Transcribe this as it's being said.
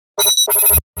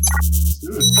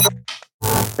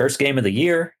First game of the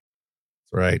year.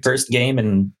 Right. First game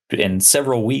in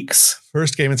several weeks.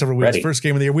 First game in several weeks. Ready. First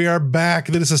game of the year. We are back.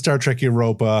 This is Star Trek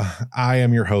Europa. I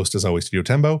am your host, as always, Studio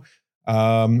Tembo.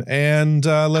 And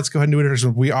let's go ahead and do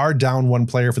it. We are down one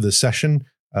player for this session.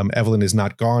 Evelyn is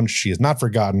not gone. She is not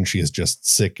forgotten. She is just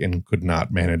sick and could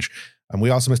not manage. We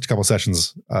also missed a couple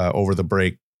sessions over the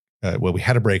break. Well, we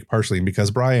had a break partially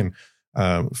because Brian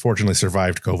fortunately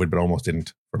survived COVID, but almost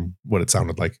didn't, from what it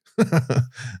sounded like.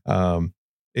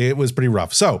 It was pretty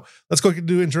rough. So let's go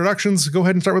do introductions. Go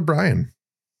ahead and start with Brian.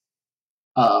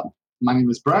 My name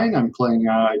is Brian. I'm playing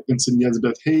Vincent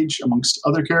Elizabeth Hage, amongst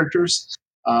other characters.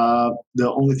 The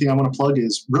only thing I want to plug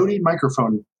is Rode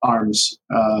microphone arms.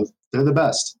 They're the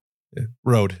best. Yeah.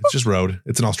 Rode. It's just Rode.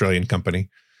 It's an Australian company.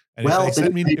 And well, if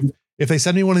they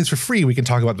send me one of these for free, we can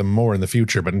talk about them more in the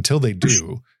future. But until they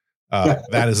do,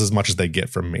 that is as much as they get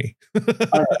from me. All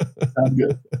right. Sounds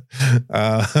good.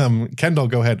 Kendall,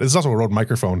 go ahead. It's also a Rode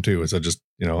microphone too. So just,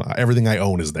 everything I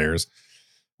own is theirs.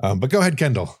 But go ahead,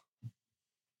 Kendall.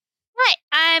 Hi,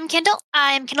 I'm Kendall.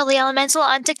 I'm Kendall the Elemental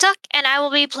on TikTok, and I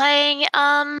will be playing,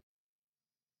 I'm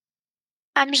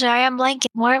sorry, I'm blanking.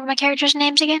 What are my characters'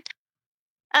 names again?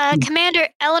 Commander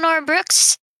Eleanor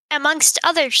Brooks, amongst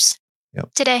others,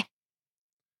 today.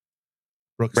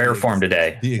 Brooks, Rare form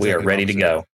today. We are ready to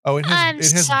go. Oh, it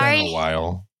has been a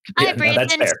while. I breathe in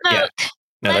smoke. Yeah.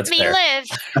 No, Let me live.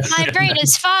 My brain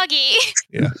is foggy.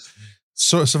 Yeah.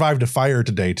 So survived a fire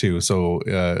today too. So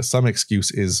some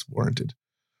excuse is warranted.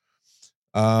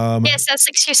 Yes, that's the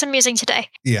excuse I'm using today.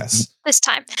 Yes. This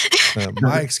time.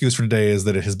 My excuse for today is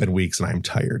that it has been weeks and I'm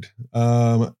tired.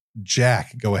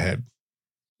 Jack, go ahead.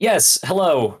 Yes,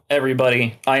 hello,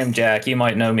 everybody. I am Jack. You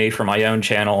might know me from my own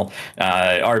channel,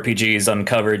 RPGs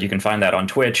Uncovered. You can find that on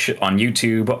Twitch, on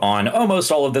YouTube, on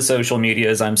almost all of the social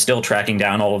medias. I'm still tracking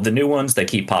down all of the new ones. They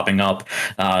keep popping up.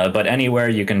 But anywhere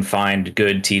you can find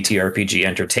good TTRPG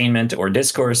entertainment or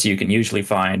discourse, you can usually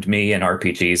find me and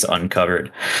RPGs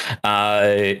Uncovered.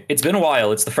 It's been a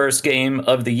while. It's the first game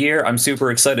of the year. I'm super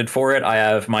excited for it. I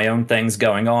have my own things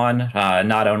going on.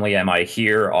 Not only am I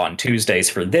here on Tuesdays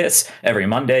for this, every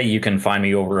Monday, you can find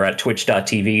me over at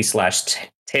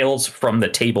twitch.tv/Tales from the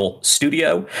Table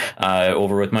Studio,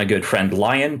 over with my good friend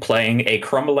Lion, playing A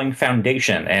Crumbling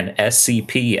Foundation, an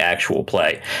SCP actual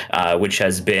play, which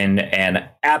has been an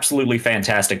absolutely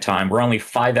fantastic time. We're only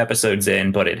 5 episodes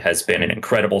in, but it has been an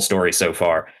incredible story so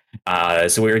far.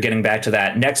 So we are getting back to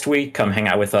that next week. Come hang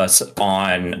out with us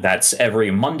that's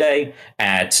every Monday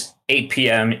at 8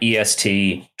 p.m.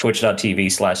 EST,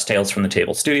 twitch.tv/Tales from the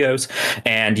Table Studios.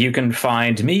 And you can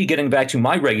find me getting back to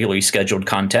my regularly scheduled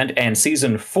content and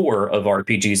season 4 of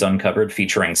RPGs Uncovered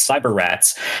featuring Cyber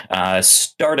Rats,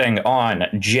 starting on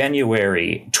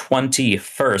January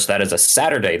 21st. That is a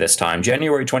Saturday this time,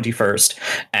 January 21st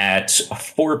at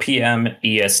 4 p.m.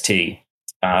 EST.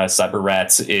 Cyber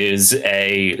Rats is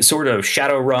a sort of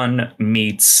Shadowrun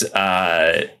meets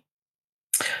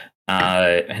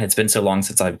and it's been so long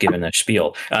since I've given a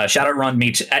spiel. Shadowrun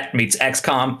meets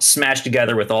XCOM, smashed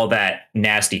together with all that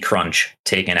nasty crunch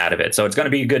taken out of it. So it's going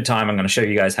to be a good time. I'm going to show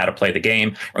you guys how to play the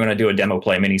game. We're going to do a demo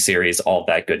play miniseries, all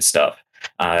that good stuff.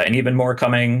 And even more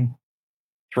coming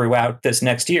throughout this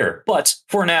next year. But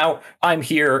for now, I'm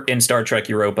here in Star Trek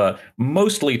Europa,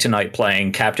 mostly tonight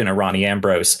playing Captain Irani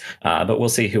Ambrose, but we'll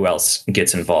see who else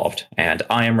gets involved. And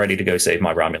I am ready to go save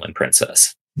my Romulan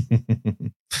princess. All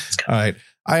right.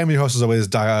 I am your host, as always,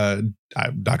 Dr.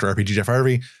 RPG Jeff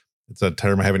Harvey. It's a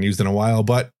term I haven't used in a while,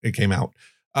 but it came out.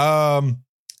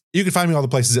 You can find me all the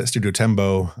places at Studio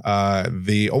Tembo.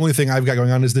 The only thing I've got going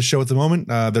on is this show at the moment.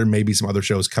 There may be some other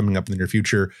shows coming up in the near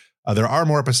future. There are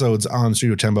more episodes on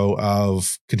Studio Tembo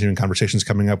of Continuing Conversations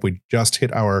coming up. We just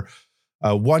hit our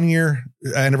 1-year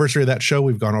anniversary of that show.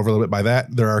 We've gone over a little bit by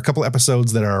that. There are a couple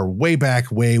episodes that are way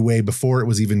back, way before it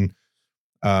was even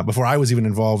before I was even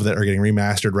involved, that are getting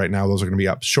remastered right now. Those are going to be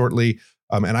up shortly.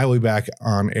 And I will be back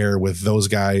on air with those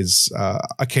guys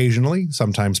occasionally,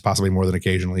 sometimes possibly more than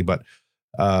occasionally. But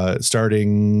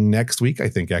starting next week, I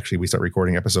think, actually, we start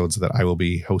recording episodes that I will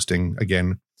be hosting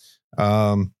again.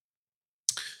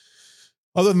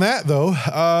 Other than that, though,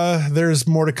 there's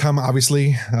more to come,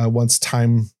 obviously, once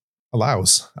time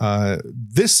allows.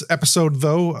 This episode,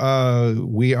 though,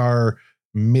 we are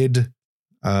mid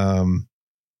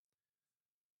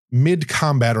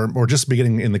combat or just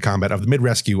beginning in the combat of the mid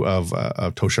rescue of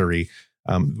Toshari.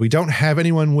 We don't have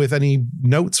anyone with any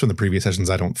notes from the previous sessions,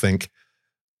 I don't think.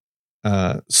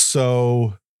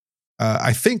 So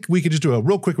I think we could just do a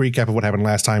real quick recap of what happened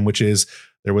last time, which is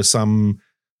there was some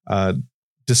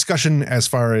discussion as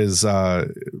far as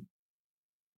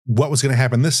what was going to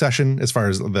happen this session, as far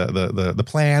as the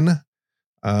plan.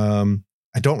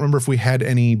 I don't remember if we had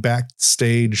any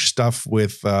backstage stuff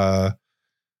with the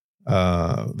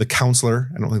counselor.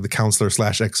 I don't think the counselor /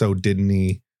 XO did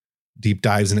any deep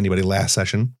dives in anybody last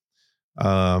session.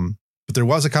 But there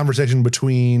was a conversation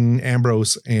between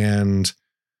Ambrose and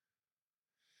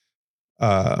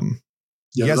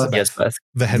Yezebeth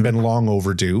that had been long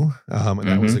overdue. And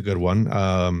that was a good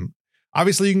one.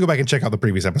 Obviously, you can go back and check out the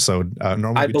previous episode.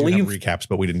 Normally, we do have recaps,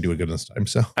 but we didn't do it good this time.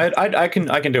 So I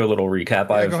can do a little recap.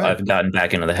 I've gotten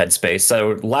back into the headspace.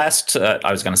 So last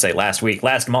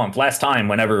month, last time,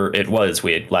 whenever it was,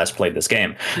 we had last played this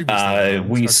game.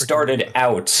 We started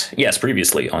out,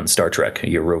 previously on Star Trek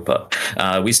Europa.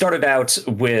 We started out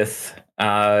with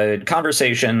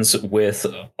conversations with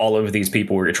all of these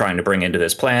people we were trying to bring into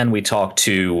this plan. We talked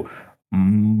to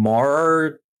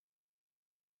Mendek.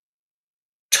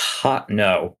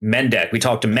 We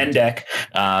talked to Mendek,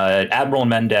 Admiral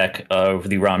Mendek of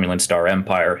the Romulan Star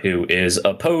Empire, who is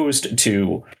opposed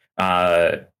to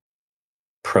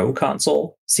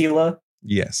Proconsul Sela.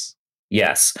 Yes.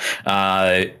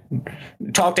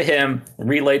 Talked to him,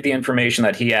 relayed the information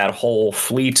that he had a whole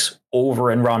fleet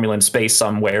over in Romulan space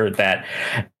somewhere that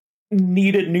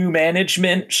needed new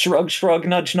management. Shrug,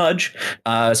 nudge, nudge.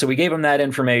 So we gave him that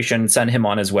information, sent him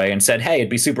on his way, and said, hey, it'd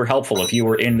be super helpful if you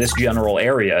were in this general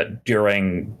area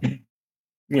during,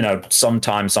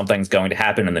 sometime something's going to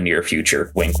happen in the near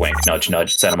future. Wink, wink, nudge,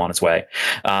 nudge. Sent him on his way.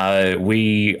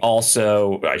 Ambrose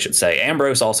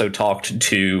also talked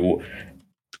to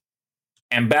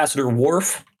Ambassador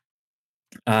Worf,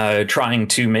 trying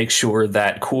to make sure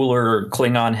that cooler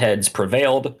Klingon heads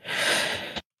prevailed,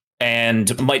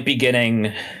 and might be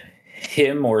getting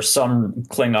him or some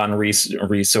Klingon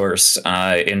resource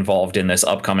involved in this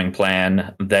upcoming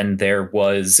plan. Then there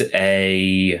was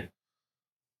a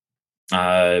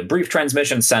brief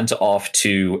transmission sent off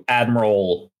to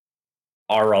Admiral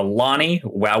Aralani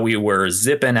while we were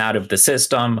zipping out of the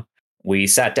system. We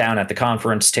sat down at the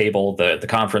conference table, the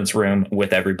conference room,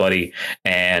 with everybody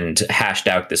and hashed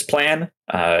out this plan,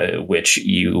 which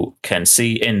you can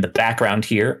see in the background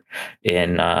here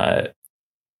in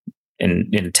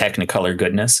Technicolor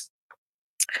goodness.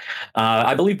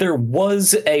 I believe there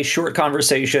was a short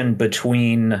conversation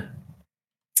between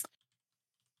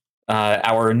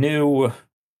our new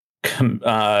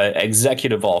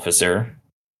executive officer,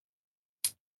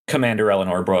 Commander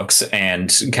Eleanor Brooks,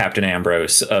 and Captain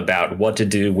Ambrose about what to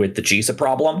do with the Jisa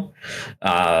problem.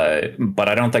 But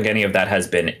I don't think any of that has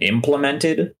been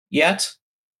implemented yet.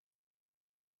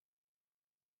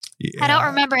 I don't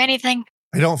remember anything.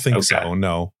 I don't think so.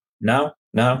 No.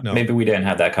 Maybe we didn't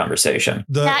have that conversation.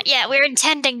 Not yet. We're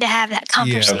intending to have that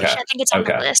conversation. I think it's on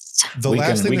the list. The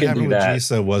last thing that happened with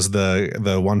Jisa was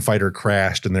the one fighter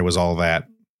crashed, and there was all that.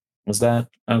 Was that?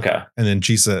 Okay. And then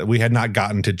Jisa, we had not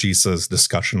gotten to Jisa's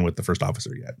discussion with the first officer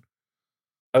yet.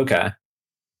 Okay.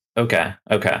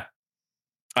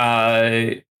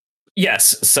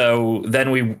 Yes. So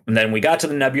then we got to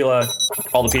the nebula.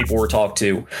 All the people were talked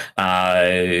to.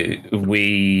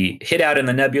 We hid out in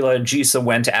the nebula. Jisa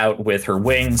went out with her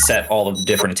wings, set all of the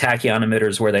different tachyon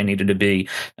emitters where they needed to be.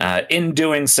 In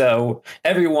doing so,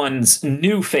 everyone's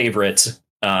new favorite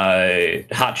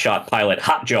hotshot pilot,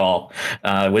 Hotjaw,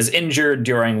 was injured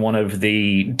during one of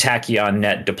the tachyon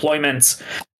net deployments.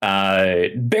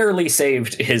 Barely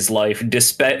saved his life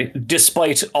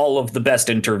despite all of the best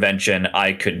intervention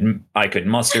I could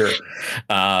muster.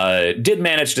 Did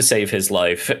manage to save his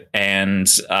life, and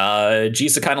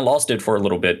Jisa kind of lost it for a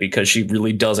little bit because she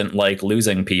really doesn't like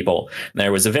losing people.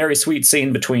 There was a very sweet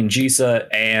scene between Jisa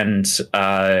and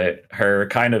her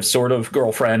kind of sort of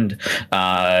girlfriend,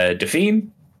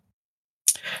 Define.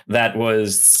 That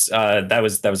was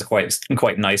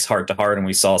quite nice heart to heart, and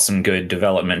we saw some good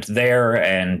development there,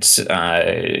 and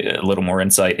a little more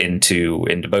insight into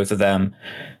both of them.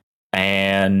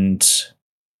 And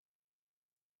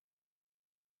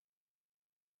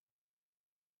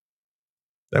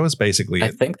that was basically it.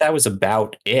 I think that was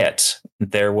about it.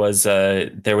 There was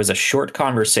a short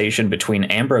conversation between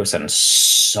Ambrose and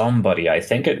somebody. I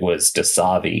think it was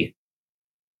Dasavi.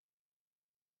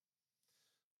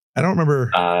 I don't remember.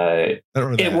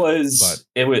 It was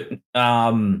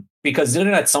because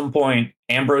didn't at some point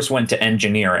Ambrose went to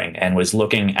engineering and was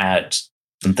looking at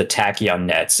the tachyon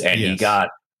nets, and he got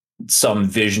some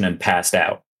vision and passed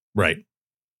out. Right.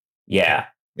 Yeah.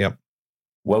 Yep.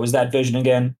 What was that vision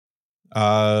again?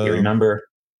 You remember?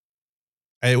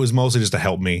 It was mostly just to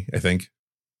help me, I think.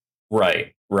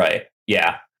 Right.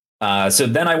 Yeah. So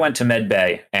then I went to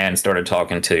Medbay and started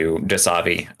talking to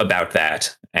Dasavi about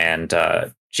that, and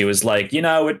she was like,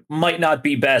 it might not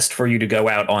be best for you to go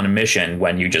out on a mission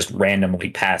when you just randomly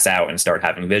pass out and start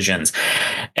having visions.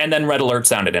 And then red alert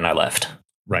sounded and I left.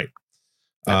 Right.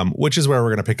 Which is where we're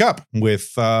going to pick up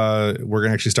with, we're going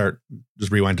to actually start,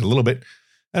 just rewind it a little bit.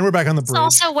 And we're back on the bridge.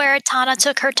 It's also where Tana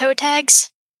took her toe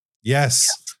tags. Yes.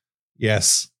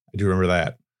 Yes. I do remember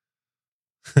that.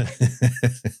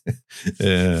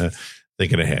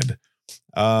 Thinking ahead.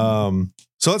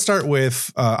 So let's start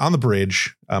with on the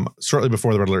bridge, shortly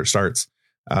before the red alert starts.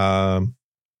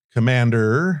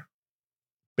 Commander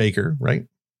Baker, right?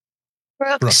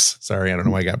 Brooks. Sorry, I don't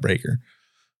know why I got Baker.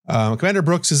 Commander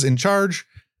Brooks is in charge.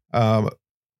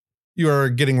 You are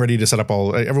getting ready to set up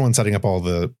everyone's setting up all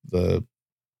the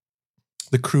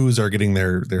crews are getting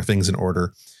their things in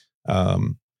order.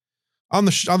 On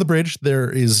the bridge,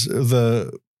 there's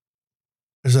a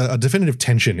definitive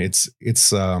tension. It's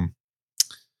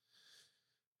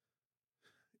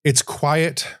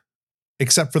quiet,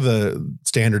 except for the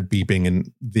standard beeping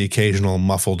and the occasional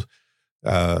muffled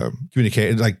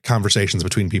conversations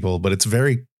between people, but it's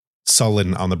very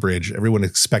sullen on the bridge. Everyone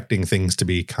expecting things to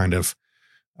be kind of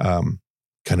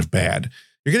bad.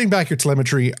 You're getting back your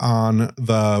telemetry on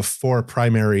the 4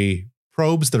 primary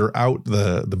probes that are out,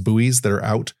 the buoys that are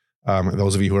out.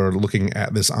 Those of you who are looking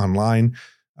at this online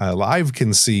live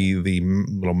can see the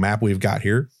little map we've got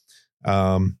here.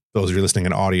 Those of you listening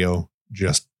in audio,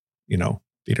 just,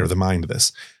 theater of the mind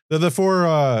this. The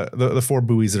 4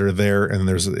 buoys that are there, and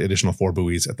there's additional 4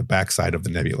 buoys at the backside of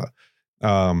the nebula.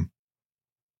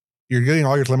 You're getting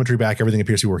all your telemetry back. Everything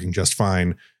appears to be working just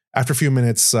fine. After a few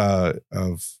minutes of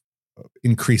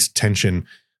increased tension,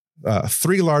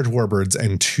 3 large warbirds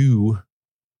and 2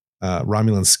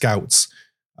 Romulan scouts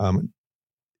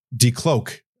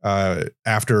decloak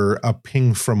after a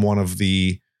ping from one of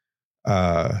the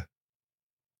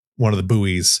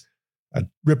buoys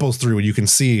ripples through, and you can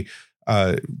see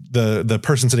the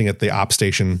person sitting at the op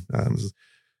station.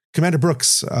 Commander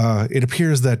Brooks, it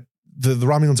appears that the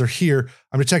Romulans are here.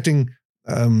 I'm detecting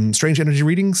strange energy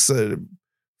readings.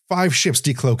 5 ships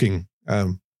decloaking.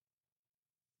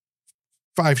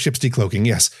 5 ships decloaking.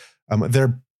 Yes,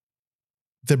 they're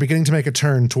beginning to make a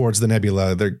turn towards the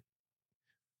nebula.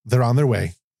 They're on their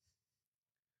way,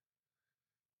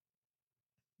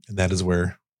 and that is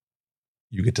where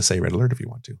you get to say red alert if you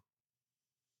want to.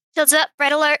 Shields up,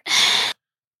 red alert.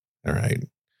 All right.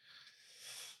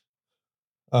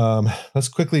 Let's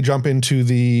quickly jump into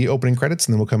the opening credits,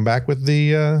 and then we'll come back with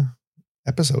the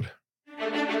episode.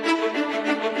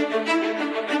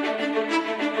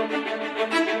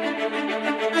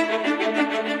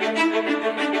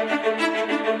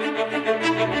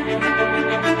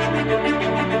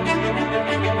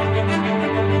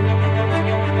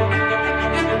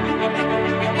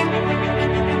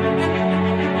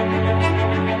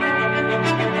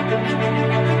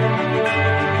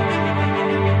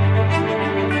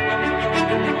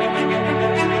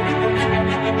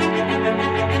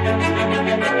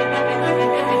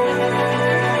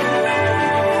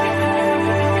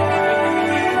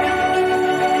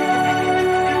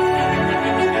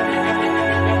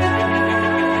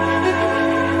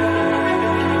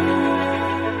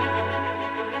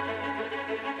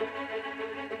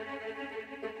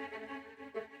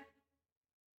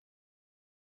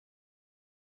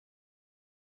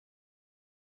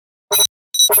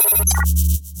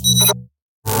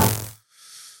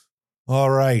 All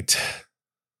right.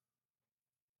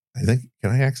 I think,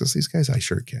 can I access these guys? I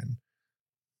sure can,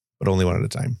 but only one at a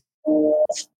time.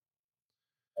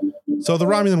 So the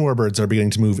Romulan warbirds are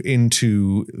beginning to move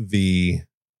into the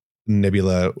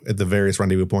nebula at the various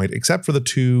rendezvous point, except for the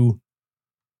 2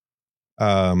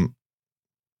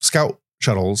 scout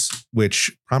shuttles,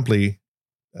 which promptly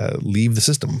leave the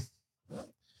system.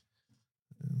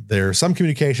 There's some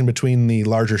communication between the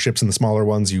larger ships and the smaller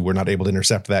ones. You were not able to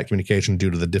intercept that communication due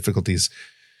to the difficulties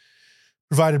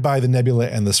provided by the nebula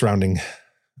and the surrounding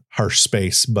harsh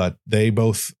space, but they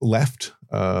both left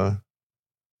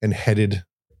and headed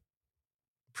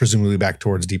presumably back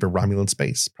towards deeper Romulan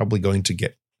space, probably going to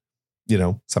get,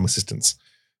 some assistance,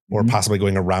 or possibly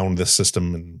going around this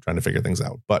system and trying to figure things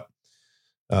out. But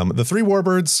the 3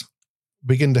 warbirds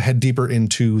begin to head deeper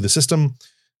into the system,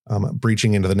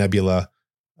 breaching into the nebula,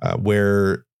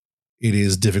 where it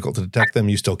is difficult to detect them.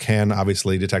 You still can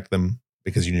obviously detect them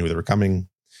because you knew they were coming.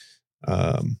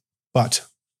 But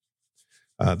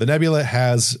the nebula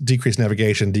has decreased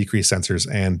navigation, decreased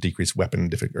sensors, and decreased weapon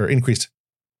difficulty, or increased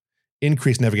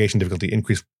navigation difficulty,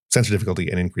 increased sensor difficulty,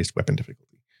 and increased weapon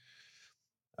difficulty.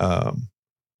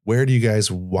 Where do you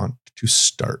guys want to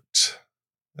start?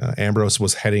 Ambrose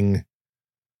was heading.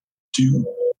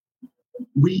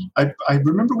 I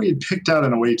remember we had picked out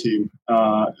an away team.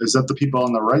 Is that the people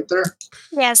on the right there?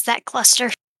 Yeah, it's that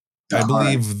cluster. I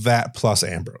believe that plus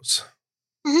Ambrose.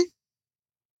 Mm-hmm.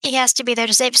 He has to be there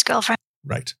to save his girlfriend.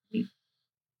 Right.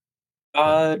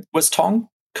 Was Tong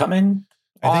coming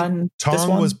on Tong this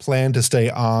one? was planned to stay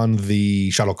on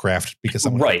the shuttlecraft because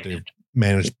someone had to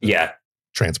manage the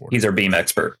transport. He's our beam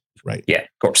expert. Right. Yeah,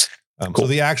 of course. Cool. Cool. So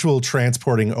the actual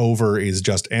transporting over is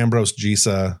just Ambrose,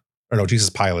 Jisa, or no,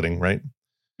 Jisa's piloting, right?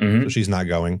 Mm-hmm. So she's not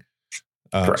going.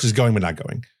 She's going, but not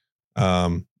going.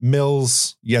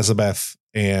 Mills, Yezabeth,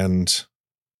 and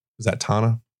is that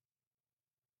Tana?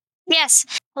 Yes.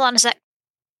 Hold on a sec.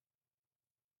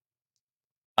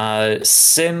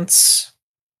 Since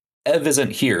Ev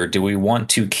isn't here, do we want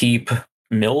to keep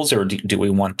Mills or do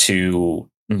we want to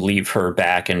leave her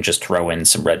back and just throw in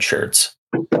some red shirts?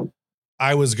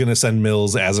 I was going to send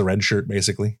Mills as a red shirt,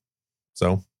 basically.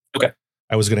 So, okay.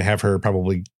 I was going to have her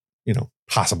probably,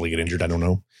 possibly get injured. I don't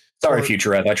know. Sorry,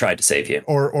 future Ev. I tried to save you.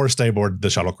 Or stay aboard the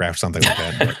shuttlecraft, something like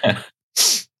that.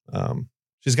 But,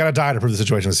 she's got to die to prove the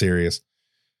situation is serious.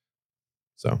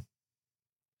 So,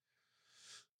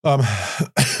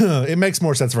 it makes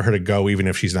more sense for her to go, even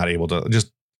if she's not able to.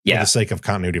 Just for the sake of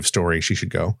continuity of story, she should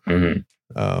go.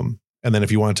 Mm-hmm. And then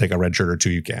if you want to take a red shirt or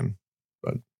two, you can.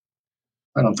 But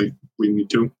I don't think we need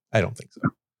to. I don't think so,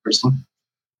 personally.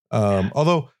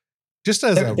 Although, just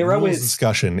as a rules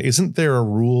discussion, isn't there a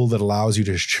rule that allows you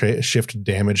to shift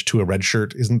damage to a red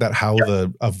shirt? Isn't that how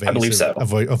the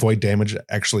avoid damage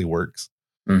actually works?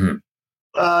 Mm-hmm.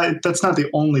 That's not the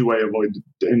only way avoid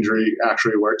injury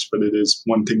actually works, but it is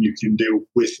one thing you can do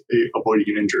with avoiding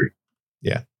an injury.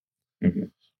 Yeah. Mm-hmm.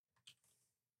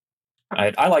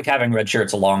 I like having red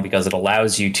shirts along because it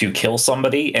allows you to kill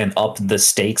somebody and up the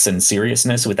stakes and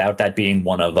seriousness without that being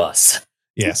one of us.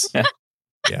 Yes.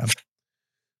 Yeah.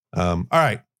 All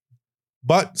right.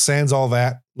 But sans all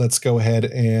that, let's go ahead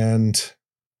and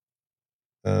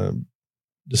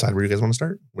decide where you guys want to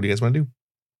start. What do you guys want to do?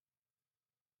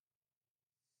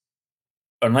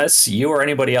 Unless you or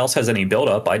anybody else has any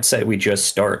buildup, I'd say we just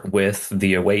start with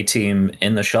the away team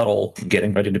in the shuttle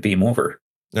getting ready to beam over.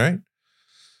 All right.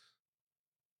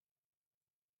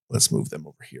 Let's move them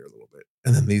over here a little bit.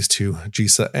 And then these two,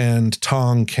 Jisa and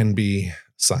Tong, can be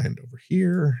signed over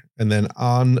here. And then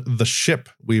on the ship,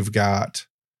 we've got,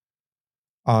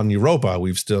 on Europa,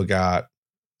 we've still got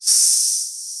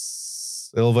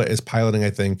Silva is piloting, I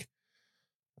think.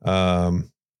 Blue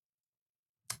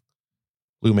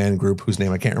Man Group, whose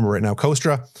name I can't remember right now.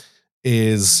 Kostra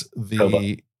is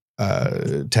the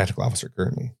tactical officer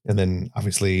currently. And then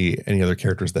obviously any other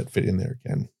characters that fit in there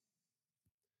can.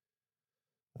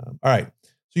 All right.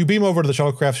 So you beam over to the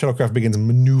shuttlecraft. Shuttlecraft begins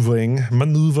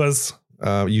maneuvers.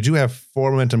 You do have 4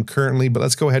 momentum currently, but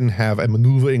let's go ahead and have a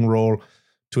maneuvering roll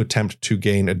to attempt to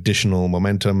gain additional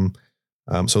momentum.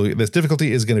 So this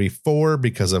difficulty is going to be 4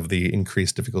 because of the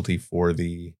increased difficulty for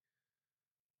the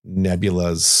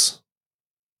nebula's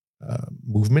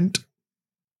movement,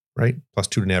 right? +2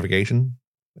 to navigation.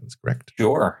 That is correct.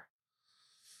 Sure.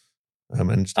 Go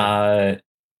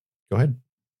ahead.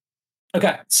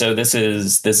 Okay, so this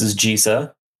is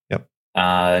Jisa. Yep.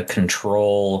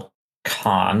 Control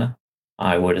Khan,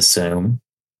 I would assume.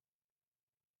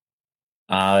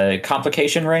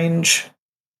 Complication range?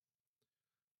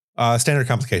 Standard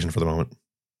complication for the moment.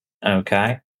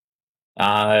 Okay.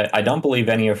 I don't believe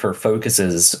any of her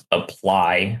focuses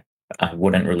apply. I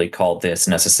wouldn't really call this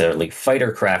necessarily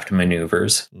fighter craft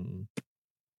maneuvers. Mm.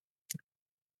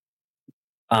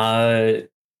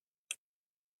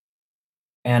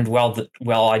 And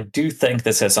while I do think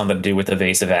this has something to do with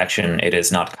evasive action, it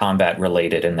is not combat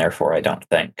related, and therefore I don't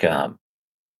think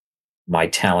my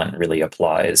talent really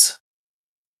applies.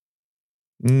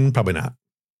 Probably not.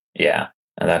 Yeah,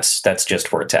 that's just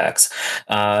for attacks.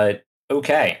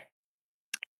 Okay.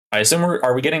 I assume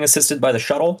are we getting assisted by the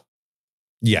shuttle?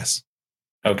 Yes.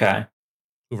 Okay.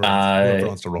 Whoever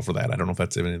wants to roll for that. I don't know if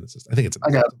that's even in the system. I think it's in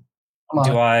the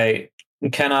system.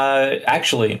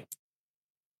 Actually,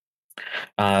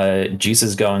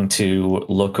 Jisa's going to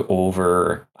look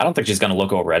over. I don't think she's going to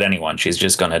look over at anyone. She's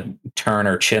just going to turn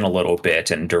her chin a little bit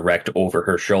and direct over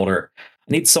her shoulder.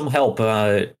 I need some help.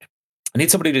 I need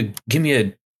somebody to give me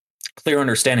a clear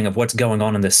understanding of what's going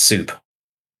on in this soup.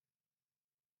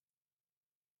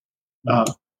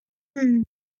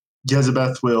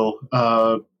 Yezabeth will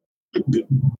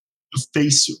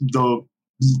face the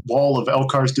wall of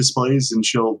Elkar's displays, and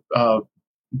she'll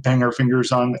bang her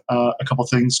fingers on a couple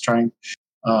things, trying.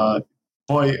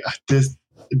 Boy, this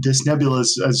nebula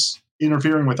is as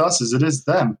interfering with us as it is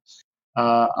them.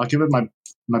 I'll give it my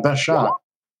best shot.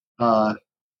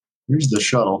 Here's the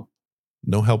shuttle.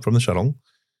 No help from the shuttle.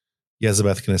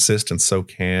 Yezabeth can assist, and so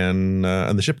can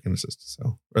and the ship can assist.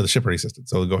 So, or the ship already assisted.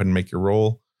 So go ahead and make your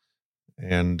roll,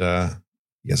 and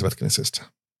Yezabeth can assist.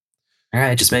 All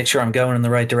right, just make sure I'm going in the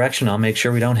right direction. I'll make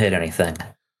sure we don't hit anything.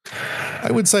 I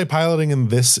would say piloting in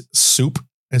this soup,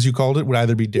 as you called it, would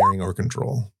either be daring or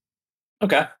control.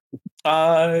 Okay.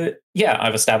 Yeah,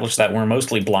 I've established that we're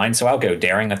mostly blind, so I'll go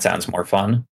daring. That sounds more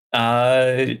fun.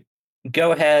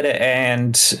 Go ahead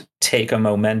and take a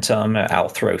momentum. I'll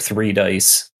throw 3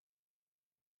 dice.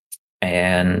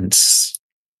 And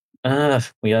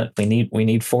we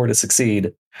need 4 to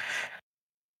succeed.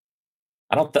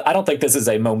 I don't think this is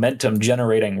a momentum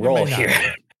generating roll here.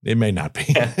 It may not be.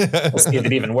 We'll see if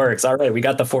it even works. All right, we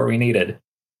got the 4 we needed.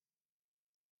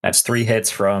 That's 3 hits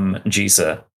from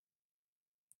Jisa.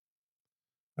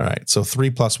 All right, so 3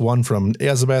 + 1 from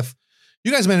Elizabeth.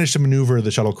 You guys managed to maneuver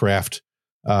the shuttlecraft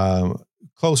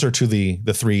closer to the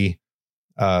 3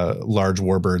 large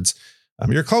warbirds.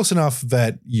 You're close enough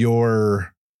that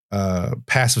your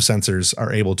passive sensors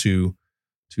are able to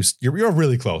you're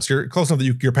really close. You're close enough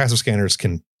that your passive scanners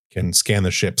can scan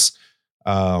the ships.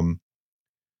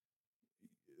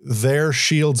 Their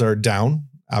shields are down,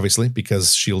 obviously,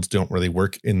 because shields don't really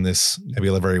work in this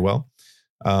nebula very well.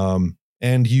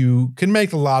 And you can make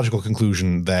the logical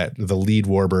conclusion that the lead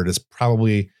warbird is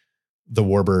probably the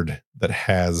warbird that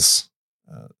has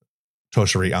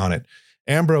Toshiri on it.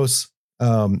 Ambrose,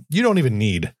 you don't even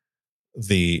need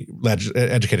the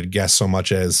educated guess so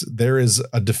much as there is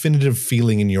a definitive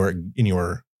feeling in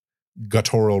your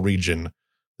guttural region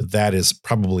that is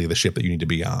probably the ship that you need to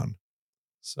be on.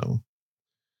 So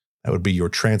that would be your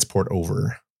transport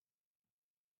over.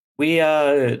 We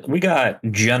got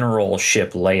general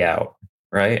ship layout,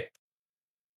 right?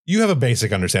 You have a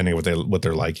basic understanding of what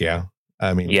they're like, yeah.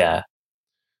 I mean, yeah,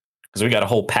 because we got a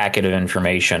whole packet of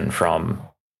information from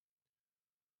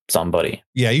somebody.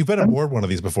 Yeah, you've been aboard one of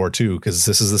these before too, because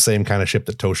this is the same kind of ship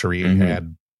that Toshiri had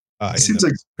in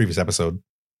the previous episode.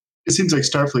 It seems like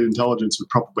Starfleet Intelligence would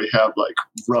probably have like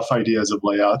rough ideas of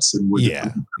layouts and you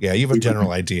have a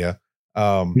general idea.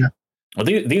 Well,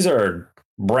 these are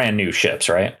brand new ships,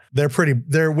 right?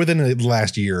 They're within the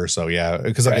last year or so, yeah.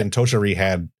 Because again, Toshiri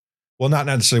had, well, not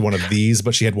necessarily one of these,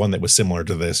 but she had one that was similar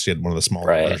to this. She had one of the smaller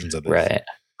versions of this. Right.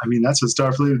 I mean, that's what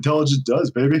Starfleet Intelligence does,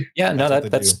 baby. Yeah, no,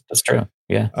 that's true.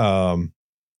 Yeah.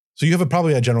 So you have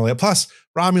probably a general layout. Plus,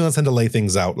 Romulans tend to lay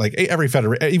things out like even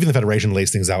the Federation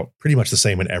lays things out pretty much the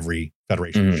same in every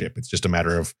Federation ship. It's just a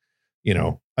matter of,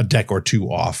 a deck or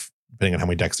 2 off, depending on how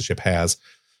many decks the ship has.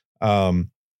 The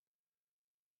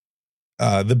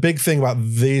big thing about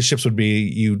these ships would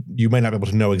be you might not be able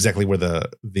to know exactly where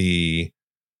the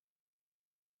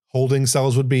holding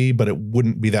cells would be, but it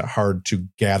wouldn't be that hard to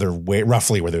gather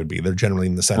roughly where they would be. They're generally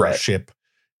in the center of the ship.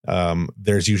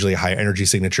 There's usually a high energy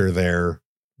signature there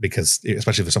because,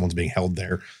 especially if someone's being held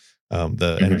there,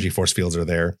 the energy force fields are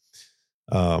there.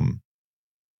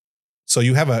 So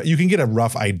you can get a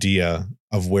rough idea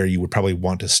of where you would probably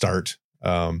want to start.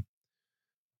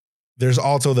 There's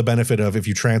also the benefit of if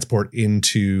you transport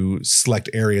into select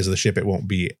areas of the ship, it won't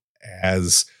be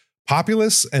as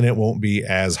populous and it won't be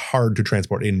as hard to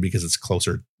transport in because it's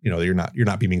closer. You're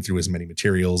not beaming through as many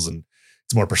materials and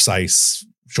it's more precise,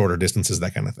 shorter distances,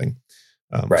 that kind of thing.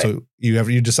 So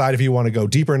you decide if you want to go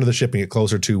deeper into the ship and get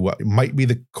closer to what might be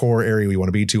the core area we want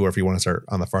to be to, or if you want to start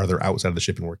on the farther outside of the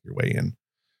ship and work your way in.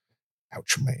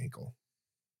 Ouch, my ankle.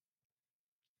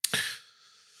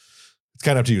 It's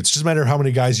kind of up to you. It's just a matter of how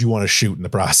many guys you want to shoot in the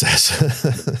process.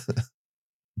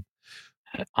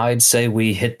 I'd say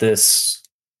we hit this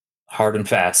hard and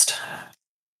fast.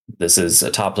 This is a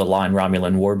top-of-the-line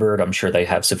Romulan warbird. I'm sure they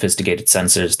have sophisticated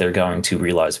sensors. They're going to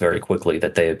realize very quickly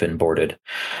that they have been boarded.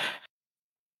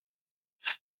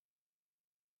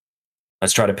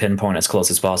 Let's try to pinpoint as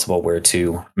close as possible where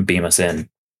to beam us in.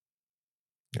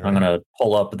 I'm going to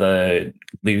pull up the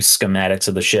loose schematics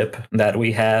of the ship that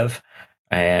we have,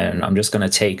 and I'm just going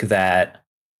to take that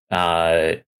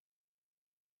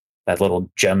that little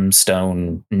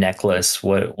gemstone necklace.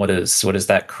 What is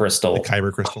that crystal? The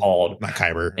Kyber crystal called? Not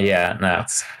Kyber. Yeah, no,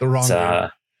 that's the wrong name.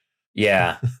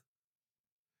 Yeah.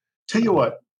 Tell you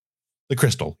what, the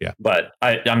crystal. Yeah, but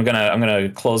I'm gonna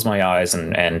close my eyes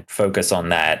and focus on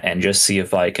that and just see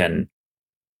if I can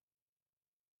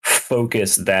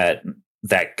focus that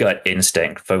gut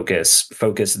instinct. Focus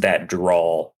that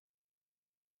draw.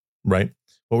 Right.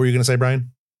 What were you gonna say,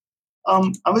 Brian?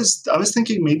 I was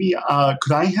thinking maybe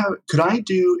could I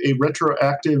do a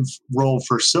retroactive roll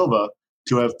for Silva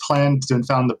to have planned and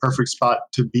found the perfect spot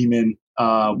to beam in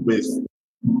with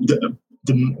the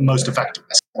most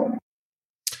effectiveness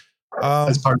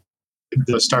as part of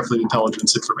the Starfleet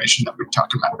Intelligence information that we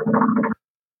talked about.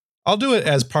 I'll do it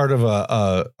as part of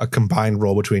a combined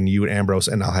roll between you and Ambrose,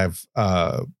 and I'll have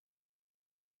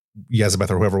Elizabeth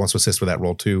or whoever wants to assist with that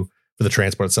roll too. for the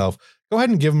transport itself. Go ahead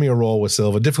and give me a roll with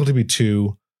Silva. Difficulty be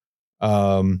 2.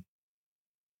 And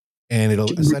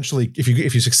it'll essentially, if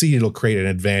you succeed, it'll create an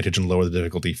advantage and lower the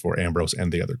difficulty for Ambrose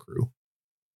and the other crew.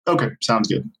 Okay, sounds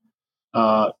good.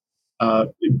 Does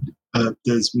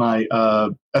my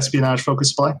espionage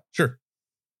focus apply? Sure.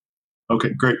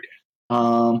 Okay, great.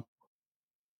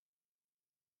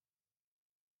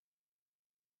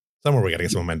 Somewhere we got to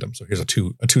get some momentum. So here's a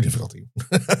two difficulty.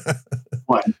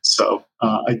 1. So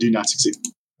I do not succeed.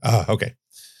 Okay.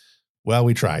 Well,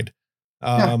 we tried.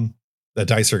 The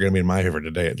dice are going to be in my favor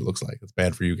today. It looks like it's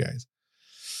bad for you guys.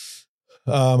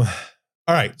 All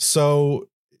right. So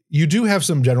you do have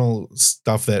some general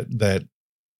stuff that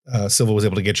Silva was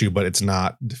able to get you, but it's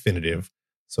not definitive.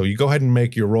 So you go ahead and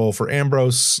make your roll for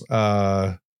Ambrose.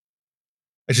 Actually,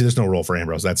 there's no roll for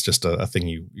Ambrose. That's just a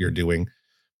thing you're doing.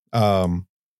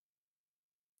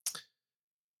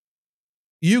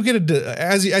 You get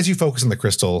as you focus on the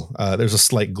crystal, there's a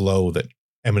slight glow that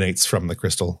emanates from the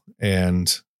crystal,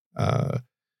 and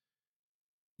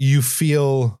you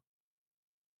feel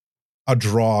a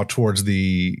draw towards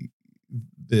the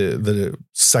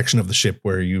section of the ship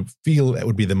where you feel it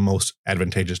would be the most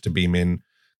advantageous to beam in,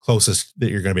 closest that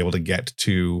you're going to be able to get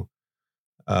to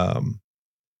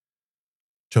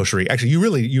Toshiri.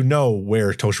 Actually, you know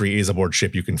where Toshiri is aboard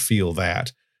ship. You can feel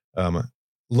that.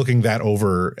 Looking that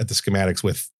over at the schematics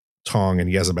with Tong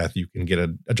and Yezabeth, you can get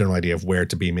a general idea of where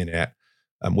to beam in at,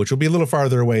 which will be a little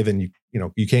farther away than you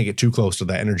can't get too close to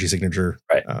that energy signature,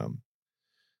 right?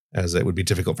 As it would be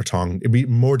difficult for Tong. It'd be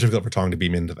more difficult for Tong to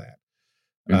beam into that.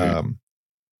 Mm-hmm.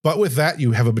 But with that,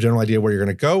 you have a general idea where you're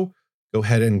going to go. Go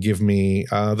ahead and give me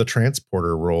the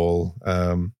transporter roll.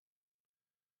 Who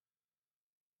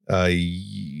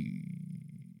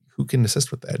can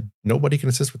assist with that? Nobody can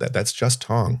assist with that. That's just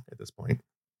Tong at this point.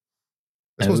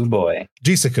 Oh boy.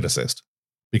 Jisa could assist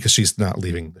because she's not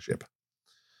leaving the ship.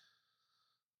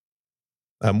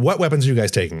 What weapons are you guys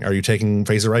taking? Are you taking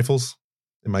phaser rifles?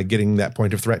 Am I getting that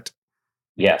point of threat?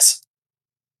 Yes.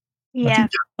 Yeah.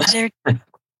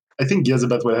 I think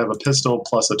Yezabeth would have a pistol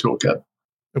plus a toolkit.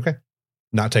 Okay.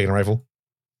 Not taking a rifle?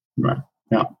 Right.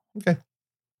 Yeah. Okay.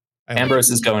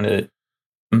 Ambrose is going to...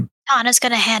 Anna's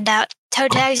going to hand out toe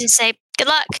tags and say, good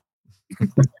luck.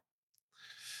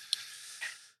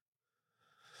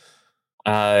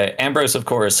 Ambrose, of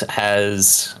course,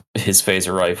 has his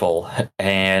phaser rifle,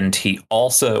 and he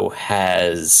also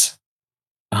has...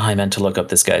 I meant to look up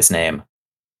this guy's name.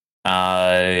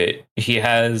 He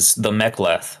has the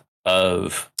Mek'leth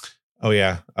of... Oh,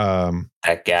 yeah.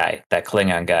 That guy, that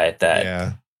Klingon guy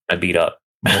that I beat up.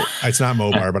 It's not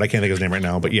Mobar, but I can't think of his name right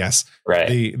now. But yes, right.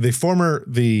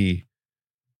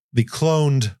 The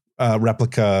cloned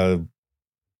replica,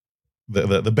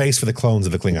 the base for the clones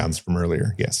of the Klingons from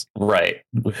earlier. Yes, right.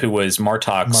 Who was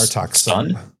Martok's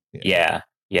son? Yeah.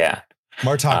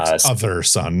 Martok's other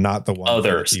son, not the one.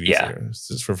 Others, yeah.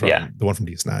 It's from the one from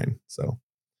DS9. So,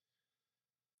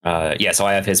 so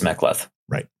I have his Mek'leth.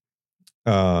 Right.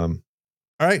 All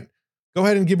right. Go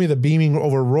ahead and give me the beaming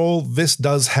over roll. This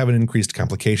does have an increased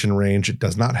complication range. It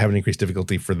does not have an increased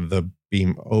difficulty for the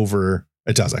beam over.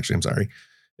 It does actually. I'm sorry.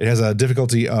 It has a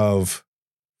difficulty of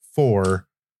 4,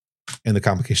 and the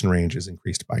complication range is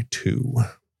increased by 2.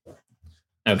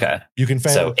 Okay. You can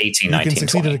fail. So 18, 19, you can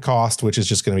succeed 20. at a cost, which is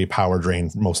just going to be power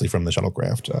drain, mostly from the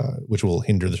shuttlecraft, which will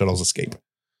hinder the shuttle's escape.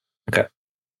 Okay.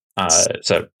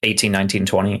 So 18, 19,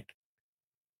 20.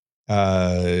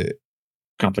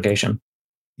 Complication.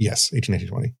 Yes, 18, 19,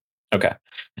 20. Okay.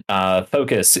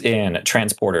 Focus in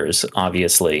transporters,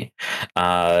 obviously.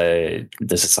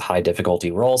 This is a high difficulty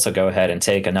roll, so go ahead and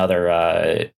take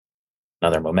another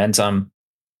momentum.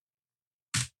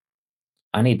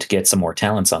 I need to get some more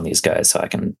talents on these guys so I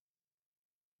can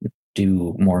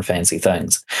do more fancy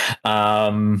things. I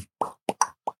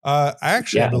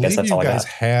believe you guys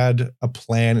had a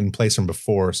plan in place from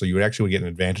before, so you would actually get an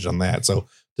advantage on that. So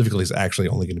difficulty is actually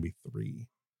only going to be 3.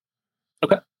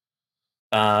 Okay.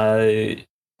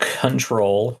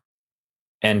 Control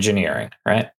engineering,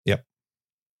 right? Yep.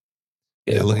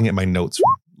 Yeah, looking at my notes from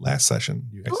last session,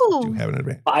 you guys do have an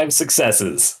advantage. 5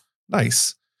 successes.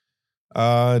 Nice.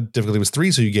 Difficulty was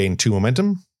 3, so you gain 2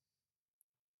 momentum.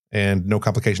 And no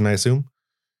complication, I assume?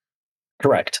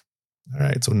 Correct. All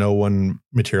right, so no one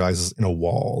materializes in a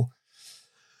wall.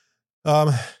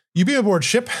 You be aboard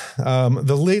ship.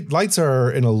 The lights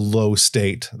are in a low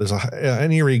state. There's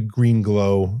an eerie green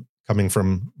glow coming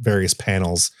from various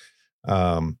panels.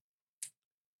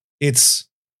 It's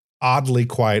oddly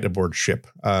quiet aboard ship.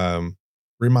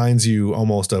 Reminds you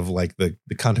almost of like the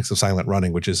context of Silent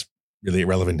Running, which is really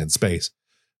irrelevant in space.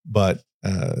 But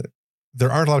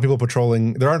there aren't a lot of people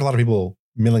patrolling. There aren't a lot of people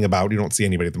milling about. You don't see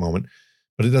anybody at the moment,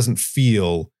 but it doesn't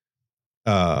feel.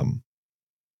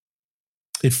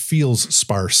 It feels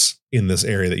sparse in this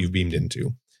area that you've beamed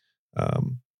into.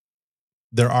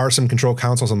 There are some control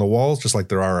consoles on the walls, just like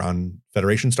there are on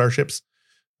Federation starships.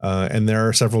 And there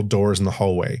are several doors in the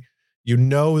hallway. You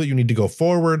know that you need to go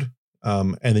forward,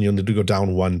 and then you'll need to go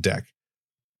down one deck.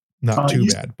 Not too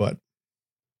bad, but...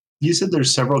 You said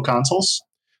there's several consoles?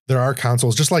 There are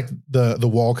consoles, just like the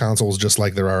wall consoles, just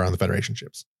like there are on the Federation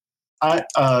ships.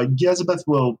 Yazabeth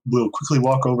will quickly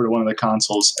walk over to one of the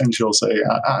consoles, and she'll say,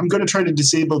 I'm going to try to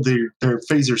disable their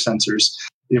phaser sensors.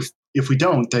 If we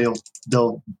don't, they'll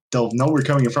know we're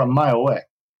coming from a mile away.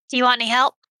 Do you want any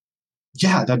help?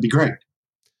 Yeah, that'd be great.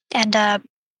 And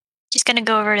she's going to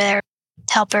go over there,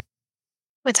 help her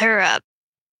with her...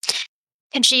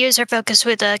 Can she use her focus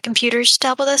with computers to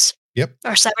help with this? Yep.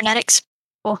 Or cybernetics?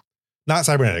 Cool. Not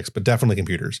cybernetics, but definitely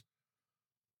computers.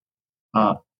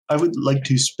 I would like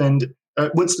to spend...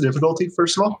 what's the difficulty,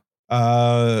 first of all?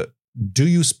 Do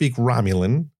you speak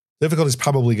Romulan? Difficulty is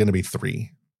probably going to be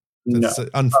 3. It's,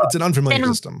 No. It's an unfamiliar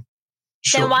system.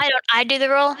 Sure. Then why don't I do the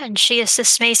role and she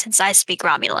assists me since I speak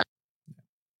Romulan?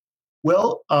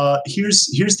 Well, here's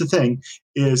the thing: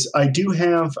 is I do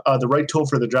have the right tool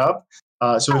for the job.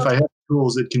 So if I have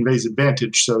tools, it conveys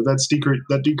advantage. So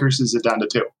that decreases it down to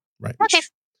 2. Right. Okay.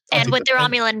 And with the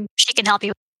Romulan, she can help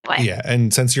you. Yeah,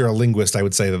 and since you're a linguist, I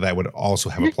would say that would also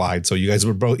have applied. So you guys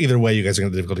would both, either way, you guys are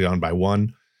going to difficulty on by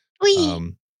 1.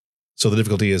 So the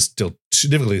difficulty is still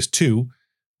 2.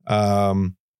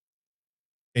 And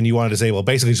you want to disable,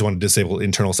 basically just want to disable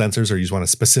internal sensors, or you just want to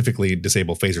specifically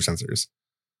disable phaser sensors?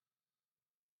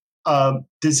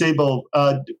 Disable.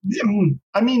 I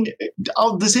mean,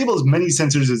 I'll disable as many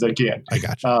sensors as I can. I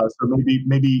got you. So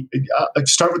maybe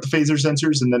start with the phaser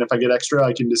sensors, and then if I get extra,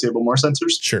 I can disable more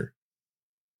sensors. Sure.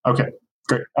 Okay,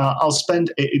 great. I'll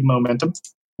spend a momentum.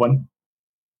 1.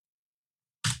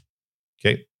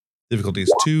 Okay. Difficulty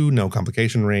is 2. No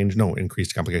complication range. No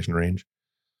increased complication range.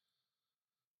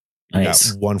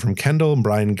 Nice. Got 1 from Kendall, and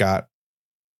Brian got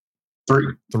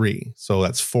 3. So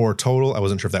that's 4 total. I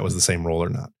wasn't sure if that was the same roll or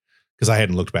not, because I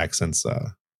hadn't looked back since.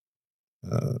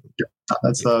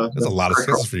 That's a lot of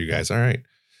successes for you guys. All right.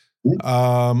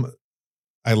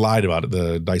 I lied about it,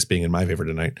 the dice being in my favor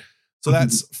tonight. So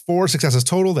that's 4 successes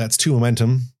total. That's 2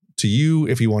 momentum to you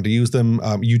if you want to use them.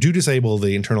 You do disable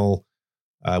the internal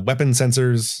weapon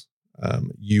sensors.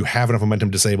 You have enough momentum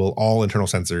to disable all internal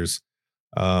sensors.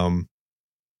 And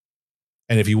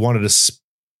if you wanted to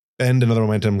spend another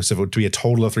momentum, so it would be a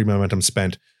total of 3 momentum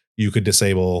spent, you could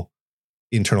disable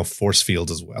internal force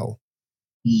fields as well.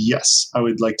 Yes, I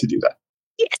would like to do that.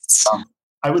 Yes.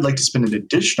 I would like to spend an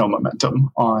additional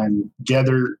momentum on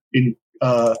gather in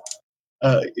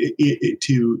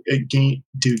to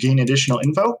gain additional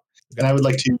info. And I would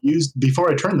like to use, before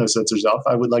I turn those sensors off,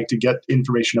 I would like to get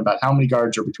information about how many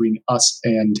guards are between us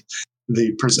and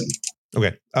the prison.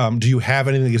 Okay. Do you have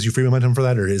anything that gives you free momentum for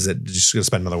that, or is it just going to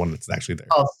spend another one that's actually there?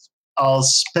 I'll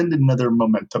spend another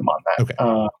momentum on that. Okay.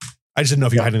 I just didn't know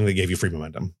if you had anything that gave you free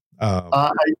momentum.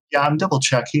 I'm double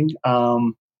checking.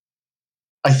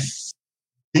 I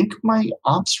think my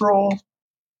ops roll.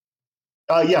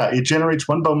 It generates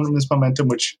 1 bonus momentum,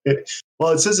 it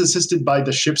says assisted by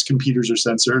the ship's computers or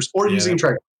sensors, or using a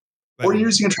tracker.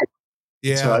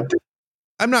 Yeah. So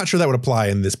I'm not sure that would apply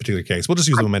in this particular case. We'll just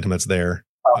use the momentum that's there.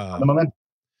 The momentum.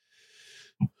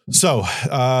 So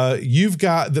you've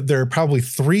got that. There are probably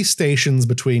 3 stations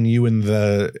between you and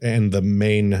the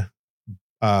main.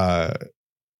 There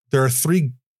are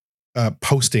 3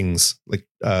 postings, like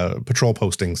patrol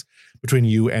postings, between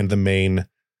you and the main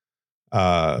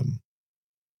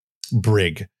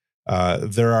brig.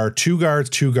 There are 2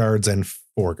 guards, and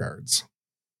 4 guards.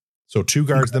 So 2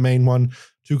 guards, the main one,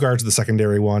 2 guards, the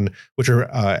secondary one, which are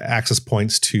access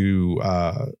points to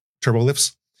turbo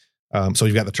lifts. So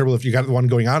you've got the turbo lift, you got the one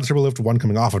going on the turbo lift, 1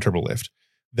 coming off of turbo lift.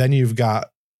 Then you've got,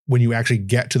 when you actually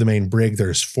get to the main brig,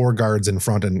 there's 4 guards in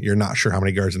front, and you're not sure how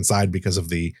many guards inside because of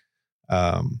the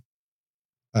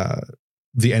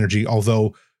energy.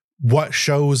 Although what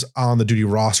shows on the duty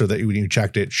roster that when you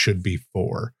checked it should be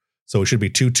 4. So it should be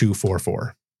 2, 2, 4,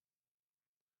 4.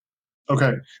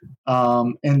 Okay.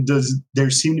 And does there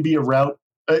seem to be a route?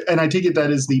 And I take it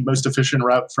that is the most efficient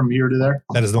route from here to there?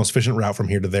 That is the most efficient route from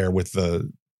here to there with the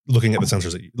looking at the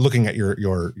sensors, looking at your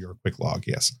quick log.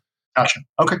 Yes. Gotcha.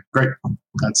 Okay, great.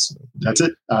 That's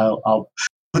it. I'll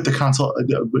put the console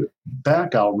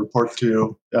back. I'll report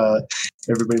to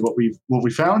everybody what we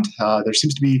found. There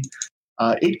seems to be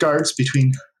 8 guards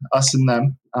between us and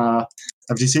them.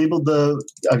 I've disabled the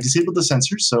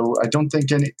sensors, so I don't think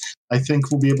I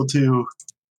think we'll be able to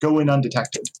go in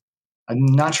undetected. I'm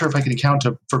not sure if I can account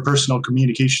for personal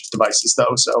communications devices,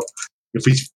 though. So if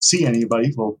we see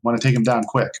anybody, we'll want to take them down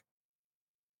quick.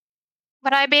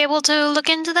 Would I be able to look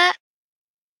into that?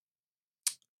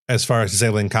 As far as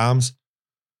disabling comms?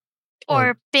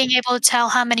 Or being able to tell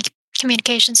how many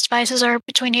communications devices are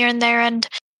between here and there and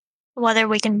whether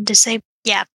we can disable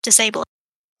it.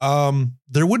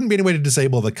 There wouldn't be any way to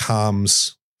disable the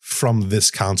comms from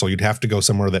this console. You'd have to go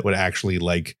somewhere that would actually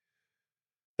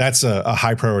that's a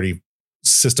high priority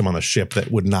system on the ship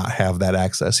that would not have that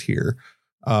access here.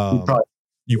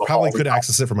 You probably could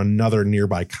access it from another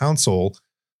nearby console,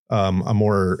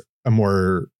 a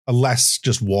less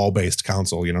just wall based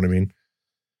console. You know what I mean?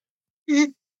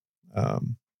 Mm-hmm.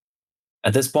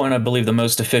 At this point, I believe the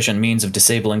most efficient means of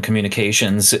disabling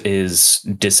communications is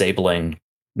disabling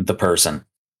the person.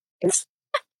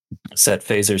 Set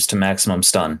phasers to maximum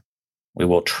stun. We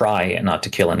will try not to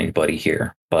kill anybody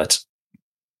here, but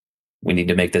we need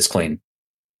to make this clean.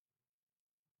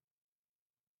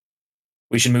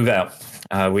 We should move out.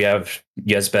 We have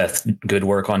Yesbeth, good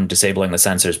work on disabling the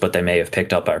sensors, but they may have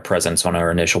picked up our presence on our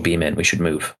initial beam in. We should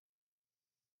move.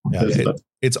 Yeah,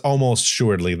 it's almost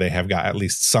assuredly they have got at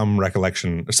least some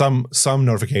recollection, some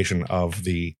notification of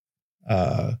the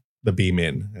beam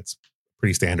in. It's a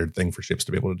pretty standard thing for ships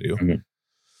to be able to do. Mm-hmm.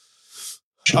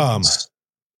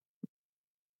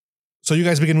 So you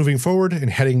guys begin moving forward and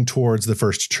heading towards the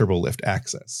first turbo lift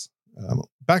access.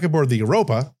 Back aboard the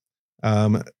Europa,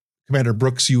 Commander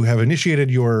Brooks, you have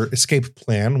initiated your escape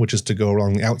plan, which is to go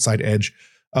along the outside edge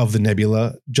of the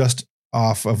nebula, just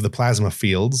off of the plasma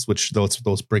fields, which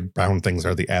those big brown things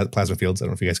are the plasma fields. I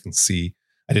don't know if you guys can see.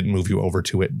 I didn't move you over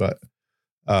to it, but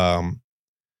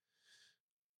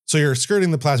so you're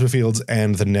skirting the plasma fields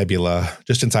and the nebula,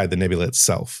 just inside the nebula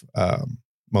itself,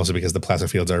 mostly because the plasma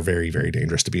fields are very, very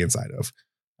dangerous to be inside of.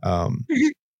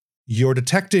 You're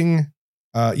detecting.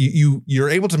 You're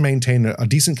able to maintain a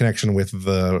decent connection with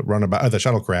the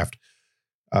shuttlecraft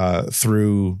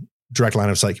through direct line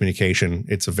of sight communication.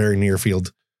 It's a very near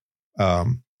field.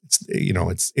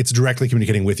 It's directly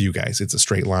communicating with you guys. It's a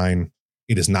straight line.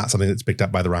 It is not something that's picked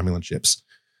up by the Romulan ships.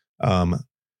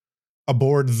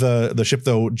 Aboard the ship,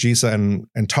 though, Jisa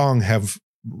and Tong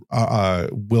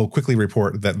will quickly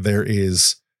report that there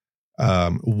is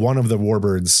one of the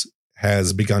warbirds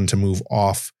has begun to move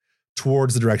off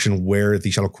towards the direction where the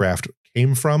shuttlecraft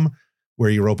came from, where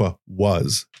Europa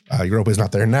was. Europa is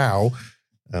not there now,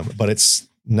 but it's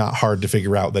not hard to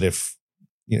figure out that if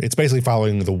it's basically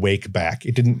following the wake back.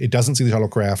 It doesn't see the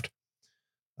shuttlecraft,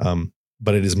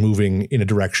 but it is moving in a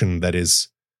direction that is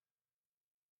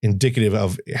indicative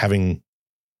of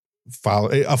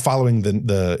following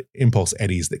the impulse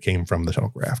eddies that came from the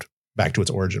shuttlecraft back to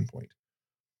its origin point.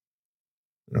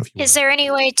 Is there any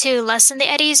way to lessen the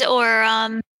eddies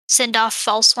or send off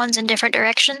false ones in different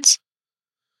directions?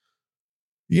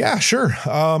 Yeah, sure.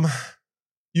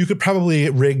 You could probably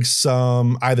rig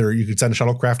either you could send a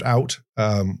shuttlecraft out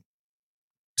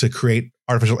to create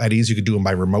artificial eddies. You could do them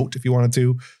by remote if you wanted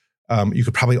to. You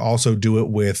could probably also do it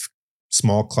with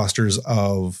small clusters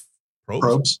of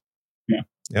probes. Yeah.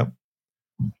 Yep.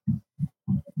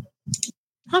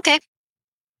 Okay.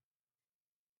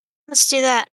 Let's do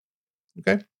that.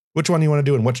 Okay. Which one do you want to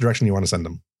do and which direction you want to send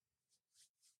them?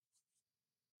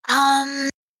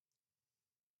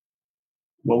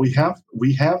 Well, we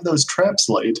have those traps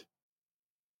laid.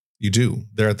 You do.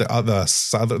 They're at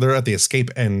they're at the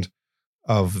escape end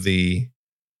of the.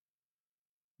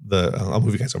 I'll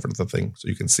move you guys over to the thing so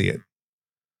you can see it.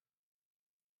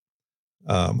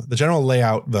 The general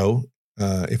layout, though,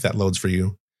 if that loads for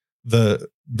you, the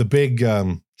big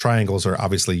triangles are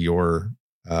obviously your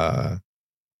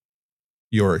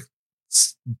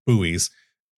buoys,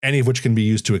 any of which can be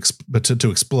used to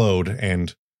explode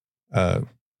and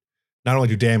not only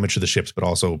do damage to the ships, but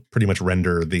also pretty much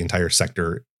render the entire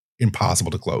sector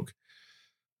impossible to cloak.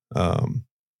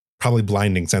 Probably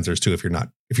blinding sensors too. If you're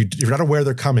not aware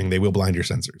they're coming, they will blind your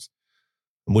sensors,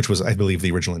 which was, I believe,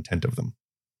 the original intent of them.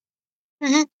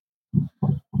 Mm-hmm.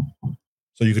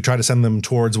 So you could try to send them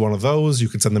towards one of those. You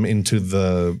could send them into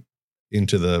the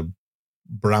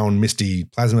brown misty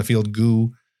plasma field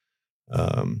goo.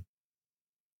 Send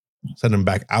them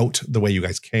back out the way you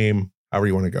guys came. However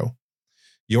you want to go.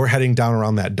 You're heading down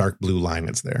around that dark blue line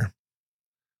that's there.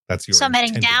 That's your. So I'm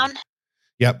heading down?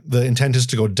 Yep. The intent is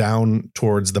to go down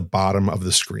towards the bottom of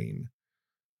the screen.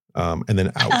 And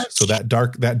then out. Okay. So that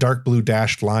dark blue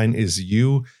dashed line is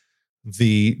you.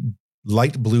 The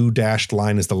light blue dashed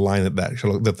line is the line that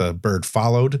the bird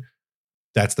followed.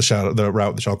 That's the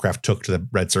route the shuttlecraft took to the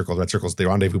red circle. The red circle is the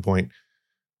rendezvous point.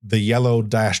 The yellow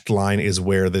dashed line is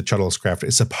where the shuttlecraft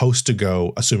is supposed to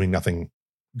go, assuming nothing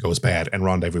goes bad and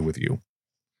rendezvous with you.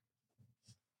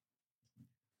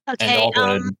 Okay. And all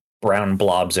the brown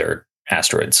blobs are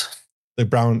asteroids. The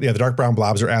dark brown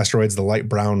blobs are asteroids. The light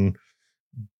brown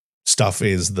stuff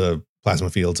is the plasma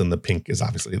fields, and the pink is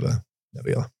obviously the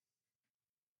nebula.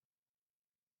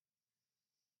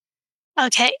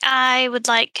 Okay, I would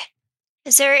like.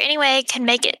 Is there any way I can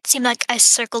make it seem like I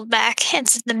circled back and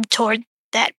sent them toward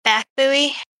that back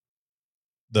buoy?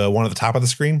 The one at the top of the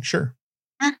screen? Sure.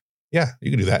 Huh? Yeah,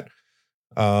 you can do that.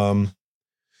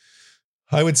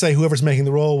 I would say whoever's making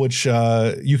the roll, which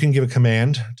you can give a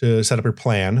command to set up your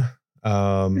plan,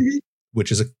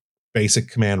 which is a basic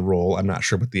command roll. I'm not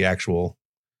sure what the actual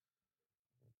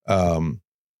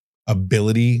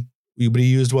ability you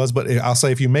used was, but I'll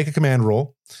say if you make a command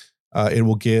roll, it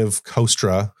will give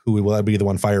Kostra, who will be the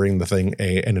one firing the thing,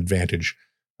 an advantage,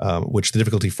 which the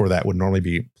difficulty for that would normally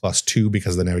be +2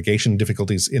 because of the navigation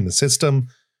difficulties in the system.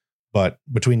 But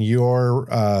between your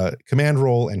command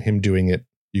roll and him doing it,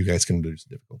 you guys can reduce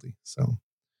the difficulty. So,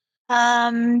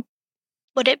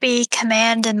 would it be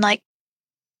command and like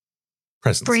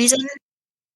presence? Reason?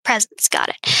 Presence, got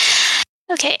it.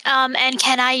 Okay. And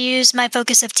can I use my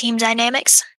focus of team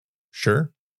dynamics?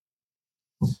 Sure.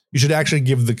 You should actually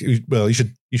give you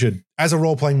should as a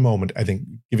role playing moment. I think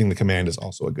giving the command is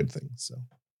also a good thing. So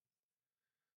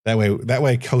that way,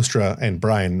 Kostra and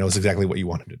Brian knows exactly what you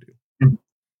want him to do.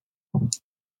 Let's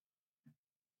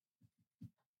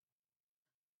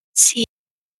see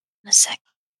in a sec.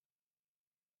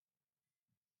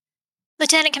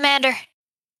 Lieutenant Commander,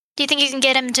 do you think you can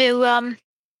get him to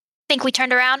think we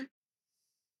turned around?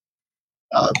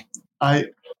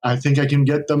 I think I can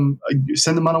get them,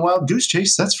 send them on a wild goose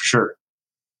chase. That's for sure.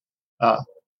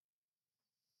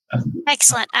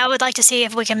 Excellent. I would like to see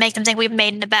if we can make them think we've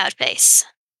made an about face.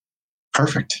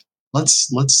 Perfect.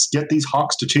 Let's get these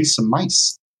hawks to chase some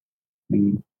mice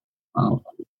and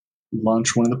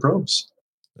launch one of the probes.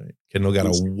 Right. Kendall got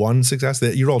a 1 success.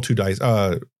 You roll 2 dice.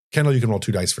 Kendall, you can roll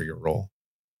 2 dice for your roll,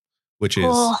 which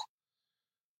is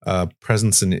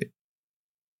presence and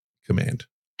command.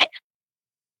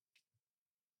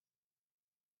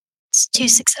 It's 2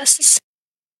 successes.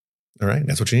 All right,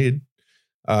 that's what you need.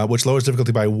 Which lowers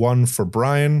difficulty by 1 for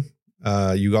Brian.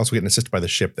 You also get an assist by the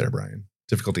ship there, Brian.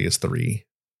 Difficulty is 3.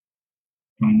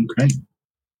 Okay.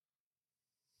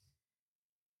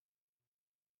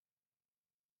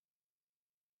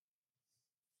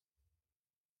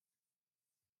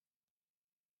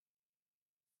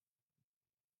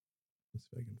 Let's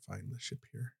see if I can find the ship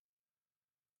here.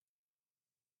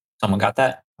 Someone got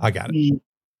that? I got it.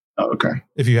 Oh, okay.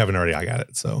 If you haven't already, I got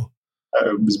it. So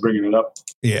I was bringing it up.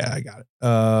 yeah, I got it.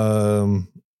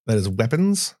 That is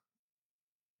weapons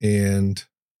and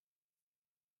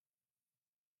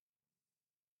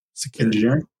security.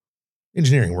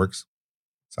 Engineering works.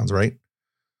 Sounds right.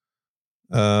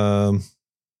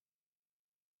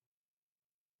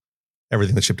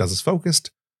 Everything the ship does is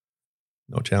focused.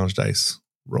 No challenge dice.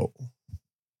 Roll.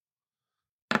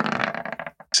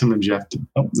 Sometimes you have to.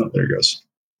 Oh no, there it goes.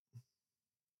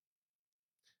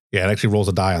 Yeah, it actually rolls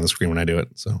a die on the screen when I do it.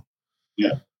 So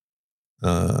yeah.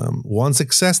 1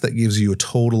 success, that gives you a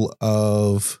total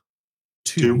of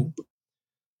 2.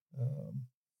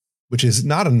 Which is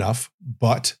not enough,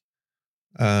 but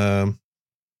hang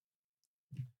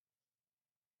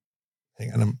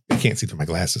on, I can't see through my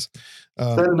glasses.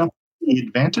 Is that enough for the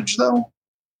advantage though?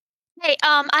 Hey,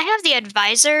 I have the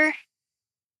advisor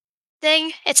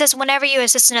thing. It says whenever you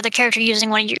assist another character using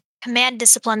one of your command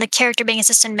discipline, the character being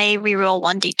assisted may reroll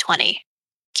 1d20.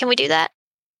 Can we do that?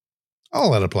 I'll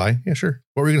let it apply. Yeah, sure.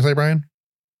 What were you gonna say, Brian?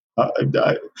 I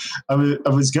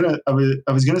was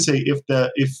gonna say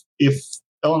if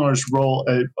Eleanor's roll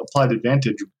applied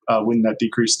advantage, wouldn't that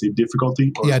decrease the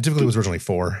difficulty? Yeah, difficulty was originally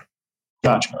 4.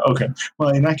 Gotcha. Okay. Well,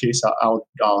 in that case, I'll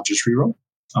just reroll.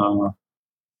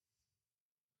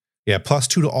 Yeah,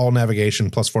 +2 to all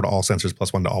navigation, +4 to all sensors,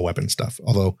 +1 to all weapon stuff.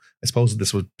 Although I suppose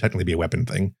this would technically be a weapon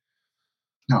thing.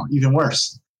 No, even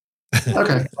worse.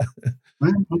 Okay.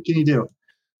 What can you do?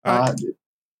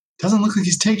 Doesn't look like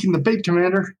he's taking the bait,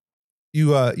 Commander. You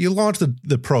launch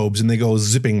the probes and they go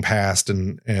zipping past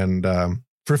and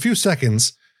for a few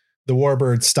seconds the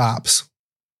warbird stops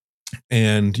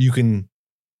and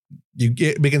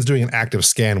it begins doing an active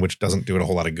scan, which doesn't do it a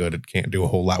whole lot of good. It can't do a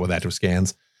whole lot with active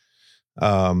scans.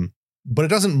 But it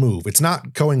doesn't move. It's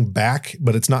not going back,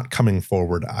 but it's not coming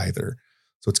forward either.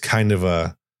 So it's kind of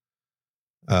a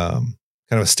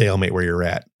stalemate where you're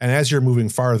at. And as you're moving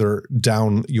farther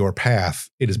down your path,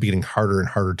 it is getting harder and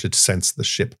harder to sense the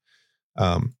ship,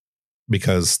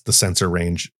 because the sensor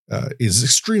range is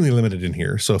extremely limited in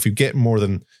here. So if you get more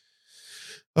than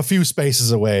a few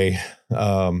spaces away,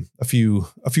 a few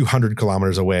 100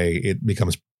 kilometers away, it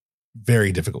becomes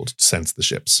very difficult to sense the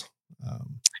ships.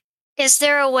 Is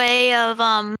there a way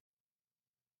of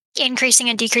increasing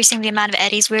and decreasing the amount of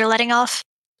eddies we're letting off?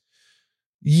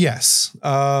 Yes.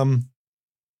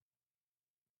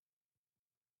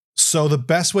 So the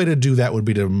best way to do that would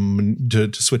be to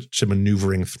switch to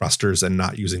maneuvering thrusters and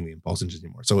not using the impulse engines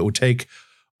anymore. So it would take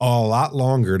a lot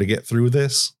longer to get through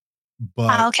this,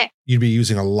 but Okay. you'd be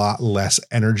using a lot less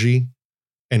energy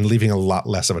and leaving a lot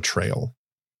less of a trail.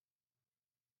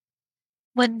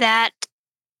 Would that...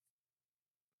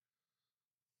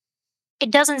 It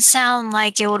doesn't sound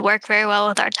like it would work very well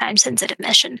with our time-sensitive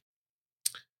mission.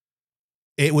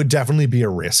 It would definitely be a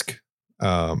risk.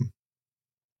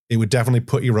 It would definitely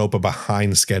put Europa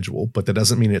behind schedule, but that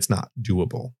doesn't mean it's not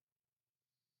doable.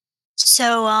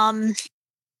 So,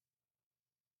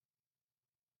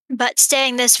 but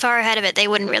staying this far ahead of it, they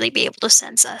wouldn't really be able to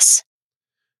sense us.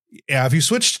 Yeah, if you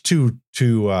switched to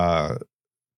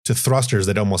thrusters,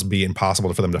 that'd almost be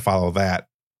impossible for them to follow that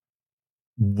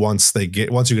once you get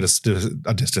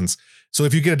a distance. So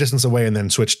if you get a distance away and then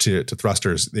switch to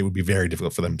thrusters, it would be very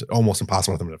difficult for them to, almost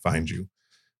impossible for them to find you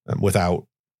without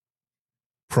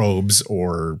probes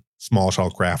or small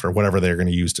shuttlecraft or whatever they're going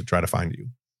to use to try to find you.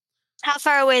 How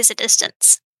far away is the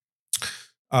distance?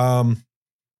 Probably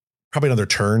another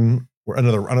turn or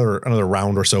another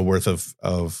round or so worth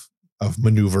of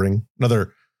maneuvering.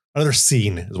 Another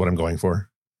scene is what I'm going for.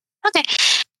 Okay.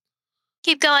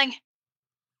 Keep going.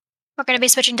 We're going to be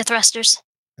switching to thrusters.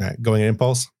 All right, going in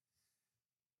impulse.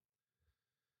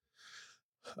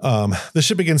 The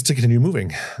ship begins to continue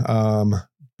moving.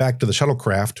 Back to the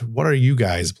shuttlecraft. What are you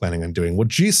guys planning on doing? Well,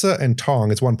 Jisa and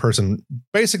Tong, it's one person.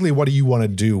 Basically, what do you want to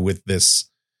do with this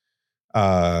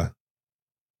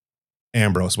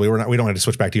Ambrose? We don't have to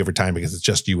switch back to you every time because it's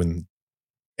just you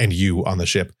and you on the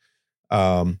ship.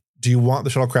 Do you want the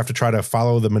shuttlecraft to try to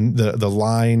follow the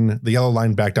line, the yellow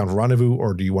line back down to Rendezvous,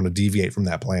 or do you want to deviate from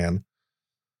that plan?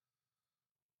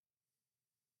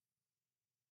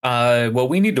 Well,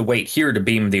 we need to wait here to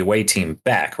beam the away team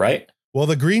back, right? Well,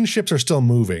 the green ships are still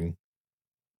moving.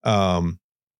 So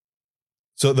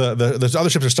the other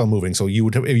ships are still moving. So you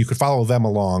could follow them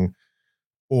along,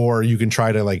 or you can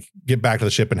try to like get back to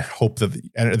the ship and hope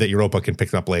that Europa can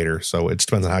pick them up later. So it just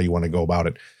depends on how you want to go about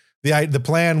it. The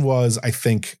plan was, I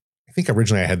think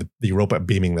originally I had the Europa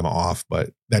beaming them off,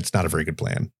 but that's not a very good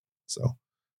plan. So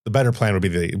the better plan would be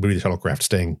the shuttlecraft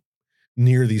staying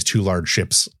near these two large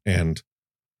ships and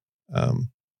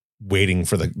waiting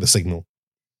for the signal.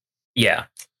 Yeah.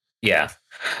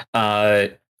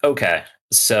 Okay.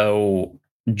 So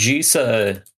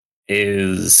Jisa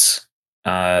is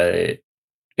a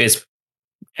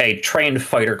trained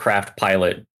fighter craft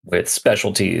pilot with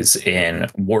specialties in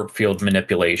warp field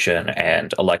manipulation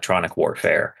and electronic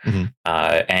warfare. Mm-hmm.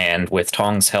 And with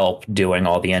Tong's help doing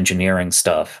all the engineering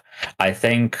stuff, I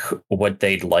think what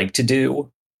they'd like to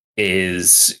do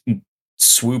is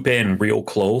swoop in real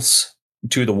close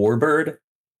to the Warbird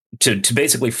to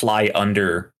basically fly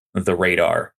under the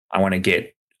radar. I want to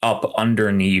get up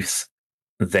underneath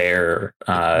their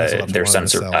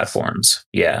sensor platforms.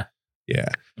 Yeah.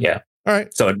 All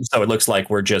right. So it looks like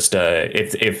we're just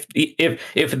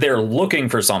if they're looking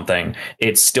for something,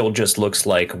 it still just looks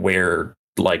like we're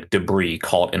like debris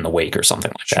caught in the wake or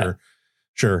something like that.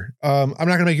 Sure. I'm not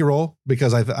going to make you roll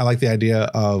because I like the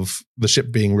idea of the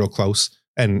ship being real close,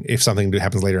 and if something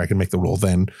happens later, I can make the roll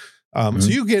then. So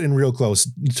you get in real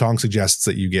close. Tong suggests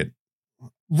that you get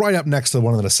right up next to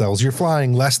one of the nacelles. You're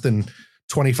flying less than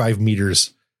 25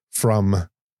 meters from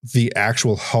the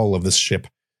actual hull of this ship.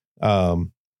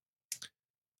 On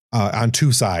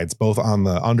two sides, both on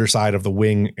the underside of the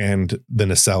wing and the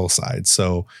nacelle side.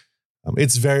 So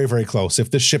it's very, very close. If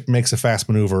this ship makes a fast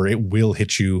maneuver, it will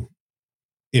hit you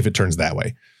if it turns that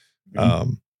way.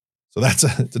 So it's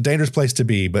a dangerous place to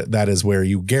be, but that is where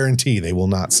you guarantee they will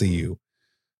not see you,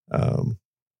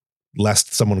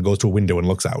 lest someone goes to a window and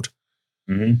looks out.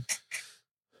 Mm-hmm.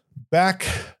 Back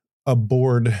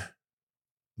aboard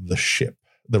the ship,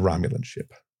 the Romulan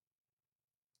ship.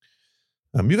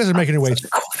 You guys are making your way. Such a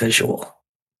cool visual.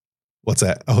 What's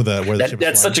that? Oh,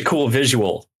 that's such a cool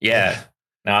visual. Yeah.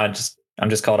 No, I'm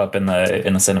just caught up in the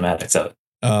cinematics of it.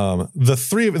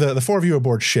 The four of you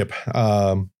aboard ship,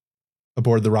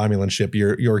 aboard the Romulan ship.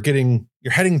 You're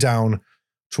heading down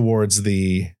towards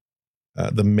the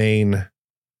main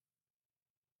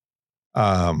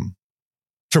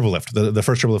triple lift, the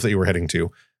first triple lift that you were heading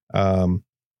to.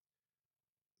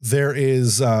 There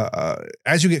is,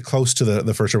 as you get close to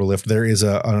the first triple lift, there is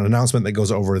an announcement that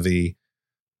goes over the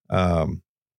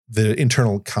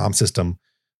internal comm system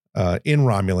in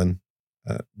Romulan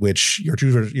which your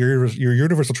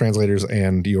universal translators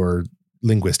and your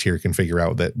linguist here can figure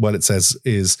out that what it says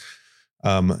is,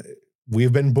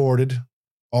 we've been boarded,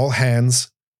 all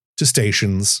hands to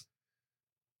stations.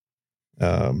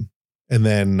 And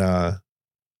then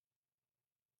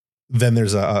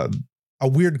there's a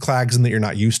weird klaxon that you're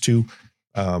not used to.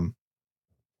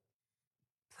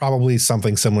 Probably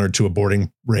something similar to a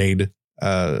boarding raid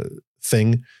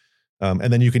thing.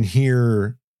 And then you can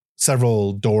hear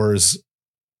several doors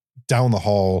down the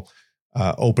hall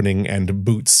opening and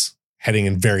boots heading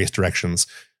in various directions.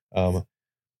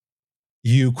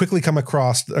 You quickly come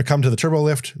to the turbo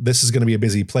lift. This is going to be a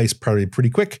busy place, probably pretty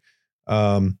quick.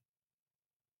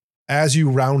 As you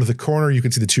round the corner, you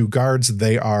can see the two guards.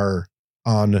 They are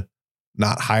on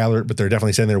not high alert, but they're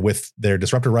definitely standing there with their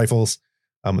disruptor rifles.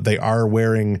 They are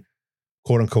wearing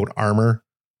quote unquote armor,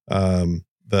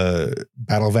 the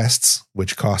battle vests,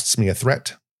 which costs me a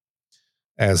threat,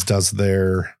 as does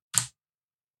their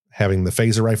having the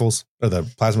phaser rifles or the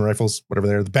plasma rifles, whatever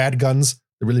they're, the bad guns,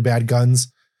 the really bad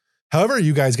guns. However,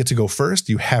 you guys get to go first.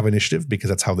 You have initiative because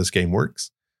that's how this game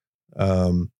works.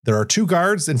 There are two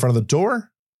guards in front of the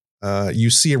door. You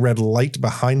see a red light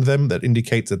behind them that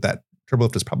indicates that turbo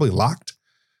lift is probably locked.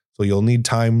 So you'll need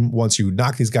time once you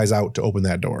knock these guys out to open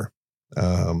that door,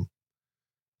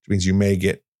 which means you may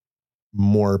get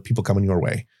more people coming your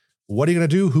way. What are you going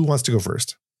to do? Who wants to go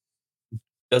first?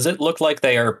 Does it look like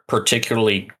they are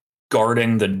particularly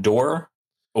guarding the door,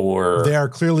 or they are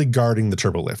clearly guarding the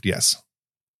turbo lift? Yes,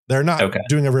 they're not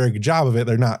doing a very good job of it.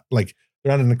 They're not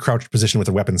in a crouched position with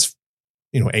their weapons,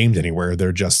 aimed anywhere.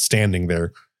 They're just standing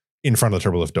there in front of the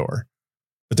turbo lift door,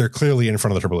 but they're clearly in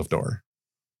front of the turbo lift door.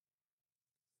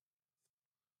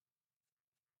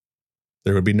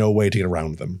 There would be no way to get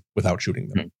around them without shooting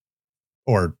them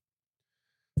or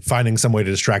finding some way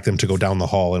to distract them to go down the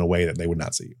hall in a way that they would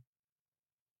not see you.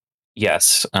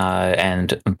 Yes,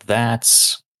 and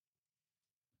that's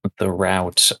the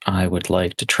route I would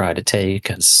like to try to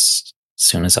take as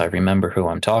soon as I remember who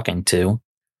I'm talking to.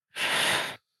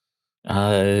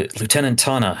 Lieutenant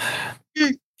Tana,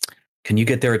 can you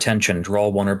get their attention? Draw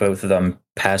one or both of them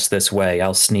past this way.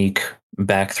 I'll sneak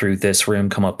back through this room,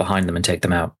 come up behind them, and take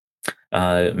them out.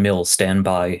 Mill, stand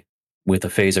by with a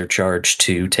phaser charge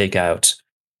to take out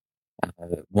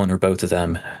one or both of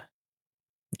them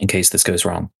in case this goes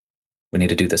wrong. We need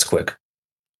to do this quick.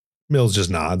 Mills just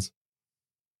nods.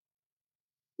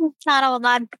 Not all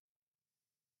nod.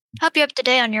 Help you up to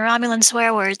date on your Romulan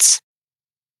swear words.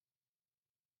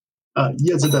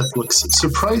 Yezabeth looks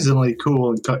surprisingly cool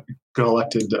and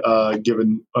collected,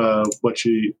 given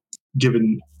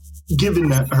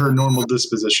her normal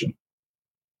disposition.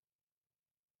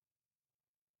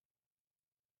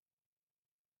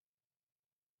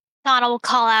 Donna will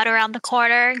call out around the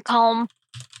corner and call him,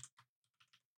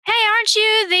 "Hey, aren't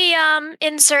you the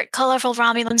insert colorful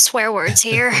Romulan swear words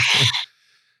here?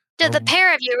 The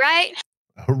pair of you, right?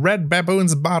 Red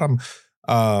baboon's bottom."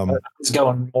 It's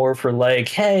going more for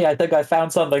hey, I think I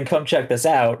found something. Come check this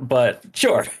out. But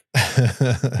sure.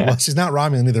 Well, she's not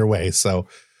Romulan either way. So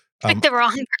pick the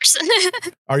wrong person.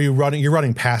 Are you running? You're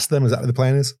running past them. Is that what the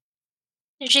plan is?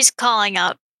 She's calling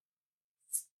up.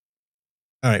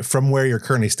 All right. From where you're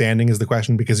currently standing is the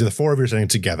question, because the four of you are standing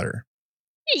together.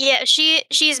 Yeah,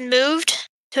 she's moved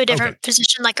to a different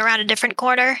position, around a different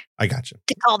corner. I gotcha.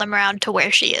 To call them around to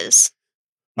where she is.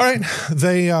 All right.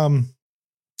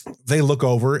 They look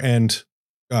over and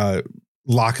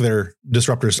lock their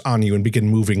disruptors on you and begin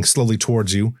moving slowly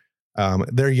towards you.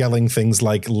 They're yelling things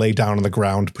like "lay down on the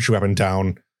ground, put your weapon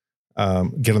down,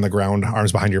 get on the ground,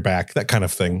 arms behind your back," that kind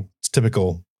of thing. It's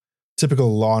typical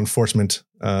law enforcement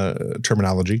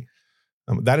terminology.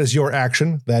 That is your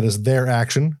action. That is their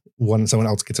action. When someone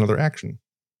else gets another action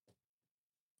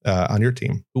on your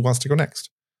team. Who wants to go next?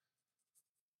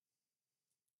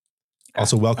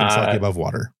 Also, welcome Slightly Above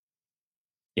Water.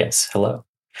 Yes, hello.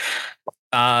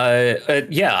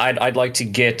 I'd like to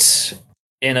get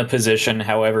in a position,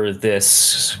 however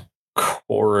this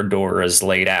corridor is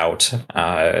laid out.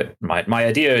 My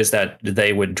idea is that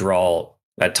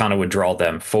Tana would draw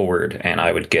them forward, and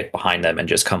I would get behind them and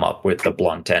just come up with the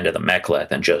blunt end of the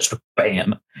mek'leth and just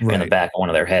bam in the back of one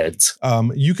of their heads.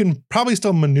 You can probably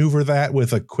still maneuver that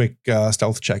with a quick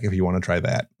stealth check if you want to try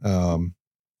that,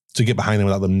 to get behind them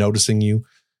without them noticing you.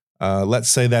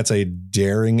 Let's say that's a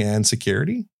daring and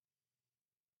security.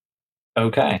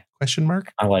 Okay. Question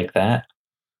mark? I like that.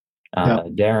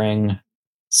 Daring,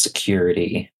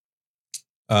 security.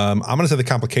 I'm going to say the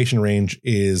complication range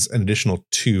is an additional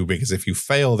 2, because if you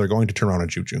fail, they're going to turn around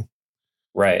and shoot you.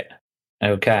 Right.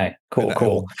 Okay.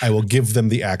 Cool. I will give them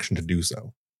the action to do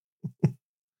so.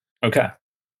 Okay.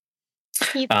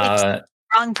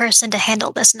 wrong person to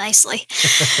handle this nicely.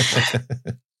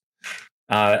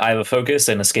 I have a focus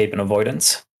in escape and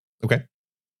avoidance. Okay.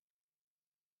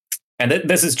 And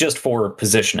this is just for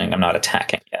positioning. I'm not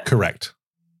attacking yet. Correct.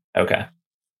 Okay.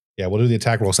 Yeah, we'll do the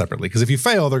attack roll separately because if you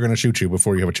fail, they're going to shoot you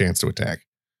before you have a chance to attack.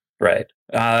 Right.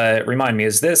 Remind me,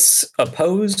 is this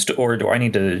opposed or do I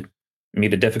need to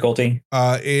meet a difficulty?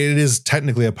 It is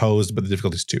technically opposed, but the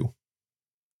difficulty is 2.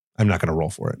 I'm not going to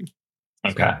roll for it.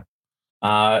 Okay.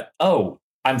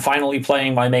 I'm finally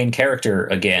playing my main character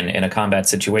again in a combat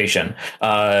situation.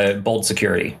 Bold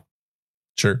security.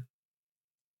 Sure.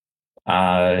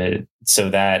 So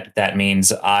that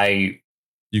means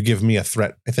you give me a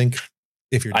threat, I think.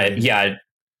 If you're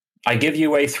I give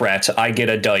you a threat, I get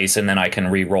a dice, and then I can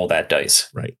re-roll that dice.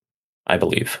 Right. I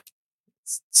believe.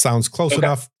 Sounds close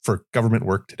enough for government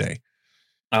work today.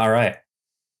 All right.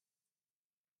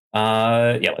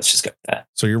 Let's just go with that.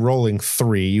 So you're rolling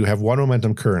 3. You have 1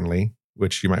 momentum currently,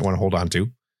 which you might want to hold on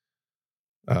to.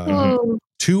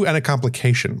 2 and a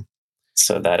complication.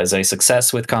 So that is a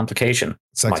success with complication.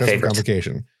 Success with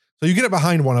complication. So you get it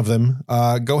behind one of them.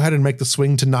 Go ahead and make the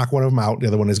swing to knock one of them out. The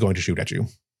other one is going to shoot at you.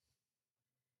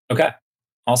 Okay.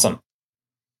 Awesome.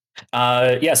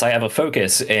 Yes, I have a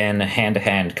focus in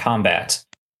hand-to-hand combat.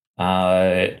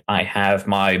 I have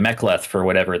my Mek'leth for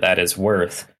whatever that is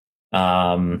worth.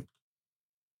 Can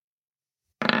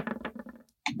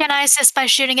I assist by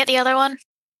shooting at the other one?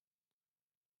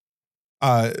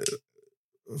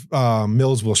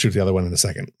 Mills will shoot the other one in a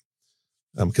second.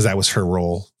 Because that was her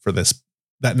role for this.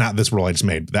 Not this role I just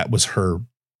made, but that was her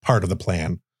part of the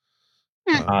plan.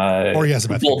 Or he has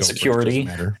about bold security.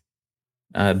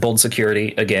 Bold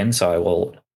security again, so I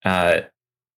will.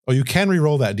 You can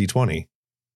re-roll that D20.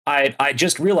 I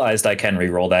just realized I can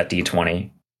re-roll that D20,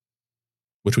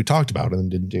 which we talked about and then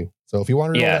didn't do. So if you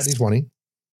want to roll that D20,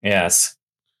 yes.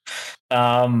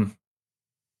 I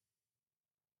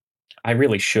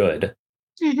really should.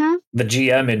 Mm-hmm. The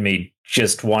GM in me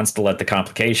just wants to let the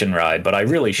complication ride, but I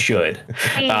really should.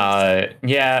 I'll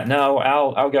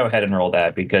go ahead and roll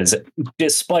that because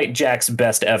despite Jack's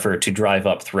best effort to drive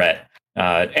up threat,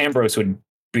 Ambrose would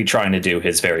be trying to do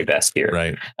his very best here.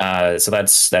 Right. So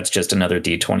that's just another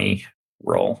D20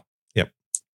 roll. Yep.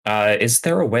 Is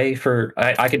there a way for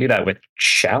I could do that with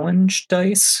challenge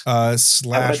dice? /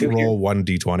 roll 1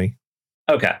 D20.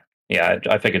 Okay. Yeah,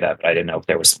 I figured that, but I didn't know if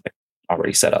there was something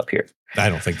already set up here. I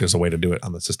don't think there's a way to do it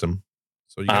on the system.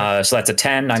 So so that's a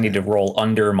 10. I need to roll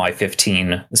under my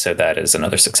 15, so that is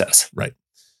another success. Right.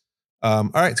 All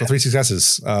right. So 3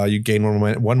 successes. You gain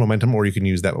one momentum, or you can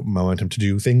use that momentum to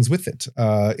do things with it.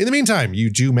 In the meantime, you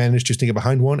do manage to sneak it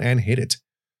behind one and hit it.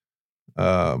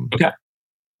 Okay.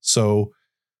 So,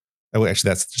 actually,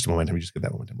 that's just a momentum. You just get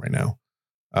that momentum right now.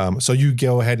 So you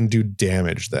go ahead and do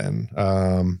damage then.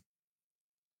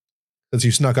 Since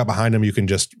you snuck up behind him,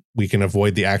 we can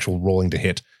avoid the actual rolling to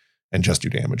hit and just do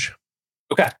damage.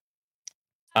 Okay.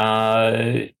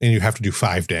 And you have to do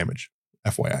 5 damage,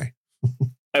 FYI.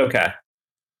 Okay.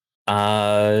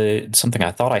 Something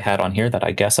I thought I had on here that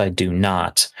I guess I do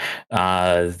not.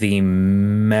 The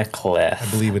Mek'leth.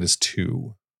 I believe it is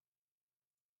 2.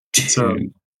 So,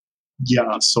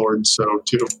 yeah, sword, so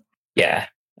 2. Yeah.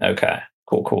 Okay.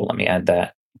 Cool. Let me add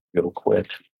that real quick.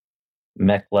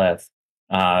 Mek'leth.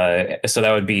 So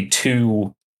that would be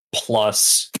 2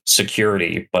 plus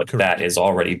security, but Correct. That is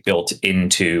already built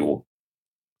into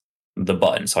the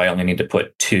button. So I only need to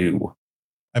put 2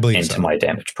 into my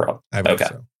damage pro. I believe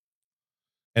so.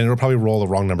 And it'll probably roll the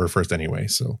wrong number first anyway.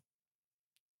 So,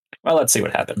 well, let's see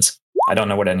what happens. I don't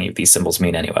know what any of these symbols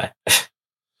mean anyway.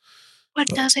 What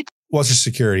does it? Well, it's just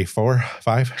security. 4,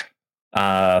 5.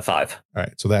 5. All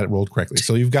right. So that rolled correctly.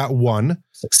 So you've got 1,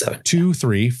 6, 7, 2,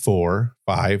 3, 4,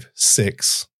 5,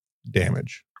 6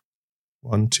 damage.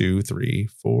 1, 2, 3,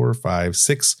 4, 5,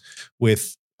 6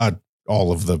 with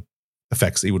all of the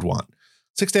effects that you would want.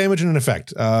 6 damage and an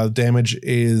effect. Damage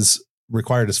is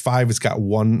required as 5. It's got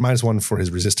 -1 for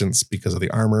his resistance because of the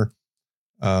armor.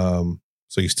 So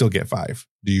you still get 5.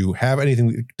 Do you have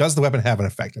anything? Does the weapon have an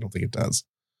effect? I don't think it does.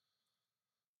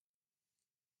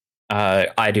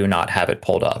 I do not have it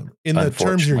pulled up. In the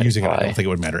terms you're using it, I don't think it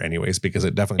would matter anyways, because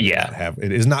it definitely does not have.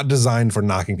 It is not designed for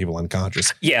knocking people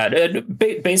unconscious. Yeah,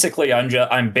 basically,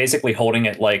 I'm basically holding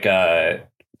it like a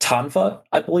tonfa,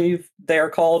 I believe they are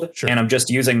called, Sure. and I'm just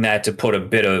using that to put a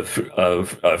bit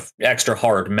of extra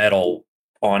hard metal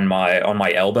on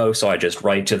my elbow, so I just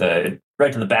right to the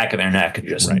back of their neck and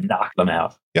just knock them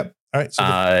out. Yep. All right. So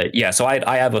so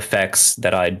I have effects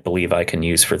that I believe I can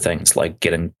use for things like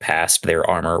getting past their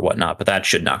armor or whatnot, but that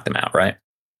should knock them out, right?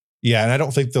 Yeah, and I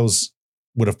don't think those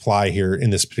would apply here in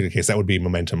this particular case. That would be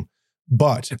momentum.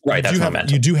 But Right, that's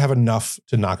momentum. you do have enough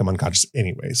to knock him unconscious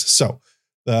anyways. So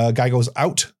the guy goes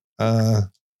out and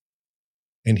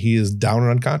he is down and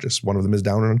unconscious. One of them is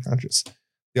down and unconscious.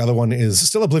 The other one is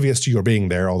still oblivious to your being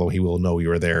there, although he will know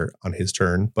you are there on his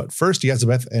turn. But first,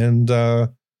 Elizabeth and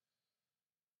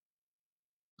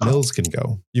Mills can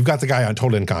go. You've got the guy on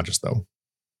totally unconscious, though.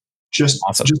 Just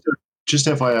Awesome. just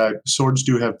FYI, swords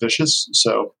do have vicious,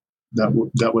 so that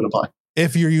would apply.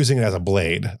 If you're using it as a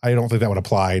blade, I don't think that would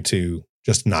apply to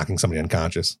just knocking somebody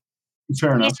unconscious.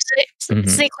 Fair enough.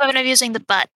 It's the equivalent of using the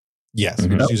butt. Yes,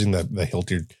 you're just using the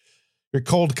hilt. You're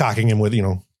cold cocking him with,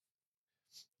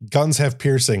 guns have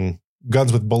piercing.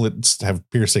 Guns with bullets have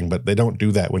piercing, but they don't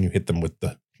do that when you hit them with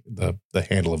the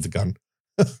handle of the gun.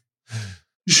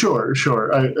 Sure.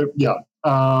 Yeah,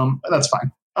 that's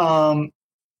fine.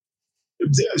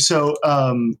 So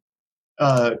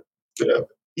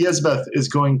Elizabeth is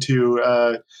going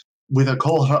to, with a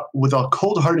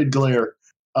cold-hearted glare,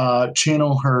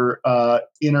 channel her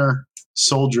inner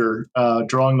soldier,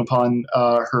 drawing upon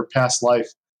her past life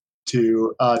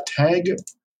to tag.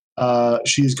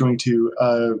 She's going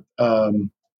to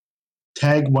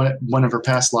tag one of her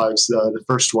past lives, the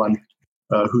first one,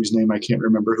 whose name I can't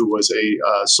remember, who was a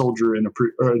soldier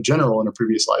or a general in a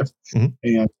previous life,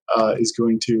 and is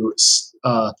going to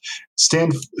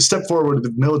step forward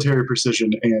with military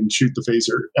precision and shoot the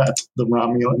phaser at the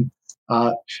Romulan.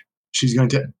 She's going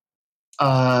to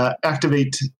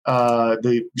activate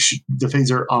the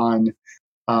phaser on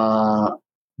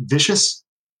Vicious,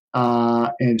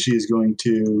 and she is going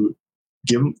to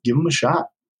give him a shot.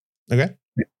 Okay.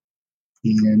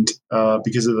 And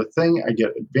because of the thing, I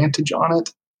get advantage on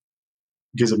it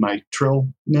because of my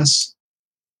trillness.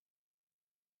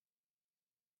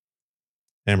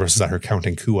 Ambrose is out here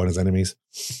counting coup on his enemies.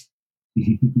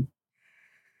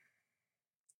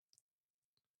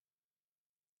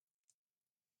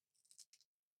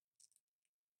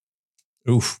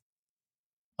 Oof.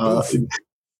 And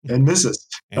misses.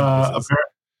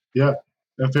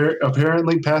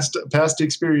 Apparently, past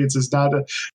experience is not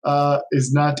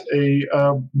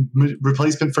a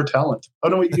replacement for talent. Oh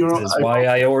no, This is why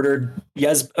I ordered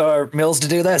Mills to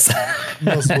do this.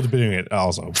 Mills would have been doing it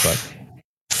also, but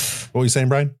what were you saying,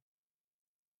 Brian?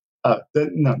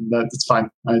 That's fine.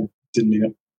 I didn't mean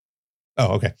it.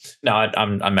 Oh, okay. No,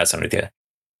 I'm messing with you.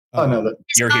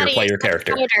 You're here. Play your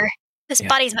character. His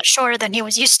body's much shorter than he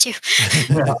was used to.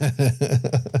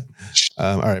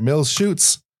 All right, Mills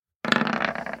shoots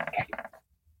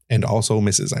and also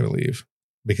misses, I believe,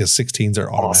 because 16s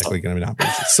are automatically going to be not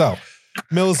misses. So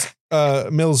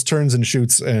Mills turns and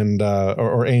shoots and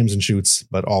or aims and shoots,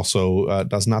 but also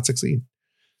does not succeed.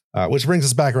 Which brings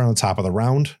us back around the top of the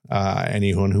round.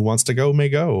 Anyone who wants to go may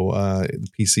go. The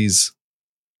PCs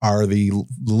are the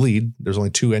lead. There's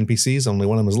only 2 NPCs. Only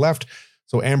one of them is left.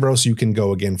 So Ambrose, you can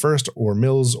go again first, or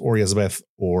Mills, or Elizabeth,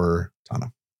 or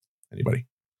Tana. Anybody?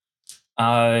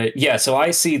 So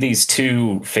I see these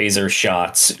 2 phaser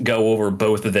shots go over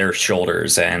both of their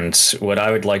shoulders, and what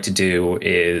I would like to do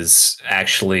is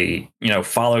actually,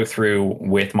 follow through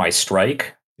with my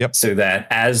strike. Yep. So that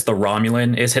as the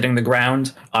Romulan is hitting the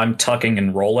ground, I'm tucking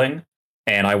and rolling,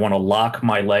 and I want to lock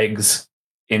my legs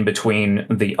in between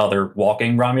the other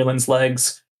walking Romulan's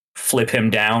legs, flip him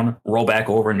down, roll back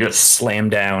over, and just slam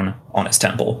down on his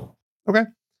temple. Okay.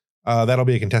 That'll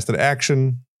be a contested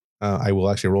action. I will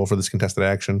actually roll for this contested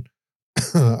action.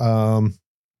 And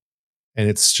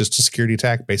it's just a security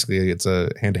attack. Basically, it's a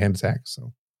hand-to-hand attack.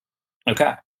 So,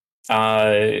 okay.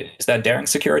 Is that daring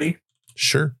security?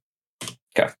 Sure.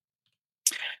 Okay.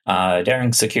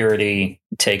 Daring security.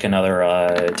 Take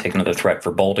another threat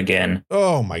for bolt again.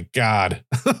 Oh my god!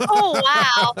 Oh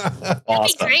wow!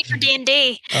 Awesome. That'd be great for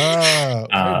D&D.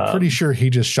 I'm pretty sure he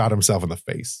just shot himself in the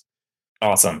face.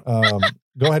 Awesome.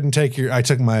 Go ahead and take I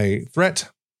took my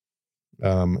threat.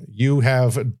 You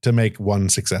have to make 1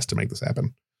 success to make this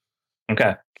happen.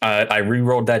 Okay. I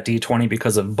re-rolled that D20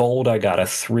 because of bold. I got a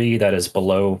 3 that is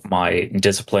below my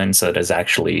discipline, so it is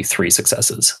actually 3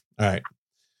 successes. All right.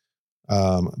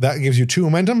 That gives you 2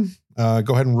 momentum.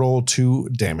 Go ahead and roll 2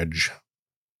 damage.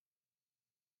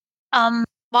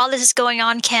 While this is going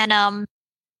on, can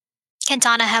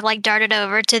Tana have darted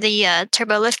over to the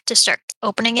turbo lift to start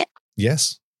opening it?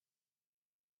 Yes.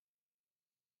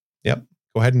 Yep.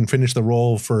 Go ahead and finish the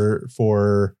roll for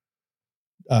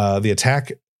the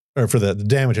attack, or for the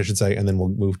damage, I should say, and then we'll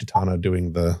move to Tana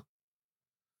doing the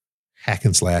hack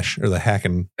and slash, or the hack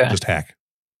and just hack.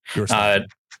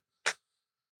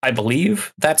 I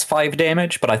believe that's 5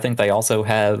 damage, but I think they also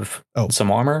have some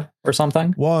armor or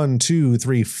something. 1, 2,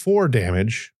 3, 4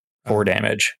 damage. 4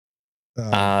 damage. You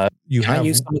can have I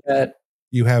use some of that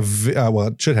You have well,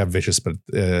 it should have vicious, but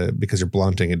because you're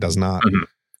blunting, it does not. Mhm.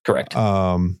 Correct.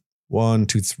 1,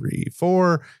 2, 3,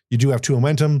 4. You do have 2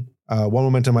 momentum. 1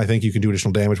 momentum, I think you can do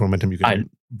additional damage. 1 momentum, you can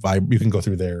you can go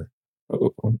through there.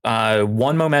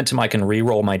 1 momentum, I can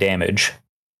re-roll my damage.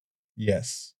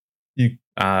 Yes.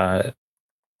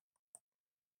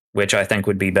 Which I think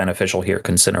would be beneficial here,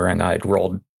 considering I'd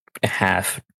rolled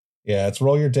half. Yeah, it's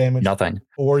roll your damage. Nothing.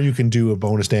 Or you can do a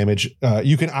bonus damage.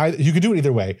 You can do it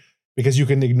either way, because you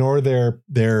can ignore their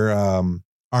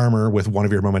armor with 1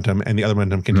 of your momentum, and the other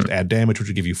momentum can just add damage, which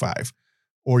would give you 5.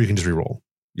 Or you can just re-roll.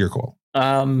 Your call.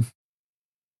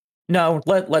 No,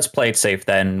 let's play it safe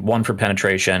then. 1 for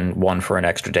penetration, 1 for an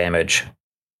extra damage.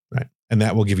 Right. And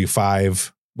that will give you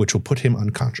 5, which will put him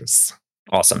unconscious.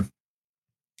 Awesome.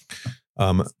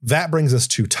 That brings us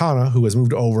to Tana, who has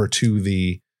moved over to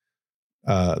the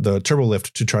turbo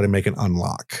lift to try to make an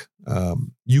unlock.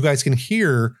 You guys can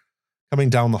hear coming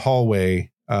down the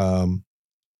hallway. I'm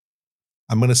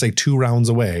going to say 2 rounds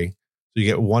away. So you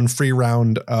get 1 free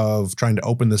round of trying to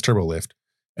open this turbo lift,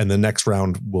 and the next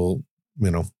round will,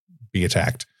 be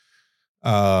attacked.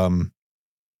 Your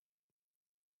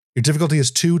difficulty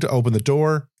is 2 to open the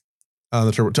door on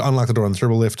the turbo, to unlock the door on the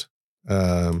turbo lift.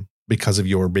 Because of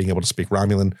your being able to speak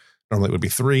Romulan, normally it would be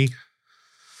 3.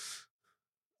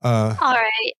 All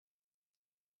right.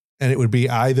 And it would be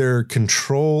either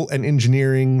control and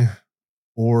engineering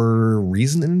or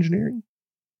reason and engineering.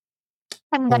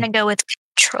 I'm going to go with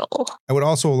control. I would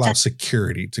also allow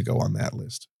security to go on that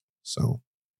list. So,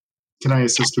 can I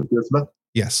assist with Elizabeth?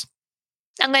 Yes.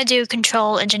 I'm going to do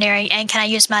control engineering, and can I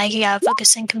use my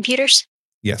focus in computers?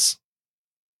 Yes.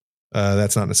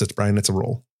 That's not an assist, Brian. It's a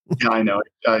roll. Yeah, I know.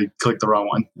 I clicked the wrong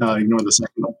one. Ignore the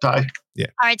second die. Yeah.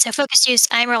 All right, so focus use,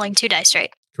 I'm rolling 2 dice,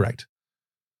 right? Correct.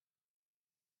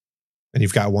 And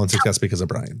you've got 1 success because of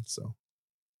Brian. So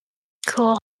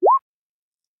cool.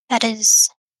 That is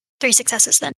 3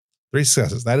 successes then. 3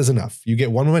 successes. That is enough. You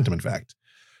get 1 momentum, in fact.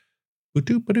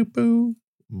 Boo-doo-ba-doo-boo.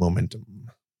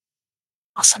 Momentum.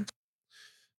 Awesome.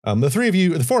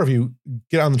 The 4 of you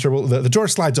get on the turbo. The door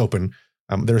slides open.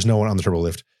 There's no one on the turbo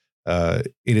lift.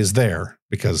 It is there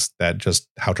because that's just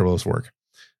how turbo lifts work.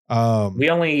 We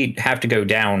only have to go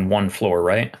down 1 floor,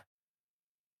 right?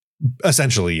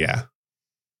 Essentially, yeah.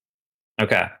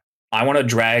 Okay. I want to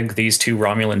drag these 2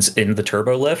 Romulans in the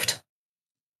turbo lift.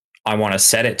 I want to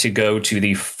set it to go to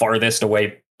the farthest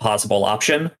away possible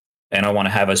option, and I want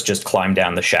to have us just climb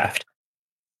down the shaft.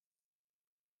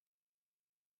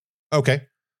 Okay.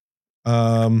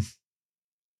 I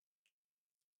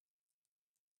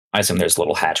assume there's a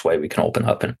little hatchway we can open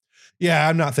up. And yeah,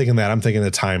 I'm not thinking that. I'm thinking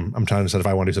the time. I'm trying to decide if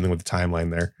I want to do something with the timeline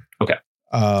there. Okay.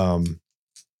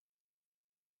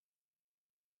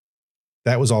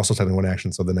 That was also technically 1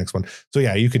 action. So the next one. So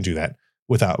yeah, you can do that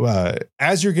without,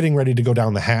 as you're getting ready to go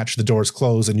down the hatch, the doors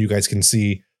close and you guys can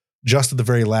see just at the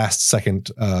very last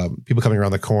second, people coming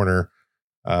around the corner.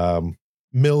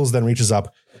 Mills then reaches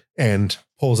up and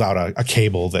pulls out a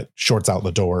cable that shorts out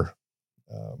the door.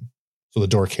 So the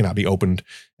door cannot be opened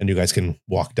and you guys can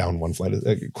walk down 1 flight,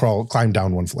 climb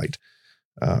down 1 flight.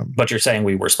 But you're saying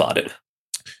we were spotted.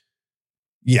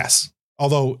 Yes.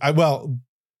 Although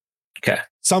okay.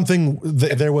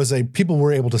 There was people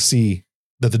were able to see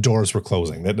that the doors were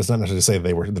closing. That does not necessarily say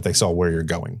that they saw where you're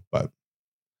going, but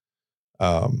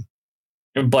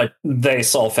they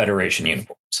saw Federation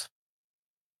uniforms.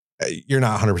 You're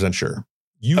not 100% sure.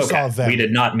 You saw them. We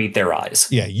did not meet their eyes.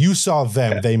 Yeah, you saw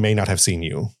them. Okay. They may not have seen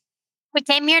you. We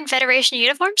came here in Federation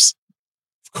uniforms?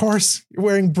 Of course. You're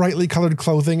wearing brightly colored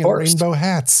clothing and rainbow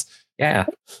hats. Yeah.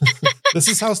 This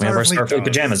is how we have our Starfleet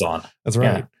pajamas on. That's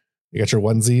right. Yeah. You got your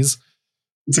onesies.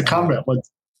 It's a combat one.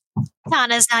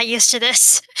 Tana's not used to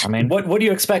this. I mean, what do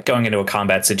you expect going into a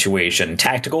combat situation?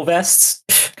 Tactical vests?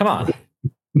 Come on.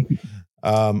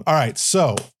 All right,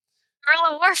 so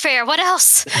guerrilla warfare. What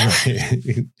else?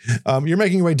 You're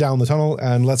making your way down the tunnel,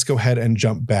 and let's go ahead and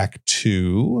jump back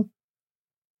to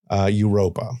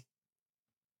Europa.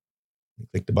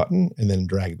 Click the button and then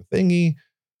drag the thingy,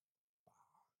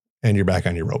 and you're back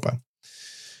on Europa.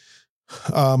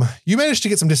 You managed to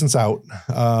get some distance out.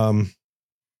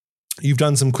 You've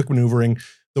done some quick maneuvering.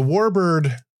 The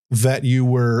warbird that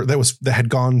had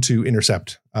gone to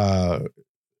intercept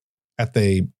at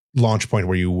the launch point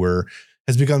where you were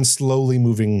has begun slowly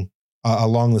moving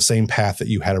along the same path that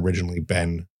you had originally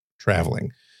been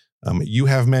traveling. You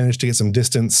have managed to get some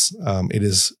distance. It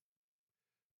is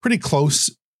pretty close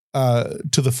to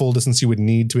the full distance you would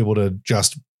need to be able to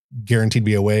just guaranteed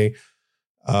be away.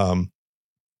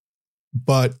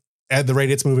 But at the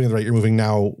rate it's moving, at the rate you're moving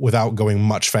now, without going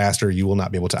much faster, you will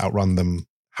not be able to outrun them.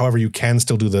 However, you can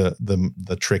still do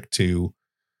the trick to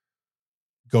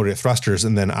go to thrusters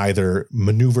and then either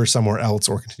maneuver somewhere else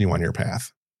or continue on your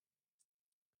path.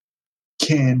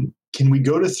 Can we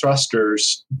go to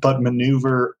thrusters but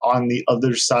maneuver on the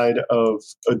other side of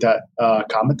that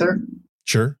comet there?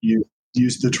 Sure. You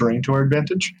use the terrain to our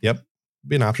advantage? Yep.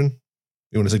 Be an option.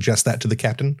 You want to suggest that to the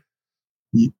captain?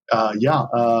 Silva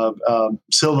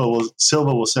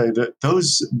will say that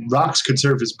those rocks could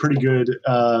serve as pretty good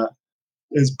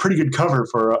cover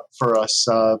for us.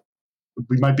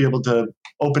 We might be able to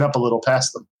open up a little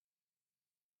past them.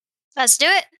 Let's do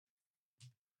it.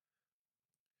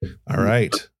 All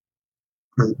right.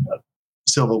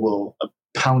 Silva will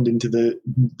pound into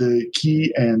the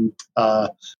key and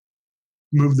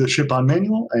move the ship on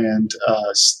manual and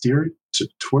steer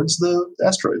towards the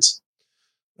asteroids.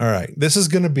 All right. This is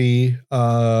going to be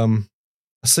a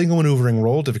single maneuvering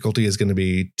roll. Difficulty is going to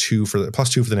be +2 for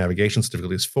the navigation. So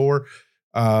difficulty is 4.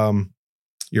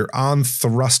 You're on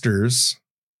thrusters.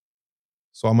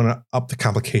 So I'm going to up the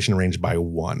complication range by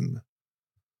 1.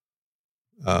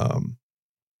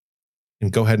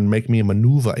 And go ahead and make me a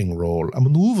maneuvering roll. A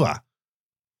maneuver.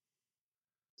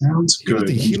 Sounds good.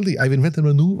 I've invented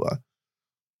maneuver.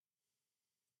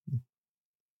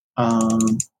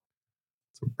 It's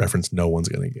a reference no one's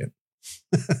going to get.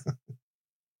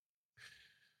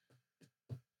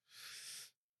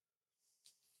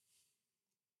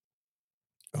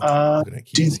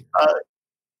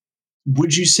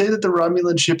 Would you say that the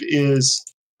Romulan ship is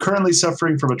currently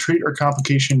suffering from a trait or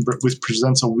complication which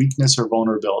presents a weakness or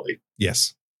vulnerability?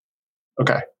 Yes.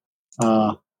 Okay.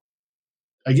 I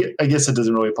guess it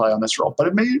doesn't really apply on this roll, but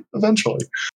it may eventually.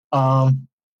 Okay.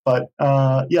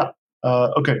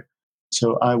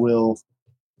 So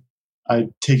I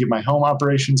take it my home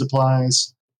operations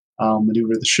applies. I'll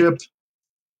maneuver the ship.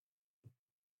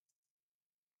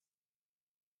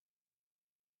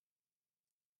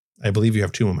 I believe you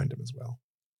have 2 momentum as well.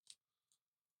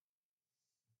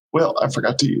 Well, I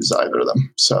forgot to use either of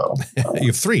them. So you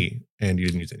have 3, and you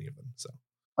didn't use any of them. So,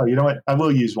 you know what? I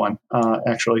will use one.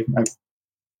 Actually,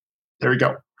 there we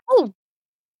go. Oh,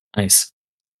 nice.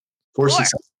 4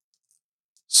 successes.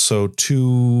 So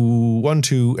 2, 1,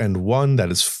 2, and 1.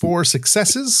 That is 4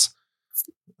 successes.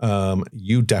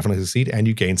 You definitely succeed, and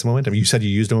you gain some momentum. You said you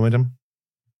used a momentum.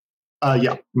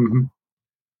 Yeah. Mm-hmm.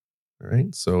 All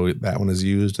right. So that one is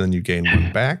used, and then you gain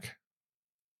 1 back.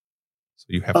 So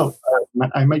you have.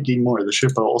 I might gain more. The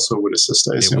ship also would assist.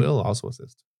 I assume. It will also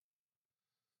assist.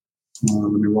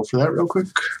 Let me roll for that real quick.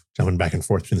 Jumping back and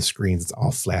forth between the screens. It's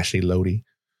all flashy, loady.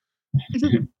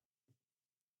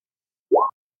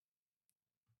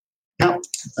 Yeah,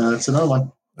 that's another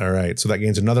one. All right. So that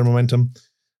gains another momentum.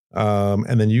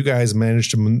 And then you guys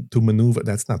managed to maneuver.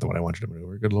 That's not the one I wanted to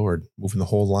maneuver. Good Lord. Moving the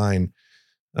whole line.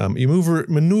 You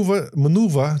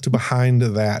maneuver to behind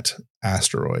that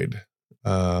asteroid.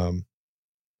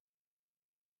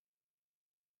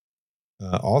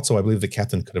 Also, I believe the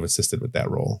captain could have assisted with that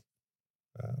role.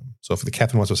 So if the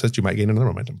captain wants to assist, you might gain another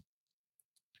momentum.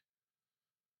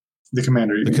 The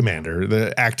commander.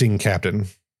 The acting captain.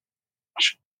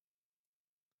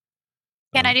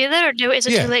 Can I do that, or is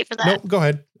it too late for that? No, go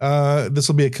ahead. This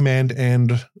will be a command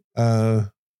and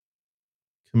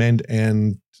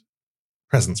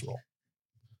presence roll.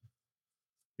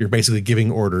 You're basically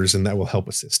giving orders, and that will help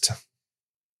assist.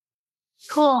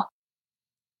 Cool.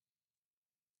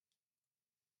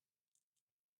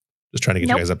 Just trying to get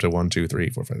you guys up to 1, 2, 3,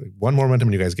 4, 5. 1 more momentum,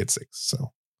 and you guys get 6.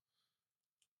 So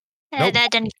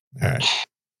That didn't. All right.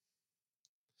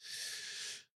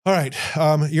 All right.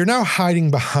 You're now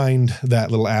hiding behind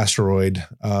that little asteroid.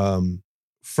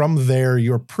 From there,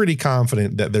 you're pretty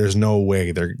confident that there's no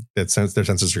way their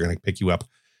sensors are going to pick you up.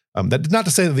 That's not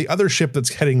to say that the other ship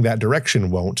that's heading that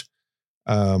direction won't,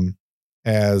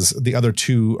 as the other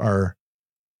 2 are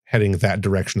heading that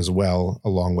direction as well,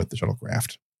 along with the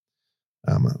shuttlecraft.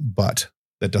 But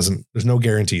there's no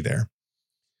guarantee there.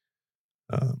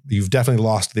 You've definitely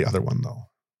lost the other one, though.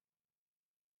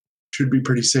 Should be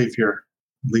pretty safe here,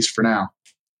 at least for now.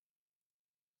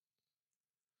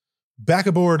 Back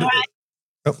aboard. Right.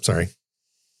 Oh, sorry.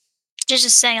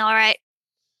 Just saying, all right.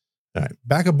 All right.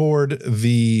 Back aboard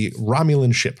the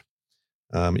Romulan ship.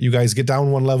 You guys get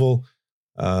down 1 level.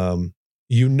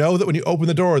 You know that when you open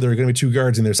the door, there are going to be 2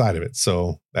 guards on their side of it.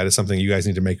 So that is something you guys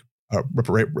need to make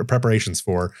preparations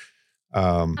for.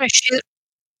 I'm gonna shoot.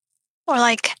 Or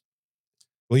like.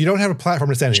 Well, you don't have a platform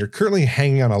to stand on. You're currently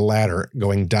hanging on a ladder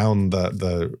going down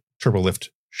the turbolift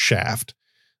shaft.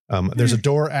 There's a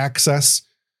door access,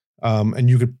 and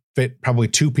you could fit probably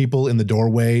 2 people in the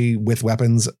doorway with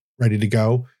weapons ready to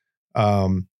go,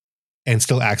 and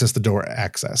still access the door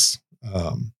access.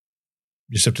 You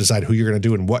just have to decide who you're going to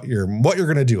do and what you're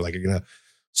going to do. Like, you're going to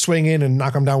swing in and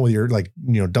knock them down with your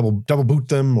double boot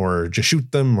them, or just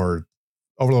shoot them, or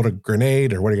overload a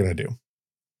grenade, or what are you gonna do?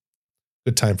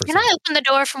 Good time for. Can I open the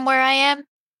door from where I am?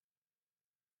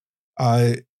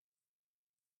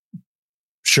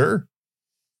 Sure.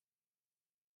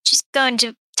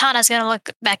 Tana's gonna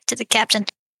look back to the captain.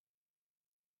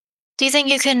 Do you think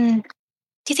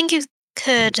you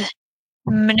could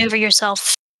maneuver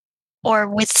yourself or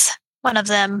with one of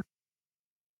them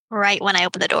right when I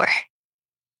open the door?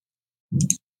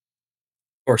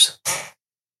 Of course.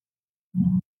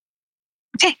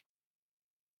 Okay.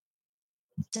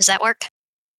 Does that work?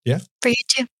 Yeah. For you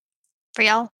two? For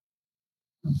y'all?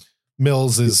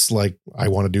 Mills is like, I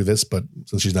want to do this, but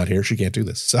since she's not here, she can't do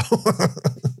this. So,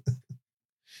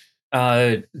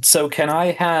 so can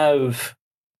I have?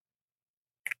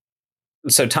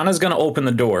 So Tana's going to open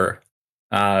the door.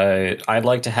 I'd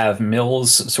like to have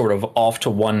Mills sort of off to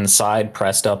one side,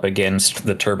 pressed up against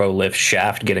the turbo lift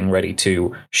shaft, getting ready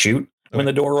to shoot when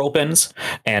the door opens,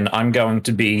 and I'm going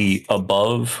to be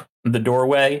above the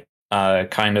doorway,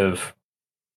 kind of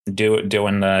doing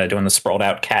the sprawled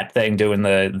out cat thing, doing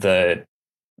the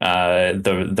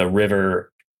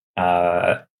river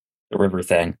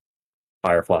thing,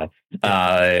 Firefly.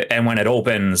 And when it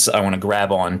opens, I want to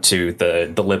grab onto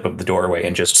the lip of the doorway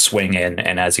and just swing in.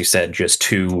 And as you said, just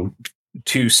two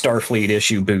Starfleet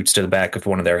issue boots to the back of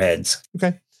one of their heads.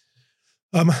 Okay.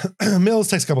 Mills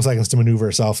takes a couple seconds to maneuver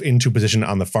herself into position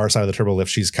on the far side of the turbo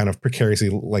lift. She's kind of precariously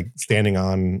like standing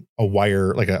on a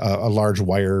wire, like a large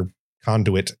wire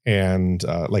conduit, and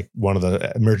like one of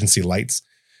the emergency lights.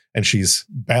 And she's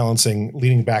balancing,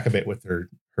 leaning back a bit with her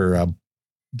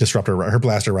disruptor, her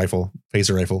blaster rifle,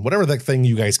 phaser rifle, whatever that thing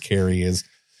you guys carry is,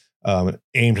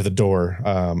 aimed at the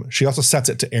door. She also sets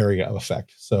it to area of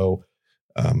effect. So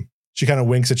she kind of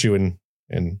winks at you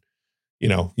and you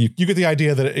know, you get the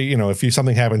idea that, you know, if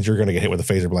something happens, you're going to get hit with a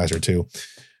phaser blaster too.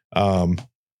 But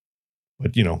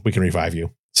you know, we can revive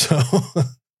you. So,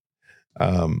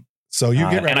 so you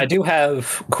get ready. And I do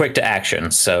have quick to action.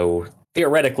 So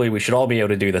theoretically we should all be able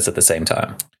to do this at the same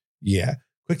time. Yeah.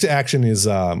 Quick to action is,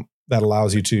 that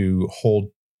allows you to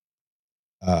hold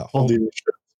the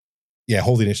initiative. Yeah.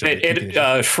 Hold the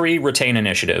initiative. Free retain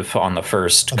initiative on the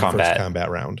first combat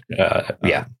round.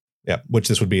 Yeah. Yeah. Which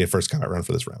this would be a first combat round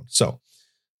for this round. So,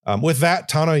 with that,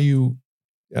 Tana, you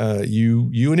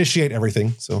initiate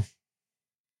everything. So,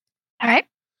 all right.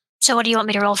 So, what do you want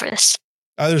me to roll for this?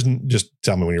 Just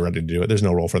tell me when you're ready to do it. There's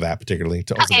no roll for that particularly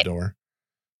to open the door.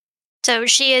 So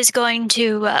she is going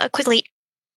to quickly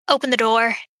open the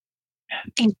door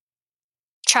and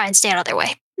try and stay out of their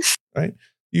way. Right.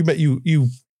 You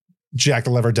jack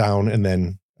the lever down and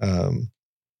then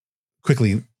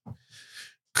quickly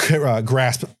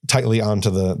grasp tightly onto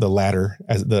the ladder,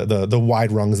 as the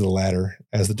wide rungs of the ladder,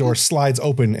 as the door slides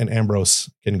open and Ambrose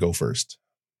can go first.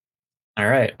 All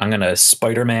right. I'm going to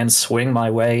Spider-Man swing my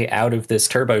way out of this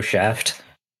turbo shaft.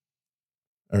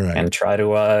 All right. And try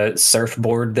to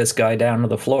surfboard this guy down to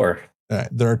the floor. All right.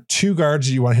 There are two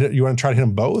guards. You want to hit? You want to try to hit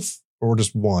them both, or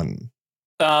just one?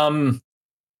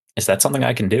 Is that something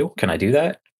I can do? Can I do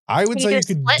that? I would say you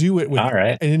could do it with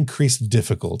an increased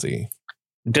difficulty.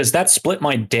 Does that split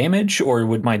my damage, or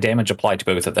would my damage apply to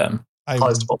both of them?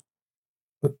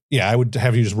 Yeah, I would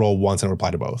have you just roll once and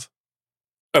reply to both.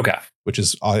 Okay. Which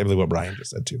is obviously what Brian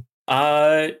just said too.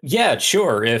 Yeah,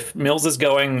 sure. If Mills is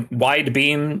going wide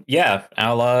beam, yeah,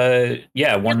 I'll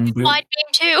one boot. Wide beam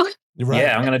too. Right.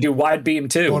 Yeah, I'm gonna do wide beam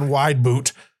too. One wide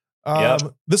boot.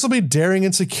 This will be daring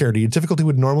and security. Difficulty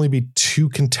would normally be 2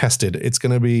 contested. It's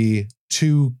going to be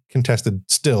 2 contested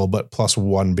still, but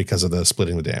 +1 because of the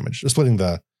splitting the damage, splitting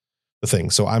the thing.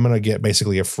 So I'm going to get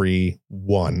basically a free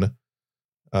 1.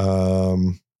 Let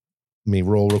me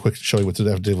roll real quick to show you what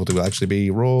the difficulty will actually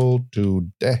be. Roll to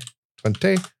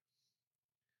 20.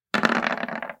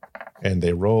 And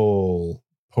they roll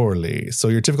poorly. So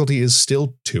your difficulty is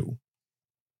still 2.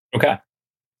 Okay.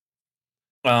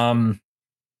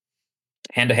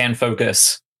 Hand-to-hand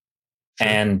focus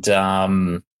and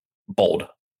bold.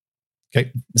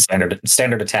 Okay.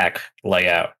 Standard attack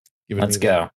layout. Let's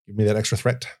go. Give me that extra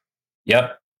threat.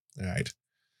 Yep. All right.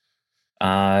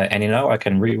 And I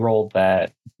can re-roll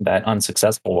that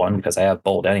unsuccessful one because I have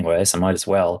bold anyway, so might as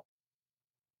well.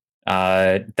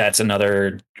 That's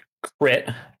another crit,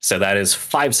 so that is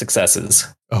 5 successes.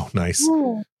 Oh, nice.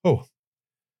 Ooh. Oh.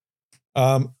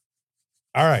 All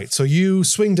right. So you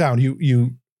swing down.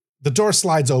 The door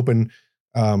slides open.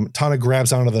 Tana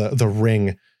grabs onto the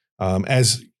ring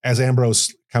as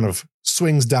Ambrose kind of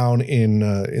swings down in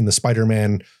the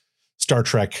Spider-Man, Star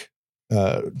Trek,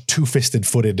 2-fisted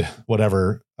footed,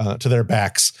 whatever, to their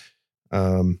backs.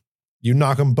 You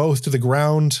knock them both to the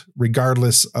ground,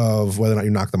 regardless of whether or not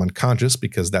you knock them unconscious,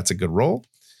 because that's a good roll.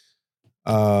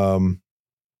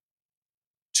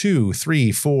 2,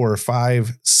 3, 4,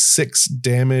 5, 6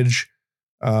 damage.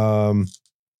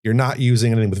 You're not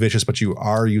using anything with vicious, but you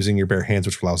are using your bare hands,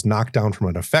 which allows knockdown from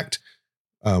an effect,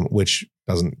 which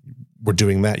doesn't. We're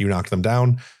doing that. You knocked them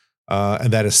down,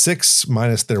 and that is 6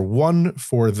 minus their 1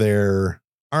 for their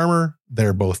armor.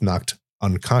 They're both knocked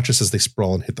unconscious as they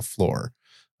sprawl and hit the floor.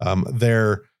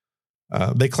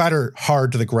 They clatter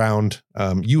hard to the ground.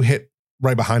 You hit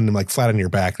right behind them, like flat on your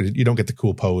back. You don't get the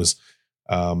cool pose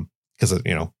because I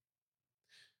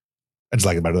just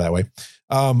like it better that way.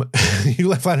 You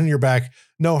left flat on your back,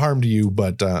 no harm to you,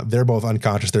 but they're both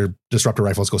unconscious. Their disruptor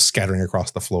rifles go scattering across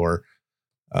the floor.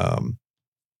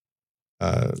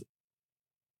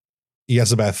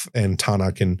 Yezabeth and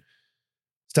Tana can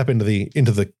step into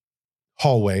the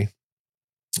hallway,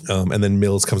 and then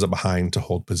Mills comes up behind to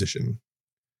hold position.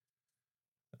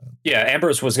 Yeah,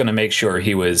 Ambrose was going to make sure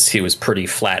he was pretty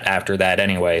flat after that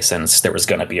anyway, since there was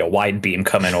going to be a wide beam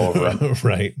coming over him.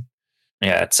 Right.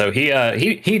 Yeah, so he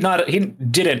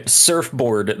didn't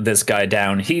surfboard this guy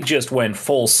down. He just went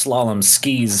full slalom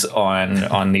skis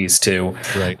on these two.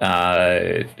 Right.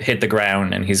 Hit the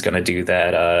ground, and he's going to do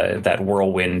that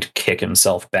whirlwind kick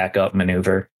himself back up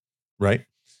maneuver. Right.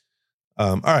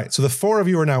 All right. So the 4 of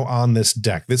you are now on this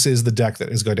deck. This is the deck that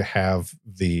is going to have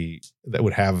the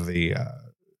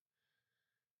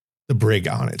brig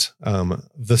on it.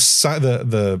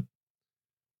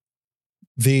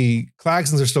 The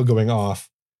klaxons are still going off,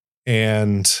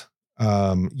 and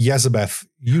Yezabeth,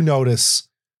 you notice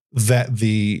that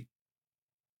the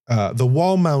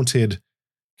wall-mounted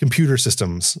computer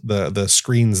systems, the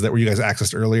screens that were you guys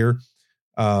accessed earlier,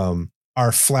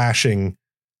 are flashing.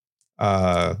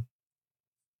 Your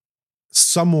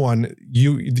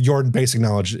basic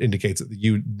knowledge indicates that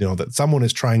you know that someone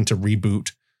is trying to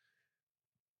reboot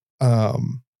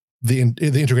the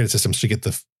integrated systems to get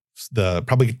the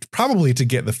probably to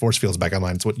get the force fields back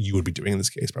online. It's what you would be doing in this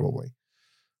case, probably.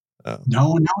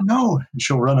 No.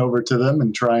 She'll run over to them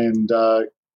and try and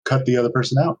cut the other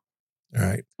person out. All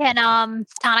right. Can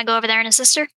Tana go over there and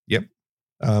assist her? Yep.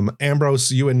 Ambrose,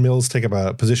 you and Mills take up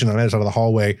a position on the other side of the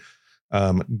hallway,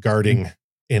 guarding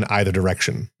in either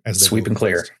direction as they sweep and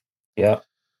clear. Yeah.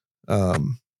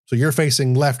 So you're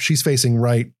facing left, she's facing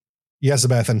right.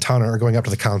 Yezabeth and Tana are going up to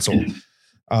the console.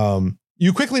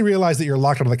 You quickly realize that you're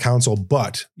locked onto the console,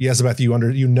 but Yezabeth,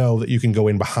 you know that you can go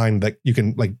in behind that. You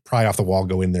can like pry off the wall,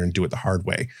 go in there and do it the hard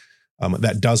way.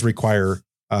 That does require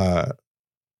an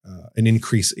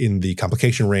increase in the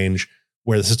complication range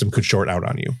where the system could short out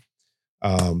on you.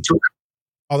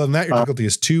 Other than that, your difficulty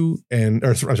is 2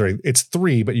 it's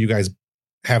 3, but you guys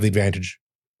have the advantage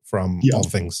from all the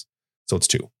things. So it's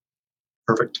 2.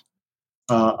 Perfect.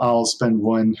 I'll spend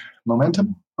 1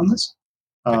 momentum on this.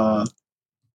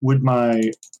 Would my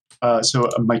I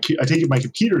take it my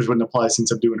computers wouldn't apply since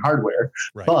I'm doing hardware,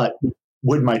 right. But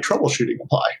would my troubleshooting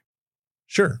apply?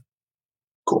 Sure.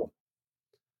 Cool.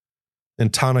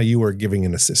 And Tana, you are giving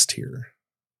an assist here.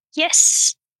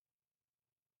 Yes.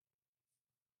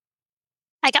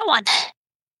 I got 1.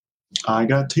 I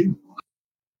got 2.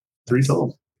 3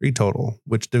 total. 3 total,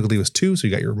 which difficulty was 2, so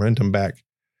you got your momentum back.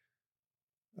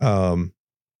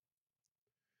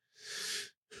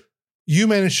 You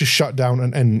managed to shut down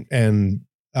and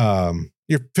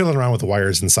you're fiddling around with the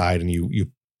wires inside, and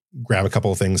you grab a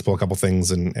couple of things, pull a couple of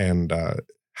things, and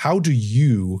how do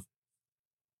you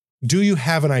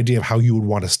have an idea of how you would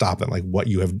want to stop them? Like what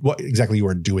exactly you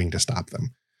are doing to stop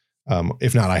them?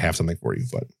 If not, I have something for you,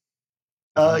 but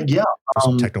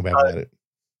technobabble at it.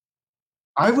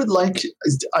 I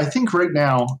think right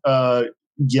now,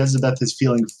 Yezabeth is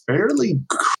feeling fairly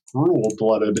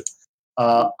cruel-blooded.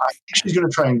 I think she's going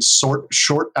to try and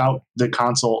short out the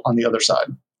console on the other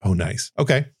side. Oh, nice.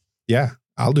 Okay. Yeah,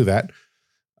 I'll do that.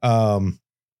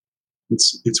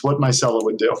 It's what Mycella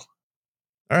would do.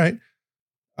 All right.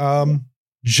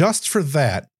 Just for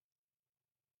that,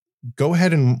 go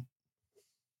ahead and...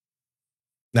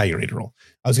 Now you don't need to roll.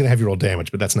 I was going to have you roll damage,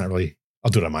 but that's not really...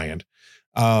 I'll do it on my end.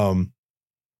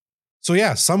 So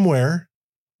yeah, somewhere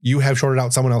you have shorted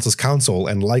out someone else's console,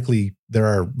 and likely there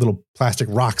are little plastic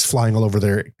rocks flying all over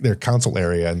their console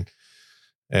area,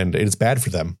 and it's bad for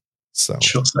them. So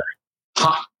she'll say,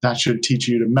 "Ha! That should teach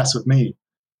you to mess with me."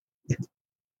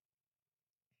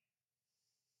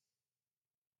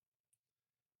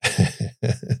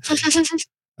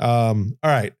 All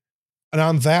right. And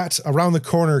on that, around the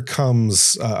corner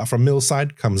comes, from Mill's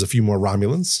side, comes a few more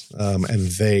Romulans, and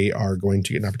they are going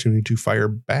to get an opportunity to fire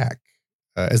back.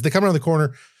 As they come around the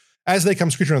corner, as they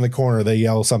come screeching around the corner, they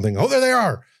yell something, "Oh, there they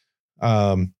are!"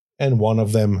 and one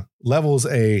of them levels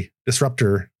a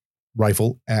disruptor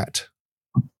rifle at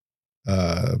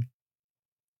the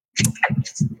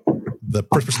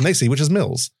first person they see, which is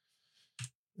Mills.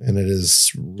 And it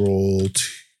is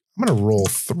I'm going to roll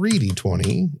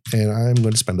 3d20, and I'm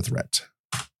going to spend a threat.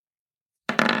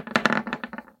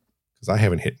 Because I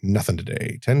haven't hit nothing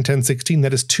today. 10, 10, 16.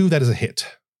 That is 2. That is a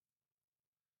hit.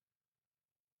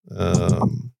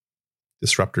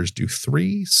 Disruptors do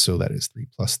 3, so that is 3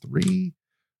 plus 3.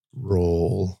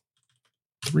 Roll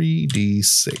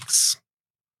 3d6.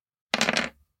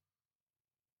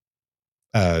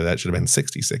 That should have been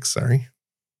 66, sorry.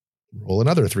 Roll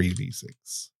another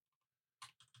 3d6.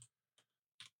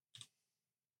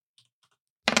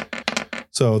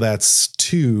 So that's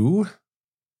 2,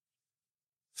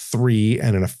 3,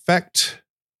 and an effect.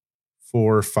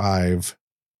 4, 5.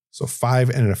 So 5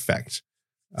 and an effect.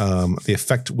 The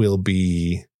effect will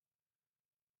be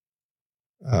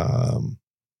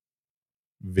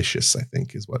vicious, I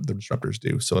think, is what the disruptors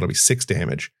do. So it'll be 6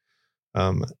 damage.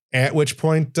 At which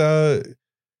point the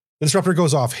disruptor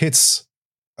goes off, hits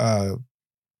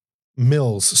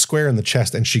Mills square in the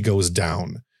chest, and she goes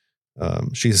down.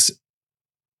 She's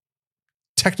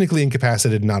technically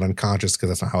incapacitated, not unconscious, because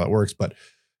that's not how it works, but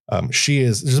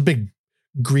there's a big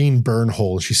green burn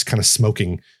hole. She's kind of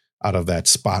smoking out of that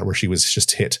spot where she was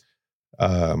just hit.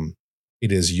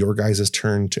 It is your guys'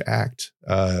 turn to act.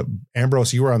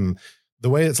 Ambrose, you are on the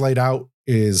way it's laid out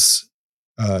is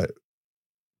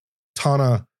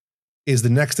Tana is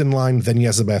the next in line, then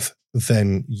Yezebeth,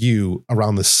 then you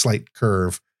around this slight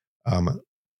curve.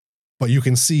 But you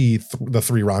can see the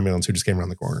 3 Romulans who just came around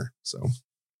the corner. So.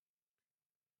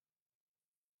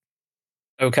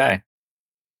 Okay.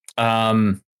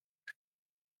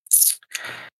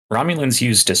 Romulans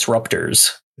use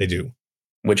disruptors. They do.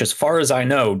 Which, as far as I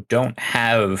know, don't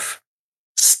have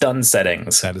stun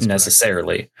settings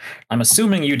necessarily. Correct. I'm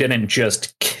assuming you didn't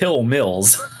just kill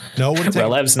Mills. No,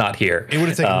 Relev's not here. It would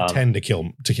have taken 10 to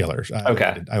kill her.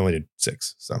 Okay. I only did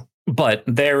 6. So, but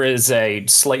there is a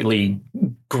slightly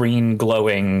green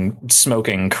glowing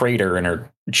smoking crater in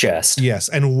her chest. Yes,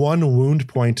 and 1 wound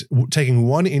point, taking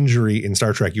 1 injury in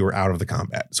Star Trek, you are out of the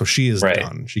combat. So she is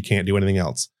done. She can't do anything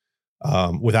else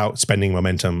without spending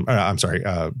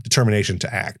determination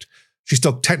to act. She's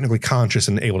still technically conscious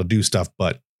and able to do stuff,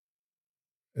 but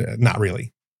not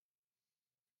really.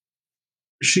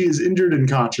 She is injured and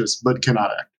conscious, but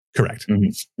cannot act. Correct.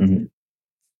 Mm-hmm. Mm-hmm.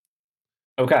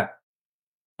 Okay.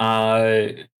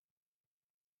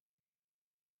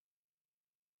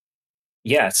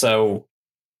 Yeah, so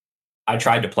I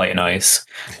tried to play it nice.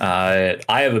 I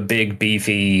have a big,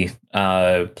 beefy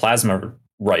plasma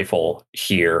rifle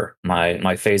here, my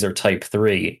Phaser Type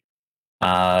 3.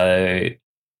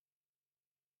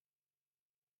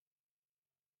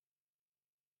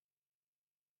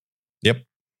 Yep.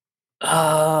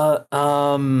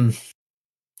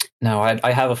 No,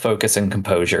 I have a focus and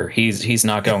composure. He's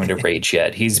not going to rage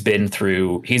yet. He's been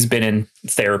in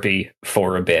therapy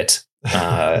for a bit.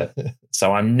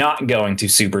 So I'm not going to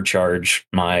supercharge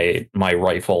my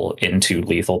rifle into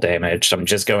lethal damage. I'm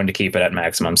just going to keep it at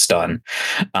maximum stun.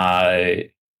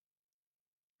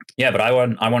 Yeah, but I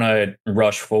want to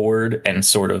rush forward and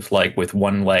sort of like with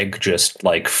one leg just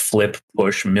like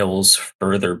push Mills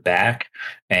further back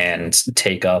and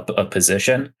take up a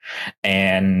position.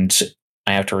 And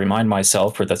I have to remind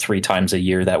myself for the 3 times a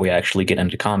year that we actually get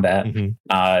into combat.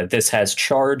 Mm-hmm. This has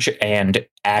charge and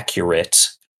accurate.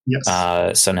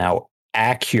 Yes. So now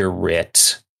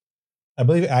accurate. I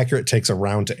believe accurate takes a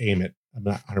round to aim it. I'm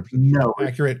not 100%. No.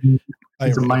 Accurate.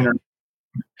 It's a minor.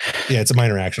 Yeah, it's a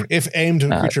minor action. If aimed,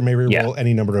 a creature may reroll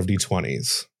any number of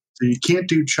d20s. So you can't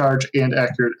do charge and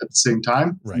accurate at the same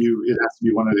time. Right. It has to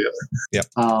be one or the other. Yep.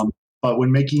 But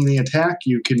when making the attack,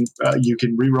 you can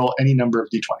reroll any number of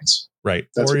d20s. Right.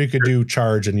 Or you could do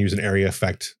charge and use an area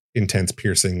effect, intense,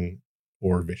 piercing,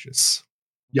 or vicious.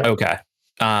 Yep. Okay.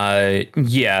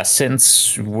 Yeah,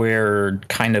 since we're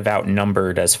kind of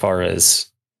outnumbered as far as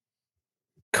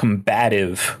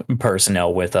combative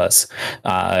personnel with us,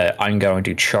 I'm going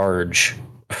to charge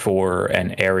for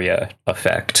an area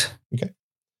effect. Okay.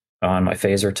 On my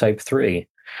Phaser Type 3,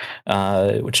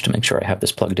 which, to make sure I have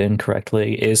this plugged in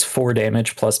correctly, is 4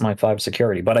 damage plus my 5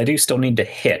 security. But I do still need to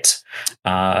hit.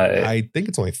 I think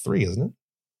it's only 3, isn't it?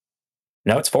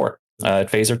 No, it's 4.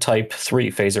 Phaser Type 3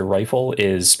 Phaser Rifle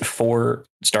is 4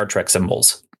 Star Trek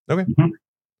symbols. Okay. Mm-hmm.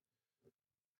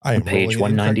 I am page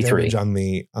 193 on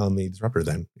the disruptor.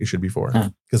 Then it should be 4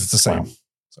 because it's the same. Wow.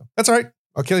 So that's all right.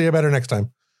 I'll kill you better next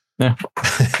time. Yeah.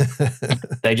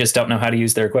 They just don't know how to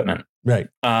use their equipment. Right.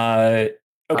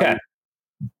 Okay.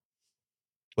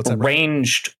 What's that?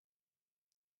 Ranged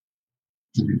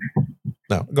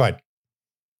No, go ahead.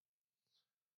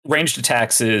 Ranged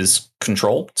attacks is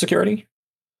control security.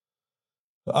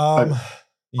 Yes.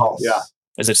 yeah.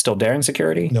 Is it still daring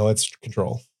security? No, it's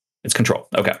control. It's control.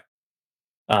 Okay.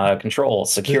 Control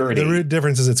security. The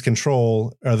difference is it's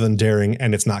control rather than daring,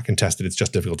 and it's not contested. It's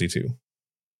just difficulty 2.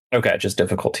 Okay, just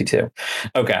difficulty 2.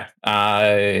 Okay.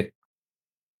 I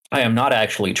am not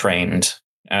actually trained.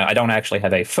 I don't actually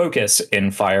have a focus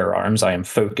in firearms. I am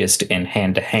focused in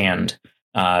hand-to-hand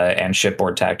and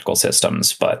shipboard tactical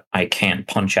systems, but I can't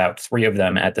punch out 3 of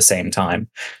them at the same time.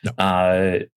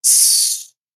 No.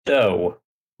 So,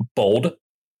 bold.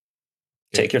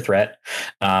 Take your threat.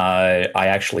 I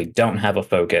actually don't have a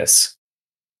focus.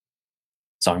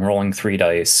 So I'm rolling 3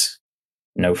 dice.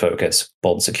 No focus.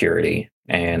 Bold security.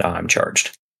 And I'm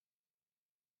charged.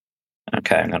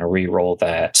 Okay, I'm going to re-roll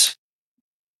that.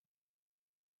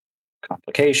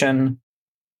 Complication.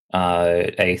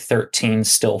 A 13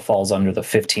 still falls under the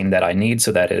 15 that I need,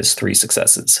 so that is 3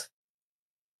 successes.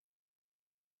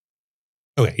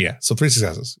 Okay, yeah. So 3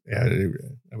 successes. Yeah,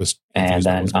 I was. And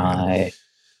then I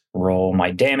roll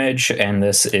my damage, and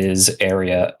this is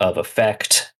area of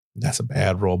effect. That's a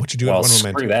bad roll, but you do have 1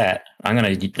 momentum. Screw that. I'm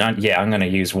gonna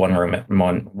use one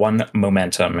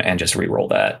momentum and just re-roll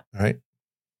that. All right.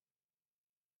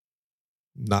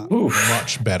 Not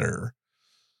much better.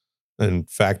 In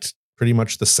fact, pretty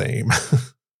much the same.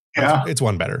 Yeah. It's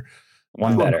 1 better.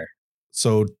 1 better.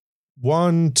 So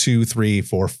 1, 2, 3,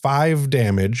 4, 5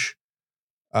 damage.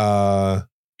 You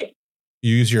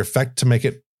use your effect to make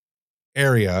it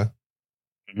area.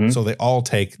 Mm-hmm. So they all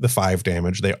take the 5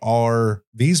 damage.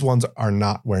 These ones are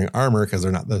not wearing armor because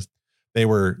they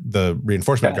were the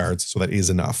reinforcement guards. So that is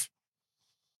enough.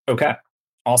 Okay.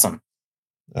 Awesome.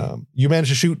 You manage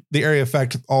to shoot the area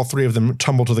effect. All 3 of them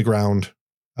tumble to the ground.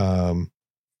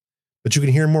 But you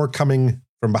can hear more coming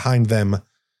from behind them.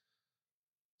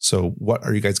 So what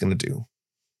are you guys going to do?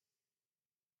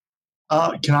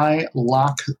 Can I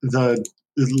lock a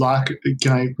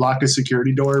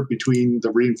security door between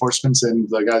the reinforcements and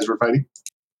the guys we're fighting?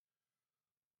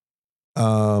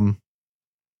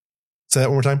 Say that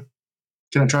one more time.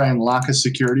 Can I try and lock a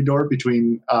security door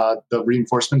between the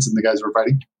reinforcements and the guys we're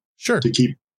fighting? Sure. To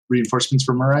keep reinforcements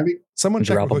from arriving? Someone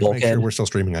check real quick to make sure we're still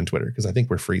streaming on Twitter, because I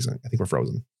think we're freezing. I think we're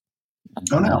frozen.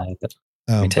 Oh no.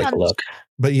 Let me take a look.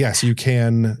 But yes, you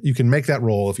can make that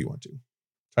roll if you want to.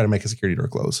 Try to make a security door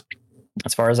close.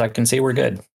 As far as I can see, we're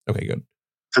good. Okay, good.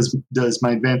 Does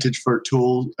my advantage for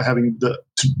having the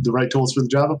right tools for the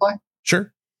job apply?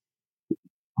 Sure.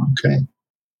 Okay.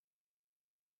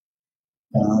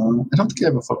 I don't think I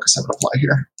have a focus that would apply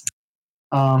here.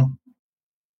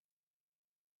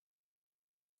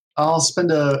 I'll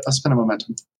spend a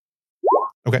momentum.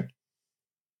 Okay.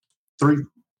 3.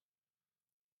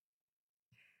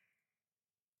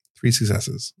 3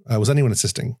 successes. Was anyone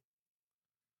assisting?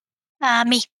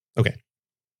 Me. Okay.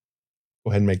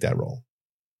 Go ahead and make that roll.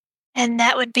 And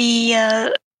that would be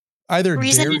either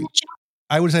reason daring,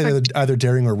 I would say either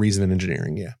daring or reason and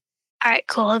engineering, yeah. All right,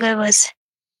 cool. I'll go with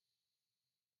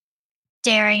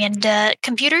daring and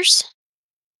computers.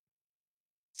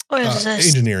 Or is this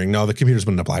engineering? No, the computers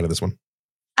wouldn't apply to this one.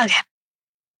 Okay.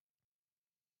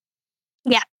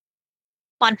 Yeah.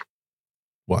 1.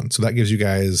 1. So that gives you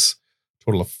guys a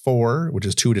total of 4, which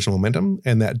is 2 additional momentum.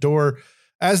 And that door,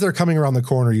 as they're coming around the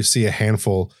corner, you see a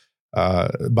handful,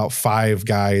 about 5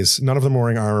 guys. None of them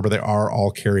wearing armor, but they are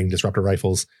all carrying disruptor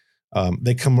rifles.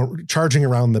 They come charging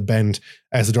around the bend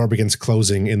as the door begins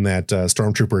closing in that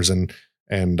stormtroopers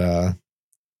and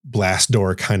blast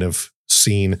door kind of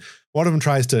scene. One of them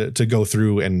tries to go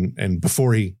through, and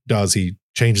before he does, he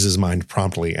changes his mind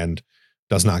promptly and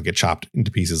does not get chopped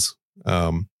into pieces,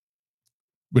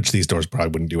 which these doors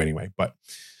probably wouldn't do anyway. But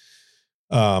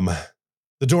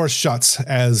the door shuts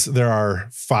as there are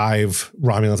 5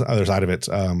 Romulans on the other side of it.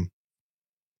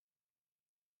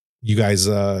 You guys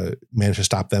manage to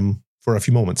stop them for a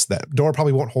few moments. That door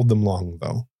probably won't hold them long,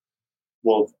 though.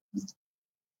 Well,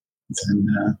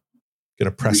 then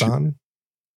gonna press on.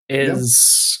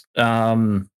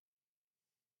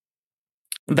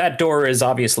 That door is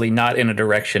obviously not in a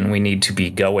direction we need to be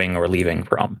going or leaving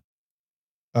from.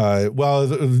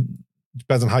 Well, it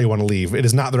depends on how you want to leave. It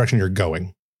is not the direction you're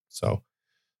going. So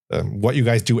what you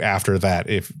guys do after that,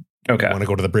 if you want to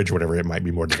go to the bridge or whatever, it might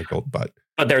be more difficult. But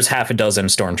there's half a dozen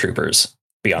stormtroopers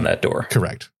beyond that door.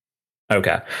 Correct.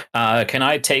 Okay. Can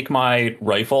I take my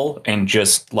rifle and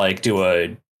just like do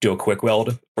a quick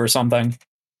weld or something?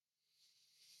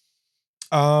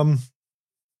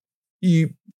 You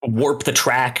warp the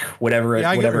track, whatever it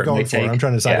whatever it may take. I'm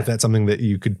trying to decide if that's something that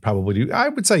you could probably do. I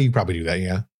would say you probably do that.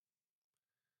 Yeah.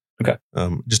 Okay.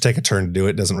 Just take a turn to do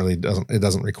it. It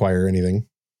doesn't require anything.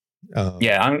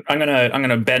 Yeah, I'm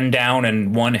gonna bend down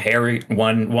and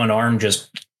one arm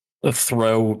just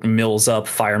throw Mills up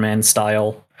fireman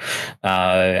style,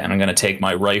 and I'm gonna take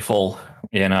my rifle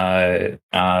in a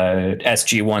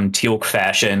SG-1 Teal'c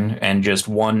fashion and just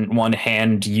one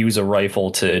hand use a rifle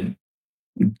to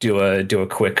do a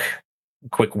quick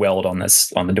weld on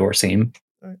the door seam.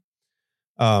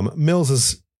 Mills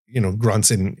is grunts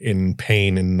in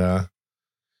pain, and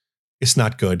it's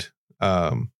not good.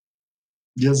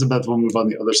 Elizabeth will move on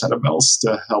the other side of Mills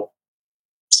to help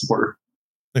support her.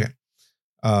 Okay.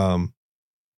 And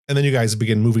then you guys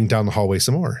begin moving down the hallway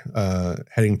some more,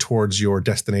 heading towards your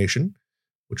destination,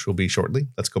 which will be shortly.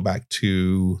 Let's go back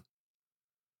to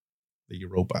the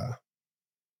Europa.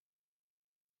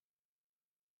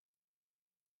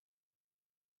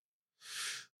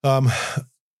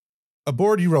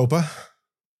 Aboard Europa.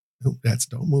 Oh,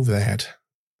 don't move that.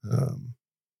 I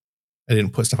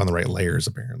didn't put stuff on the right layers,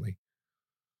 apparently.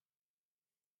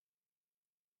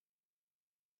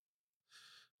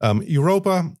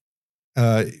 Europa,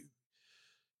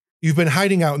 you've been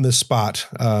hiding out in this spot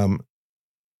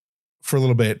for a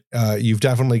little bit. You've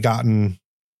definitely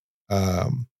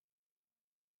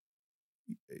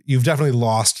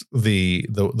lost the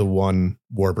one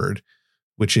warbird,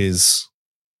 which is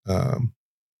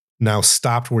now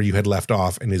stopped where you had left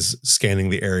off and is scanning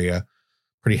the area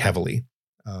pretty heavily.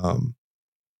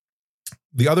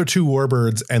 The other two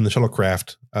warbirds and the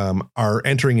shuttlecraft are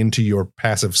entering into your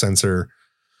passive sensor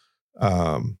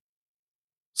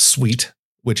suite,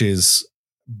 which is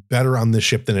better on this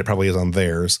ship than it probably is on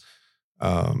theirs.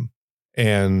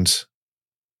 And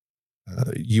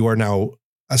you are now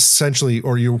essentially,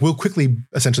 or you will quickly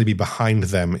essentially be behind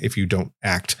them if you don't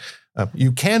act.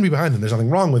 You can be behind them. There's nothing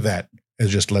wrong with that. It's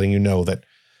just letting you know that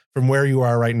from where you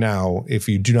are right now, if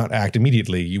you do not act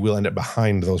immediately, you will end up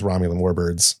behind those Romulan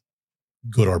warbirds,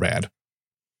 good or bad.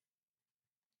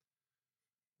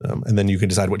 And then you can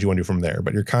decide what you want to do from there.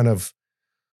 But you're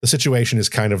the situation is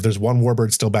there's one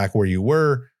warbird still back where you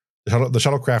were. The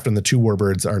shuttlecraft and the two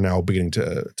warbirds are now beginning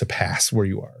to pass where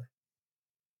you are.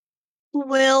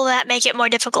 Will that make it more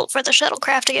difficult for the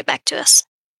shuttlecraft to get back to us?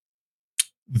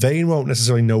 They won't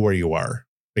necessarily know where you are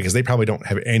because they probably don't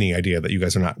have any idea that you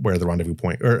guys are not where the rendezvous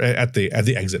point or at the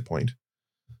exit point.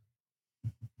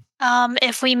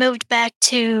 If we moved back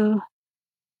to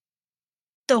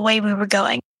the way we were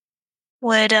going,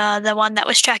 would the one that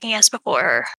was tracking us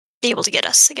before be able to get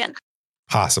us again?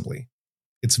 Possibly.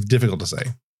 It's difficult to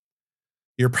say.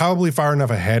 You're probably far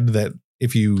enough ahead that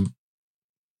you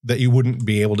wouldn't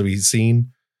be able to be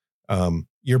seen.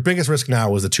 Your biggest risk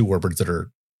now is the two warbirds that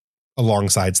are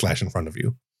alongside / in front of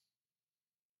you.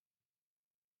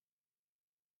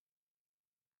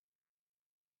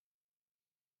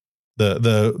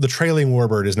 The trailing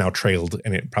warbird is now trailed,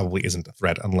 and it probably isn't a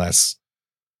threat unless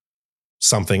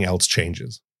something else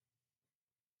changes.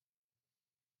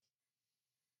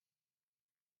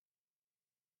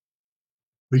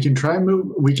 We can try and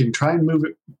move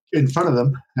it in front of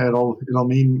them. It'll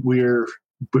mean leaving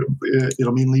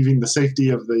the safety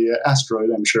of the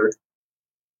asteroid, I'm sure.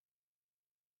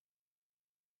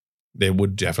 They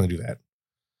would definitely do that.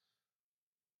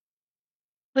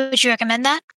 Would you recommend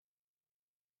that?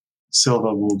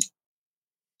 Silva will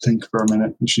think for a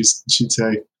minute, and she'd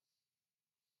say,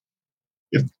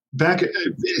 "If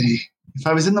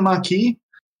I was in the Maquis,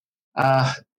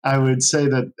 I would say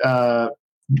that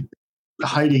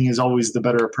hiding is always the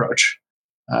better approach.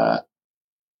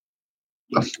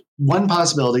 One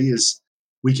possibility is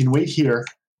we can wait here,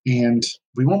 and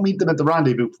we won't meet them at the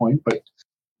rendezvous point, but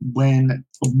when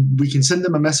we can send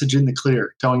them a message in the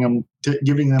clear,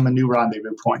 giving them a new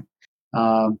rendezvous point."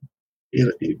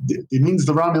 It means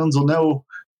the Romulans will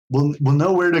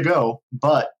know where to go,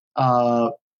 but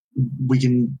we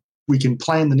can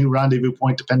plan the new rendezvous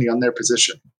point depending on their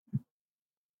position.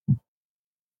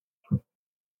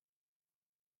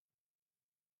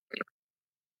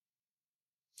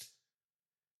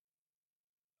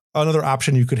 Another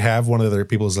option you could have, one of the other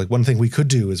people is like, one thing we could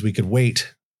do is we could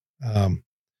wait.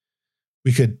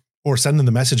 We could or send them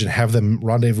the message and have them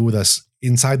rendezvous with us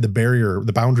inside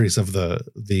the boundaries of the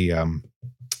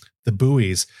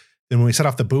buoys. Then when we set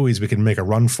off the buoys, we can make a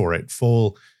run for it,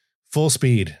 full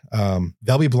speed.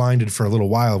 They'll be blinded for a little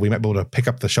while. We might be able to pick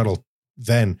up the shuttle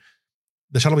then.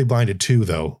 The shuttle will be blinded too,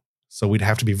 though, so we'd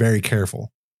have to be very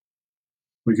careful.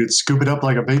 We could scoop it up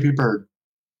like a baby bird.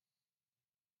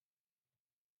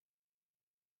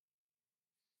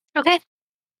 Okay.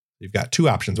 You've got two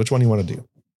options. Which one do you want to do?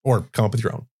 Or come up with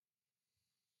your own.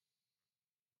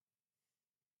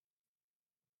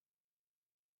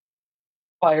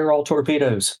 Fire all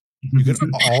torpedoes. You could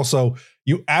also,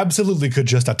 you absolutely could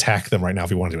just attack them right now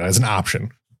if you wanted to. That as an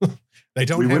option. They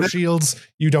don't have shields.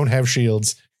 You don't have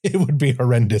shields. It would be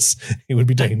horrendous. It would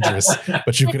be dangerous,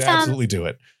 but you could absolutely do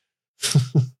it.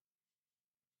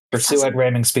 Pursue at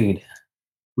ramming speed.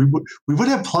 We would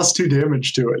have +2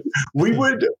 damage to it. We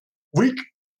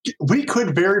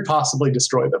could very possibly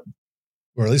destroy them.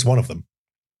 Or at least one of them.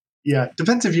 Yeah,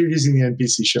 depends if you're using the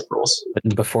NPC ship rules.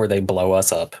 Before they blow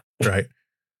us up. Right.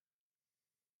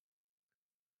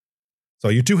 So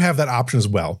you do have that option as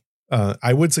well.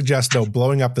 I would suggest, though,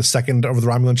 blowing up the second of the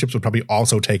Romulan ships would probably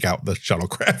also take out the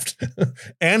shuttlecraft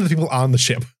and the people on the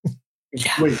ship.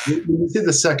 Yeah. Wait, when you say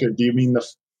the second, do you mean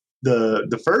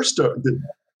the first? Or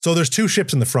So there's 2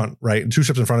 ships in the front, right? 2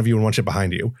 ships in front of you and 1 ship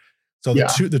behind you. So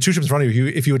the two ships in front of you,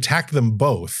 if you attacked them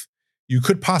both, you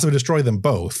could possibly destroy them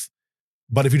both.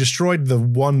 But if you destroyed the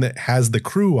one that has the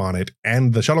crew on it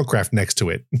and the shuttlecraft next to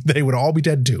it, they would all be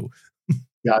dead too.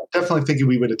 Yeah, definitely thinking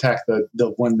we would attack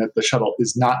the one that the shuttle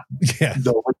is not. Yeah,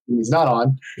 the one is not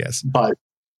on. Yes, but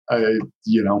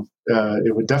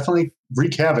it would definitely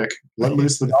wreak havoc. Let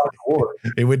loose the God of War.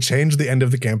 It would change the end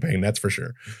of the campaign. That's for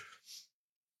sure.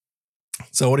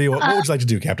 So, what would you like to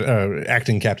do, Captain?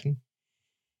 Acting Captain.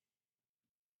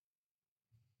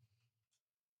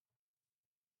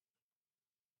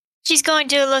 She's going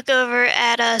to look over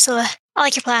at Scylla. I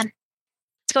like your plan.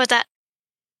 Let's go with that.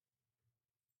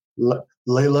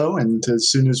 Lay low, and as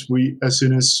soon as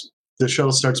the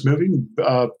shuttle starts moving,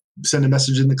 send a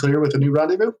message in the clear with a new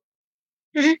rendezvous.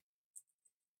 Mm-hmm.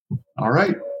 All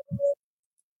right.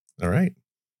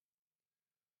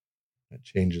 That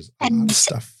changes a lot of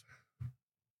stuff.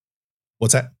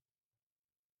 What's that?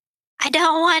 I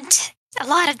don't want a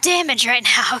lot of damage right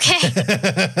now, okay?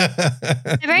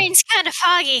 My brain's kind of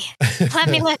foggy. Let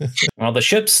me look. Well, the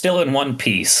ship's still in one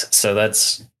piece, so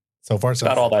that's so far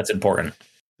about all that's important.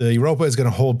 The Europa is going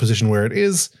to hold position where it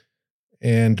is,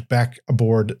 and back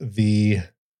aboard the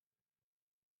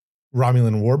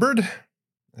Romulan Warbird.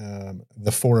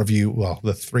 The 4 of you, well,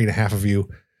 the 3.5 of you,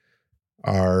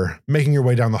 are making your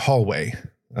way down the hallway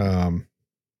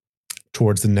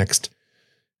towards the next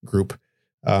group.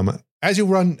 As you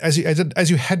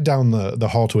head down the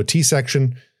hall to a T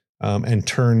section and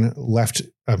turn right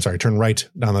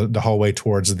down the hallway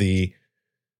towards the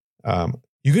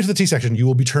you get to the T section, you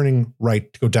will be turning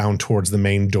right to go down towards the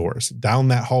main doors. Down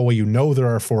that hallway, there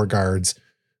are 4 guards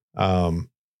at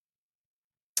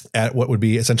what would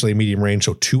be essentially a medium range,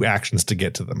 so 2 actions to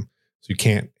get to them. So you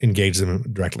can't engage them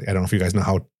directly. I don't know if you guys know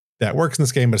how that works in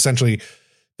this game, but essentially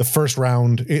the first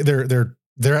round, they're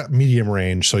at medium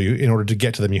range, so in order to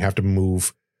get to them, you have to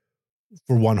move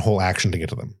for 1 whole action to get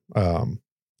to them.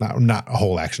 Not a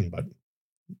whole action, but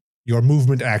your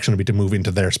movement action would be to move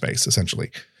into their space, essentially.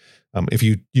 If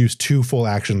you use 2 full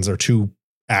actions or 2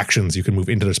 actions, you can move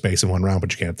into their space in 1 round,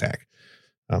 but you can't attack.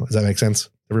 Does that make sense,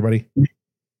 everybody?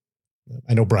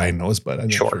 I know Brian knows, but I'm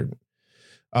not sure.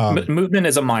 Movement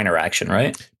is a minor action,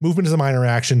 right? Movement is a minor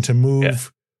action. To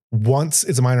move once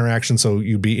is a minor action, so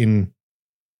you'd be in.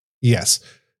 Yes,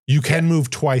 you can move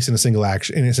twice in a single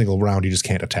action in a single round. You just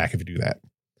can't attack if you do that.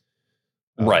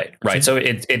 Right. So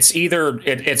it's either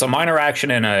it's a minor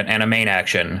action and a main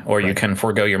action, or you can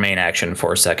forego your main action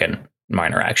for a second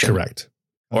minor action. Correct.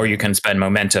 Or you can spend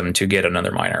momentum to get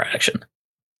another minor action,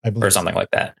 or something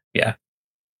like that. Yeah.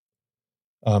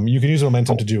 You can use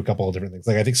momentum to do a couple of different things.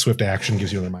 Like I think swift action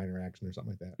gives you another minor action or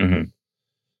something like that. Mm-hmm.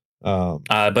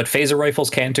 But phaser rifles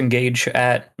can't engage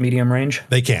at medium range.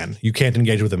 They can. You can't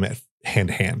engage with them at hand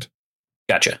to hand.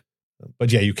 Gotcha.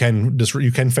 But yeah, you can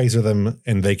phaser them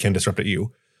and they can disrupt at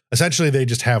you. Essentially, they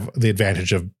just have the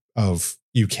advantage of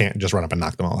you can't just run up and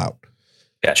knock them all out.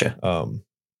 Gotcha.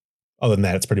 Other than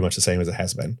that, it's pretty much the same as it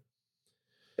has been.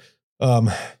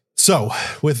 So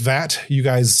with that, you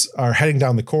guys are heading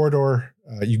down the corridor.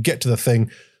 You get to the thing.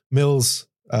 Mills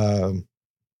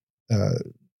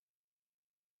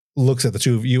looks at the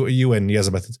 2 of you and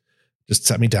Yezabeth. Just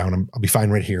set me down. I'll be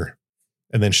fine right here.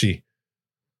 And then she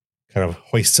kind of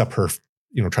hoists up her,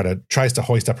 tries to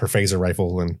hoist up her phaser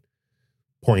rifle and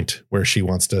point where she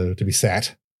wants to be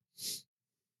sat.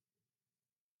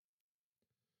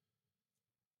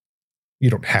 You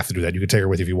don't have to do that. You can take her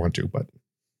with you if you want to, but.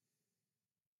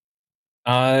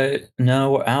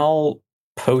 No, I'll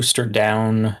post her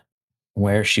down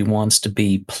where she wants to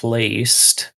be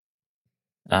placed.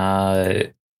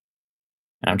 I'm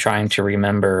trying to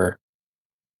remember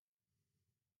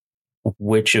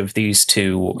which of these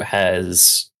 2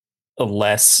 has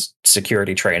less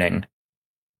security training.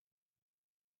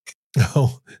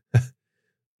 Oh,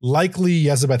 likely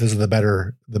Yezabeth is the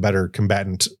better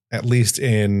combatant, at least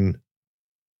in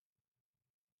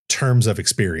terms of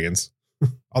experience.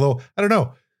 Although I don't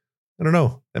know.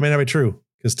 That may not be true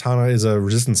because Tana is a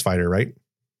resistance fighter, right?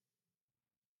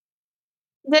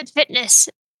 Good fitness,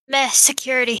 meh,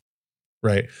 security.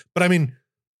 Right. But I mean,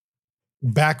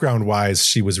 background wise,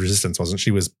 she was resistance, wasn't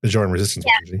she? Was Bajoran resistance,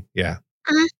 wasn't she? Yeah.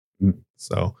 Mhm.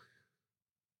 So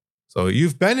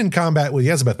you've been in combat with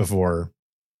Yezabeth before.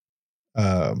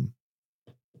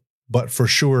 But for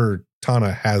sure,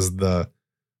 Tana has the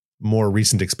more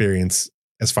recent experience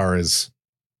as far as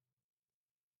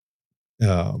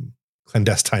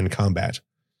clandestine combat.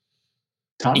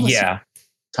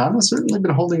 Tana's certainly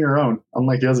been holding her own,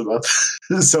 unlike Yezabeth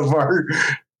so far.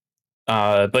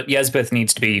 But Yezbeth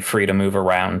needs to be free to move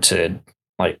around to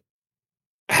like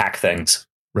hack things,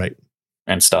 right,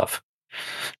 and stuff.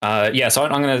 So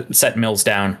I'm going to set Mills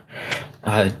down.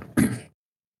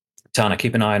 Tana,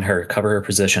 keep an eye on her. Cover her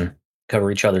position.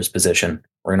 Cover each other's position.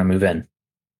 We're going to move in.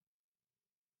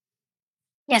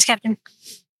 Yes, Captain.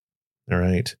 All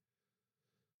right.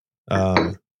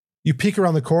 You peek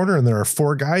around the corner and there are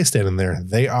 4 guys standing there.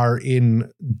 They are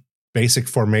in basic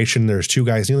formation. There's 2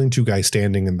 guys kneeling, 2 guys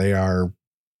standing, and their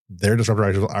disruptor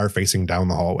rifles are facing down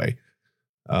the hallway.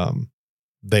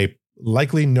 They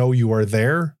likely know you are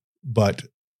there, but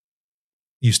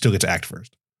you still get to act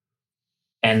first.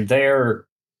 And they're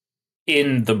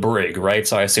in the brig, right?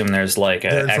 So I assume there's like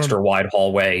an extra wide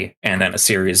hallway and then a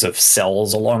series of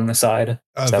cells along the side.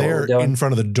 They're in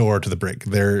front of the door to the brig.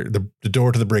 The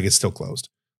door to the brig is still closed.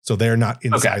 So they're not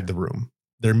inside the room.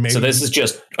 So this is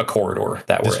just a corridor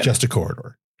that we're in. It's just a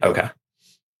corridor. Okay.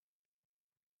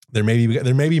 There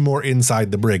may be more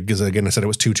inside the brig because again I said it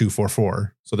was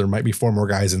 2244. So there might be 4 more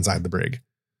guys inside the brig.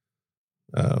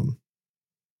 But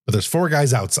there's 4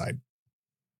 guys outside.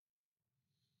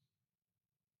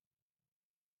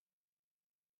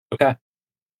 Okay.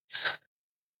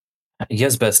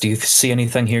 Yezbeth, do you see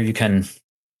anything here you can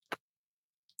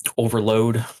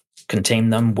overload, contain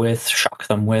them with, shock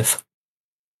them with?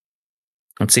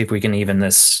 Let's see if we can even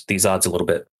these odds a little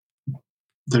bit.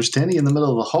 They're standing in the middle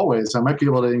of the hallway, so I might be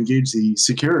able to engage the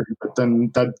security, but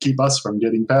then that'd keep us from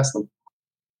getting past them.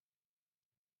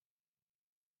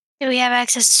 Do we have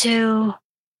access to...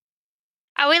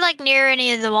 Are we like near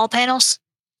any of the wall panels?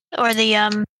 Or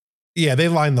the... Yeah, they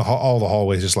line all the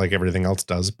hallways just like everything else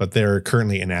does, but they're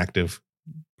currently inactive.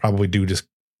 Probably due to,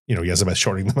 Yezabeth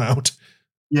shorting them out.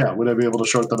 Yeah, would I be able to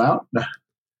short them out?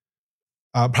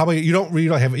 Probably you don't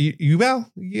really have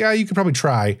well, yeah, you could probably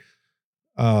try.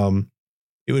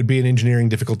 It would be an engineering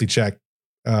difficulty check.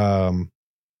 And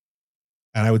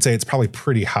I would say it's probably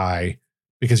pretty high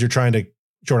because you're trying to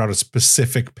short out a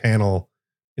specific panel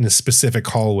in a specific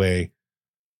hallway.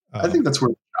 I think that's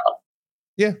where.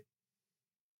 Yeah.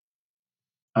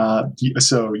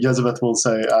 So Yezabeth will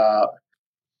say,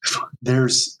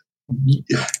 "There's,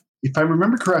 if I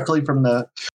remember correctly from the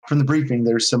briefing,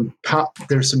 there's some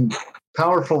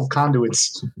powerful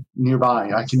conduits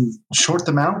nearby. I can short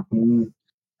them out. And,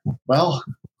 well,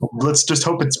 let's just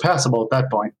hope it's passable at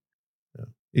that point."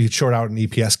 You could short out an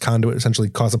EPS conduit, essentially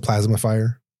cause a plasma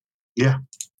fire. Yeah.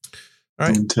 All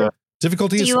right. And,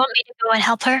 difficulty. Do you want me to go and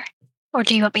help her, or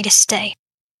do you want me to stay?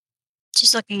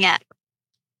 She's looking at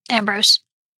Ambrose.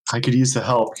 I could use the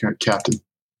help, Captain.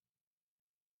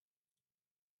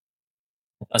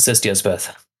 Assist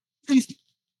Yezbeth.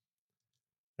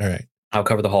 All right. I'll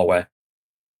cover the hallway.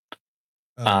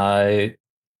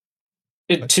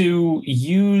 To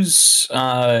use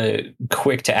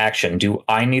quick to action, do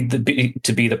I need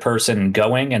to be the person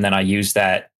going and then I use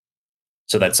that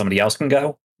so that somebody else can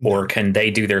go? Or can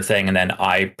they do their thing and then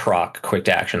I proc quick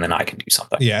to action, then I can do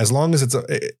something? Yeah, as long as it's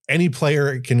any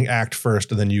player can act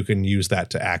first and then you can use that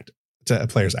to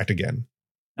players act again.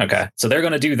 Okay, so they're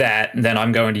going to do that. And then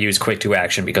I'm going to use quick to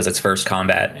action because it's first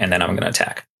combat and then I'm going to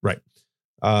attack. Right.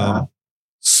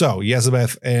 So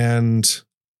Yezabeth and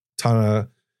Tana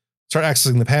start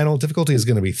accessing the panel. Difficulty is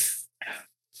going to be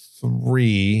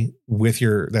 3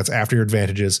 that's after your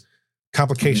advantages.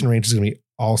 Complication range is going to be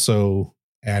also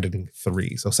adding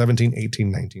 3. So 17,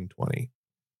 18, 19, 20.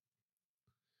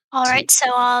 All right.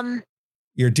 So,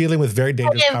 you're dealing with very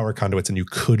dangerous power conduits and you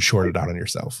could short it out on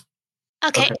yourself.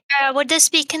 Okay. Would this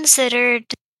be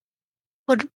considered,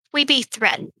 would we be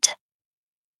threatened?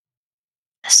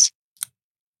 Yes.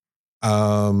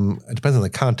 It depends on the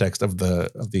context of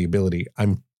the ability.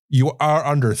 You are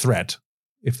under threat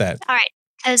if that. All right.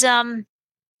 Because, I'm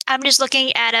just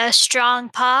looking at a strong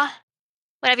paw.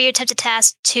 Whenever you attempt a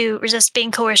task to resist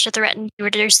being coerced or threatened, you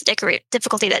reduce the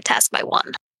difficulty of that task by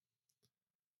 1.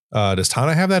 Does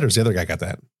Tana have that or does the other guy got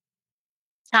that?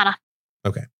 Tana.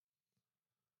 Okay.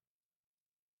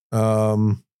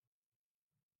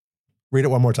 Read it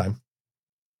one more time.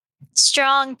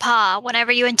 Strong paw.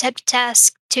 Whenever you attempt a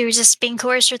task to resist being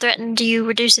coerced or threatened, you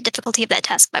reduce the difficulty of that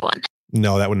task by 1.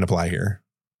 No, that wouldn't apply here.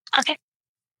 Okay.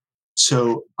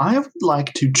 So I would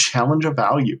like to challenge a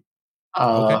value.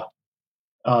 Okay.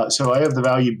 So I have the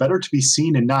value better to be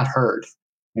seen and not heard.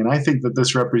 And I think that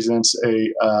this represents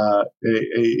a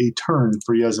turn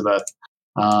for Yezebeth.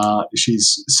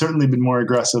 She's certainly been more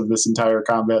aggressive this entire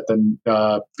combat than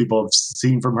people have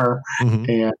seen from her. Mhm.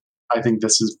 And I think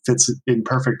this fits in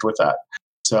perfect with that.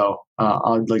 So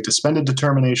I'd like to spend a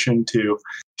determination to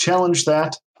challenge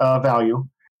that value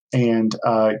and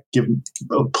give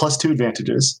 +2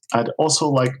 advantages. I'd also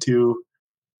like to,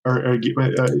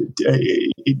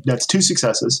 that's 2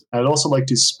 successes. I'd also like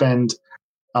to spend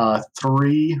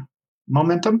 3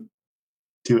 momentum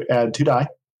to add 2 die.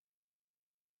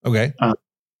 Okay.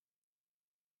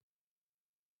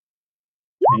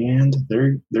 And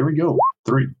there we go.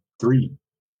 3.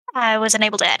 I wasn't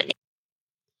able to add any.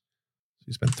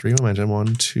 You spent 3 momentum,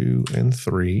 1, 2, and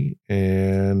 3,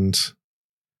 and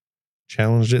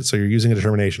challenged it. So you're using a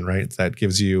determination, right? That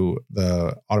gives you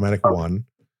the automatic 1.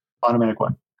 Automatic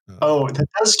 1. That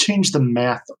does change the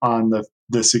math on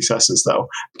the successes, though,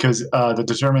 because the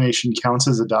determination counts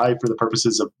as a die for the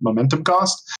purposes of momentum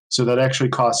cost. So that actually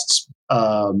costs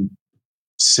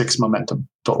 6 momentum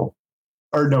total.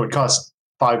 Or no, it costs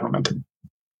 5 momentum.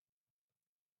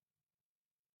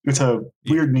 It's a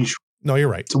weird niche. No, you're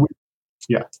right. It's a weird,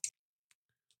 yeah.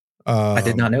 I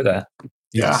did not know that.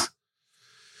 Yes.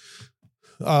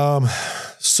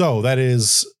 So that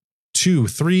is 2,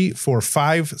 3, 4,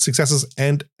 5 successes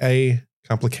and a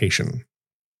complication.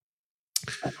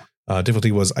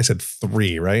 Difficulty was, I said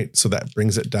 3, right? So that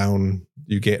brings it down.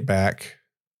 You get back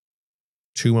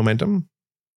 2 momentum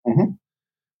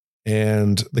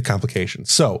and the complication.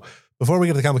 So before we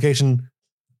get to the complication,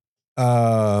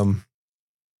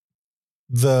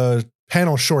 the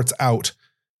panel shorts out,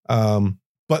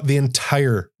 but the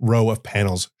entire row of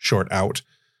panels short out.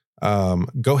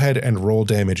 Go ahead and roll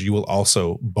damage. You will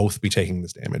also both be taking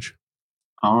this damage.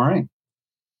 All right.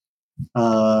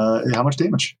 How much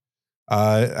damage?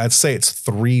 I'd say it's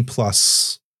 3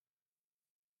 plus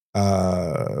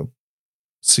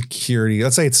security.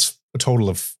 Let's say it's a total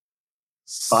of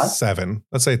 5? 7.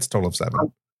 Let's say it's a total of 7.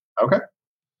 Okay.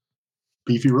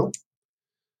 Beefy roll.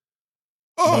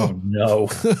 Oh no.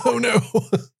 Oh no.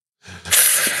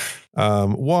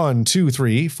 1, 2,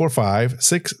 3, 4, 5,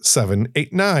 6, 7,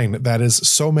 8, 9. That is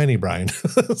so many, Brian.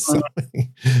 So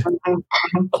many.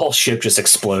 The whole ship just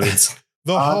explodes.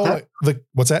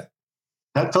 What's that?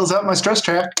 That fills out my stress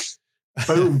track.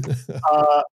 Boom.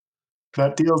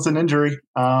 That deals an injury.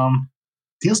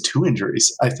 Deals 2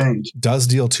 injuries, I think. Does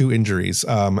deal 2 injuries.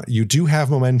 You do have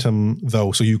momentum,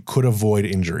 though, so you could avoid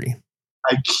injury.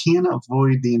 I can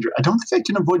avoid the injury. I don't think I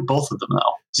can avoid both of them,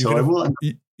 though. So I will.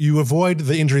 You avoid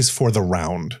the injuries for the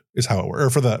round, is how it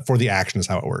works, or for the action is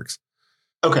how it works.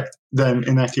 Okay, then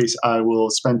in that case, I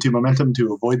will spend 2 momentum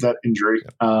to avoid that injury.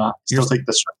 Still take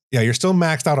the stress. Yeah, you're still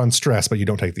maxed out on stress, but you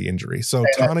don't take the injury. So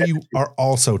Tana, you are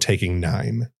also taking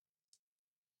 9.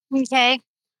 Okay.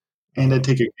 And I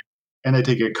take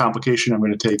a complication. I'm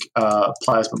going to take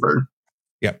plasma burn.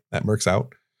 Yep, that works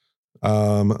out.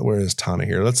 Where is Tana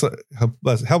here? Let's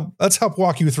help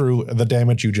walk you through the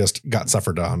damage you just got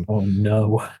suffered on. Oh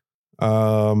no.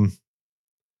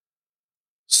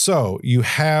 So you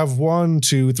have 1,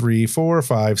 2, 3, 4,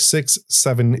 5, 6,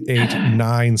 7, 8,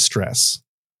 9 stress.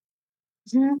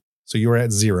 Mm-hmm. So you are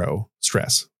at 0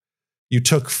 stress. You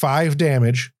took 5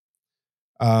 damage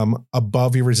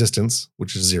above your resistance,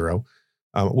 which is 0,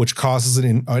 which causes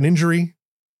an injury.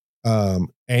 And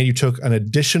you took an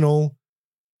additional.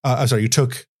 You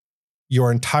took your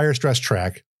entire stress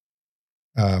track,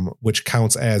 which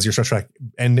counts as your stress track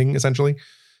ending, essentially,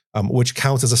 which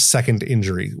counts as a second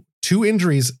injury. 2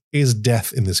 injuries is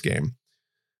death in this game.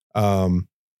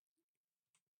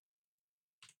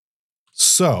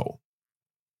 So,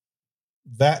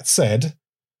 that said,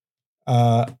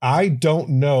 I don't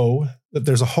know that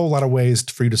there's a whole lot of ways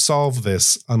for you to solve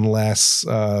this unless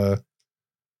there's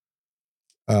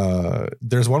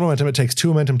 1 momentum. It takes 2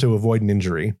 momentum to avoid an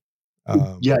injury.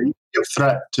 Yeah, you give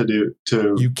threat to do.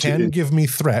 You can give me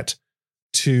threat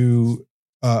to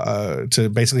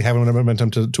basically have a momentum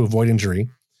to avoid injury,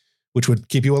 which would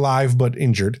keep you alive but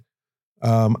injured.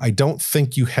 I don't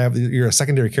think you have. You're a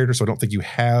secondary character, so I don't think you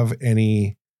have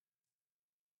any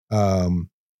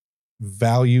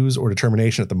values or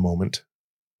determination at the moment,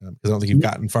 because I don't think you've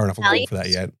gotten far enough along for that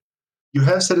yet. You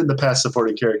have said in the past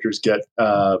supporting characters get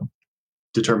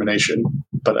determination,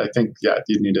 but I think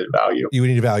you need a value. You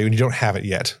need a value, and you don't have it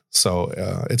yet. So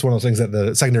it's one of those things that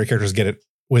the secondary characters get it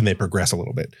when they progress a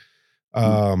little bit.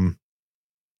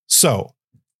 So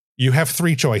you have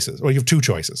three choices, or you have two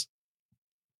choices.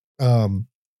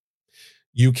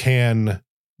 You can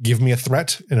give me a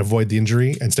threat and avoid the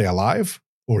injury and stay alive,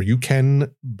 or you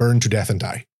can burn to death and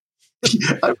die.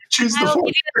 I would choose I the will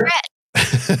give you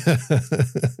a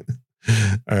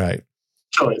threat. All right.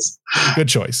 choice. Good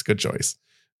choice. Good choice.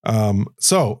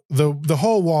 So the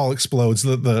whole wall explodes.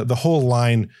 The whole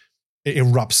line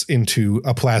erupts into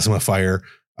a plasma fire.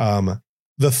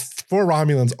 The four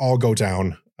Romulans all go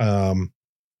down.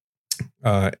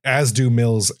 As do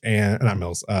Mills and not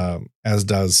Mills. As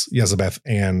does Yezabeth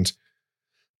and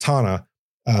Tana.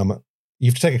 You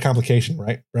have to take a complication,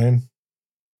 right, Brian?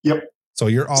 Yep. So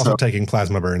you're also taking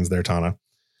plasma burns there, Tana.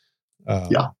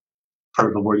 Yeah.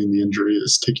 Part of avoiding the injury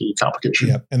is taking a complication.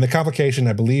 Yep. And the complication,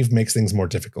 I believe, makes things more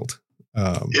difficult.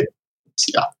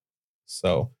 Yeah.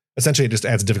 So essentially, it just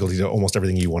adds difficulty to almost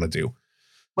everything you want to do.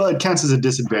 Well, it counts as a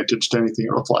disadvantage to anything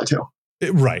it will apply to.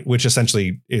 Right. Which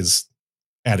essentially is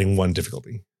adding one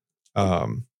difficulty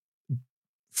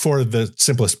for the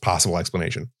simplest possible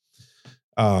explanation.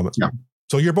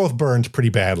 So you're both burned pretty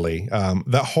badly.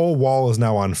 That whole wall is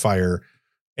now on fire,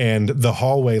 and the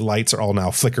hallway lights are all now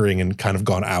flickering and kind of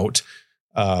gone out.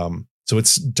 So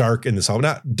it's dark in this hall,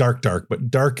 not dark, but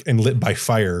dark and lit by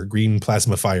fire, green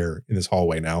plasma fire in this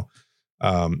hallway now.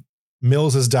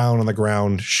 Mills is down on the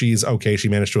ground. She's okay. She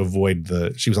managed to avoid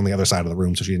she was on the other side of the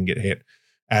room, so she didn't get hit,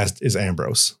 as is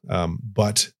Ambrose.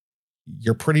 But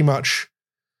you're pretty much,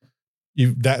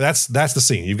 that's the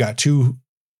scene. You've got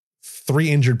three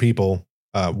injured people,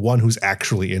 one who's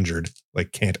actually injured,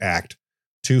 like can't act,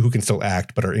 two who can still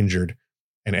act but are injured,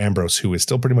 and Ambrose, who is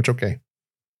still pretty much okay,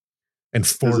 and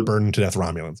four burned to death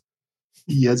Romulans.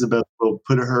 Yezabeth will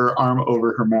put her arm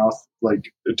over her mouth,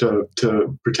 like to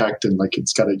protect, and like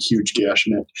it's got a huge gash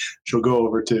in it. She'll go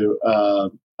over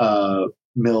to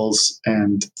Mills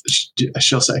and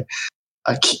she'll say,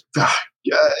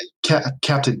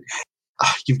 Captain,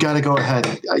 you've got to go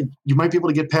ahead. You might be able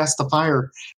to get past the fire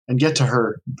and get to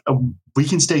her. We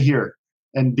can stay here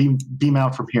and beam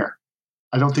out from here.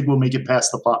 I don't think we'll make it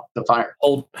past the fire.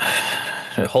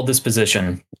 Hold this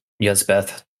position,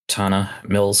 Yezabeth, Tana,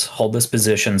 Mills. Hold this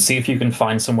position. See if you can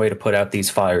find some way to put out these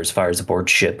fires. Fires aboard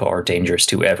ship are dangerous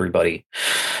to everybody.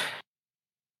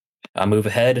 I'll move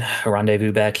ahead,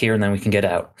 rendezvous back here, and then we can get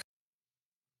out.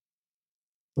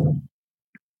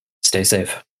 Stay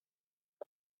safe.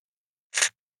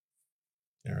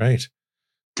 All right.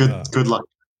 Good luck.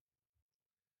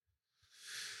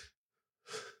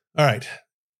 All right.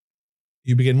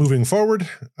 You begin moving forward.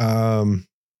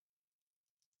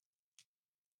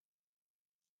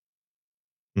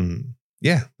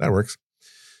 Yeah, that works.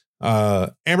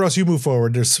 Ambrose, you move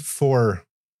forward. There's four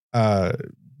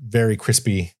very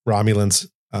crispy Romulans,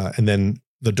 and then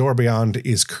the door beyond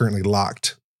is currently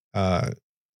locked. It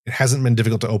hasn't been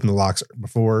difficult to open the locks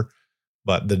before,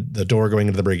 but the door going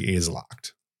into the brig is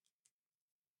locked.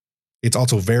 It's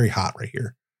also very hot right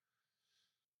here.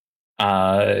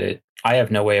 I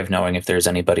have no way of knowing if there's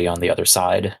anybody on the other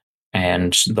side,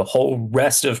 and the whole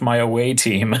rest of my away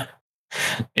team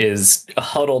is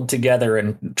huddled together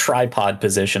in tripod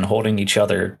position, holding each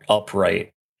other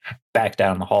upright back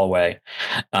down the hallway.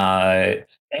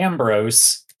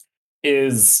 Ambrose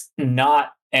is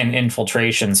not an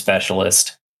infiltration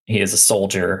specialist. He is a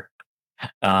soldier.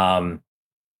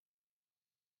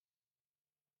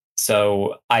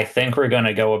 So I think we're going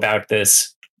to go about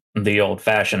this the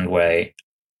old-fashioned way.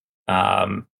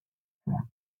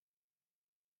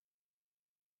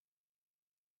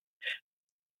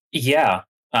 Yeah.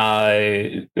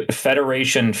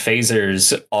 Federation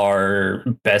phasers are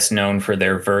best known for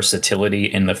their versatility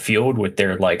in the field with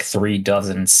their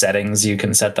 36 settings you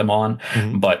can set them on.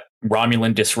 Mm-hmm. But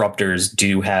Romulan disruptors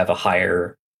do have a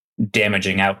higher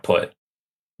damaging output.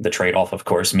 The trade-off, of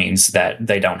course, means that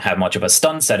they don't have much of a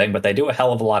stun setting, but they do a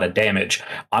hell of a lot of damage.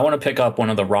 I want to pick up one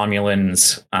of the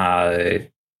Romulans'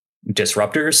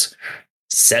 disruptors,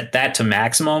 set that to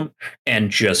maximum, and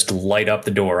just light up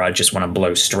the door. I just want to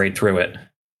blow straight through it.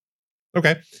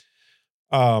 Okay.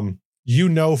 You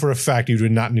know for a fact you do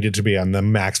not need it to be on the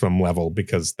maximum level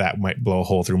because that might blow a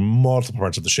hole through multiple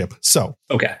parts of the ship. So,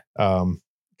 okay.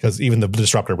 Because even the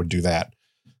disruptor would do that,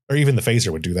 or even the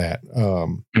phaser would do that.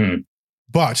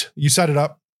 But you set it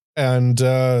up, and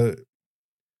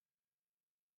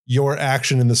your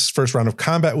action in this first round of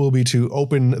combat will be to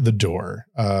open the door.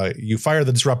 You fire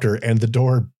the disruptor, and the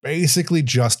door basically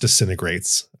just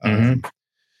disintegrates.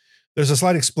 There's a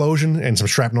slight explosion, and some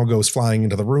shrapnel goes flying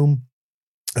into the room.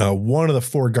 One of the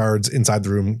four guards inside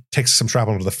the room takes some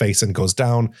shrapnel to the face and goes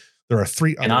down. There are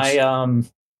three others. Go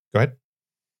ahead.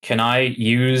 Can I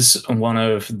use one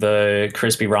of the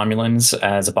crispy Romulans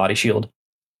as a body shield?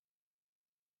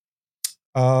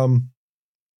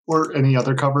 Or any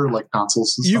other cover like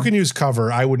consoles. And You stuff? can use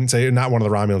cover. I wouldn't say not one of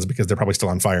the Romulans because they're probably still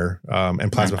on fire.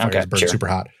 And plasma fires burn super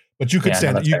hot. But you could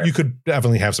you could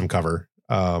definitely have some cover.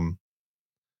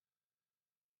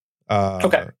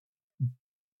 Okay.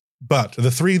 But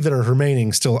the 3 that are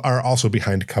remaining still are also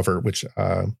behind cover, which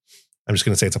I'm just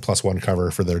going to say it's a +1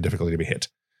 cover for their difficulty to be hit.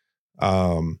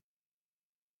 So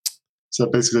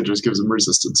basically just gives them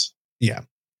resistance. Yeah.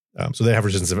 So they have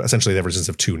essentially they have resistance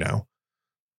of 2 now,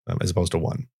 as opposed to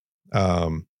 1.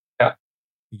 Yeah.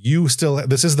 You still,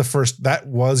 that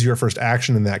was your first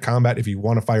action in that combat. If you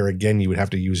want to fire again, you would have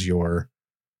to use your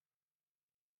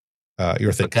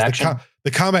thing.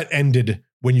 The combat ended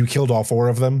when you killed all 4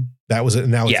 of them. That was it.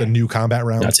 Now it's a new combat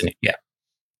round. I just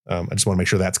want to make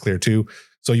sure that's clear too.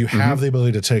 So you have the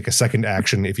ability to take a second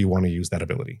action if you want to use that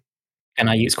ability. Can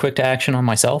I use quick to action on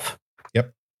myself?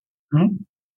 Yep. Mm-hmm.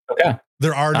 Okay.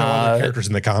 There are no other characters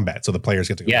in the combat, so the players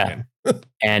get to go in.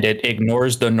 And it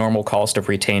ignores the normal cost of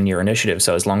retain your initiative.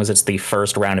 So as long as it's the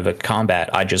first round of a combat,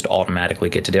 I just automatically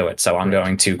get to do it. So I'm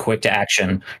going to quick to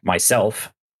action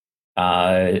myself.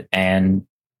 And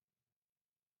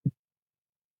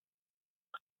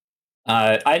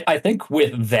I think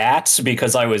with that,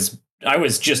 because I was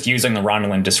just using the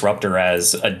Romulan Disruptor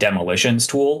as a demolitions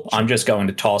tool, I'm just going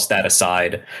to toss that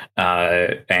aside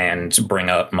and bring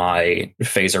up my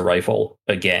phaser rifle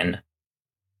again.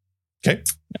 Okay.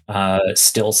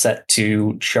 Still set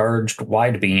to charged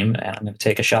wide beam, and I'm going to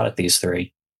take a shot at these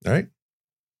 3. All right.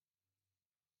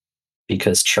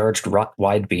 Because charged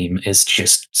wide beam is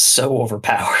just so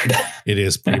overpowered. It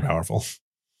is pretty powerful.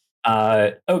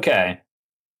 Okay.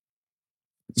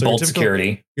 So Bolt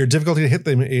security. Your difficulty to hit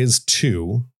them is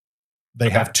 2. They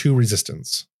have 2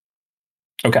 resistance.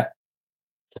 Okay.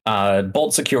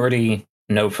 Bolt security,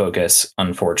 no focus,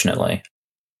 unfortunately.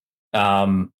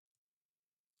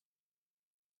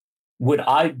 Would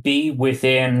I be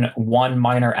within 1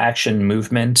 minor action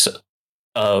movement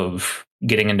of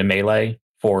getting into melee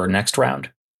for next round?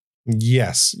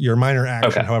 Yes. Your minor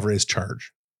action, however, is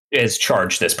charge. Is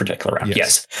charge this particular round.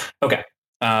 Yes. Okay.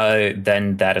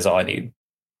 Then that is all I need.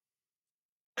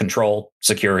 Control,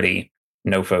 security,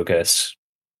 no focus.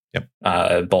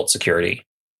 Yep. Bolt security.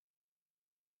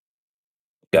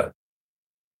 Go.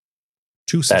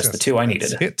 2 successes. That's the 2 I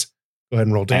needed. Hit. Go ahead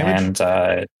and roll damage.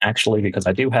 And actually, because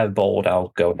I do have bold,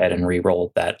 I'll go ahead and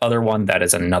re-roll that other one. That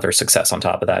is another success on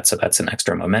top of that. So that's an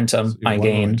extra momentum I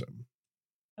gained.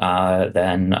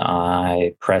 Then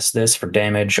I press this for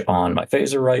damage on my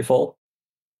phaser rifle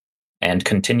and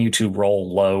continue to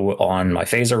roll low on my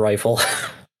phaser rifle.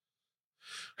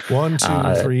 1,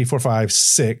 2, 3, 4, 5,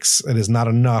 6. It is not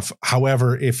enough.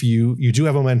 However, if you do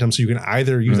have momentum, so you can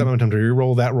either use that momentum to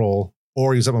re-roll that roll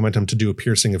or use that momentum to do a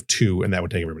piercing of 2, and that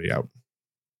would take everybody out.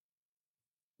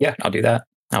 Yeah, I'll do that.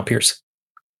 I'll pierce.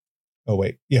 Oh,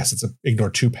 wait. Yes, it's ignore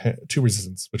 2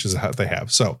 resistance, which is how they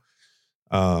have. So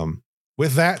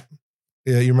with that,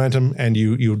 your momentum, and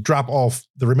you drop all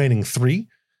the remaining 3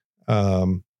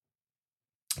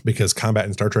 because combat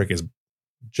in Star Trek is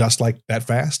just like that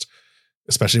fast,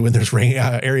 especially when there's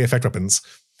area effect weapons.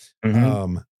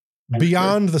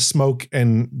 Beyond the smoke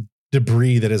and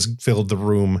debris that has filled the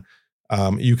room,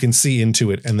 you can see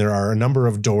into it, and there are a number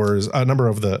of doors, a number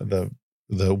of the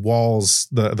walls,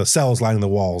 the cells lining the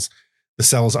walls. The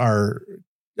cells are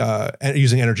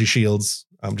using energy shields,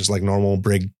 just like normal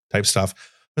brig type stuff.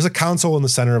 There's a console in the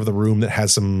center of the room that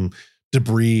has some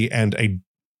debris and a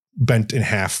bent in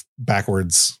half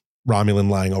backwards Romulan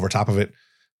lying over top of it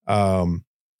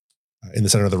in the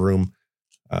center of the room.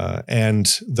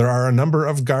 And there are a number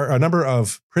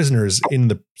of prisoners in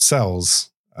the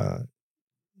cells.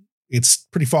 It's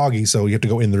pretty foggy, so you have to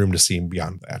go in the room to see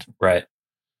beyond that. Right.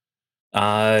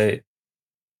 Yeah.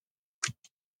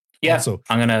 Also,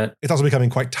 it's also becoming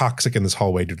quite toxic in this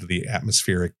hallway due to the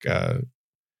atmospheric,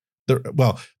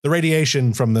 the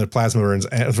radiation from the plasma burns,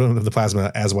 from the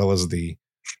plasma, as well as the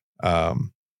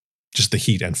just the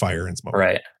heat and fire and smoke.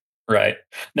 Right.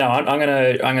 Now I'm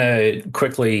gonna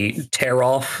quickly tear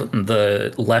off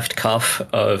the left cuff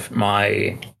of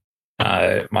my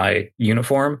my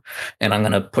uniform, and I'm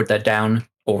gonna put that down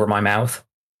over my mouth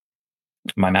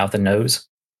and nose.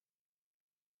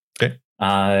 Okay.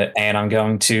 And I'm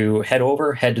going to head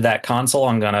to that console.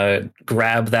 I'm going to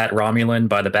grab that Romulan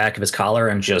by the back of his collar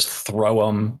and just throw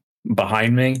him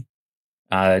behind me.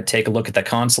 Take a look at the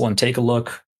console and take a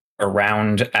look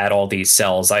around at all these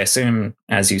cells. I assume,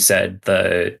 as you said,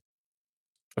 the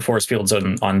force fields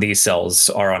on these cells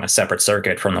are on a separate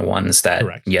circuit from the ones that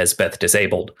Yesbeth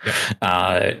disabled.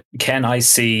 Yep. Can I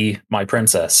see my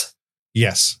princess?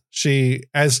 Yes. She,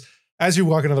 as you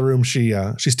walk into the room, she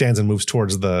stands and moves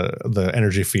towards the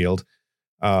energy field.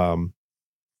 When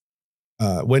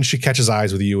she catches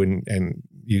eyes with you and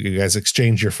you guys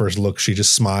exchange your first look, she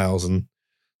just smiles and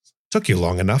took you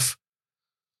long enough.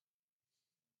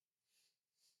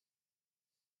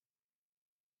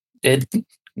 It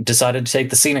decided to take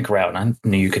the scenic route. I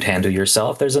knew you could handle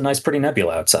yourself. There's a nice, pretty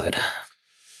nebula outside.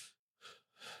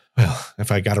 Well,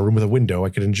 if I got a room with a window, I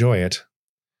could enjoy it.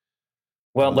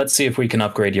 Well, let's see if we can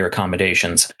upgrade your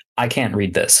accommodations. I can't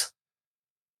read this.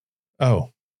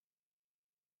 Oh.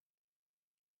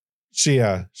 She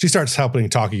starts helping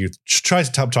talk you. She tries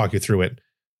to help talk you through it.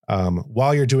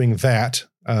 While you're doing that,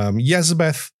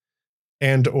 Yezabeth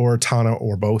and or Tana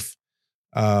or both,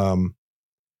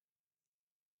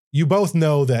 you both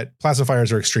know that plasma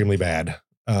fires are extremely bad.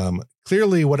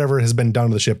 Clearly, whatever has been done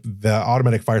to the ship, the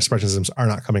automatic fire suppression systems are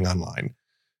not coming online.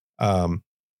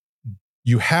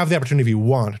 You have the opportunity, if you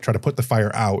want, to try to put the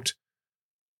fire out,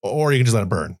 or you can just let it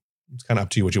burn. It's kind of up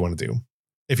to you what you want to do.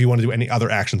 If you want to do any other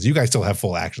actions, you guys still have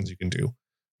full actions you can do.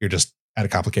 You're just at a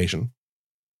complication.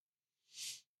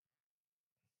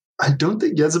 I don't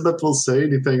think Yezabeth will say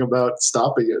anything about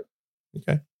stopping it.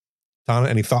 Okay. Tana,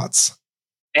 any thoughts?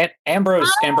 And Ambrose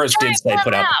did say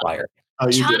put out the fire. Oh,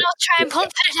 you John, did. I'll try and put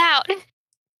it out.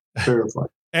 Terrifying.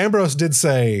 Ambrose did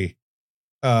say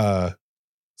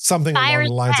something Fire along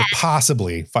the lines bad. of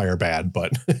possibly fire bad,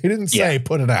 but he didn't say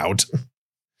put it out.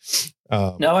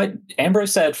 No,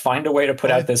 Ambrose said find a way to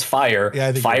put out this fire. Yeah,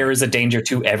 I think fire is a danger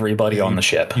to everybody on the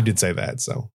ship. You did say that,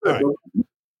 so. All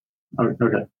right.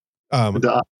 Okay.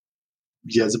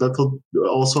 Yezabeth will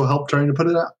also help trying to put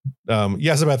it out.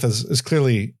 Yezabeth is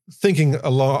clearly thinking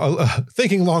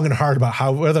long and hard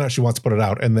about whether or not she wants to put it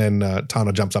out, and then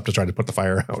Tana jumps up to try to put the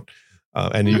fire out,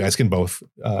 and you guys can both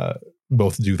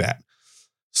do that.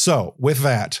 So with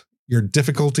that, your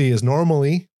difficulty is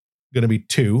normally going to be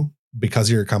 2 because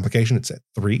of your complication. It's at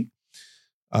 3,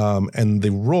 and the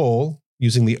roll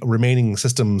using the remaining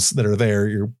systems that are there,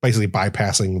 you're basically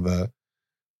bypassing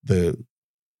the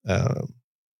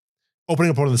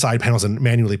opening up one of the side panels and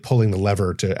manually pulling the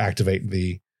lever to activate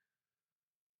the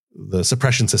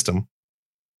suppression system.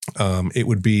 It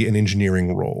would be an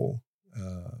engineering roll.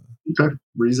 Okay.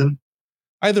 Reason?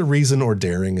 Either reason or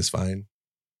daring is fine.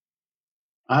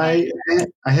 I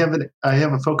have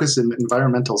a focus in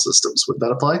environmental systems. Would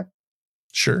that apply?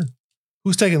 Sure.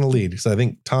 Who's taking the lead? Because I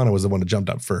think Tana was the one that jumped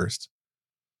up first.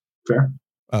 Fair.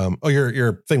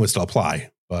 Your thing would still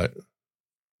apply, but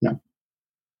yeah.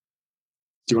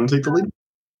 Do you want to take the lead?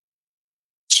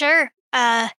 Sure.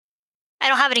 I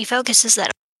don't have any focuses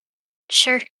that.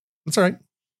 Sure. That's all right.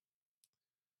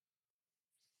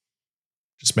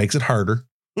 Just makes it harder.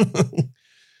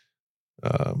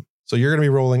 So you're going to be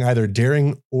rolling either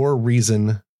daring or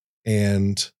reason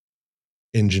and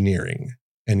engineering,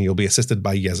 and you'll be assisted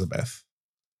by Yezabeth.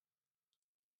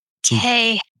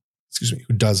 Okay. Excuse me,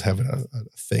 who does have a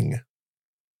thing.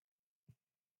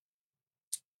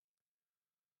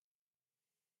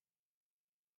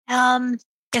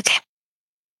 Okay.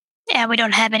 Yeah, we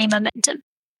don't have any momentum.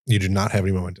 You do not have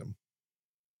any momentum.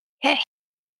 Okay.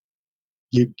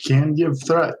 You can give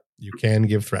threat. You can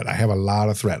give threat. I have a lot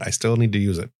of threat. I still need to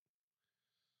use it.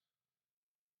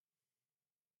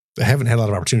 I haven't had a lot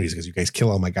of opportunities because you guys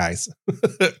kill all my guys.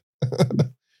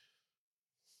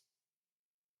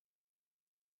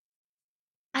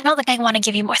 I don't think I want to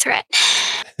give you more threat.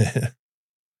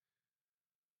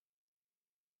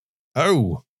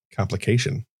 Oh,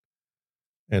 complication.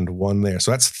 And 1 there.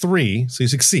 So that's 3. So you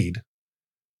succeed.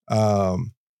 All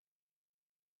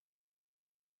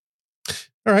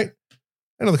right.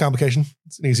 Another complication.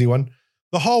 It's an easy one.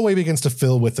 The hallway begins to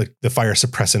fill with the fire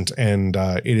suppressant, and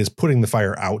it is putting the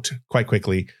fire out quite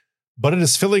quickly. But it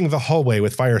is filling the hallway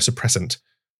with fire suppressant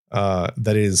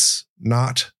that is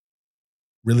not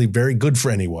really very good for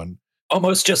anyone.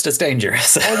 Almost just as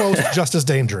dangerous. Almost just as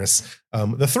dangerous.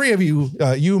 The 3 of you,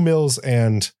 you, Mills,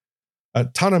 and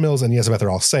Tana, Mills, and Yezabeth are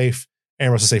all safe.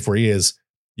 Ambrose is safe where he is.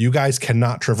 You guys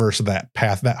cannot traverse that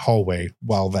path, that hallway,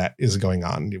 while that is going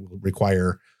on. It will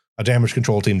require a damage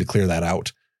control team to clear that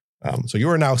out. So you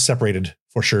are now separated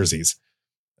for surezies.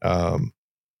 You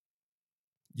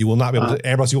will not be able to,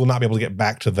 Ambrose, you will not be able to get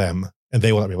back to them, and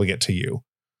they will not be able to get to you.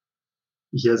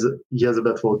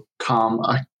 Yezabeth will calm.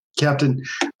 Captain,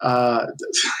 the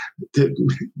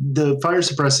fire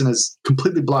suppressant has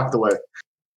completely blocked the way.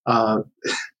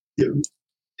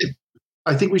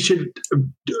 I think we should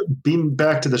beam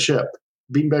back to the ship.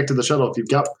 Beam back to the shuttle if you've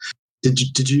got.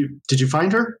 Did you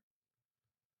find her?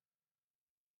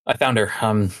 I found her.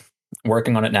 I'm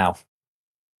working on it now.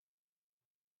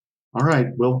 All right.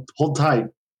 Well, hold tight.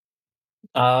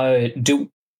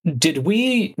 Did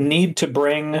we need to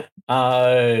bring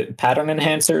pattern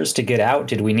enhancers to get out?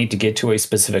 Did we need to get to a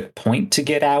specific point to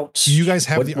get out? You guys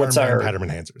have the what's armband our pattern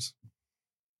enhancers.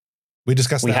 We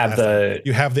discussed we that have last the time.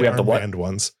 You have the we have the what? armband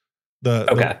ones.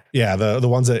 The Okay. the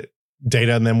ones that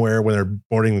Data and them wear when they're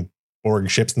boarding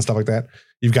ships and stuff like that.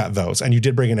 You've got those, and you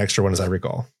did bring an extra one, as I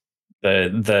recall.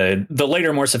 The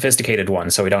later, more sophisticated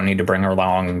ones, so we don't need to bring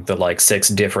along the like 6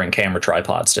 different camera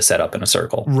tripods to set up in a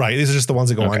circle. Right. These are just the ones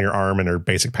that go Okay. on your arm and are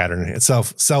basic pattern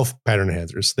self pattern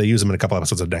enhancers. They use them in a couple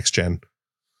episodes of Next Gen.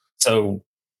 So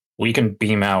we can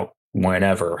beam out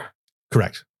whenever.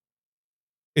 Correct.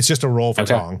 It's just a roll for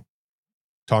Okay. Tong.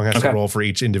 Tong has to roll for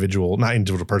each individual, not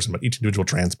individual person, but each individual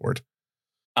transport.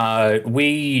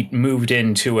 We moved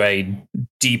into a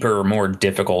deeper, more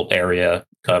difficult area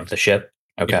of the ship.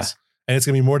 Okay. Yes. And it's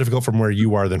going to be more difficult from where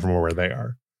you are than from where they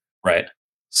are. Right.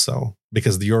 So,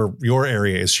 because your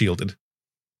area is shielded.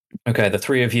 Okay, the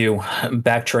 3 of you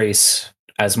backtrace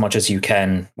as much as you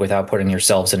can without putting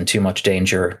yourselves in too much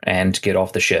danger and get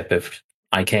off the ship. If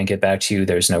I can't get back to you,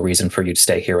 there's no reason for you to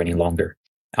stay here any longer.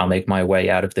 I'll make my way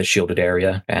out of this shielded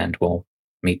area and we'll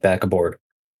meet back aboard.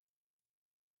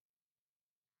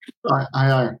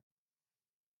 Aye.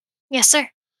 Yes, sir.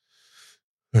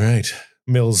 All right.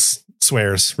 Mills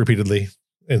swears repeatedly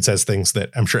and says things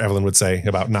that I'm sure Evelyn would say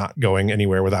about not going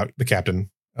anywhere without the captain,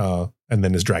 and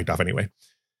then is dragged off anyway.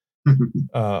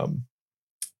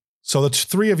 So the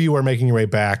 3 of you are making your way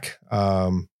back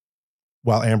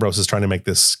while Ambrose is trying to make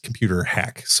this computer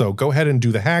hack. So go ahead and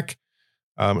do the hack.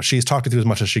 She's talked you through as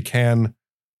much as she can,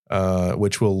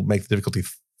 which will make the difficulty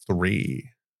 3.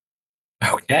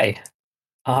 Okay.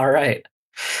 All right.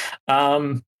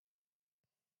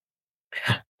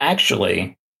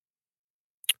 Actually,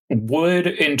 would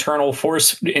internal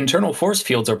force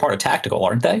fields are part of tactical,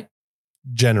 aren't they?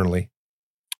 Generally.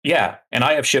 Yeah, and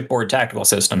I have shipboard tactical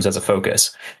systems as a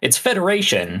focus. It's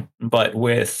Federation, but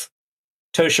with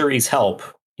Toshiri's help,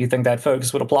 you think that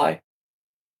focus would apply?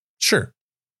 Sure.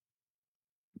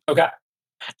 Okay.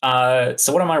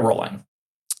 So what am I rolling?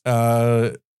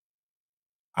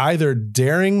 Either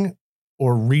daring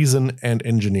or reason and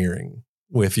engineering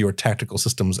with your tactical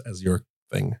systems as your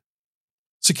thing.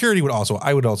 Security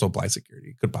I would also apply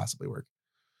security. Could possibly work.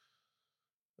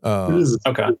 It is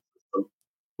Okay.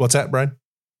 What's that, Brian?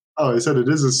 Oh, I said it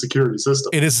is a security system.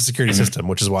 It is a security system,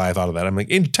 which is why I thought of that. I'm like,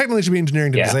 technically it should be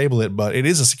engineering to disable it, but it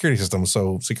is a security system,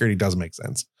 so security does make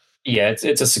sense. Yeah,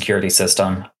 it's a security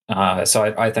system.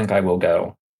 So I think I will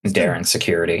go daring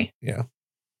security. Yeah.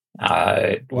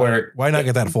 Why not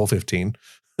get that full 15?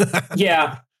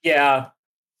 Yeah. I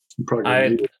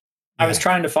was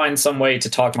trying to find some way to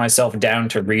talk myself down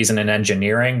to reason and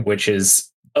engineering, which is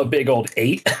a big old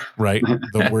 8. Right.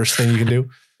 The worst thing you can do.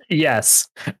 Yes.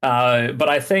 But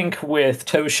I think with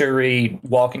Toshiri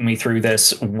walking me through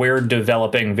this, we're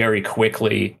developing very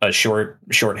quickly a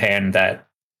shorthand that,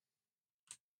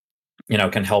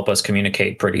 can help us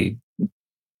communicate pretty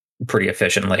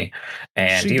efficiently.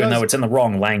 And though it's in the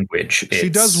wrong language, she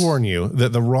does warn you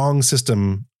that the wrong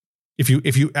system, if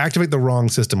you activate the wrong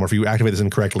system, or if you activate this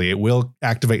incorrectly, it will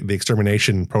activate the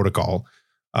extermination protocol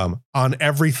on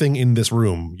everything in this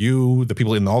room. You, the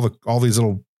people in all these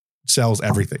little cells,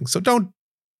 everything. So don't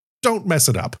mess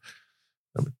it up.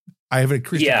 I have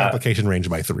increased the complication range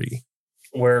by 3.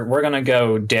 We're gonna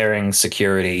go daring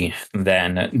security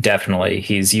then. Definitely,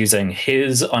 he's using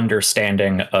his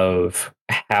understanding of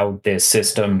how this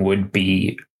system would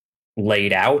be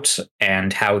laid out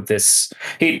and how this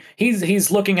he's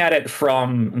looking at it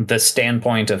from the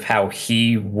standpoint of how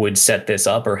he would set this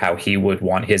up, or how he would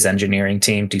want his engineering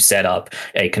team to set up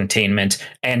a containment,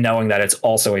 and knowing that it's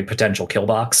also a potential kill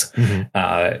box,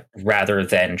 rather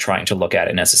than trying to look at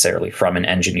it necessarily from an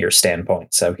engineer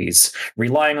standpoint. So he's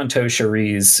relying on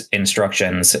Toshiri's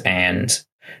instructions and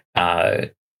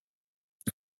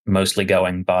mostly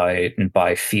going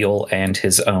by feel and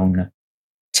his own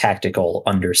tactical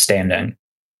understanding.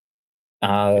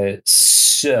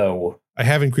 So I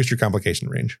have increased your complication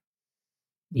range.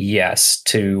 Yes,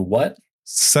 to what?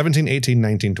 17, 18,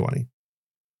 19, 20.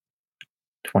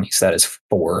 20, so that is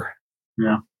 4.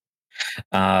 Yeah.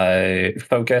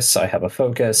 Focus, I have a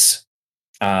focus.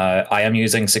 I am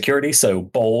using security, so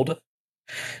bold.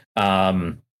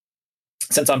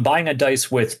 Since I'm buying a dice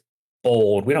with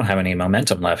bold, we don't have any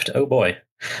momentum left. Oh boy.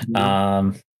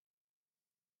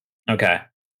 Okay.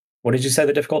 What did you say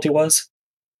the difficulty was?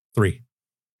 3.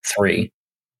 3.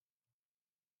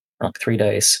 Rock 3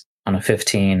 dice on a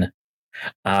 15.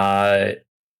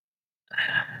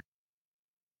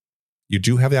 You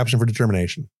do have the option for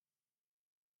determination.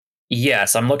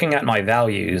 Yes, I'm looking at my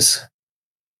values.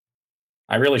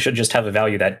 I really should just have a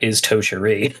value that is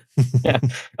Toshiri.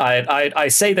 I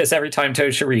say this every time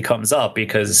Toshiri comes up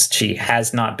because she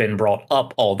has not been brought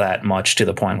up all that much to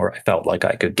the point where I felt like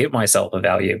I could give myself a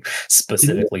value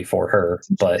specifically for her.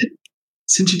 But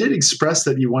since you did express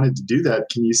that you wanted to do that,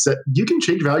 you can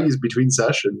change values between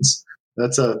sessions.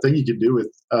 That's a thing you can do with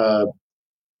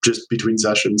just between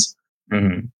sessions.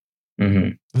 Mm-hmm. Mm-hmm.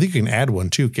 I think you can add one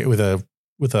too with a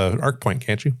arc point,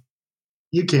 can't you?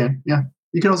 You can, yeah.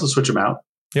 You can also switch them out.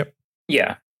 Yep.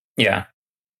 Yeah.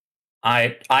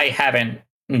 I haven't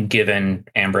given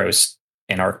Ambrose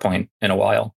an arc point in a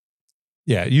while.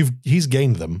 Yeah, he's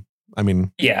gained them. I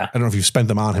mean, yeah. I don't know if you've spent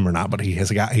them on him or not, but he has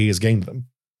gained them.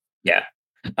 Yeah.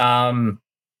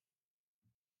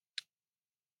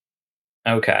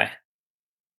 Okay.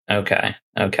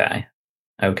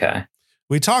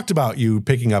 We talked about you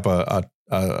picking up a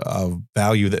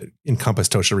value that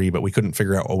encompassed Toshiri, but we couldn't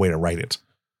figure out a way to write it.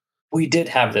 We did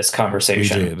have this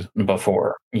conversation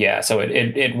before. Yeah, so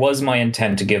it was my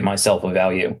intent to give myself a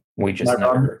value. We just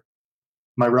never.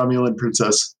 My Romulan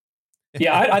princess.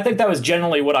 Yeah, I think that was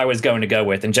generally what I was going to go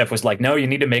with. And Jeff was like, no, you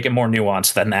need to make it more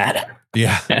nuanced than that.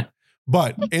 Yeah.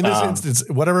 But in this instance,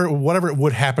 whatever it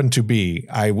would happen to be,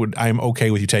 I'm okay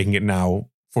with you taking it now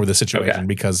for the situation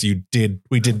because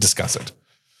we did discuss it.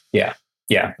 Yeah.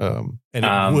 Yeah. And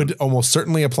it would almost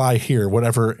certainly apply here,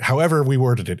 however we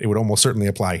worded it, it would almost certainly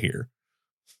apply here.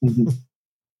 Mm-hmm.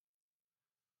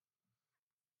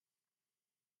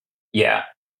 Yeah.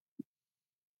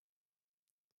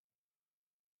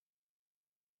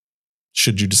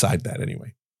 Should you decide that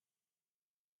anyway?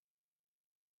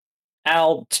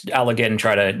 I'll again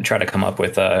try to come up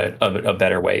with a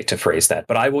better way to phrase that,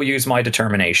 but I will use my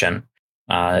determination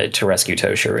to rescue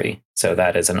Toshiri. So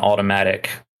that is an automatic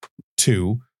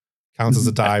 2 counts as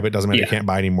a die, but doesn't matter. You can't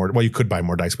buy any more. Well, you could buy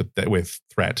more dice with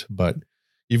threat, but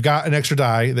you've got an extra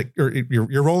die that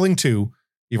you're rolling 2.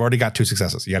 You've already got 2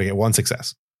 successes. You got to get 1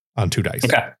 success on 2 dice.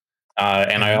 Okay.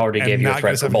 And I already gave you a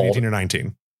threat for bold. 18 or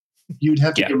 19. You'd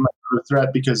have to give him a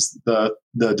threat because the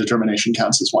determination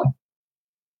counts as 1.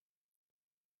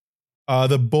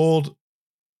 The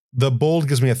bold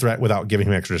gives me a threat without giving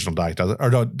him extra additional die, does it? Or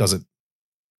does it?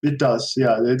 It does,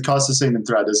 yeah. It costs the same in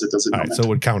threat as it does in moment. So it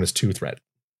would count as 2 threat.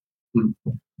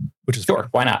 Which is sure.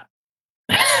 Why not?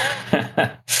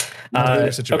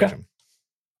 Situation. Okay.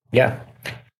 Yeah.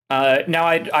 Now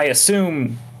I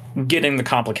assume getting the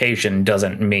complication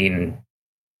doesn't mean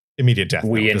immediate death.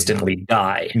 We instantly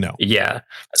die. No. Yeah.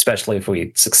 Especially if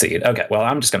we succeed. Okay. Well,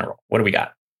 I'm just gonna roll. What do we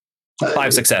got?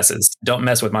 5 successes. Don't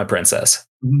mess with my princess.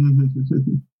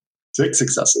 6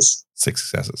 successes. 6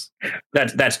 successes.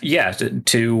 That's 6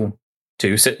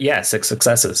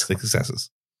 successes. 6 successes.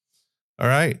 All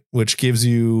right, which gives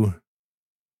you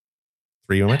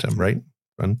 3 momentum, right?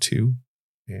 1, 2,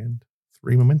 and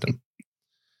 3 momentum.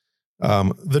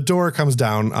 The door comes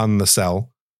down on the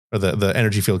cell, or the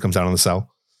energy field comes down on the cell,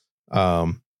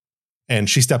 and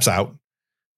she steps out,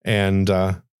 and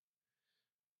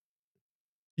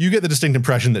you get the distinct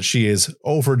impression that she is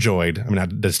overjoyed. I mean, not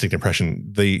the distinct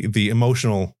impression, the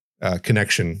emotional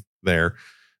connection there.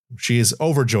 She is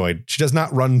overjoyed. She does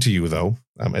not run to you, though,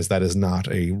 as that is not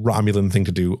a Romulan thing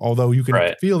to do, although you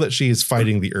can feel that she is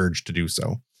fighting the urge to do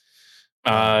so.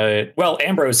 Well,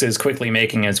 Ambrose is quickly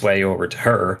making his way over to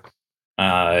her.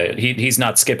 He's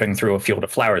not skipping through a field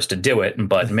of flowers to do it,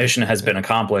 but mission has been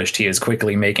accomplished. He is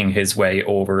quickly making his way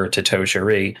over to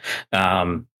Toshiri.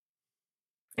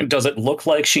 Does it look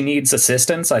like she needs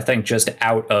assistance? I think just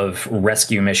out of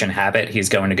rescue mission habit, he's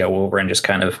going to go over and just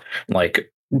kind of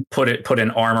like put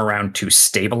an arm around to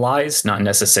stabilize, not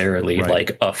necessarily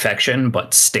like affection,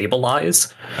 but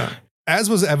stabilize. As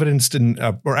was evidenced in,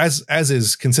 or as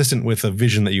is consistent with a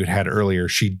vision that you had earlier,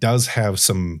 she does have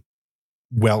some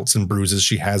welts and bruises.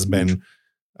 She has been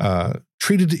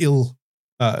treated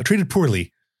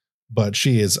poorly, but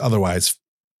she is otherwise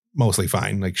mostly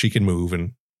fine. Like she can move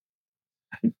and.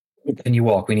 Can you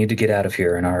walk? We need to get out of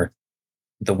here, and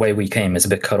the way we came is a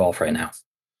bit cut off right now.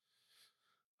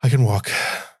 I can walk.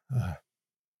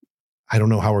 I don't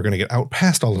know how we're going to get out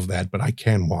past all of that, but I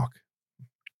can walk.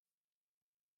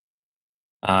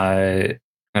 I'm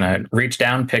going to reach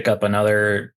down, pick up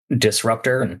another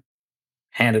disruptor, and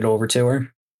hand it over to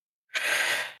her.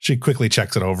 She quickly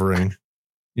checks it over and,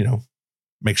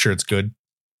 make sure it's good.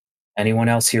 Anyone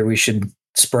else here we should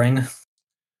spring?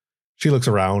 She looks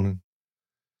around.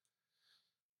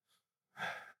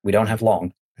 We don't have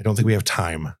long. I don't think we have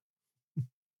time.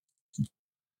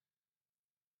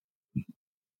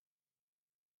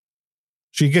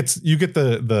 You get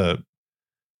the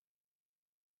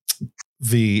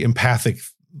empathic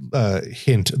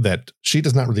hint that she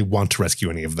does not really want to rescue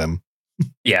any of them.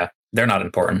 Yeah. They're not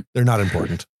important. They're not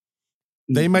important.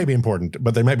 They might be important,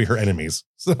 but they might be her enemies.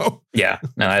 So Yeah,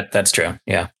 no, that's true.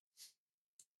 Yeah.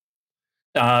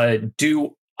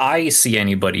 Do I see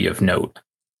anybody of note?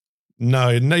 no,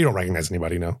 you don't recognize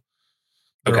anybody. No,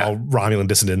 they're Okay. all Romulan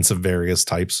dissidents of various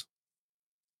types.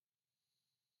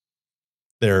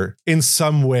 They're in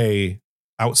some way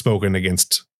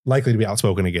likely to be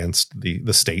outspoken against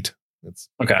the state.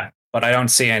 Okay. But I don't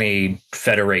see any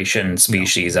Federation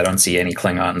species. I don't see any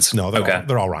Klingons. No, okay.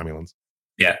 They're all Romulans.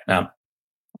 Yeah. No.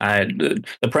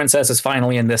 The princess is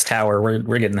finally in this tower.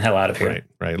 We're getting the hell out of here.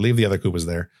 Right. Leave the other Koopas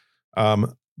there.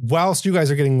 Whilst you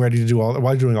guys are getting ready to do while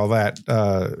you're doing all that,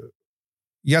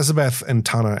 Yazabeth and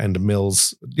Tana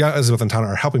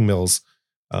are helping Mills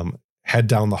head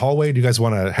down the hallway. Do you guys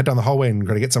want to head down the hallway and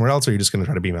try to get somewhere else, or are you just going to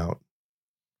try to beam out?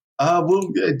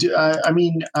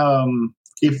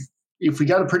 If we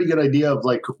got a pretty good idea of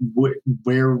like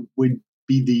where would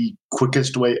be the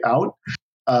quickest way out,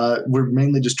 we're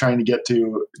mainly just trying to get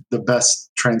to the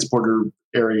best transporter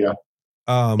area.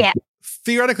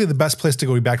 Theoretically, the best place to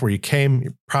go back where you came.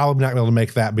 You're probably not going to be able to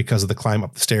make that because of the climb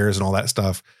up the stairs and all that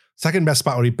stuff. Second best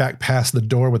spot would be back past the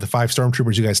door with the 5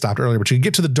 stormtroopers you guys stopped earlier, but you could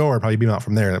get to the door and probably beam out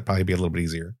from there. That'd probably be a little bit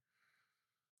easier.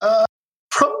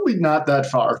 Probably not that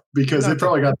far because they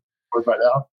probably got the door by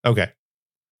now. Okay.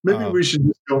 Maybe we should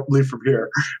just go leave from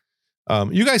here.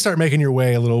 You guys start making your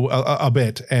way a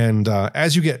bit, and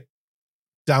as you get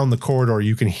down the corridor,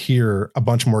 you can hear a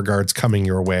bunch more guards coming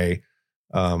your way.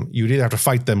 You either have to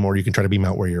fight them, or you can try to beam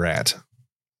out where you're at.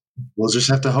 We'll just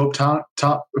have to hope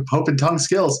and tongue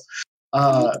skills.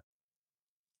 Can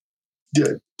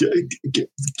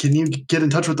you get in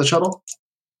touch with the shuttle?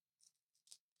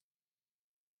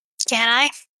 Can I?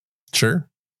 Sure.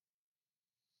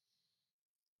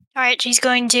 All right, she's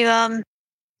going to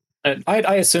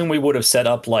I assume we would have set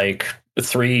up like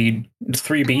three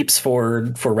beeps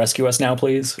for rescue us now,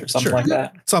 please, or something like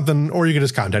that. Something, or you can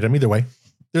just contact them. Either way,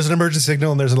 there's an emergency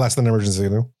signal and there's a less than emergency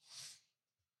signal.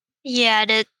 Yeah, I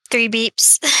did 3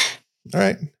 beeps. All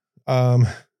right.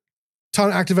 Ton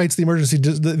activates the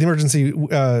emergency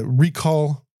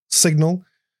recall signal.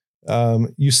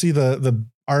 You see the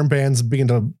armbands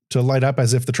begin to light up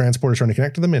as if the transporter is trying to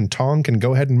connect to them, and Tong can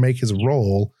go ahead and make his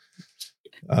roll.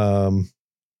 The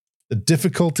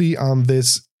difficulty on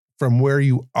this from where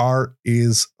you are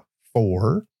is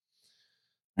 4.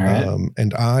 All right.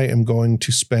 And I am going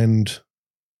to spend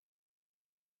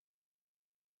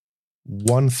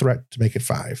 1 threat to make it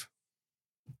 5.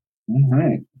 All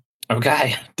right.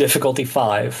 Okay. Difficulty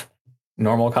 5.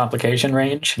 Normal complication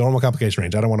range. Normal complication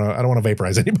range. I don't want to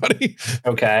vaporize anybody.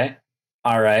 Okay.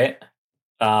 All right.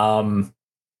 I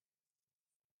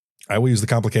will use the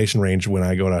complication range when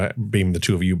I go to beam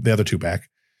the other two back.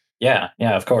 Yeah,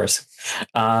 of course.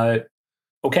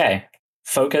 Okay.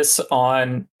 Focus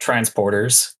on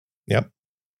transporters. Yep.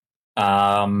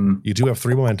 You do have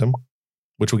 3 momentum,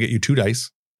 which will get you 2 dice.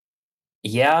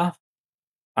 Yeah.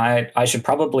 I should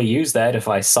probably use that if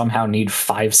I somehow need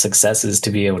 5 successes to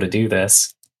be able to do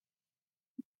this.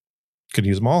 Could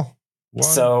use them all.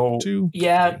 1, 2.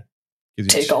 Yeah.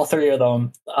 Take all 3 of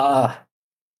them.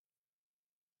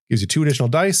 Gives you 2 additional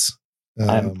dice.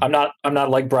 I'm not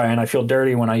like Brian. I feel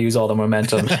dirty when I use all the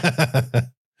momentum.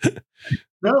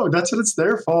 No, that's what it's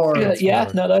there for. No,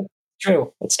 that's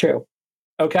true. That's true.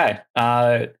 Okay.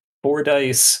 4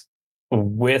 dice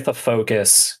with a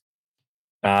focus.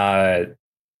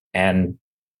 And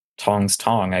Tong's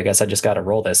Tong. I guess I just got to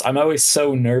roll this. I'm always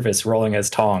so nervous rolling as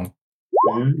Tong.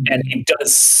 And he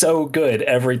does so good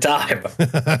every time.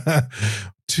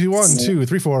 2, 1, 2,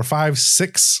 3, 4, 5,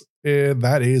 6.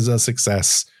 That is a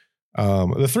success.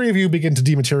 The 3 of you begin to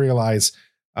dematerialize.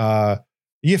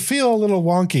 You feel a little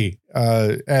wonky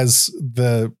as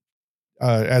the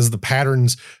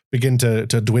patterns begin to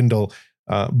dwindle.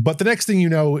 But the next thing you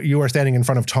know, you are standing in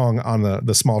front of Tong on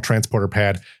the small transporter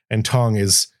pad, and Tong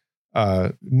is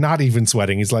not even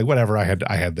sweating. He's like, whatever, I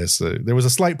had this. There was a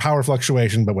slight power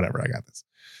fluctuation, but whatever, I got this.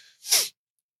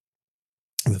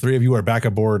 The 3 of you are back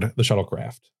aboard the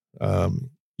shuttlecraft.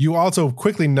 You also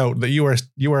quickly note that you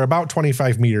are about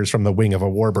 25 meters from the wing of a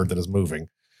warbird that is moving.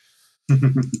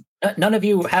 None of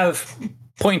you have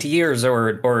pointy ears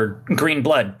or green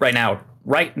blood right now.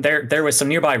 Right there was some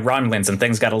nearby Romulans, and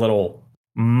things got a little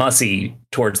mussy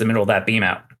towards the middle of that beam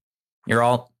out. You're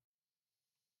all...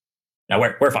 No,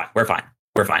 we're fine. We're fine.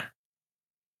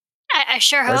 I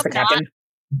sure Where's hope the captain?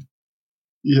 not.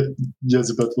 Yeah,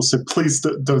 Elizabeth will say, please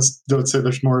don't say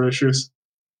there's more issues.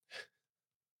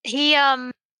 He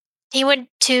went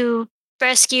to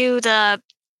rescue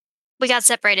we got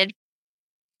separated.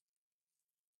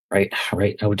 Right.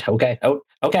 Oh, okay.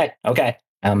 Okay.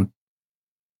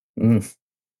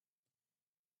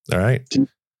 All right.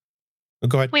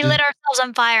 Go ahead. We lit ourselves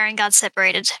on fire and got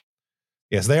separated.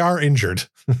 Yes, they are injured.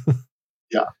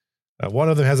 Yeah. One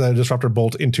of them has a disruptor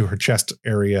bolt into her chest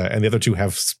area, and the other two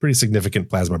have pretty significant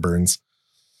plasma burns.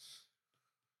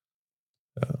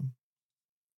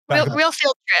 Real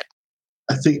field trip.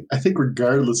 I think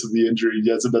regardless of the injury,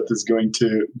 Yezabeth is going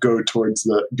to go towards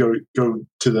go to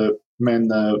the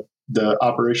the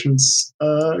operations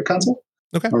console.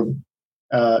 Okay.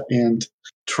 And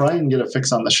try and get a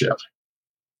fix on the ship.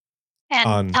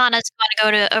 And Tana's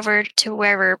going to go over to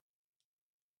wherever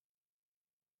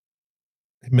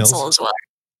Mills as well.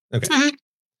 Okay. Mm-hmm.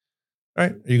 All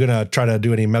right. Are you going to try to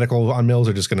do any medical on Mills,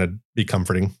 or just going to be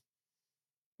comforting?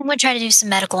 I'm going to try to do some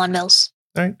medical on Mills.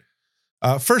 All right.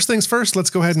 First things first, let's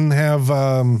go ahead and have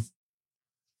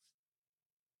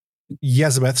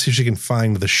Yezabeth see if she can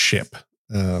find the ship.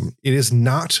 It is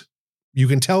not, you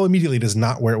can tell immediately it is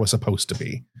not where it was supposed to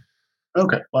be.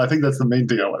 Okay. Well, I think that's the main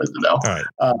thing I wanted to know. All right.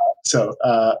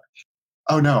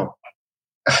 Oh no,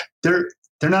 they're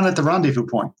not at the rendezvous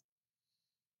point.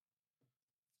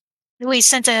 We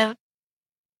sent a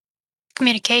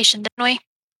communication, didn't we?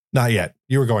 Not yet.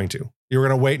 You were going to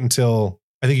wait until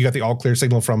I think you got the all clear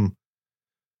signal from.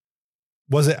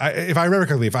 Was it? If I remember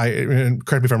correctly,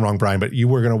 correct me if I'm wrong, Brian, but you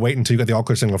were going to wait until you got the all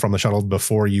clear signal from the shuttle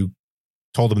before you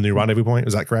told them the new rendezvous point.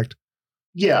 Is that correct?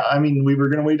 Yeah, I mean, we were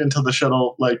going to wait until the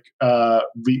shuttle, we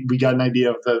got an idea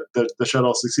of the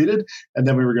shuttle succeeded, and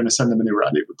then we were going to send them a new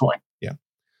rendezvous point. Yeah.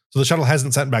 So the shuttle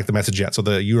hasn't sent back the message yet. So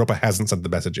the Europa hasn't sent the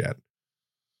message yet.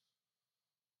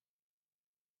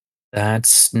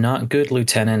 That's not good,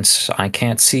 Lieutenant. I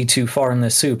can't see too far in the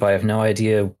soup. I have no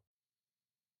idea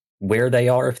where they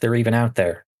are, if they're even out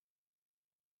there.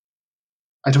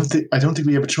 I don't think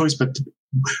we have a choice, but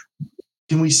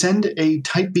can we send a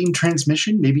tight beam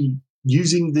transmission, maybe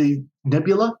using the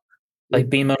nebula? Tight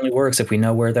beam only works if we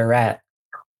know where they're at.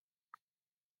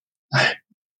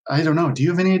 I don't know. Do you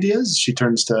have any ideas? She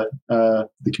turns to the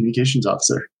communications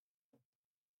officer.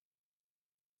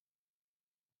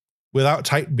 Without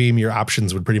tight beam, your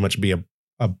options would pretty much be a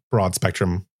broad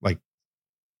spectrum,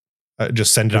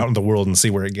 just send it out in the world and see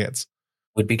where it gets.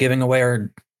 Would be giving away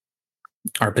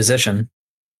our position.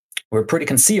 We're pretty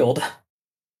concealed.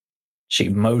 She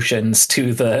motions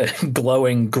to the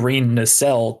glowing green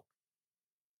nacelle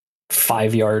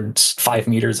 5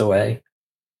 meters away.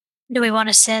 Do we want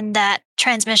to send that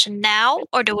transmission now,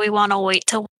 or do we want to wait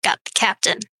till we got the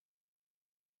captain?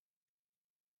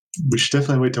 We should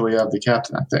definitely wait till we have the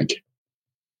captain, I think.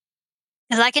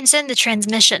 Because I can send the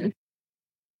transmission,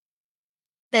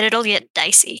 but it'll get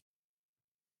dicey.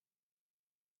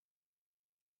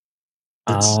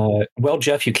 Well,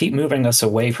 Jeff, you keep moving us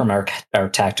away from our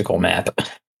tactical map.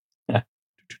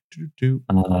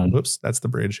 Whoops, that's the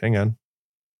bridge. Hang on.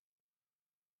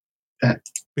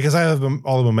 Because I have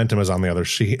all the momentum is on the other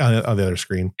on the other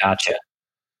screen. Gotcha.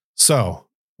 So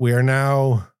we are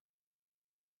now,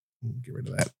 get rid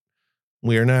of that.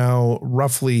 We are now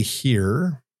roughly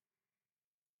here.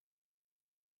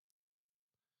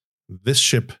 This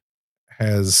ship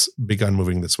has begun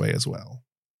moving this way as well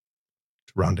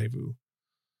to rendezvous.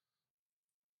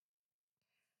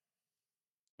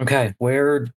 Okay,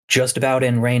 we're just about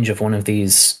in range of one of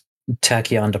these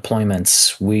tachyon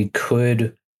deployments. We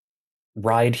could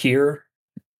ride here.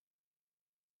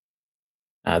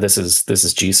 This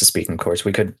is Jesus speaking, of course.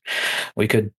 We could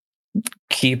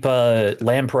keep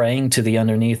lampreying to the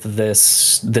underneath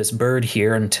this bird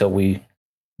here until we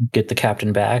get the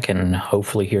captain back and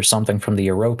hopefully hear something from the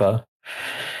Europa.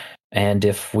 And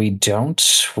if we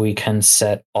don't, we can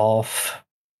set off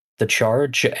the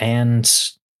charge and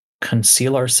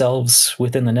conceal ourselves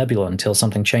within the nebula until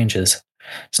something changes.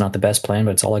 It's not the best plan,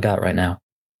 but it's all I got right now.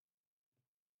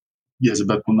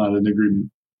 Yezabeth will nod in agreement.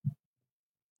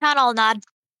 Not all nod.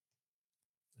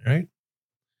 All right.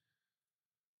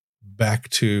 Back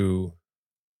to,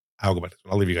 I'll go back to this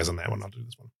one. I'll leave you guys on that one. I'll do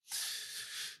this one.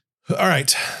 All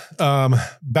right.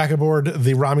 Back aboard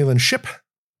the Romulan ship.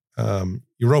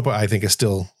 Europa, I think, is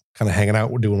still kind of hanging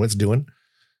out, doing what it's doing.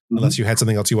 Mm-hmm. Unless you had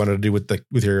something else you wanted to do with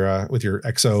your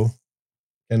exo,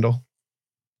 Kendall.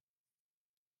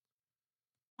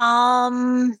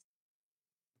 You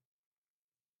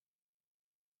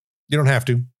don't have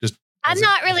to. Just I'm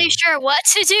not really sure what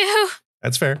to do.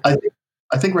 That's fair. I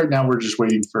think right now we're just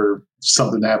waiting for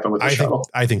something to happen with the shuttle.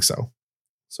 I think so.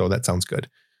 So that sounds good.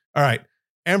 All right.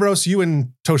 Ambrose, you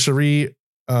and Toshari,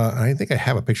 I think I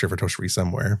have a picture for Toshari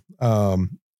somewhere,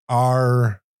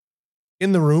 are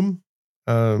in the room.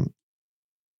 You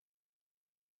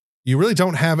really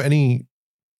don't have any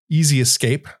easy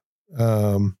escape.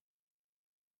 What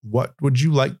would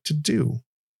you like to do?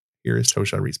 Here is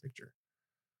Toshari's picture.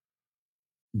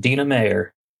 Dina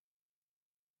Mayer.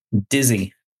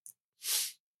 Dizzy.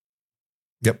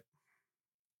 Yep.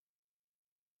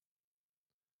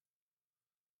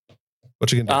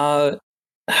 What you gonna do?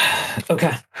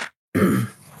 Okay.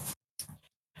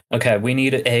 Okay, we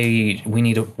need a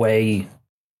way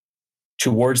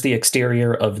towards the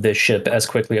exterior of this ship as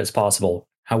quickly as possible.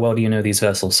 How well do you know these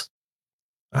vessels?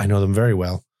 I know them very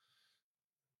well.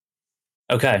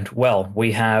 Okay, well,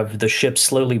 we have the ship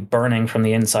slowly burning from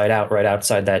the inside out right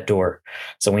outside that door.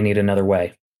 So we need another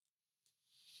way.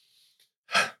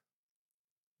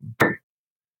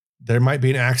 There might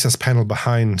be an access panel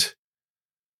behind.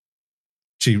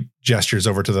 She gestures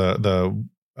over to the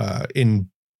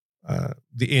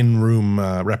in-room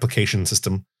replication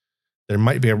system. There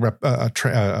might be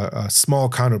a small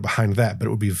conduit behind that, but it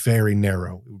would be very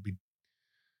narrow.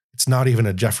 It's not even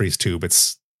a Jeffries tube.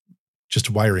 It's just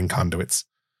wiring conduits.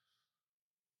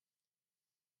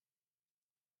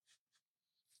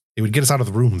 It would get us out of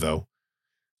the room, though.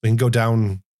 We can go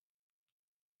down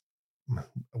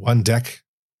one deck,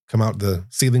 come out the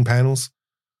ceiling panels.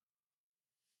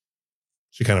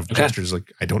 She kind of gestures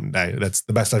like, that's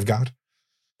the best I've got.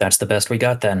 That's the best we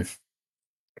got then.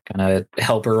 Gonna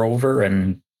help her over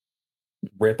and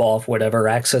rip off whatever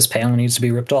access panel needs to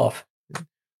be ripped off.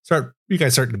 You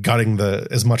guys start gutting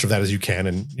as much of that as you can,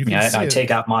 and you can. I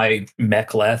take out my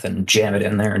mech-leth and jam it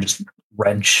in there and just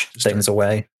wrench things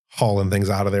away, hauling things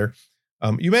out of there.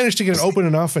 You manage to get it open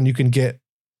enough, and you can get,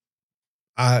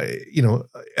 a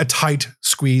tight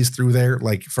squeeze through there.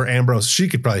 Like for Ambrose, she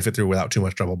could probably fit through without too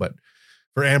much trouble, but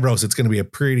for Ambrose, it's going to be a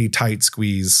pretty tight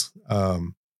squeeze.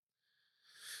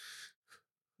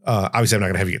 Obviously, I'm not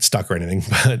going to have you get stuck or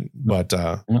anything, but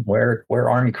we're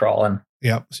army crawling.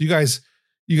 Yeah. So you guys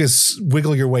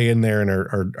wiggle your way in there and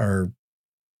are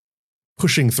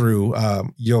pushing through.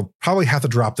 You'll probably have to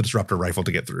drop the disruptor rifle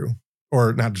to get through,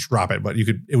 or not just drop it, but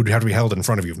it would have to be held in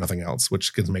front of you if nothing else,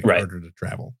 which could make it harder to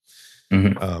travel.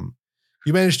 Mm-hmm.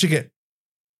 You managed to get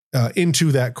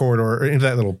into that corridor or into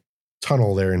that little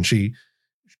tunnel there, and she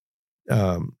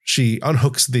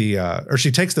unhooks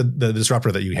she takes the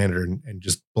disruptor that you handed her and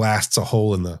just blasts a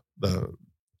hole in the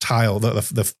tile,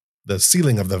 the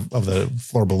ceiling of the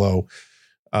floor below.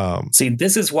 See,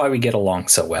 this is why we get along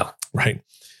so well. Right.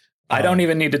 I don't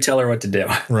even need to tell her what to do.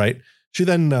 Right. She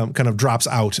then kind of drops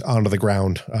out onto the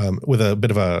ground with a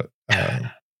bit of a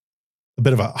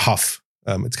huff.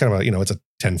 It's kind of it's a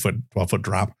 10-foot, 12-foot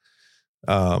drop.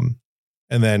 And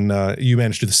then you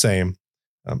manage to do the same.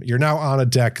 You're now on a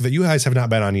deck that you guys have not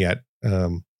been on yet.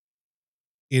 It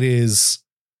is,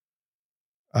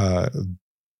 there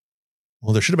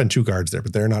should have been 2 guards there,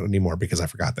 but they're not anymore because I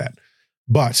forgot that.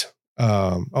 But,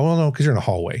 no, because you're in a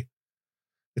hallway.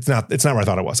 It's not where I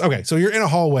thought it was. Okay, so you're in a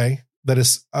hallway that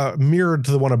is mirrored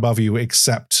to the one above you,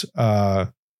 except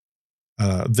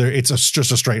it's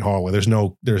just a straight hallway. There's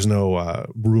no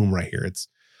room right here. It's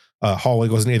hallway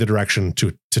goes in either direction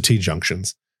to T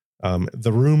junctions.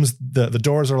 The rooms, the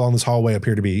doors are along this hallway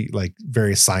appear to be like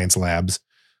various science labs,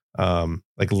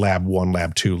 like lab 1,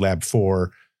 lab 2, lab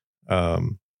 4,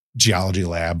 geology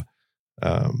lab.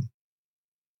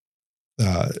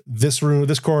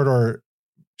 This corridor,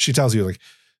 she tells you, like,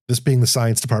 this being the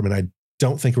science department, I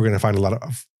don't think we're going to find a lot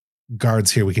of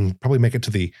guards here. We can probably make it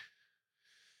make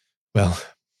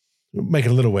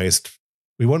it a little ways.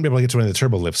 We won't be able to get to any of the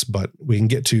turbo lifts, but we can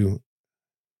get to,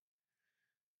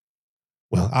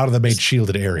 out of the main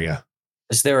shielded area.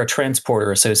 Is there a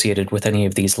transporter associated with any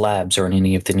of these labs or in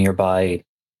any of the nearby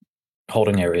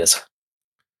holding areas?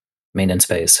 Maintenance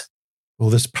bays? Well,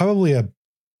 there's probably a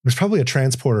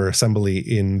transporter assembly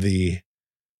in the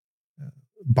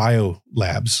bio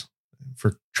labs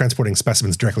for transporting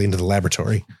specimens directly into the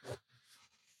laboratory.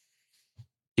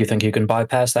 Do you think you can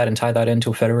bypass that and tie that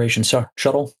into a Federation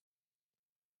shuttle?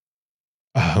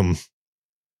 I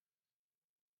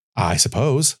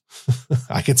suppose.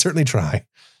 I can certainly try.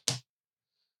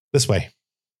 This way.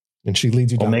 And she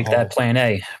leads you down. We'll make that plan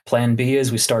A. Plan B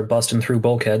is we start busting through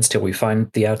bulkheads till we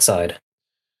find the outside.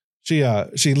 She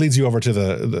leads you over to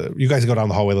the you guys go down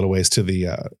the hallway a little ways to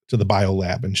the bio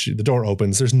lab, and the door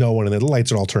opens. There's no one in there. The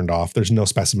lights are all turned off. There's no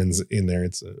specimens in there.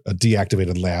 It's a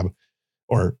deactivated lab,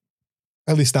 or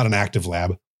at least not an active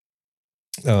lab.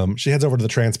 She heads over to the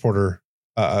transporter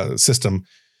system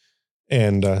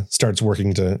and starts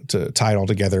working to tie it all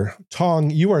together. Tong,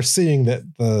 you are seeing that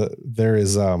there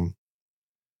is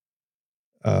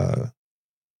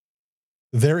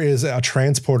a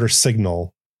transporter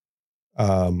signal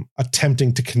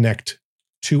attempting to connect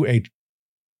to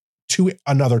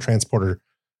another transporter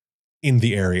in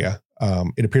the area.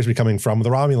 It appears to be coming from the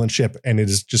Romulan ship, and it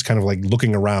is just kind of like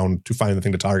looking around to find the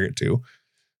thing to target to.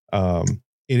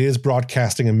 it is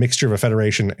broadcasting a mixture of a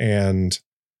Federation and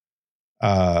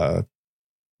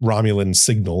Romulan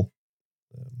signal.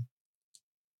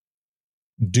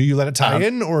 Do you let it tie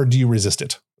in, or do you resist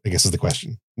it? I guess is the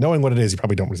question. Knowing what it is, you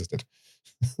probably don't resist it.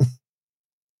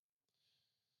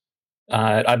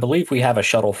 I believe we have a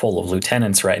shuttle full of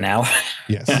lieutenants right now.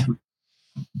 Yes.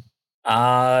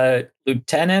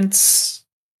 Lieutenants.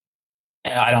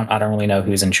 I don't really know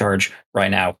who's in charge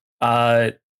right now.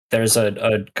 There's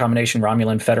a combination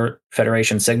Romulan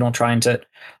Federation signal trying to.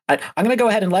 I'm going to go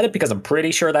ahead and let it because I'm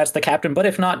pretty sure that's the captain. But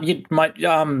if not, you might point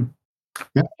your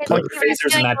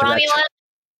phasers in that direction.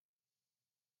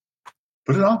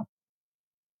 Put it on.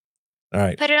 All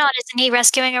right. Put it on. Isn't he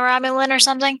rescuing a Romulan or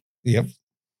something? Yep.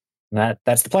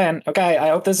 That's the plan. Okay, I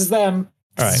hope this is them.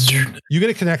 All right. You get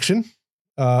a connection,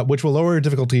 which will lower your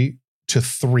difficulty to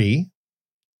 3,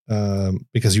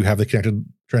 because you have the connected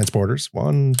transporters.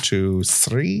 1, 2,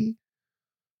 3,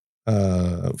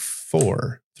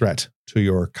 4 threat to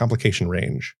your complication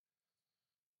range.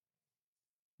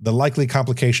 The likely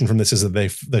complication from this is that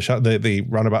the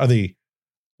roundabout, the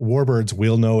warbirds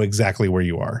will know exactly where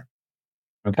you are.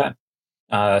 Okay.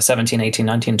 17, 18,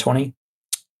 19, 20?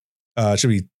 Should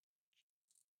be.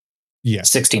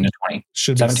 Yes. 16 to 20.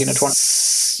 Should 17 be to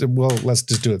 20. Well, let's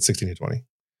just do it 16 to 20.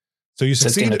 So you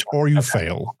succeed or you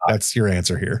fail. That's your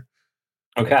answer here.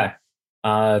 Okay.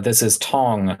 This is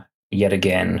Tong yet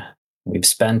again. We've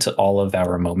spent all of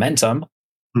our momentum.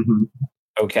 Mm-hmm.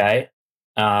 Okay.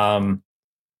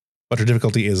 But your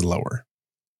difficulty is lower.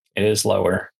 It is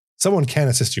lower. Someone can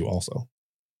assist you also.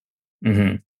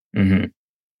 Mm-hmm. Mm-hmm.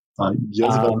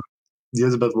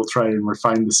 Elizabeth will try and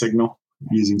refine the signal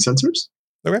using sensors.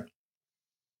 Okay.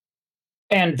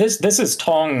 And this is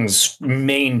Tong's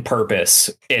main purpose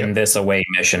in this away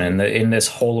mission, in this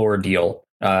whole ordeal.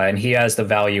 And he has the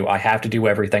value, I have to do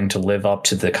everything to live up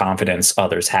to the confidence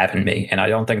others have in me. And I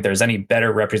don't think there's any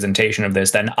better representation of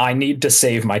this than I need to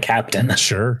save my captain.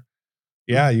 Sure.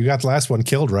 Yeah, you got the last one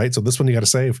killed, right? So this one you got to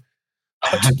save.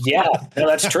 Yeah, no,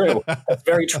 that's true. That's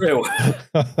very true.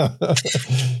 I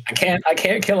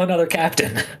can't kill another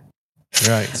captain. All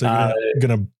right. So you're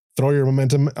gonna throw your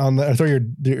momentum on the, throw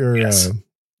your yes.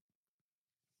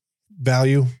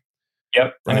 Value.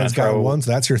 Yep. Brian's got 1,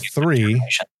 so that's your 3.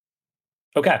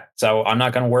 Okay, so I'm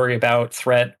not going to worry about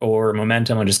threat or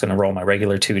momentum. I'm just going to roll my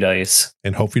regular 2 dice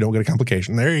and hope you don't get a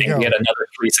complication. There you go. Get another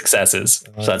 3 successes.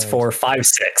 So that's 4, 5,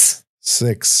 6.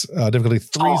 6. Difficulty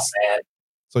 3. Oh, man.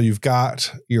 So you've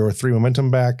got your 3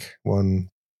 momentum back. 1,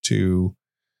 2,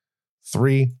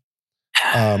 3.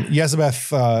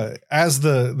 Yezabeth, as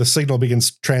the signal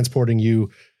begins transporting you,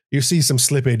 you see some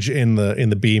slippage in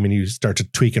the beam, and you start to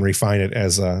tweak and refine it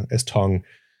as Tong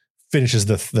finishes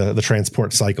the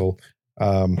transport cycle.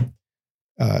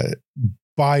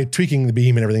 By tweaking the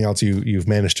beam and everything else, you've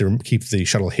managed to keep the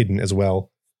shuttle hidden as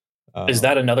well. Is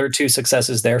that another 2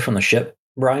 successes there from the ship,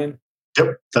 Brian?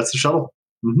 Yep, that's the shuttle.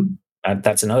 Mm-hmm.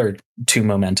 That's another 2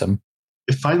 momentum.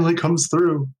 It finally comes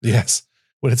through. Yes.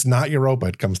 When it's not Europa,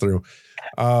 it comes through.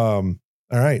 All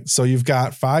right. So you've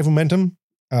got 5 momentum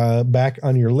back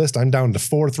on your list. I'm down to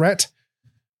 4 threat.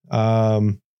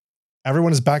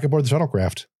 Everyone is back aboard the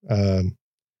shuttlecraft.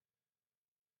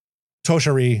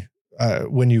 Toshari,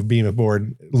 when you beam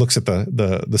aboard, looks at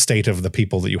the state of the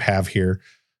people that you have here.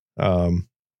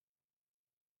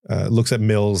 Looks at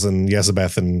Mills and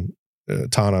Yezabeth and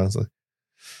Tana. It's like,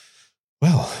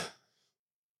 well,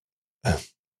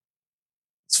 it's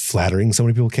flattering so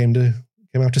many people came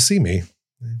out to see me.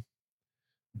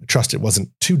 I trust it wasn't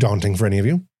too daunting for any of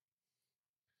you.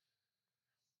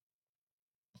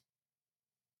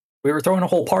 We were throwing a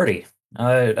whole party,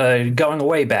 going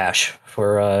away bash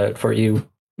for you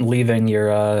leaving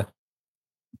your.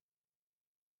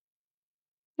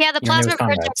 Yeah, the plasma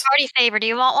birds are party favor. Do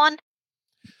you want one?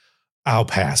 I'll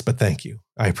pass, but thank you.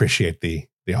 I appreciate the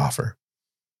offer.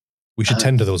 We should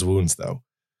tend to those wounds, though.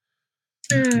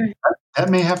 That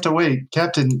may have to wait,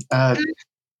 Captain. The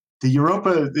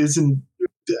Europa isn't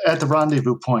at the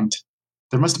rendezvous point.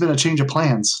 There must have been a change of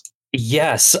plans.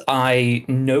 Yes, I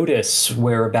notice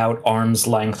we're about arm's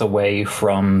length away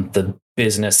from the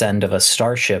business end of a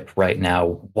starship right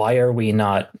now. Why are we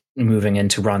not moving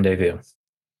into rendezvous?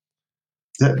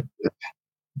 The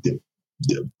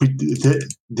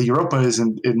Europa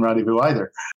isn't in rendezvous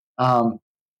either. I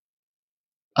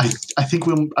think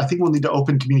we'll need to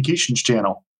open communications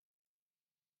channel.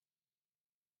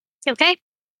 Okay.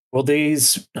 Will the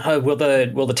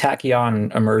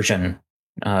tachyon immersion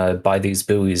by these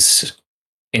buoys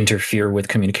interfere with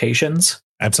communications?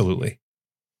 Absolutely.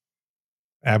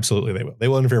 Absolutely, they will. They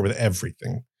will interfere with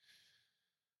everything.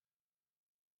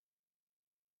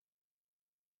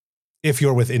 if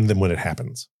you're within them when it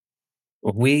happens.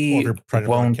 Or if We you're trying to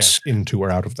won't. broadcast into or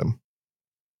out of them.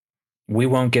 We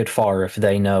won't get far if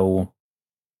they know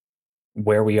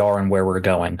where we are and where we're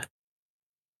going.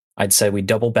 I'd say we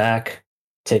double back,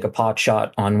 take a pot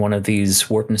shot on one of these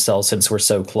warp nacelles since we're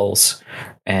so close,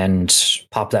 and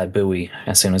pop that buoy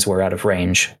as soon as we're out of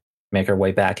range. Make our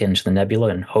way back into the nebula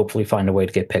and hopefully find a way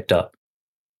to get picked up.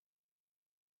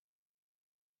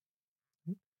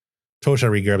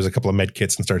 Toshari grabs a couple of med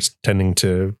kits and starts tending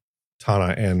to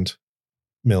Tana and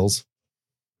Mills.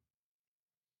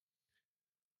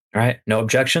 All right, no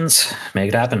objections. Make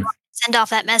it happen. Send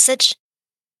off that message.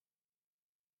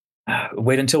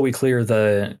 Wait until we clear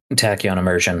the tachyon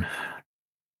immersion.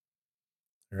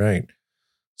 All right.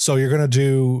 So you're going to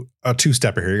do a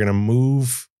two-stepper here. You're going to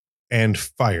move and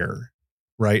fire,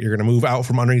 right? You're going to move out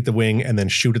from underneath the wing and then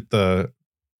shoot at the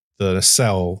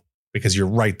cell because you're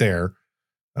right there.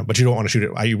 But you don't want to shoot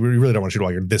it. You really don't want to shoot it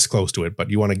while you're this close to it, but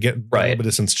you want to get a little bit of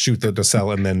distance, shoot the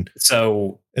cell, and then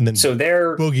so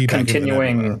they're boogie back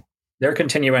continuing. They're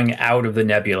continuing out of the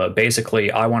nebula.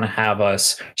 Basically, I want to have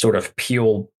us sort of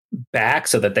peel back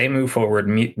so that they move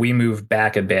forward. We move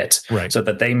back a bit, right? So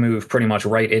that they move pretty much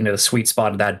right into the sweet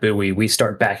spot of that buoy. We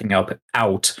start backing up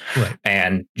out, right?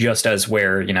 And just as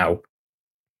we're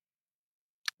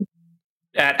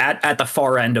at the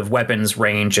far end of weapons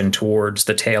range and towards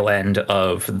the tail end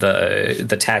of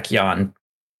the tachyon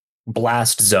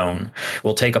blast zone,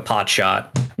 we'll take a pot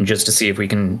shot just to see if we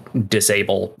can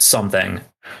disable something,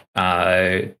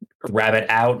 grab it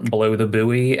out below the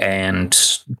buoy and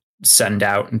send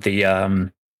out the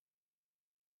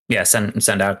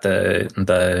send out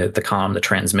the comm, the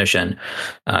transmission,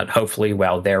 hopefully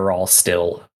while they're all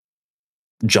still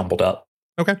jumbled up.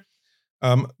 Okay.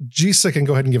 Gisa can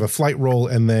go ahead and give a flight roll,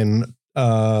 and then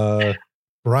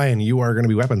Brian, you are going to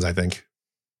be weapons, I think.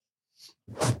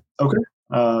 Okay.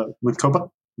 With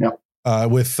Koba? Yeah.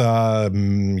 With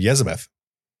Yezabeth.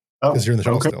 Oh, because you're in the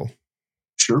shuttle still.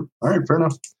 Sure. All right. Fair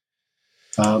enough.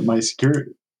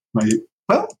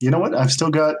 Well, you know what? I've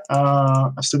still got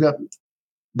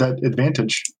that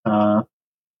advantage.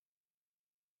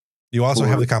 You also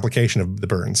have the complication of the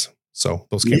burns, so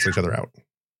those cancel each other out.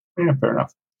 Yeah, fair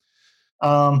enough.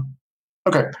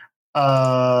 Okay.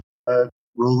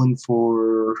 Rolling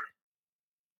for.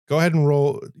 Go ahead and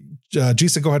roll.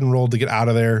 Gisa, go ahead and roll to get out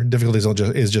of there. Difficulty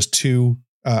is just 2.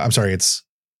 I'm sorry. It's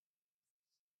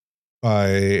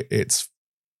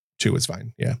 2. It's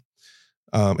fine. Yeah.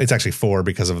 It's actually 4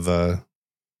 because of the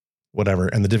whatever,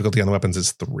 and the difficulty on the weapons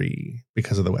is 3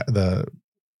 because of the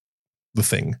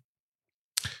thing.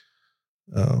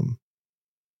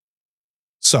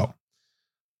 So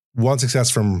 1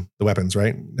 success from the weapons,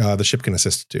 right? The ship can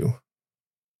assist too.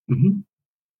 Mm-hmm.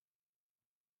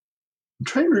 I'm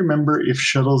trying to remember if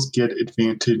shuttles get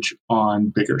advantage on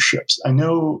bigger ships. I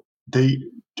know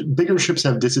bigger ships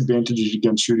have disadvantages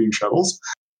against shooting shuttles,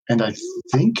 and I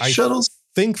think shuttles. I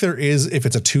think there is if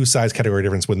it's a 2-size category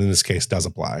difference, when in this case does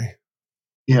apply.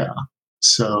 Yeah.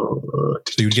 So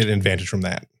you'd get an advantage from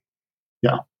that.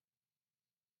 Yeah.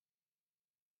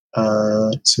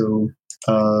 I don't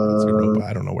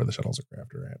know where the shuttles are at.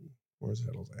 Where's the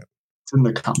shuttles at? It's in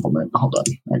the complement. Hold on.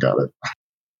 I got it.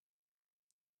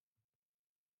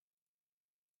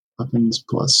 Weapons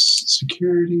plus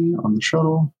security on the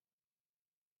shuttle.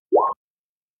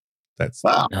 That's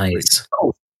nice.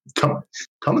 Oh,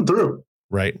 coming through.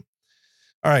 Right.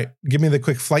 All right. Give me the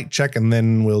quick flight check, and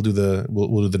then we'll do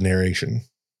the narration.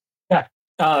 Yeah.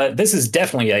 This is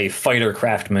definitely a fighter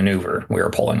craft maneuver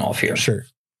we're pulling off here. Sure.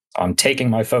 I'm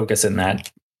taking my focus in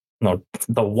that.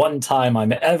 The one time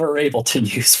I'm ever able to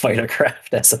use fighter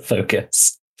craft as a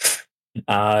focus.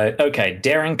 Okay,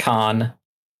 Darren Khan.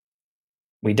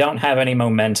 We don't have any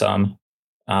momentum.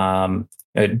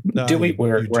 Do we?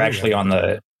 We're actually on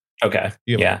the. Okay.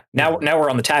 Yeah. Now we're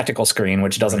on the tactical screen,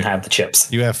 which doesn't have the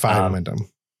chips. You have 5 momentum.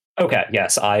 Okay.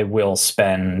 Yes, I will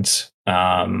spend.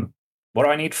 What do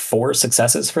I need? 4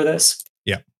 successes for this?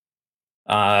 Yeah.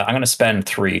 I'm going to spend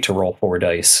 3 to roll 4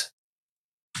 dice.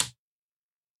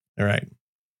 All right.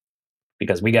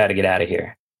 Because we got to get out of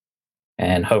here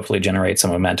and hopefully generate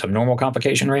some momentum. Normal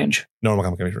complication range? Normal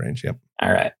complication range. Yep.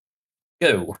 All right.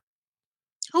 Go.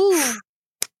 Ooh.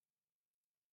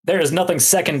 There is nothing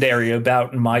secondary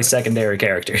about my secondary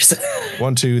characters.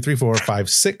 1, 2, 3, 4, 5,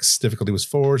 6. Difficulty was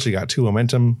 4, so you got 2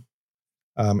 momentum.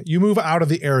 You move out of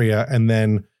the area, and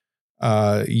then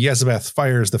Yezabeth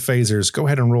fires the phasers. Go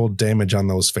ahead and roll damage on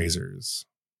those phasers.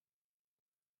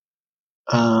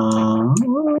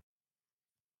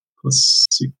 Plus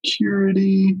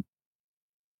security.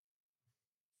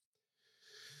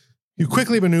 You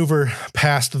quickly maneuver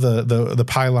past the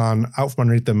pylon out from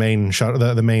underneath the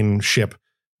main ship.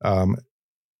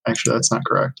 Actually, that's not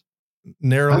correct.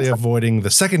 Narrowly avoiding the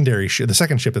second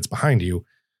ship that's behind you,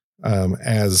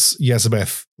 as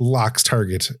Yezebeth locks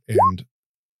target and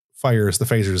fires the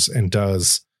phasers and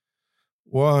does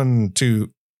 1,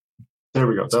 2. There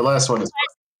we go. The last one is.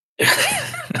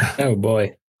 Oh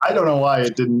boy! I don't know why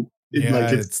it didn't.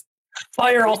 It's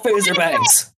Fire all phaser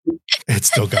bangs. it's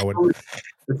still going.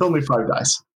 It's only 5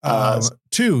 dice.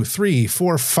 2, 3,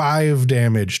 4, 5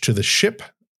 damage to the ship.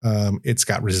 It's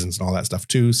got resistance and all that stuff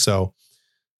too. So,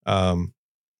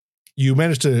 you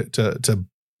managed to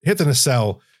hit the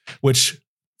nacelle, which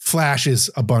flashes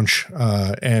a bunch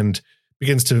and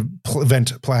begins to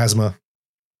vent plasma.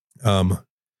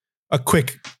 A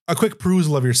quick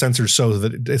perusal of your sensors shows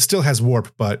that it still has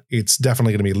warp, but it's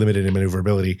definitely going to be limited in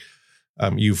maneuverability.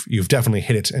 You've definitely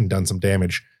hit it and done some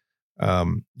damage.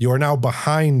 You are now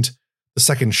behind the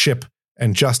second ship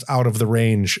and just out of the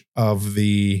range of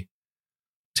the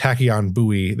tachyon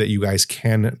buoy that you guys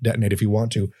can detonate if you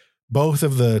want to. Two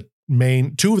of the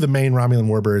main Romulan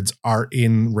warbirds are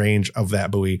in range of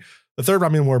that buoy. The third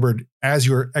Romulan warbird, as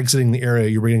you're exiting the area,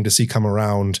 you're beginning to see come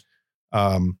around,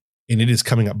 and it is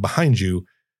coming up behind you,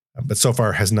 but so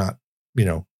far has not,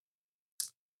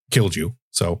 killed you.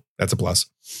 So that's a plus.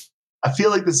 I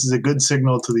feel like this is a good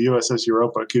signal to the USS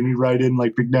Europa. Can we ride in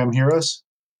like big damn heroes?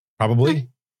 Probably.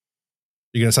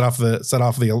 You're gonna set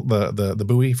off the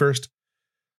buoy first?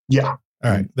 Yeah.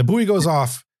 All right. The buoy goes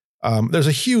off. There's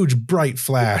a huge bright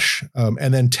flash,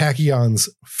 and then tachyons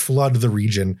flood the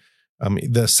region.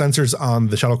 The sensors on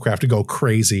the shuttlecraft go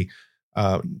crazy.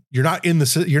 You're not in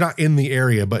the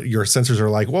area, but your sensors are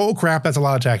like, whoa, crap, that's a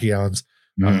lot of tachyons.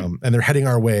 And they're heading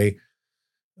our way.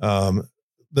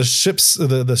 The ships,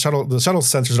 the shuttle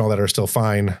sensors and all that are still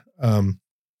fine.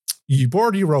 You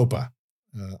board Europa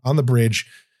on the bridge.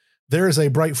 There is a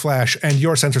bright flash, and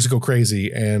your sensors go crazy,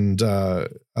 and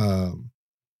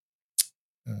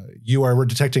you are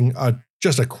detecting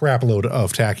just a crap load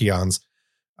of tachyons.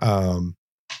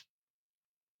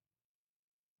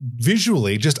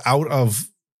 Visually, just out of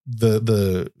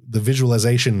the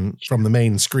visualization from the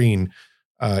main screen,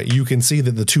 you can see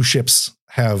that the two ships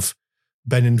have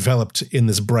been enveloped in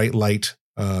this bright light,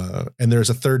 and there's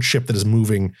a third ship that is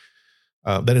moving,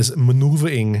 that is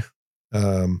maneuvering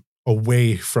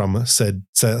away from the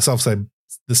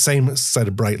same set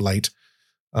of bright light,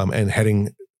 and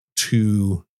heading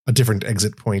to a different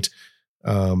exit point.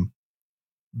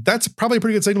 That's probably a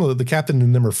pretty good signal that the captain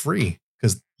and them are free,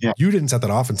 because you didn't set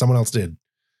that off and someone else did.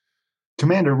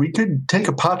 Commander, we could take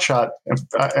a pot shot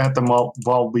at them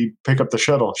while we pick up the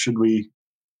shuttle. Should we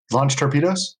launch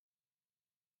torpedoes?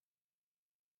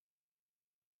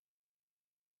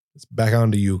 It's back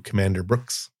on to you, Commander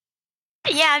Brooks.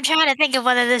 Yeah, I'm trying to think of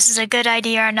whether this is a good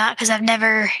idea or not, because I've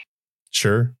never...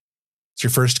 Sure. It's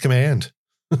your first command.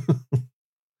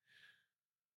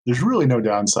 There's really no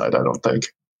downside, I don't think.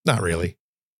 Not really.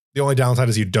 The only downside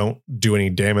is you don't do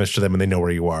any damage to them and they know where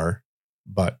you are.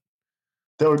 But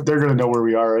they're going to know where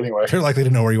we are anyway. They're likely to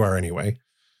know where you are anyway.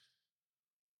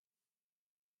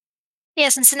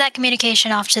 Yes, and send that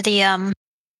communication off to the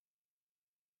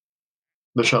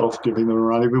shuttle, giving them a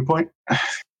rendezvous point.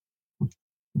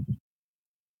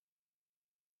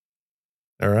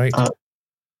 All right.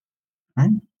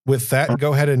 With that,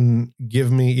 go ahead and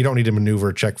give me, you don't need a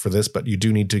maneuver check for this, but you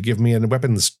do need to give me a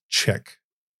weapons check.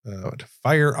 To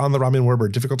fire on the Romulan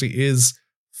warbird, difficulty is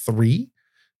 3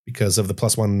 because of the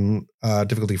 +1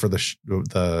 difficulty for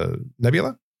the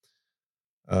Nebula.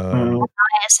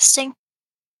 assisting.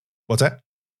 What's that?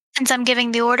 Since I'm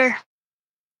giving the order.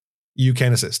 You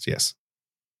can assist, yes.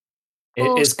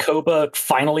 Is Koba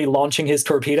finally launching his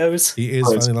torpedoes? He is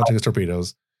finally launching his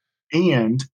torpedoes.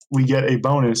 And we get a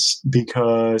bonus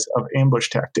because of ambush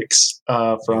tactics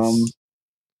from...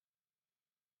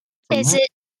 Is it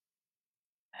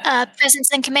presence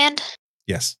in command?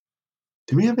 Yes.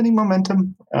 Do we have any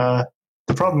momentum? The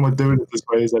problem with doing it this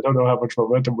way is I don't know how much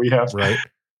momentum we have. Right.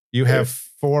 You have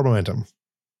 4 momentum.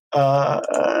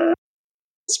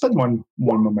 Spend one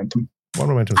momentum. 1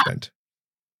 momentum spent.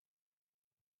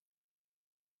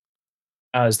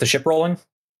 Is the ship rolling?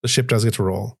 The ship does get to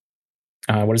roll.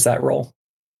 What does that roll?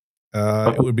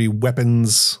 It would be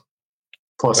weapons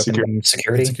plus security.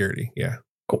 Security, yeah.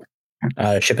 Cool.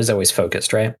 Ship is always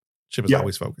focused, right? Ship is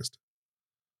always focused.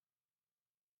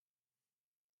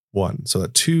 1. So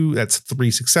 2, that's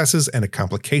 3 successes and a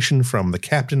complication from the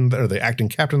captain or the acting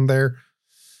captain there.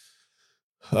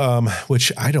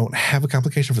 Which I don't have a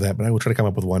complication for that, but I will try to come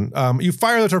up with one. You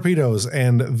fire the torpedoes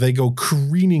and they go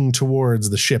careening towards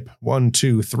the ship. 1,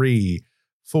 2, 3,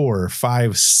 4,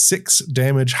 5, 6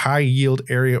 damage, high yield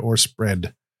area or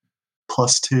spread.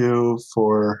 +2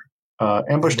 for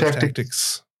ambush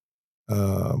tactics.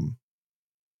 You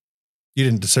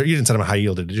didn't set him a high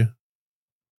yield, did you?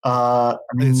 I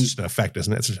mean, it's just an effect,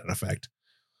 isn't it? It's just an effect.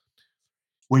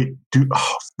 Wait,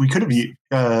 we could have used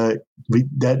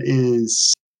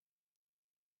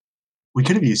we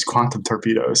could have used quantum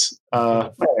torpedoes.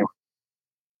 So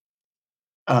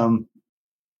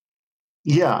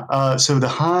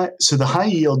the high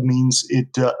yield means it.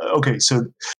 Okay, so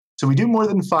we do more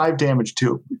than 5 damage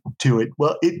to it.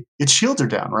 Well, its shields are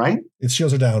down, right? Its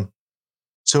shields are down.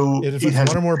 So if it has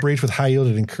one or more breach with high yield,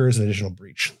 it incurs an additional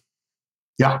breach.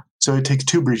 Yeah, so it takes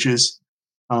 2 breaches,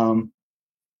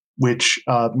 which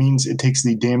means it takes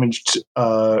the damaged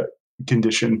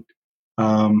condition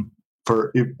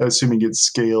for assuming its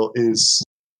scale is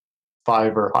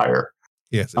 5 or higher.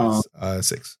 Yes, it's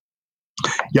 6.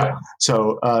 Yeah,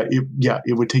 so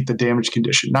it would take the damage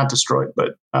condition, not destroyed,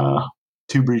 but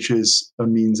 2 breaches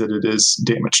means that it is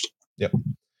damaged. Yep.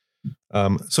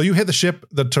 So you hit the ship,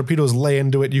 the torpedoes lay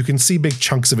into it. You can see big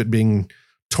chunks of it being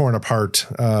torn apart.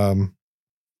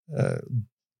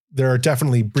 There are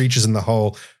definitely breaches in the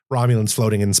hull. Romulans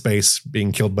floating in space,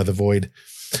 being killed by the void.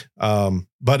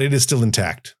 But it is still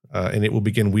intact, and it will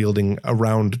begin wielding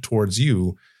around towards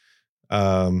you.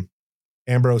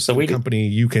 Ambrose and company,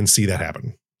 you can see that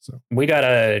happen. So we got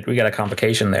a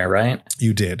complication there, right?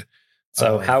 You did.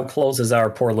 So how close is our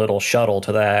poor little shuttle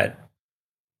to that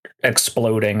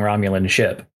exploding Romulan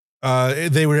ship?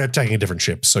 They were attacking a different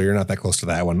ship, so you're not that close to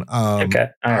that one. Okay,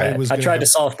 all right. I tried to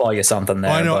softball you something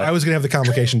there. I know. I was going to have the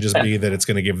complication just be that it's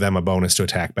going to give them a bonus to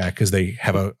attack back because they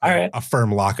have a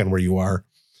firm lock on where you are.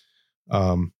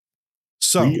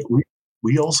 So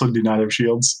we also do not have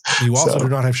shields. You also do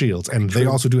not have shields, and they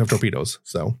also do have torpedoes.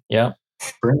 So yeah,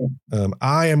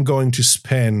 I am going to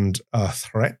spend a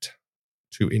threat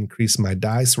to increase my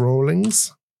dice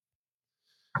rollings.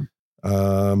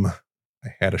 I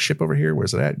had a ship over here.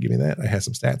 Where's it at? Give me that. I had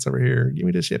some stats over here. Give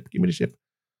me the ship.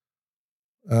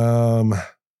 Oh,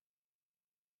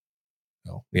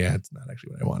 yeah, it's not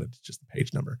actually what I wanted. It's just the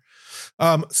page number.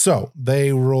 So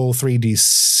they roll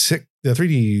 3d6, the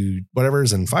 3d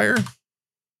whatever's and fire.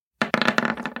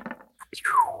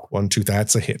 1, 2.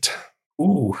 That's a hit.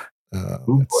 Ooh.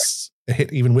 That's a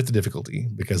hit even with the difficulty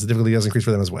because the difficulty does increase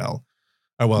for them as well.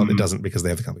 Oh, well, It doesn't because they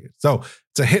have the complicated. So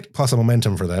it's a hit plus a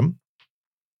momentum for them.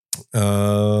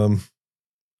 And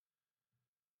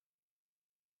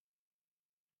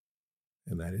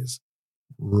that is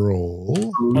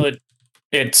roll. Well,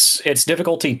 it's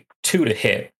difficulty 2 to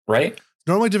hit, right?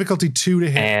 Normally difficulty 2 to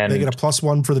hit. And they get a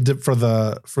 +1 for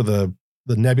the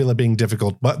nebula being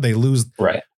difficult, but they lose.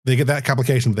 Right. They get that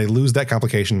complication. They lose that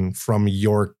complication from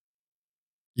your.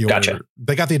 Gotcha.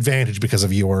 They got the advantage because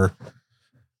of your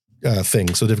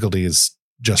thing. So difficulty is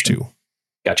just 2.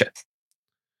 Gotcha.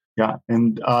 Yeah,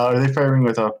 and are they firing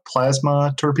with a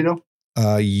plasma torpedo?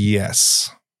 Yes.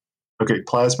 Okay,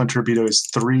 plasma torpedo is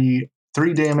 3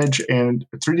 damage and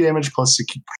 3 damage plus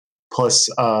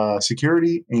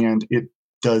security, and it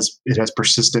has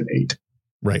persistent 8.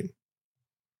 Right.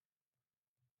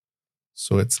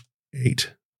 So it's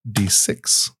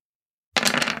 8d6.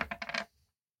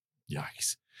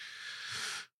 Yikes.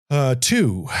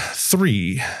 2,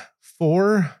 3,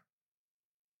 4,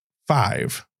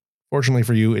 5. Fortunately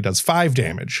for you, it does 5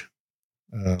 damage.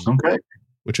 Okay.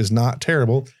 Which is not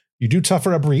terrible. You do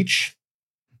suffer a breach.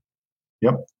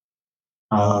 Yep.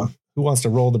 Who wants to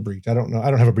roll the breach? I don't know. I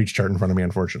don't have a breach chart in front of me,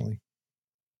 unfortunately.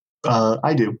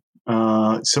 I do.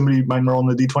 Somebody mind rolling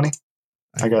the D20?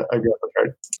 I got the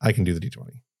chart. I can do the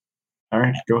D20. All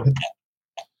right, go ahead.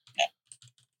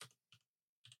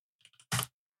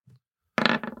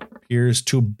 Appears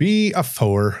to be a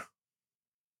 4.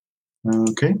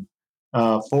 Okay.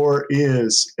 4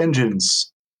 is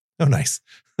engines. Oh, nice.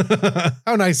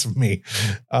 How nice of me.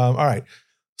 All right.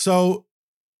 So,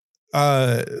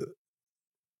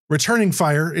 returning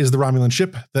fire is the Romulan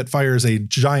ship that fires a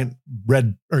giant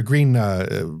red or green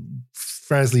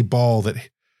frazzly ball that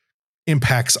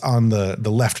impacts on the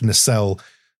left nacelle.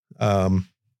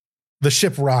 The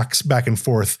ship rocks back and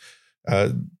forth.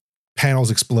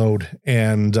 Panels explode,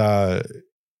 and the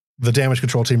damage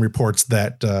control team reports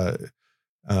that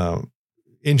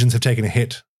engines have taken a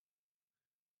hit.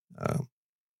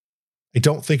 I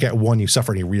don't think at 1 you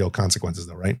suffer any real consequences,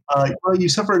 though, right? Well, you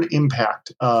suffer an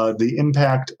impact. The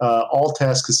impact, all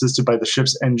tasks assisted by the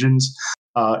ship's engines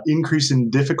increase in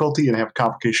difficulty and have a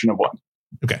complication of 1.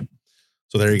 Okay.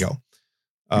 So there you go.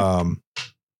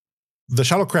 The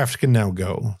shuttlecraft can now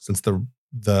go since the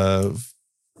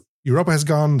Europa has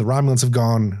gone, the Romulans have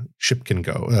gone, ship can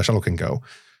go, shuttle can go.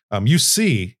 You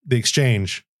see the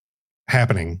exchange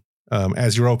happening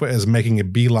as Europa is making a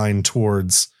beeline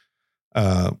towards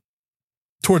a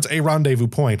rendezvous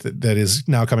point that is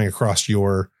now coming across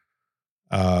your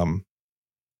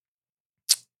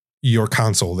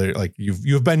console. There, like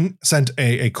you've been sent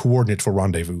a coordinate for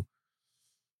rendezvous.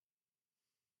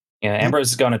 Yeah, Ambrose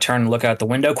is going to turn and look out the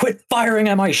window. Quit firing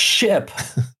at my ship.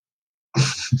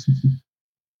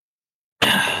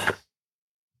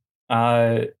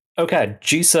 Okay,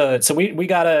 Jisa. So we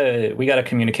got a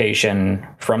communication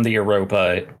from the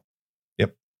Europa.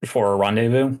 Yep. For a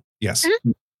rendezvous. Yes. Mm-hmm.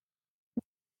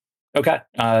 Okay.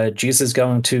 Jisa is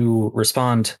going to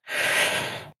respond.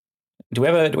 Do we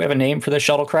have a name for this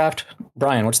shuttlecraft,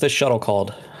 Brian? What's this shuttle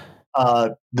called?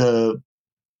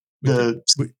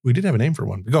 We did have a name for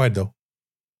one. Go ahead though.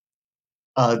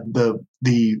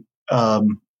 The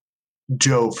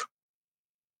Jove.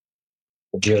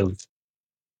 Jove.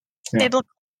 Yeah.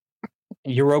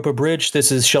 Europa Bridge.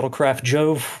 This is shuttlecraft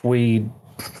Jove. We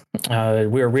are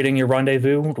reading your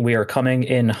rendezvous. We are coming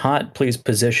in hot. Please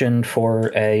position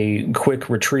for a quick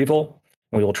retrieval.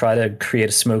 We will try to create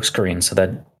a smoke screen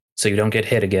so you don't get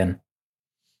hit again.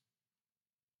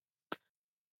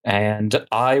 And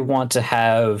I want to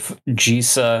have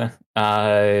Jisa,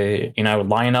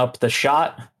 line up the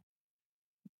shot,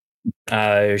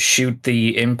 shoot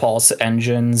the impulse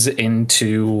engines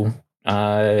into,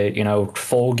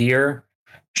 full gear,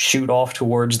 shoot off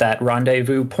towards that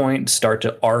rendezvous point, start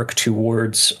to arc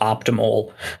towards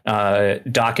optimal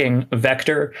docking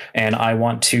vector, and I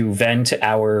want to vent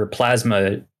our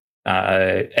plasma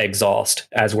exhaust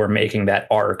as we're making that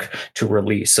arc to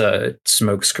release a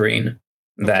smoke screen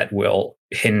that will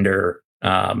hinder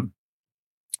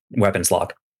weapons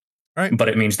lock. All right. But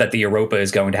it means that the Europa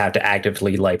is going to have to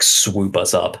actively swoop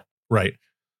us up. Right.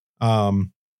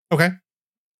 Okay.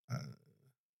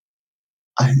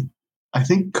 I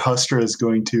think Custra is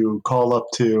going to call up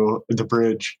to the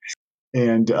bridge,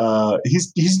 and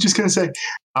he's just going to say,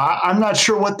 "I'm not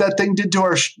sure what that thing did to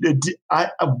our.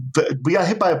 We got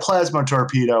hit by a plasma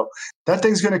torpedo. That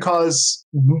thing's going to cause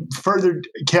further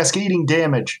cascading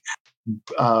damage,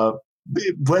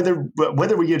 whether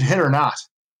we get hit or not.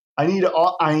 I need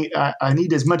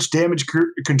as much damage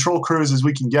control crews as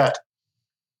we can get."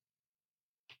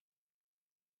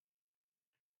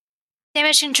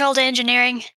 Damage control to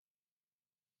engineering.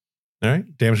 All right.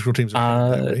 Damage control teams.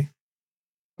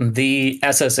 The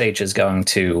SSH is going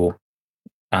to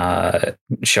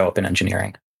show up in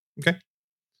engineering. Okay.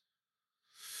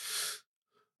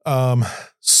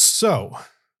 So,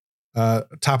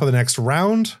 top of the next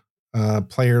round,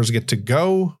 players get to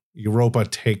go. Europa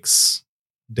takes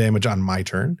damage on my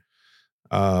turn.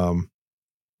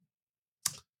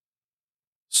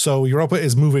 So Europa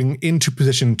is moving into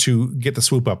position to get the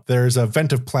swoop up. There's a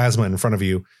vent of plasma in front of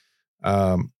you,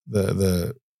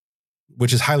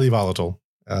 which is highly volatile.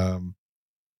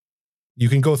 You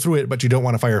can go through it, but you don't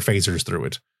want to fire phasers through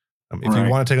it. If you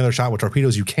want to take another shot with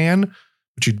torpedoes, you can,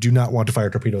 but you do not want to fire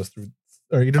torpedoes through,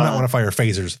 or you do not want to fire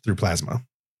phasers through plasma.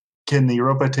 Can the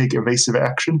Europa take evasive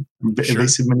action? Sure.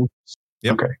 Evasive maneuvers?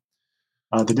 Yep. Okay.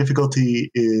 The difficulty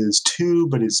is 2,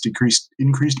 but it's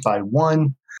increased by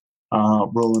 1.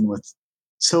 Rolling with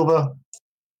Silva.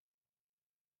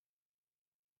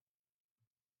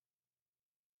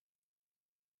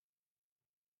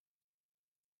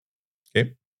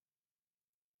 Okay.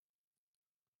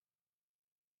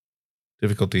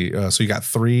 Difficulty. So you got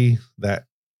 3 that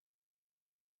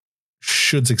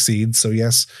should succeed. So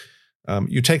yes,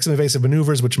 you take some evasive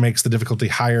maneuvers, which makes the difficulty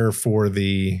higher for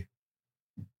the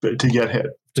to get hit.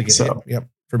 Hit. Yep.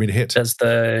 For me to hit. Does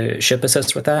the ship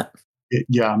assist with that?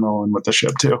 Yeah, I'm rolling with the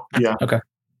ship too. Yeah. Okay.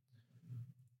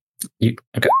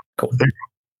 Okay. Cool.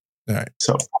 All right.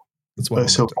 So that's what.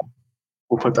 So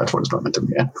we'll put that towards momentum.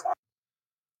 Yeah.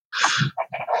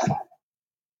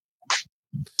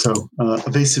 So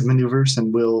evasive maneuvers,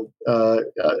 and we'll,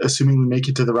 assuming we make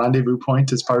it to the rendezvous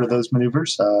point as part of those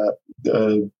maneuvers,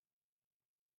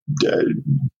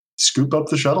 scoop up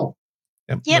the shuttle.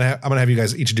 Yep. I'm gonna have you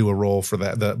guys each do a roll for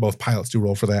that. Both pilots do a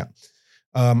roll for that.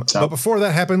 But before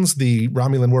that happens, the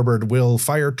Romulan Warbird will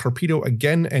fire torpedo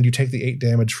again, and you take the 8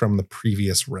 damage from the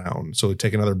previous round. So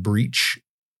take another breach,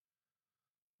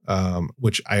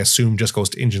 which I assume just goes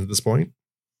to engine at this point.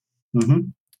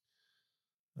 Mm-hmm.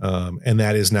 And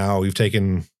that is now you've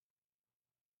taken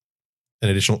an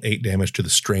additional 8 damage to the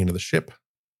strain of the ship.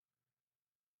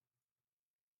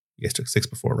 You guys took 6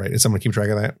 before, right? Is someone keep track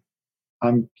of that?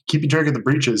 I'm keeping track of the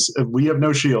breaches. We have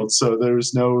no shields, so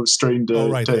there's no strain to. Oh,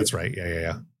 right. take. That's right.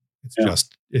 Yeah.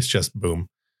 It's just boom.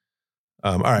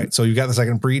 All right. So you got the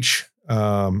second breach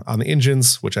on the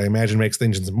engines, which I imagine makes the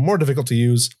engines more difficult to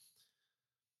use.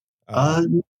 Not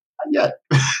yet.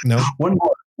 No.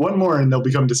 One more, and they'll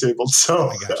become disabled. So,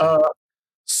 I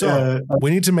gotcha.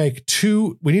 We need to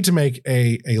make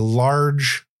a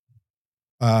large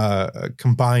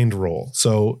combined roll.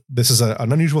 So this is an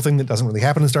unusual thing that doesn't really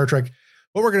happen in Star Trek.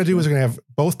 What we're going to do is we're going to have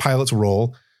both pilots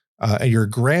roll, and your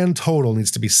grand total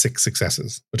needs to be 6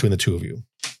 successes between the two of you.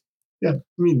 Yeah, I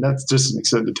mean, that's just an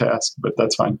extended task, but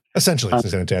that's fine. Essentially, it's an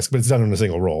extended task, but it's done in a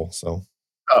single roll. So,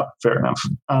 fair enough.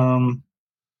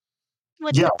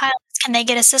 With the pilots, can they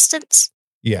get assistance?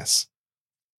 Yes.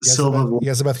 Silva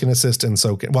Elizabeth can assist, and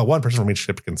so can, one person from each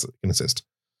ship can assist.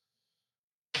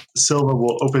 Silva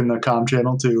will open the comm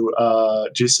channel to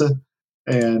Jisa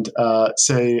and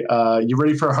say, "You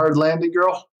ready for a hard landing,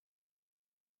 girl?"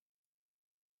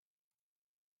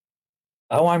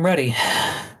 Oh, I'm ready.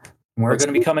 We're going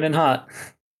to be coming in hot.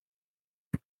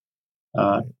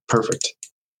 Perfect.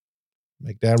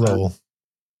 Make that roll.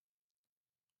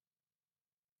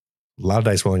 A lot of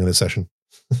dice rolling in this session.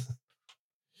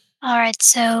 All right,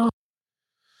 so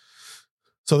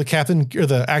the captain or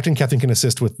the acting captain can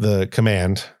assist with the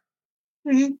command,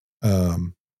 if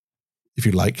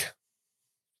you'd like.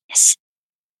 Yes.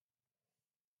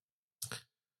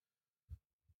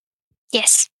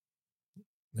 Yes.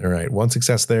 All right, 1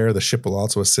 success there. The ship will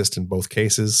also assist in both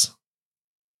cases.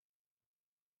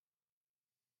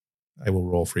 I will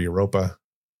roll for Europa.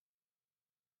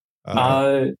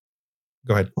 Go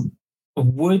ahead.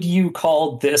 Would you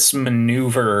call this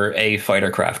maneuver a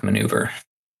fighter craft maneuver?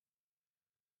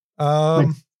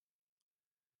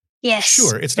 Yes.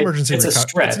 Sure. It's an emergency. It's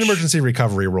an emergency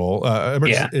recovery roll.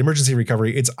 Emergency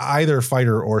recovery. It's either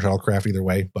fighter or shuttlecraft, either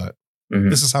way. But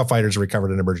this is how fighters are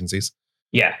recovered in emergencies.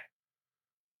 Yeah.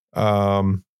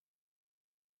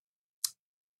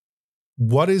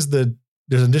 What is there's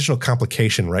an additional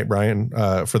complication, right, Brian?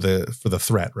 For the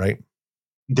threat, right?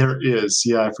 There is.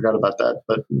 Yeah, I forgot about that.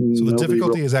 But so the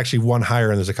difficulty is actually 1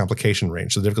 higher, and there's a complication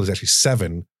range. So the difficulty is actually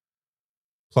 7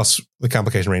 plus the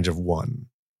complication range of 1,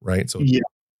 right? So yeah.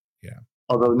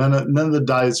 Although none of the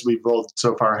dice we've rolled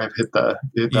so far have hit that.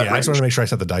 I just want to make sure I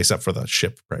set the dice up for the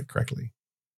ship correctly.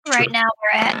 Right now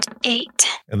we're at 8,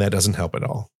 and that doesn't help at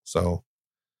all. So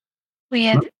we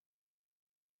have.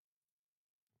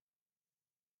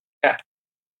 Yeah.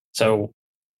 So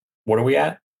what are we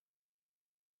at?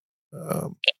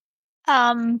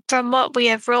 From what we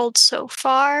have rolled so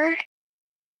far,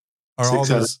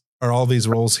 are all these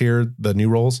rolls here the new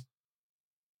rolls?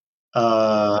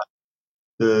 The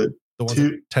ones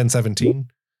 10,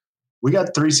 17? We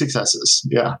got 3 successes.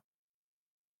 Yeah.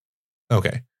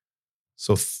 Okay.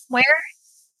 So where?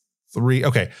 3.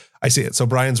 Okay, I see it. So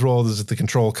Brian's roll is the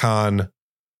control con,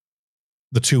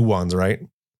 the 2 ones, right?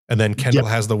 And then Kendall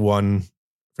has the 1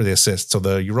 for the assist. So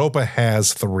the Europa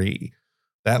has 3.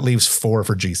 That leaves 4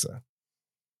 for Jisa.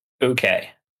 Okay.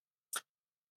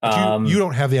 You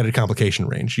don't have the added complication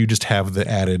range. You just have the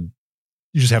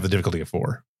difficulty of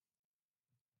 4.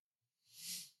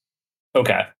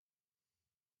 Okay.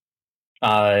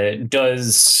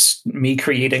 Does me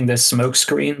creating this smoke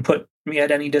screen put me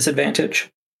at any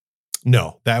disadvantage?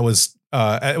 No, that was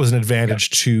it was an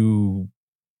advantage to.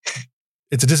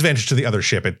 It's a disadvantage to the other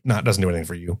ship. It doesn't do anything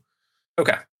for you.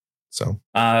 Okay. So.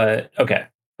 Okay.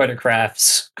 Fighter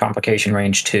crafts, complication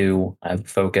range 2. I have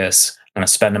focus. I'm going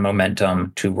to spend a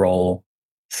momentum to roll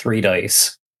 3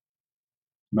 dice.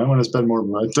 Might want to spend more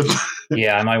momentum.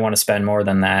 Yeah, I might want to spend more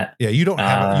than that. Yeah, you don't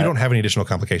have any additional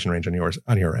complication range on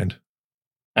your end.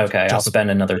 Okay, I'll spend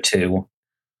another 2.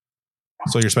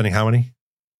 So you're spending how many?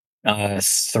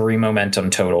 3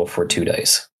 momentum total for 2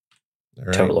 dice.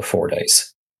 Right. Total of 4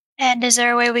 dice. And is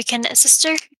there a way we can assist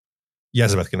her?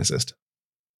 Elizabeth can assist.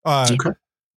 Okay.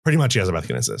 Pretty much Elizabeth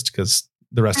can assist because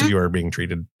the rest of you are being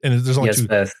treated, and there's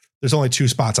only 2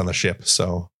 spots on the ship.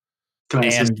 So.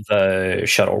 And the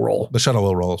shuttle roll. The shuttle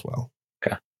will roll as well.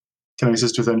 Okay. Can I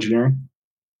assist with engineering?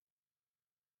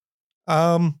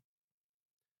 Yeah.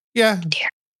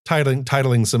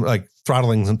 Titling some, like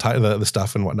throttling some the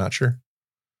stuff and whatnot. Sure.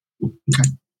 Okay.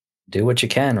 Do what you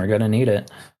can. We're gonna need it.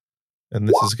 And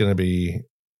this is gonna be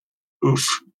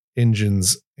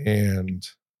engines and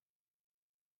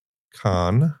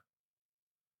con.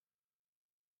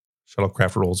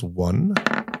 Shuttlecraft rolls 1.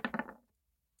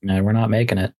 No, we're not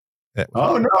making it.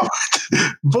 Oh no!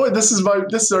 Boy, this is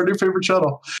our new favorite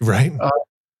shuttle. Right.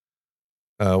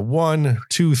 1,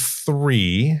 2,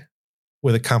 3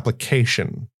 with a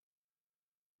complication.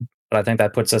 But I think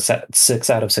that puts us at 6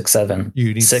 out of 6, 7.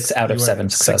 You need 6 out of 7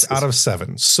 successes. 6 out of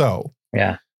 7. So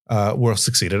yeah, we'll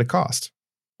succeed at a cost.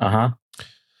 The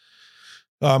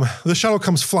shuttle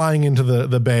comes flying into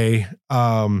the bay.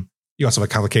 You also have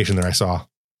a complication there. I saw.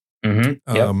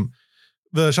 Mm-hmm. Yep.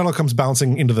 The shuttle comes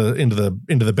bouncing into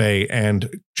the bay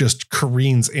and just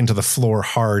careens into the floor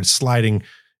hard, sliding.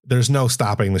 There's no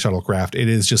stopping the shuttlecraft. It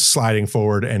is just sliding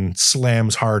forward and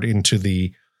slams hard into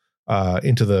the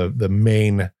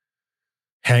main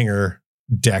hangar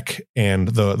deck, and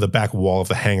the back wall of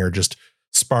the hangar, just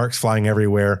sparks flying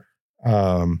everywhere.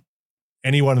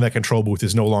 Anyone in that control booth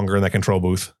is no longer in that control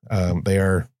booth. They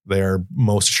are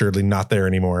most assuredly not there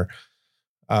anymore.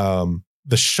 The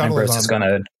shuttle is going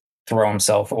to throw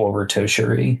himself over to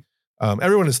Shuri.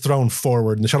 Everyone is thrown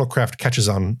forward, and the shuttlecraft catches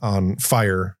on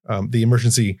fire. The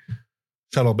emergency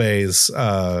shuttle bays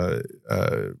fire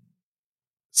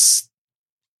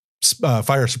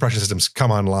suppression systems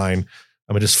come online.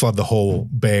 I just flood the whole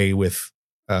bay with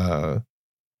this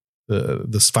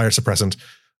fire suppressant.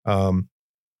 I'm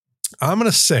going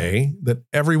to say that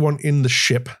everyone in the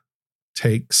ship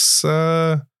takes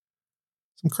some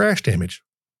crash damage.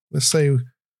 Let's say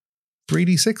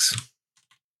 3d6.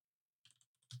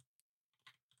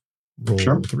 Roll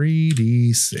Sure.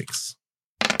 3d6.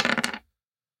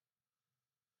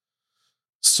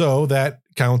 So that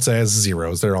counts as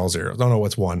zeros. They're all zeros. Don't know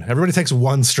what's one. Everybody takes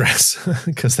one stress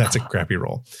because that's a crappy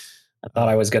roll. I thought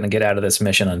I was going to get out of this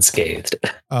mission unscathed.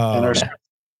 And our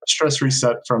stress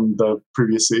reset from the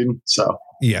previous scene. So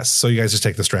yes, so you guys just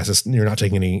take the stresses. You're not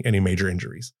taking any major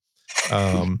injuries.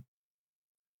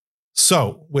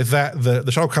 So with that, the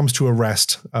shuttle comes to a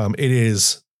rest.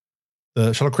 The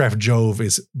shuttlecraft Jove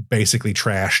is basically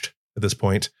trashed at this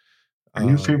point. our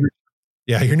new favorite.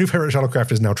 Yeah, your new favorite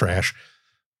shuttlecraft is now trash.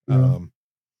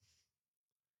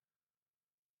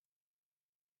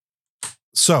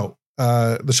 So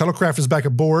the shuttlecraft is back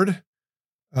aboard.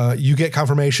 You get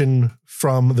confirmation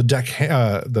from the deck.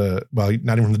 Not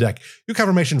even from the deck. You get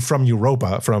confirmation from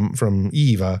Europa, from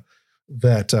Eva,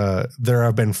 that there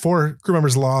have been 4 crew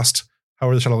members lost.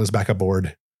 However, the shuttle is back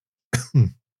aboard.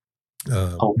 I'm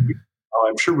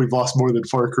sure we've lost more than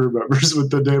 4 crew members with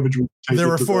the damage we've taken. There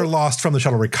were 4 lost from the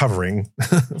shuttle recovering,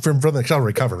 from the shuttle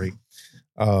recovery.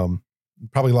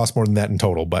 Probably lost more than that in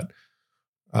total, but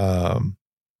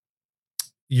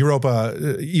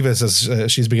Europa, Eva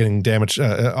says she's beginning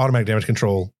automatic damage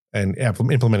control and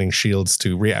implementing shields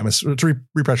to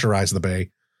repressurize the bay.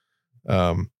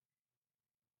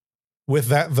 With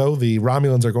that, though, the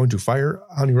Romulans are going to fire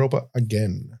on Europa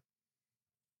again.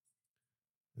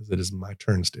 It is my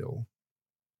turn still.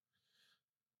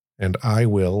 And I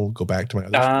will go back to my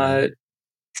other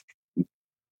screen.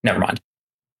 Never mind.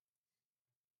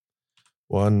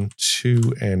 1,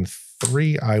 2, and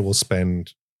 3. I will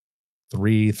spend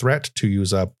 3 threat to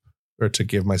use up, or to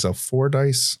give myself 4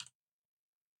 dice.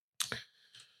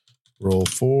 Roll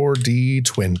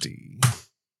 4d20.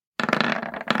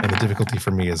 And the difficulty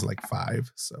for me is like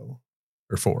 5,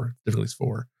 or 4. Difficulty is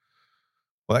 4.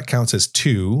 Well, that counts as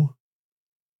 2.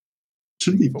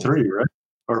 Should be 3, right?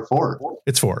 Or 4.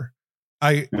 It's 4.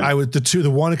 I would the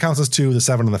 1 counts as 2, the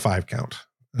 7 and the 5 count.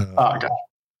 Okay.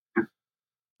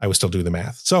 I was still doing the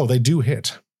math. So they do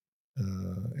hit.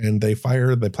 And they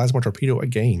fire the plasma torpedo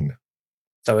again.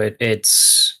 So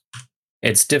it's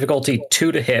difficulty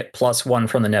 2 to hit, plus 1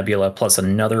 from the nebula, plus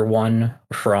another 1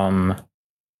 from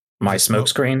my smoke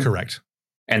screen. Correct.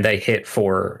 And they hit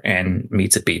 4 and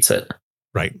meets it, beats it.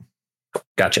 Right.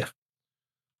 Gotcha.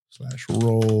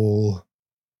 /roll.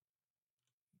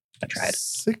 I tried.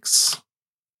 6.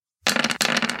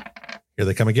 Here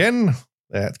they come again.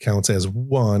 That counts as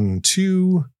 1,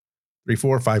 2, 3,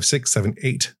 4, 5, 6, 7,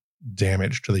 8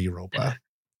 damage to the Europa.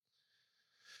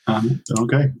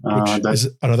 Okay. That's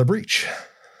another breach.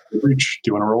 Breach. Do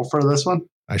you want to roll for this one?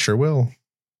 I sure will.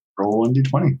 Roll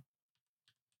 1d20.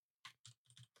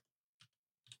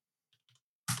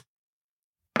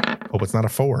 Hope it's not a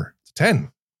 4. It's a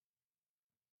 10.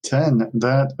 10.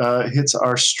 That hits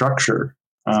our structure.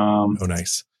 Oh,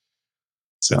 nice.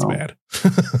 So That's bad.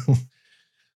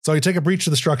 So you take a breach to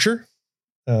the structure.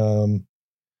 What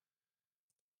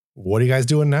are you guys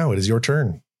doing now? It is your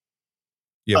turn.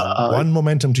 You have 1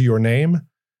 momentum to your name.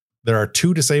 There are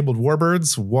 2 disabled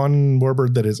warbirds. 1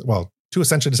 warbird that is, 2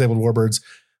 essentially disabled warbirds.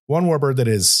 1 warbird that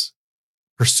is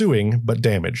pursuing but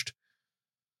damaged.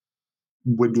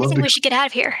 I think we should get out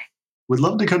of here. Would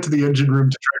love to cut to the engine room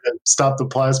to try to stop the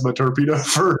plasma torpedo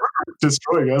for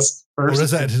destroying us first.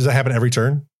 Does that happen every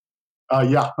turn?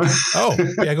 Yeah. Oh,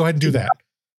 yeah, go ahead and do that.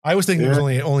 I was thinking it was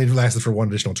only lasted for 1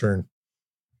 additional turn.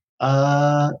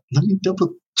 Let me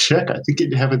double check. I think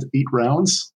it have 8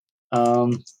 rounds. I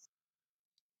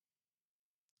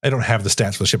don't have the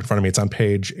stats for the ship in front of me. It's on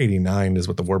page 89 is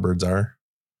what the warbirds are.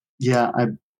 Yeah,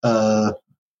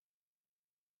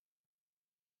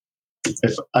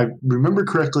 if I remember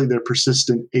correctly, they're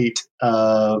persistent 8.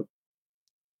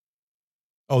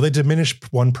 Oh, they diminish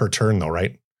 1 per turn, though,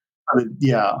 right?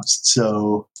 Yeah.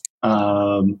 So,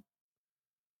 either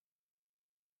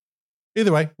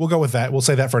way, we'll go with that. We'll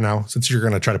say that for now, since you're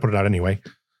going to try to put it out anyway.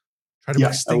 Try to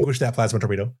extinguish that plasma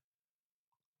torpedo.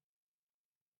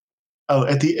 Oh,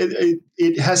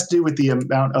 it has to do with the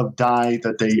amount of die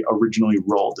that they originally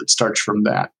rolled. It starts from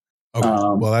that. Okay.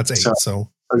 Well, that's 8.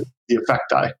 So the effect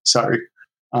die. Sorry.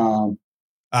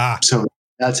 So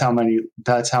that's how many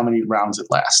rounds it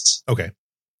lasts. Okay.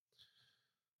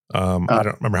 I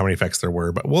don't remember how many effects there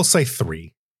were, but we'll say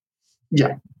 3.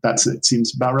 Yeah, it.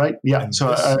 Seems about right. Yeah. And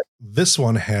so this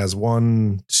one has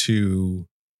 1, 2,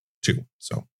 2.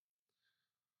 So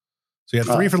you had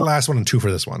 3 for the last one and 2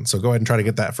 for this one. So go ahead and try to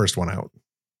get that first one out.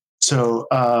 So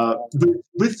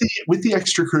with the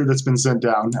extra crew that's been sent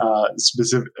down, I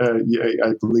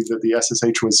believe that the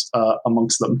SSH was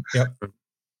amongst them. Yep.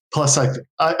 Plus,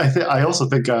 I also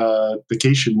think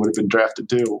Vacation would have been drafted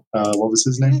too. What was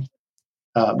his name?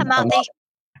 Amathi.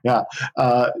 Yeah.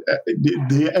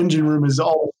 The engine room is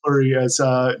all blurry as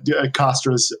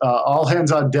Costra's all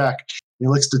hands on deck. He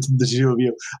looks to the two of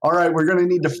you. All right, we're going to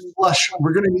need to flush.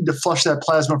 We're going to need to flush that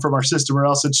plasma from our system, or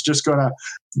else it's just going to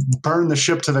burn the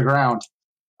ship to the ground.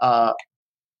 Or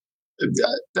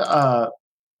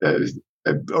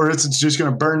it's just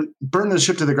going to burn the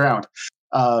ship to the ground.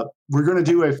 We're going to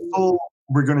do a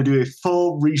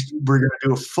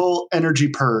full energy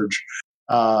purge.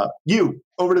 You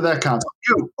over to that console.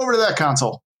 You over to that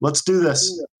console. Let's do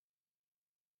this.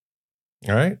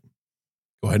 All right.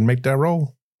 Go ahead and make that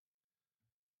roll.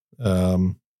 Are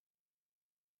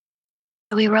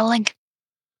we rolling?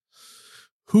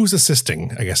 Who's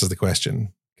assisting, I guess, is the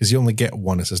question. Because you only get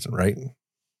 1 assistant, right?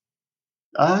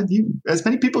 As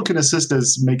many people can assist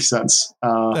as makes sense.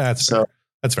 That's fair.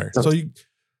 That's fair. So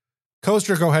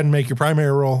Kostra, go ahead and make your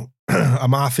primary roll.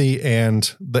 Amathi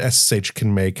and the SSH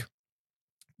can make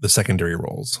the secondary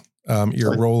rolls.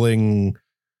 You're rolling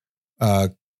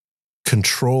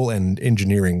control and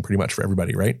engineering pretty much for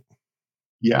everybody, right?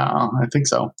 Yeah, I think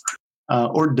so.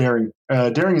 Or daring.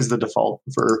 Daring is the default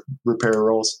for repair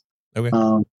rolls. Okay.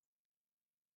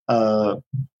 I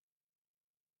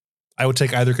would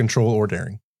take either control or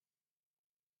daring.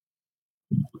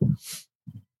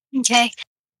 Okay.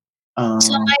 So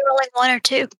am I rolling 1 or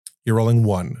 2? You're rolling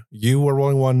 1. You are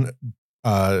rolling 1.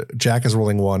 Jack is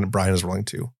rolling 1. Brian is rolling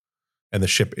 2. And the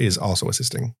ship is also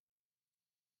assisting.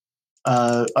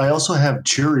 I also have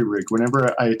jury rig.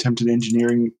 Whenever I attempt an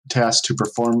engineering task to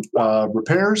perform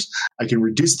repairs, I can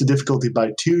reduce the difficulty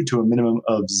by 2 to a minimum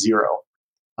of 0.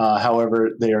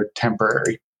 However, they are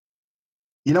temporary.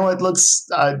 You know what?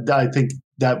 I think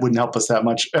that wouldn't help us that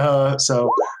much.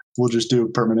 So we'll just do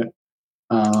permanent.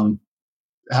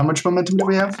 How much momentum do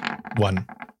we have? 1.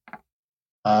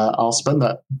 I'll spend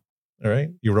that. All right.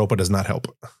 Europa does not help.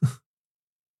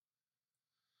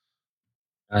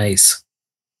 Nice.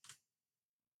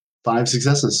 5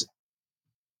 successes.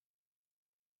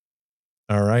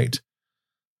 All right.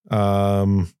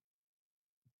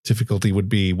 Difficulty would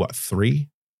be what, 3?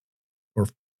 Or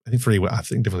I think 3. I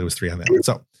think difficulty was 3 on that one.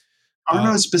 So I don't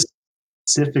know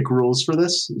specific rules for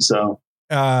this. So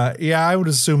yeah, I would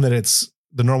assume that it's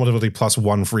the normal difficulty plus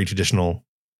 1 for each additional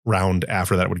round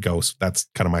after that would go. So that's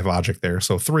kind of my logic there.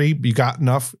 So 3, you got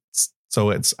enough. So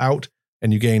it's out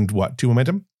and you gained what, 2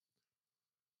 momentum?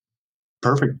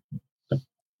 Perfect.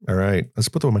 All right, let's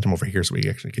put the momentum over here so we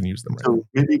actually can use them. Right so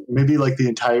maybe like the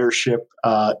entire ship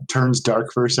turns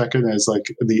dark for a second as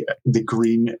like the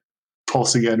green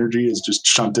pulsing energy is just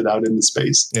shunted out into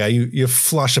space. Yeah, you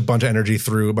flush a bunch of energy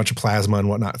through, a bunch of plasma and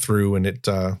whatnot through, and it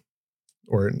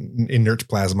or inert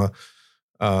plasma,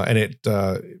 and it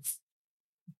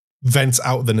vents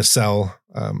out the nacelle.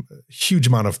 Huge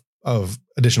amount of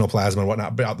additional plasma and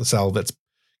whatnot out the cell that's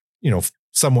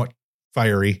somewhat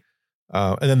fiery.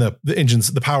 And then the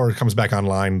engines, the power comes back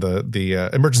online. The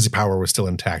emergency power was still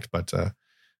intact, but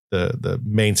the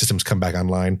main systems come back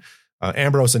online.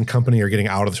 Ambrose and company are getting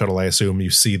out of the shuttle. I assume you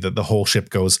see that the whole ship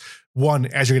goes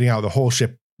as you're getting out, the whole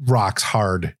ship rocks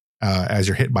hard as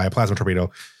you're hit by a plasma torpedo.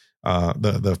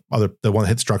 The one that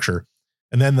hit structure,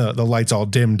 and then the lights all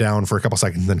dim down for a couple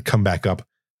seconds, and then come back up.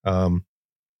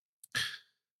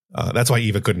 That's why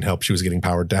Eva couldn't help; she was getting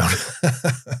powered down.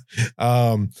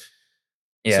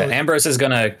 Yeah, so Ambrose is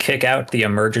going to kick out the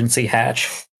emergency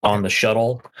hatch on the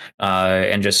shuttle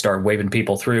and just start waving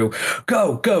people through.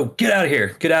 Go, get out of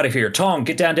here. Get out of here. Tong,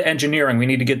 get down to engineering. We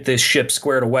need to get this ship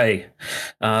squared away.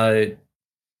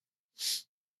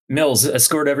 Mills,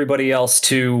 escort everybody else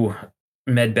to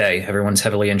Med Bay. Everyone's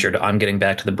heavily injured. I'm getting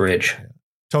back to the bridge.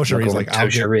 Toshiri's like,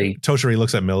 Toshiri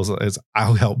looks at Mills as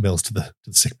I'll help Mills to the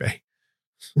sick bay.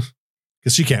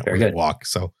 Because she can't really walk,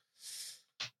 so...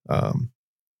 All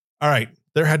right,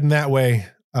 they're heading that way.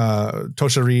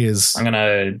 Toshiri is. I'm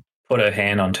gonna put a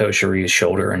hand on Toshiri's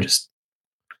shoulder and just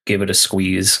give it a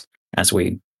squeeze as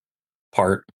we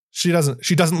part. She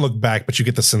doesn't look back, but you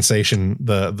get the sensation,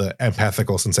 the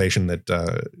empathical sensation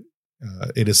that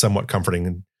it is somewhat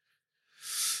comforting,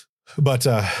 but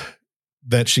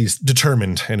that she's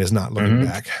determined and is not looking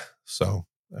back. So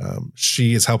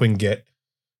she is helping get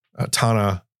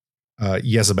Tana,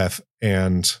 Yezabeth,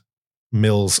 and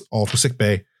Mills all to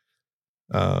sickbay.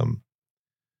 And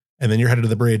then you're headed to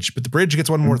the bridge, but the bridge gets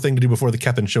one more thing to do before the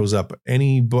captain shows up.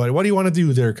 Anybody, what do you want to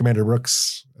do there, Commander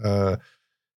Brooks?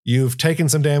 You've taken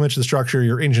some damage to the structure.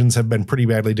 Your engines have been pretty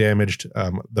badly damaged.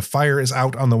 The fire is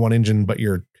out on the one engine, but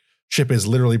your ship is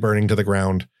literally burning to the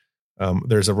ground.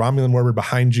 There's a Romulan warbird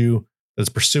behind you that's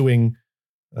pursuing.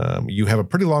 You have a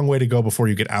pretty long way to go before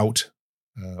you get out,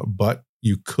 but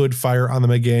you could fire on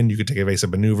them again. You could take evasive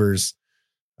maneuvers.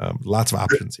 Lots of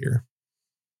options here.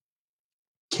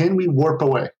 Can we warp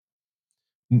away?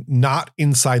 Not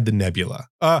inside the nebula.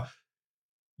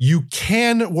 You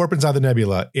can warp inside the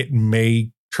nebula. It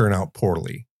may turn out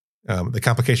poorly. The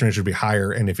complication rate should be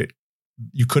higher, and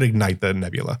you could ignite the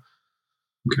nebula.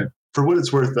 Okay. For what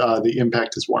it's worth, the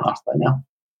impact is worn off by now.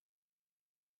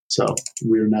 So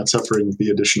we're not suffering the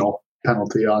additional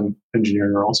penalty on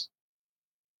engineering rolls.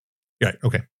 Yeah,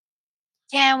 okay.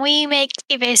 Can we make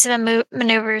evasive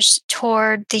maneuvers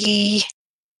toward the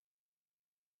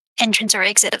entrance or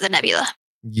exit of the nebula?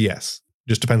 Yes.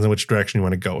 Just depends on which direction you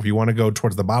want to go. If you want to go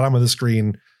towards the bottom of the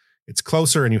screen, it's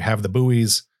closer and you have the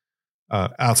buoys.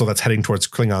 Also, that's heading towards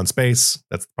Klingon space.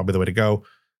 That's probably the way to go.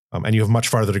 And you have much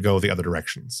farther to go the other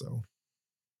direction. So,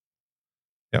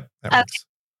 yep, that works.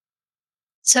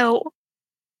 So,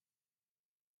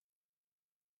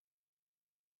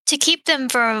 to keep them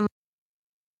from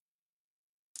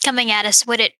coming at us,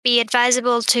 would it be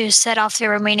advisable to set off the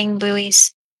remaining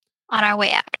buoys on our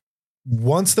way out?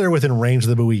 Once they're within range of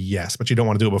the buoy, yes, but you don't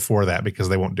want to do it before that because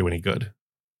they won't do any good.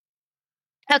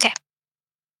 Okay.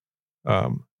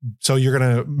 So you're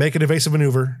going to make an evasive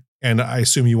maneuver, and I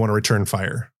assume you want to return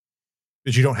fire.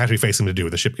 But you don't have to be facing to do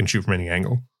it. The ship can shoot from any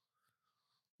angle.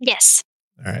 Yes.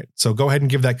 All right. So go ahead and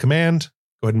give that command.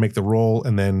 Go ahead and make the roll,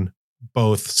 and then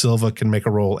both Silva can make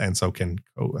a roll, and so can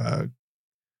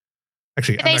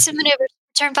actually evasive maneuvers,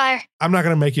 return fire. I'm not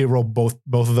going to make you roll both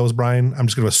of those, Brian. I'm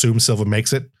just going to assume Silva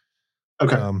makes it.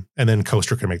 Okay. And then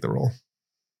Coaster can make the roll.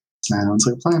 Sounds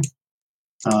like a plan.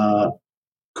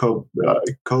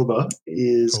 Koba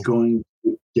is going.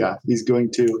 Yeah, he's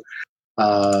going to.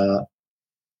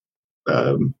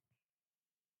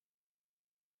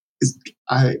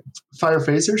 Fire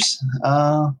phasers.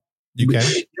 You can.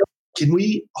 Can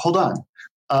we hold on?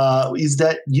 Is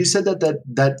that you said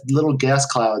that little gas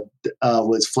cloud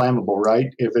was flammable,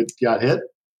 right? If it got hit,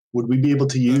 would we be able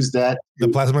to use that? The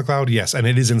plasma cloud, yes, and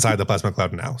it is inside the plasma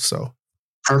cloud now. So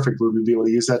perfect. Would we be able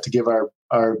to use that to give our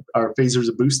phasers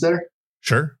a boost there?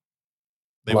 Sure.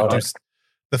 They would do.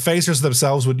 The phasers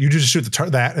themselves would. You just shoot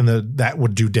that, and that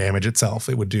would do damage itself.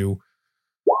 It would do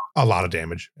a lot of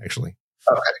damage, actually.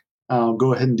 Okay. I'll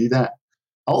go ahead and do that.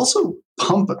 I'll also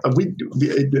pump. I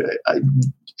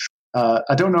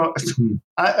don't know.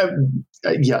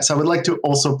 Yes, I would like to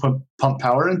also pump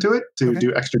power into it to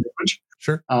do extra damage.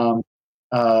 Sure.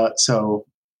 So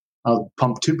I'll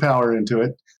pump 2 power into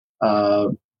it,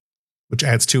 which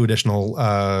adds 2 additional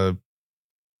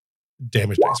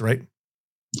damage dice, right?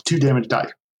 2 damage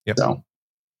die. Yep. So,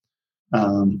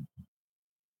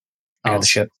 I'll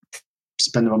ship.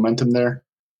 Spend the momentum there.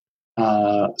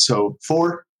 So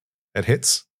 4. That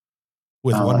hits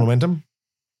with 1 momentum.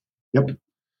 Yep.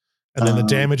 And then the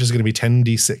damage is going to be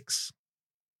 10d6.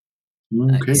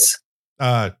 Okay. Nice.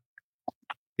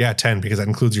 Yeah, 10 because that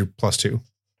includes your +2.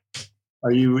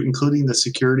 Are you including the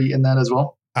security in that as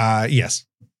well? Yes.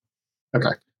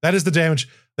 Okay. That is the damage.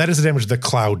 That is the damage the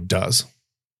cloud does.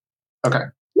 Okay.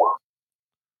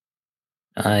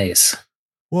 Nice.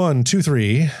 1, 2,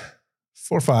 3,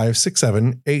 4, 5, 6,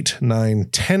 7, 8, 9,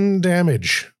 10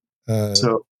 damage.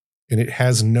 And it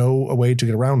has no way to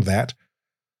get around that.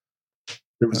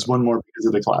 There was one more because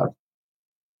of the cloud.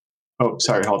 Oh,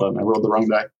 sorry. Hold on. I rolled the wrong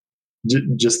die.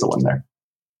 Just the one there.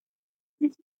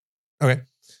 Okay.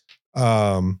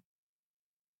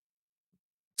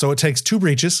 So it takes 2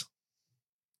 breaches,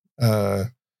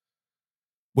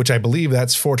 which I believe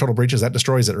that's 4 total breaches. That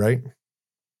destroys it, right?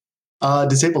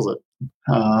 Disables it.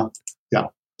 Yeah,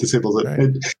 disables it.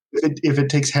 Right. If it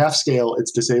takes half scale,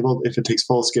 it's disabled. If it takes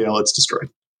full scale, it's destroyed.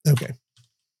 Okay.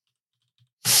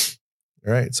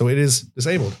 All right. So it is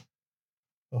disabled.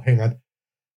 Oh, hang on.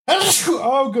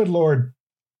 Oh, good Lord.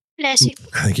 Bless you.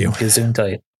 Thank you. Zoom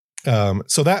tight.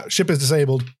 So that ship is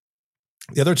disabled.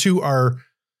 The other two are,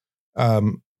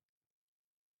 well,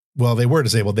 they were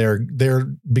disabled. They're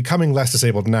becoming less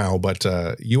disabled now, but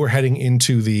you are heading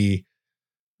into the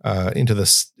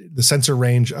sensor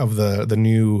range of the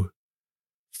new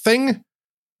thing.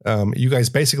 You guys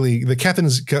basically, the captain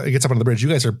gets up on the bridge. You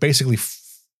guys are basically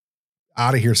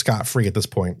out of here scot-free at this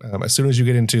point. As soon as you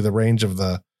get into the range of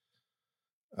the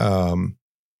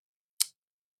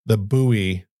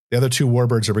buoy, the other two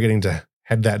warbirds are beginning to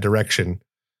head that direction.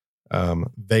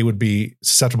 They would be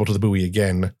susceptible to the buoy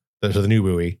again, to the new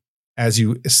buoy. As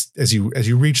you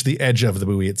reach the edge of the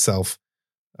buoy itself,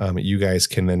 you guys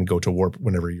can then go to warp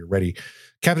whenever you're ready.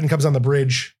 Captain comes on the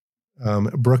bridge.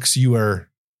 Brooks, you are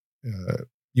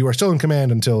still in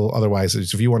command until otherwise.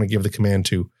 If you want to give the command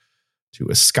to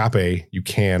escape, you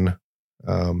can.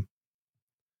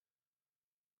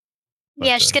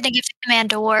 She's going to give the command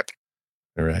to warp.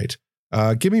 All right.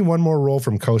 Give me one more roll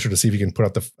from Kosher to see if you can put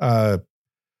up the.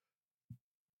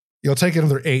 You'll take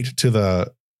another 8 to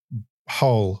the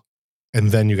hull,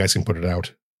 and then you guys can put it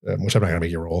out. Which I'm not going to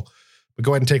make you roll, but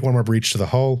go ahead and take one more breach to the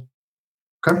hull,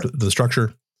 okay. to the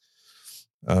structure.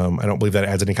 I don't believe that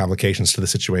adds any complications to the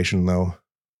situation, though.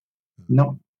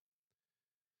 No.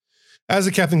 As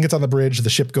the captain gets on the bridge, the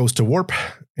ship goes to warp,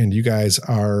 and you guys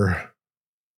are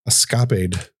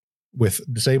escaped with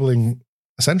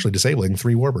essentially disabling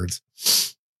 3 warbirds.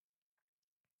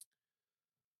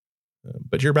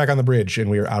 But you're back on the bridge, and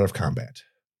we are out of combat.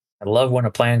 I love when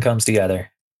a plan comes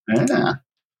together. Yeah.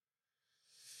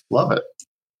 Love it.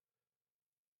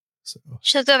 So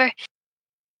She'll go over.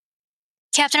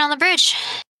 Captain on the bridge.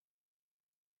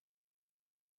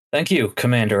 Thank you,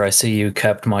 Commander. I see you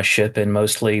kept my ship in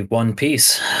mostly one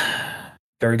piece.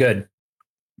 Very good.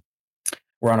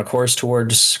 We're on a course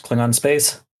towards Klingon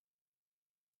space?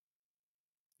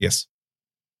 yes.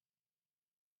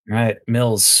 All right,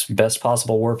 Mills, best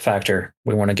possible warp factor.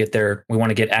 We want to get there. We want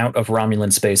to get out of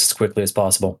Romulan space as quickly as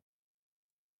possible.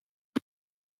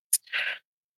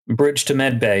 Bridge to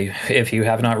Medbay. If you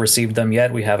have not received them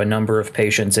yet, we have a number of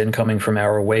patients incoming from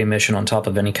our away mission on top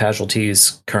of any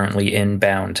casualties currently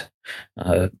inbound.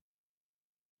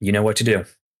 You know what to do.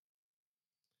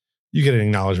 You get an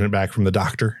acknowledgement back from the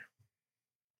doctor.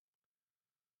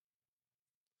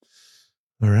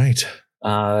 All right.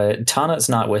 Tana's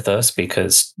not with us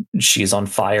because she's on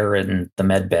fire in the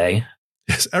med bay.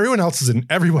 Yes, everyone is in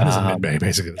med bay,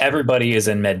 basically. Everybody is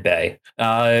in med bay.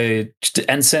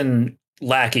 Ensign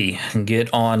Lackey,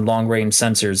 get on long range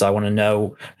sensors. I want to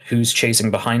know who's chasing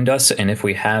behind us and if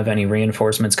we have any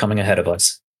reinforcements coming ahead of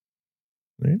us.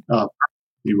 You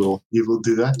will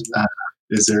do that.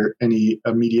 Is there any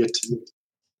immediate?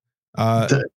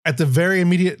 At the very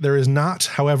immediate, there is not.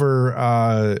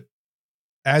 However,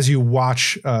 as you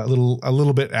watch a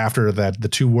little bit after that, the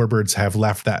 2 warbirds have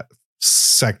left that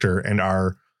sector and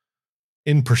are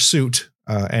in pursuit.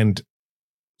 And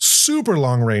super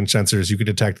long range sensors, you could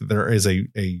detect that there is a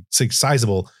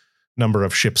sizable number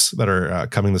of ships that are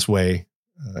coming this way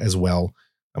as well.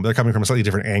 They're coming from a slightly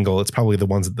different angle. It's probably the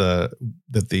ones that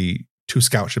the 2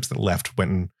 scout ships that left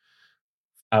went in.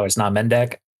 Oh, it's not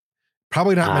Mendek?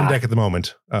 Probably not Mendek at the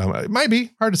moment. It might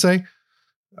be, hard to say.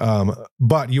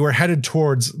 But you are headed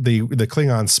towards the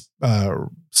Klingon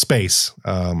space.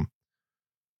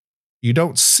 You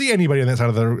don't see anybody on that side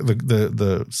of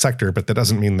the sector, but that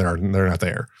doesn't mean they're not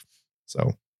there.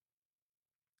 So,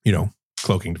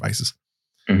 cloaking devices.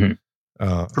 Mm-hmm.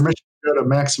 Permission to go to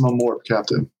maximum warp,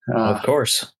 Captain. Of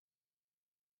course.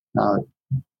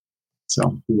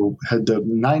 So we will head to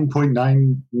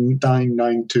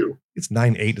 9.9992. It's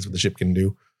 9.8 is what the ship can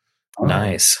do.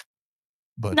 Nice.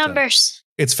 But Numbers.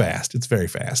 It's fast. It's very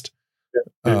fast.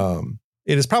 Yeah.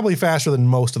 It is probably faster than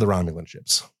most of the Romulan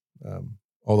ships,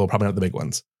 although probably not the big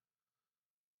ones.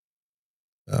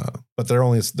 But they're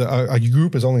only a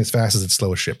group is only as fast as its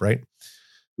slowest ship, right?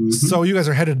 Mm-hmm. So you guys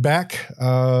are headed back.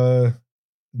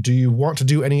 Do you want to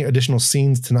do any additional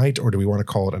scenes tonight, or do we want to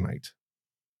call it a night?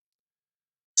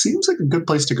 Seems like a good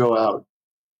place to go out.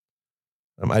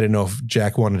 I didn't know if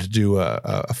Jack wanted to do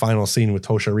a final scene with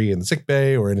Toshari in the sick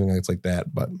bay or anything else like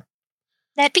that, but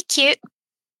that'd be cute.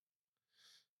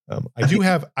 I do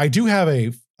have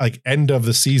a end of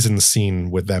the season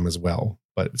scene with them as well,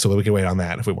 but so that we can wait on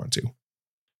that if we want to.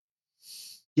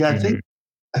 Yeah, I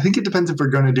think it depends if we're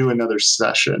going to do another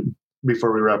session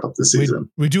before we wrap up the season.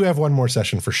 We do have one more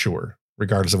session for sure,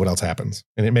 regardless of what else happens,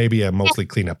 and it may be a mostly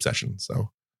cleanup session.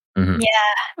 So, yeah,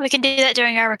 we can do that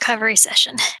during our recovery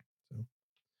session.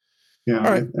 Yeah.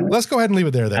 All right, let's go ahead and leave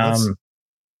it there then.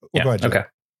 Go ahead, okay.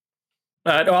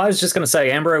 I was just going to say,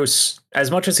 Ambrose,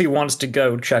 as much as he wants to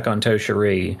go check on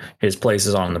Toshari, his place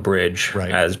is on the bridge.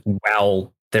 Right. As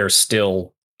well, there's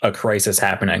still a crisis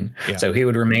happening. Yeah. So he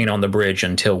would remain on the bridge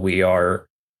until we are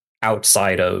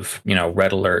outside of,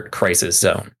 red alert crisis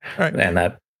zone. All right. And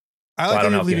that I like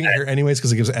that you're leaving it here anyways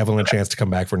because it gives Evelyn a chance to come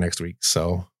back for next week.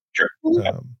 So sure.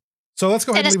 So let's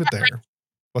go ahead and leave it there.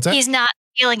 What's that? He's not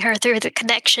feeling her through the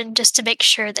connection just to make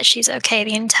sure that she's okay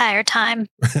the entire time.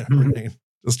 Right.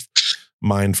 Just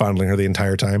mind fondling her the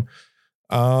entire time.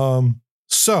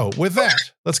 So with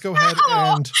that, let's go ahead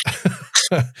and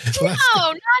not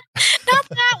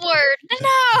that word.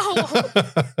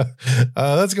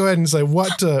 No. Let's go ahead and say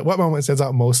what moment stands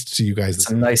out most to you guys. It's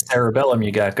a nice cerebellum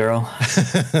you got, girl.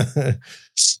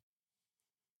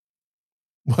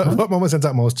 What moment stands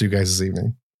out most to you guys this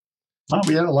evening? Well,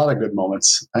 we had a lot of good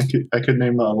moments. I could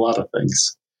name a lot of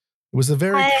things. It was a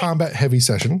very combat heavy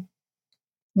session.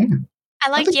 I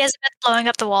liked Yezbeth blowing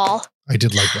up the wall. I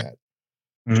did like that.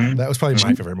 Mm-hmm. That was probably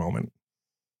my favorite moment.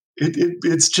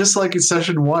 It's just like in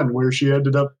session 1 where she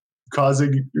ended up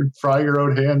frying her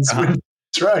own hands when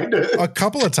trying to. A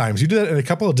couple of times. You did that in a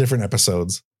couple of different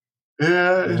episodes.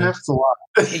 Yeah, it happens a lot.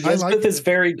 Yezbeth is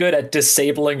very good at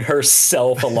disabling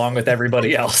herself along with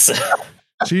everybody else.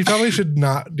 She probably should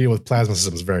not deal with plasma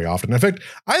systems very often. In fact,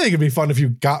 I think it'd be fun if you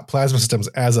got plasma systems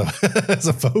as a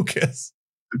focus.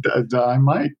 I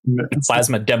might.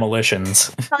 Plasma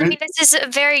demolitions. I mean, this is a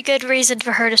very good reason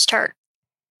for her to start.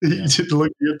 You should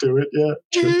look into it, yeah.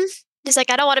 Mm-hmm. He's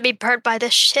like, I don't want to be burnt by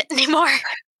this shit anymore.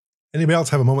 Anybody else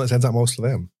have a moment that stands out most to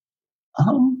them?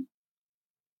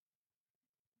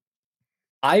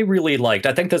 I really liked,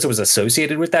 I think this was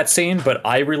associated with that scene, but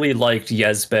I really liked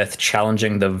Yezbeth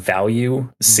challenging the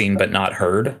value seen but not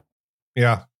heard.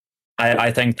 Yeah. I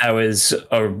think that was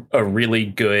a really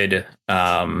good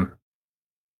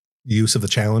use of the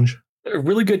challenge. A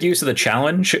really good use of the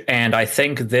challenge. And I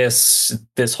think this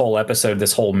whole episode,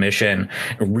 this whole mission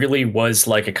really was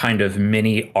like a kind of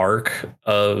mini arc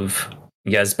of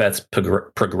Yezbeth's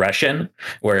progression,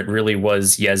 where it really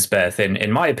was Yezbeth,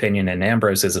 in my opinion, and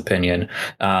Ambrose's opinion,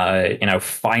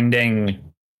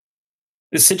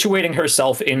 situating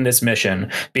herself in this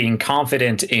mission, being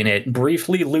confident in it,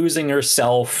 briefly losing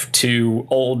herself to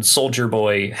old soldier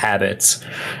boy habits,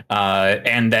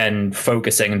 and then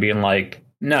focusing and being like,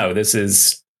 no, this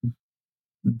is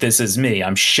me.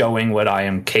 I'm showing what I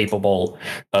am capable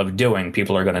of doing.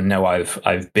 People are going to know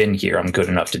I've been here. I'm good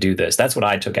enough to do this. That's what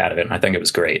I took out of it, and I think it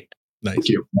was great. Nice. Thank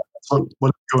you. That's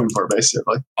what I'm going for,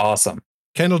 basically. Awesome.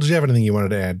 Kendall, did you have anything you wanted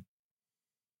to add?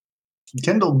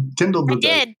 Kendall did. I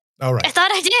did. All right. I thought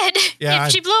I did. Yeah,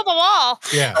 she blew up a wall.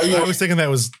 Yeah, I was thinking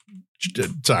that was.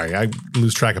 Sorry, I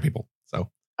lose track of people. So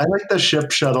I like the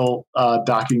ship shuttle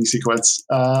docking sequence.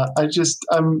 I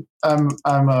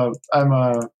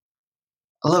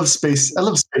love space. I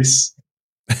love space.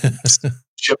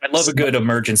 I love a good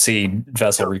emergency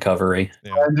vessel recovery.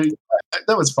 Yeah. And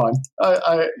that was fun.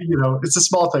 It's a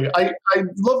small thing. I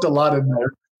loved a lot in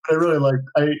there, but I really liked.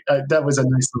 That was a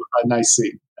nice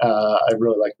scene. I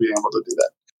really liked being able to do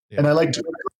that, and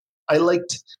I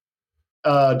liked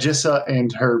Jissa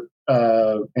and her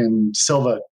and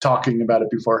Silva talking about it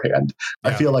beforehand.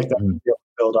 Yeah. I feel like that would be able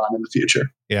to build on in the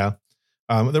future. Yeah,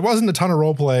 there wasn't a ton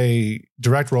of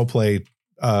direct role play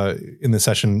in this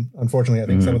session. Unfortunately, I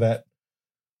think some of that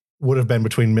would have been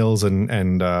between Mills and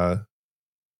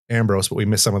Ambrose, but we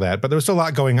missed some of that. But there was still a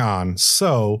lot going on.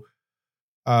 So,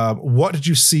 what did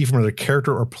you see from another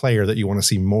character or player that you want to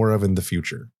see more of in the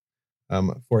future?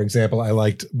 For example, I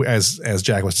liked, as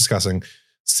Jack was discussing,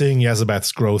 seeing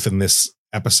Yezbeth's growth in this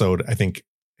episode. I think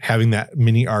having that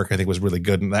mini arc, I think, was really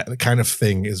good, and that kind of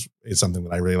thing is something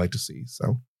that I really like to see.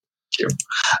 So,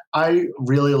 I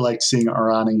really liked seeing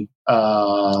Arani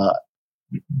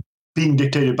being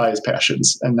dictated by his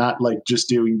passions and not like just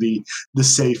doing the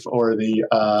safe or the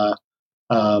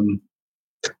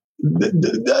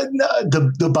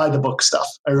by the book stuff.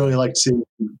 I really liked seeing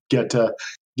him get to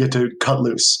cut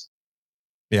loose.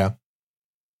 Yeah,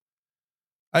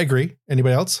 I agree.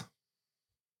 Anybody else?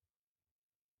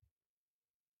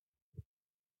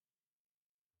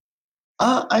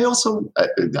 I also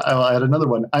I'll add another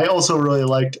one. I also really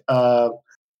liked Tana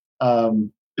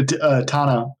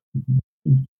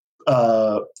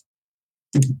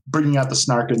bringing out the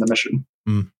snark in the mission.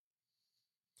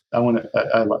 I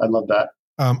love that.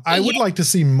 I would like to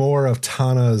see more of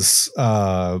Tana's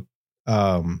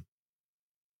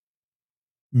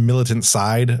militant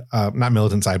side, not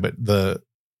militant side, but the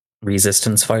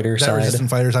resistance fighter side.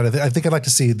 Resistance fighter side. I think I'd like to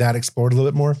see that explored a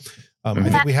little bit more. I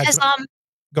think we had.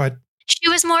 Go ahead. She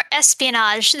was more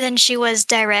espionage than she was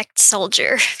direct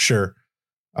soldier. Sure.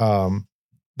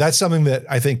 That's something that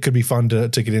I think could be fun to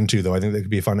get into, though. I think that could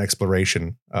be a fun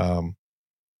exploration.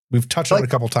 We've touched on it a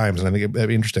couple times, and I think that'd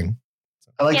be interesting.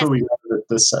 I like Yes. where we got it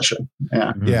this session.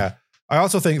 Yeah. Yeah. I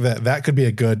also think that could be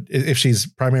a good, if she's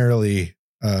primarily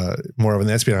more of an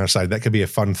espionage side, that could be a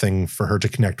fun thing for her to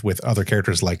connect with other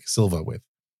characters like Silva with.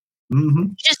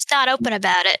 Mm-hmm. She's just not open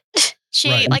about it. She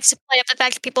Right. likes to play up the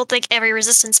fact that people think every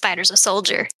resistance fighter's a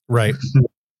soldier. Right.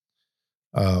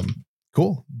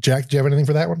 Cool. Jack, do you have anything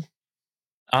for that one?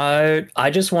 I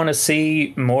just want to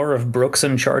see more of Brooks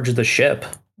in charge of the ship.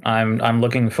 I'm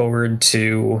looking forward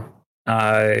to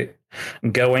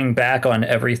going back on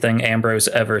everything Ambrose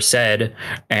ever said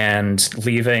and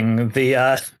leaving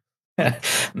the the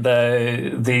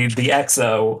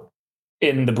EXO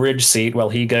in the bridge seat while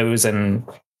he goes and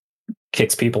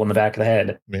kicks people in the back of the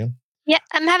head. Man. Yeah,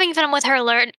 I'm having fun with her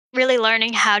really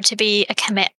learning how to be a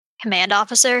command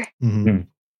officer. Mm-hmm.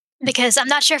 Because I'm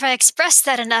not sure if I expressed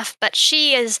that enough, but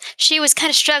she was kind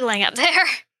of struggling up there.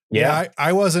 Yeah,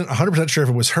 I wasn't 100% sure if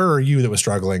it was her or you that was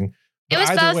struggling. But It was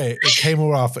either both. way,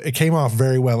 it came off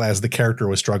very well as the character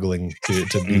was struggling to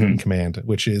be in command,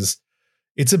 which is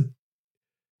it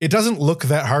doesn't look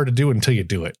that hard to do until you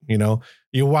do it. You know,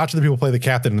 you watch the people play the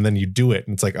captain and then you do it,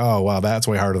 and it's like, oh wow, that's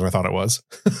way harder than I thought it was.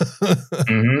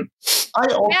 Mm-hmm.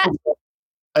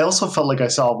 I also felt like I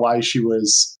saw why she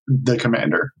was the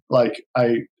commander. Like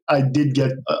I did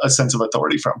get a sense of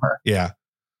authority from her. Yeah.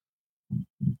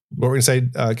 What were we gonna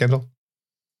say, Kendall?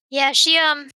 Yeah, she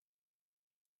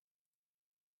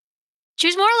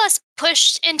was more or less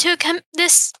pushed into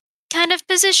this kind of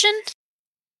position.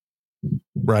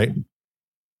 Right.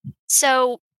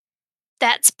 So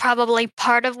that's probably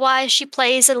part of why she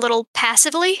plays a little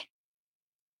passively.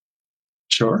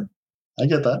 Sure. I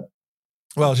get that.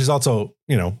 Well, she's also,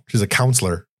 she's a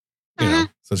counselor,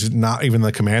 so she's not even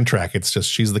the command track. It's just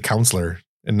she's the counselor.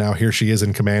 And now here she is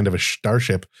in command of a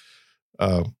starship.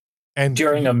 And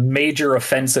during a major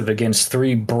offensive against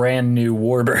 3 brand new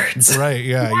warbirds. Right.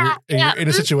 Yeah. You're in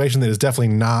a situation that is definitely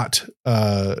not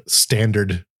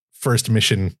standard first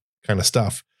mission kind of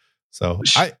stuff. So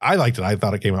I liked it. I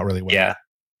thought it came out really well. Yeah.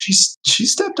 She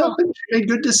stepped up and she made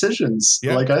good decisions.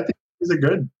 Yeah. Like I think she's a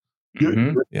good.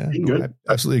 Mm-hmm. Yeah. Good.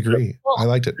 I absolutely agree. Cool. I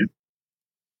liked it.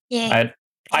 Yeah.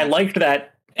 I liked that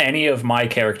any of my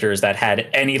characters that had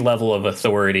any level of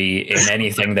authority in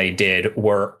anything they did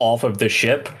were off of the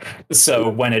ship. So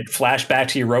when it flashed back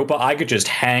to Europa, I could just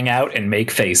hang out and make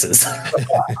faces.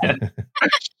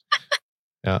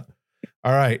 Yeah.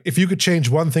 All right. If you could change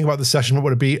one thing about the session, what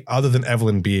would it be other than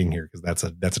Evelyn being here? Because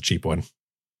that's a cheap one.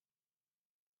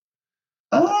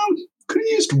 Could have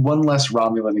used one less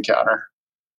Romulan encounter.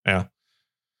 Yeah.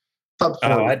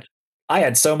 I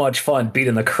had so much fun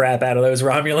beating the crap out of those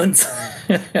Romulans.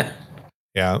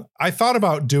 Yeah. I thought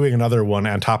about doing another one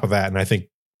on top of that, and I think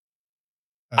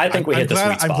we hit the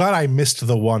sweet spot. I'm glad I missed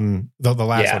the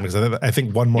last one, because I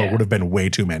think one more would have been way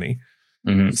too many.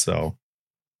 Mm-hmm. So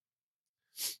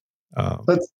I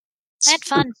had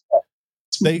fun.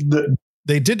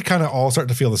 They did kind of all start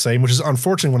to feel the same, which is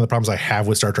unfortunately one of the problems I have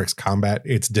with Star Trek's combat.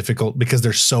 It's difficult because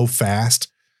they're so fast,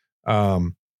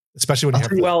 especially when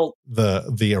you have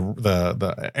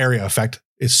the area effect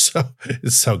is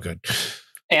so good.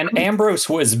 And Ambrose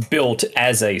was built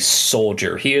as a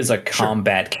soldier. He is a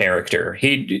combat character.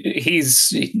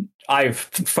 I've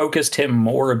focused him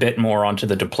a bit more onto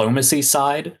the diplomacy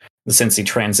side since he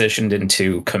transitioned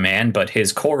into command, but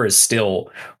his core is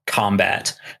still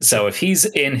combat. So if he's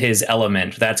in his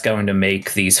element, that's going to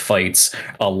make these fights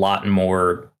a lot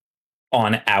more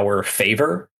on our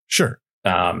favor. Sure.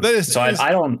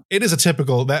 It is a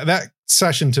typical that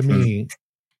session to me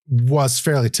was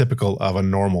fairly typical of a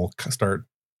normal start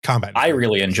combat. I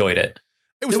really enjoyed it.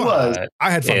 It was fun. I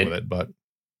had fun with it, but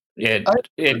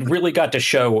it really got to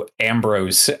show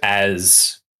Ambrose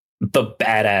as the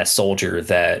badass soldier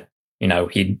that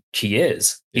he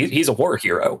is. He's a war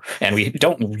hero, and we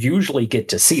don't usually get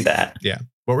to see that. Yeah.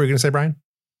 What were you going to say, Brian?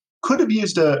 Could have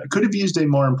used a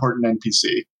more important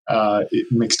NPC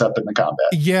mixed up in the combat.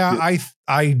 Yeah,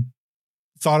 I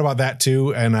thought about that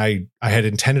too, and I had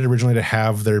intended originally to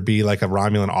have there be like a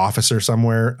Romulan officer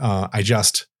somewhere. I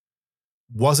just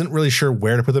wasn't really sure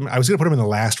where to put them. I was going to put him in the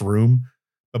last room,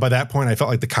 but by that point, I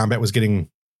felt like the combat had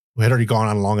already gone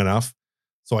on long enough.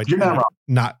 So I ended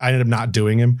up not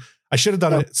doing him. I should have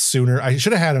done it sooner. I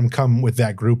should have had him come with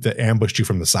that group that ambushed you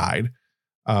from the side.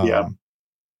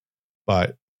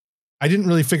 But I didn't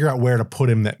really figure out where to put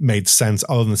him that made sense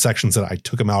other than the sections that I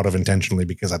took him out of intentionally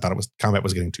because I thought combat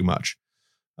was getting too much.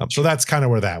 So that's kind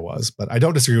of where that was. But I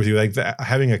don't disagree with you. Like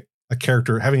having a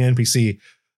character, having an NPC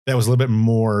that was a little bit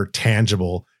more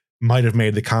tangible might have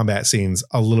made the combat scenes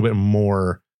a little bit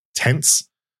more tense.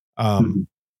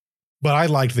 But I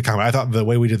liked the combat. I thought the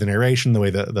way we did the narration, the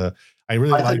way I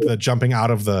really liked the jumping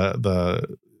out of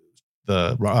the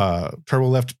turbo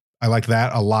lift. I liked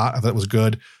that a lot. I thought it was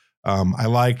good. I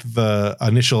liked the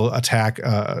initial attack,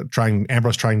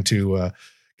 Ambrose trying to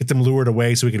get them lured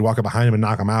away so we could walk up behind him and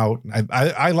knock them out.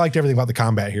 I liked everything about the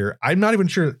combat here. I'm not even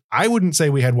sure. I wouldn't say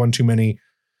we had one too many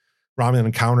Romulan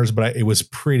encounters, but it was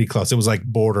pretty close. It was like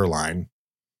borderline.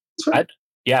 I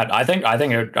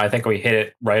think we hit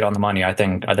it right on the money. I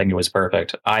think it was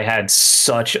perfect. I had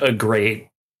such a great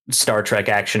Star Trek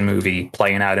action movie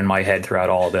playing out in my head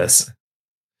throughout all of this.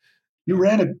 You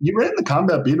ran the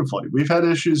combat beautifully. We've had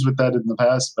issues with that in the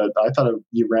past, but I thought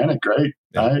you ran it great.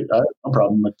 Yeah. I had no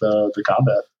problem with the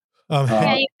combat.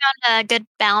 Yeah, you found a good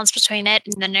balance between it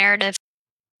and the narrative.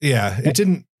 Yeah, it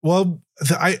didn't. Well,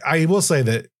 I will say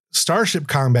that Starship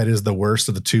combat is the worst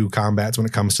of the two combats when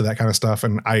it comes to that kind of stuff,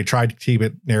 and I tried to keep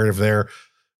it narrative there.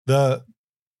 The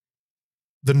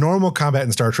normal combat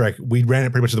in Star Trek, we ran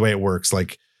it pretty much the way it works.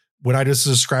 Like when I just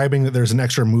describing that there's an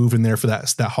extra move in there for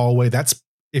that hallway, that's,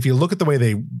 if you look at the way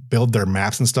they build their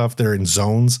maps and stuff, they're in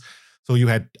zones. So you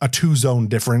had a 2-zone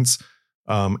difference.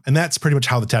 And that's pretty much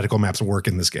how the tactical maps work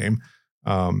in this game.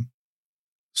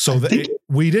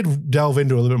 We did delve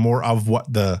into a little bit more of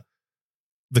what the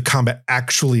combat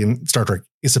actually in Star Trek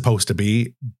is supposed to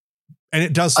be. And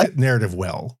it does fit narrative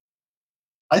well.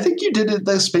 I think you did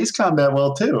the space combat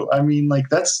well too. I mean, like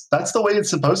that's the way it's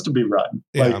supposed to be run.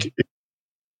 Yeah.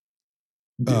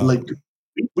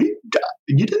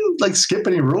 You didn't like skip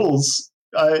any rules.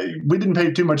 We didn't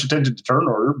pay too much attention to turn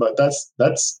order, but that's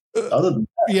other than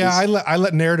that. Yeah, I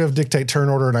let narrative dictate turn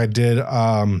order, and I did.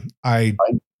 I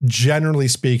generally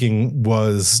speaking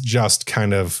was just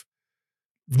kind of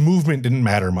movement didn't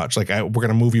matter much. Like we're going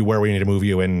to move you where we need to move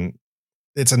you, and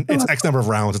it's X number of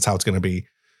rounds. It's how it's going to be,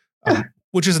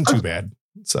 which isn't too bad.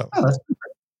 So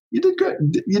you did great.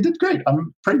 You did great.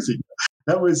 I'm praising you.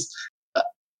 That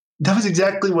was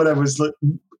exactly what I was.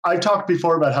 I talked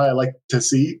before about how I like to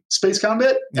see space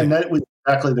combat, and that was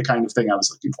exactly the kind of thing I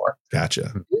was looking for.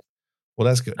 Gotcha. Well,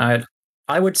 that's good.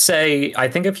 I would say, I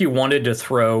think if you wanted to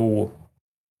throw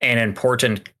an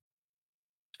important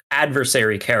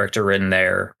adversary character in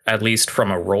there, at least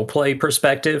from a roleplay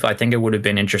perspective, I think it would have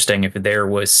been interesting if there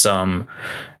was some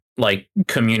like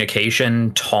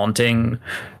communication, taunting,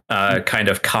 kind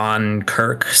of Khan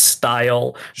Kirk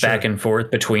style back and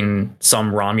forth between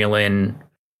some Romulan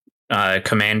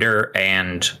commander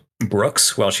and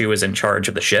Brooks while she was in charge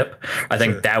of the ship. I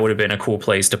think that would have been a cool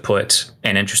place to put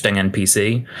an interesting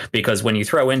NPC, because when you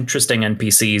throw interesting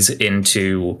NPCs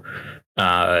into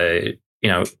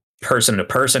person to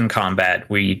person combat,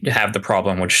 we have the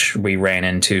problem which we ran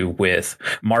into with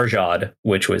Marjad,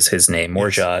 which was his name,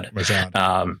 Morjad,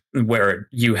 where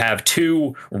you have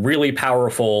two really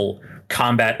powerful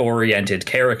combat oriented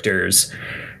characters.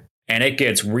 And it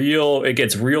gets real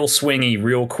swingy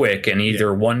real quick, and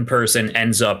either one person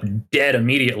ends up dead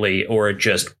immediately, or it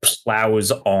just plows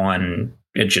on.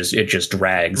 It just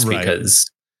drags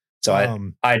because. So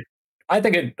I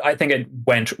think it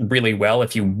went really well.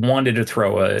 If you wanted to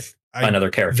throw another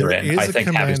character in, I think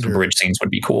having some bridge scenes would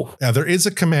be cool. Yeah, there is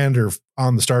a commander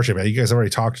on the starship. You guys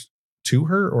already talked to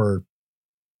her, or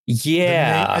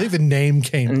I think the name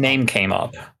came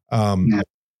up.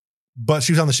 But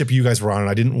she was on the ship you guys were on, and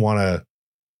I didn't want to.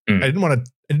 I didn't want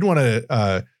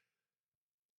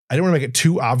to make it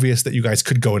too obvious that you guys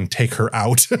could go and take her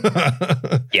out.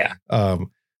 Yeah.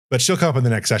 But she'll come up in the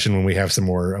next session when we have some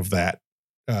more of that.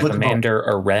 Commander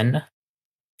Aren,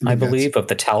 I believe, of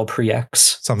the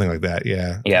Talpriax. Something like that.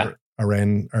 Yeah. Yeah.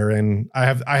 Aren. I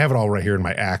have it all right here in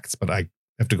my acts, but I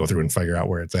have to go through and figure out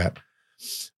where it's at.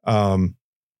 So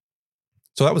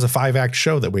that was a 5-act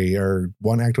show that we are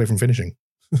 1 act away from finishing.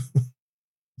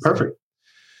 Perfect.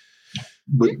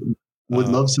 Would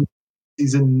love some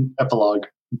season epilogue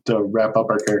to wrap up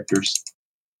our characters.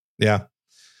 Yeah.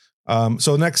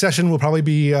 So next session will probably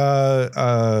be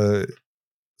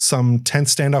some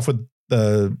tense standoff with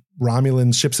the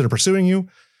Romulan ships that are pursuing you.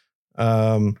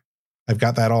 I've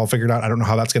got that all figured out. I don't know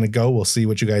how that's going to go. We'll see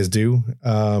what you guys do.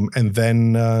 And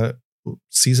then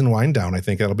season wind down. I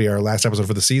think that'll be our last episode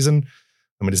for the season.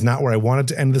 It is not where I wanted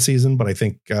to end the season, but I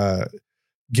think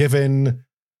given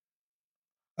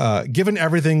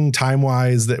everything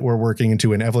time-wise that we're working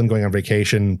into, and Evelyn going on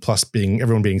vacation, plus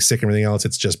everyone being sick and everything else,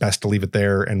 it's just best to leave it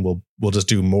there, and we'll just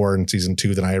do more in season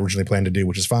 2 than I originally planned to do,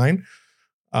 which is fine.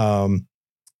 We'll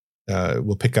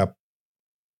pick up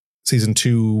season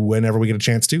 2 whenever we get a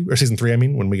chance to, or season 3,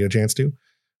 when we get a chance to.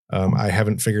 I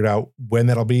haven't figured out when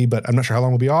that'll be, but I'm not sure how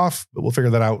long we'll be off, but we'll figure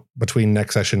that out between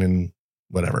next session and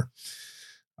whatever.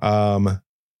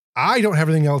 I don't have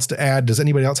anything else to add. Does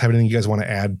anybody else have anything you guys want to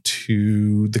add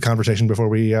to the conversation before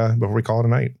we call it a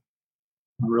night?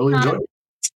 I really enjoyed it.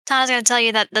 Tana's going to tell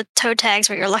you that the toe tags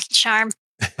were your lucky charm.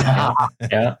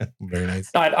 Yeah. Very nice.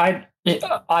 I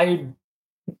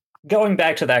going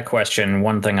back to that question,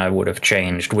 one thing I would have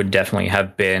changed would definitely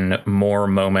have been more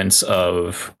moments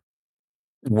of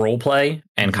role play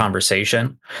and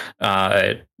conversation.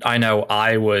 I know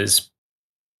I was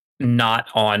not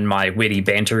on my witty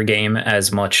banter game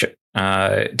as much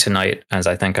tonight as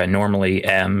I think I normally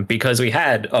am, because we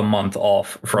had a month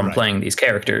off from playing these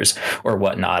characters or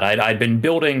whatnot. I'd been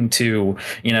building to,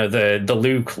 the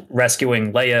Luke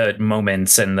rescuing Leia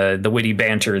moments and the witty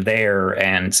banter there,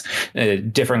 and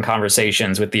different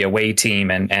conversations with the away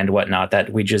team and whatnot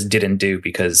that we just didn't do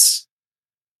because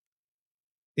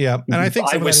and I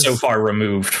think I was so far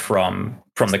removed from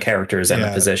the characters and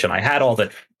the position. I had all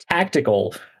the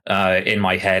tactical in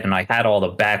my head, and I had all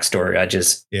the backstory. I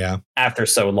just after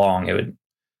so long, it would.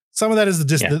 Some of that is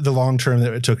just the long term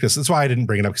that it took us. That's why I didn't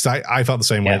bring it up, because I felt the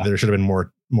same way. There should have been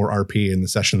more RP in the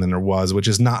session than there was, which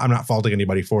is not. I'm not faulting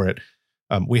anybody for it.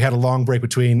 We had a long break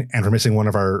between, and we're missing one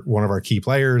of our key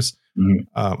players.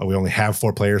 Mm-hmm. We only have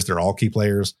 4 players. They're all key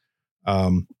players.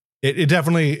 It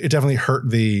definitely hurt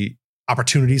the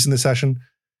opportunities in the session,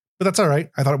 but that's all right.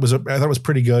 I thought it was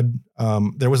pretty good.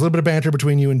 There was a little bit of banter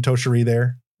between you and Toshiri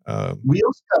there. We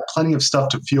also got plenty of stuff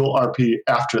to fuel RP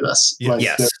after this. There's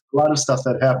a lot of stuff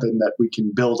that happened that we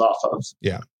can build off of.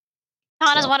 Yeah.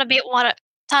 Tana's probably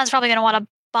going to want to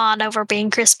bond over being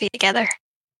crispy together.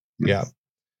 Yeah.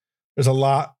 There's a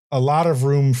lot of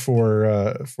room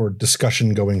for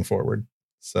discussion going forward.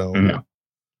 So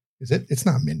is it? It's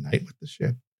not midnight with the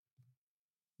shit.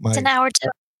 It's an hour too.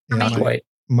 I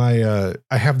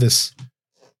have this.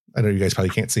 I know you guys probably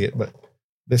can't see it, but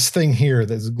this thing here,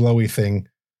 this glowy thing.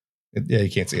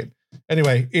 You can't see it.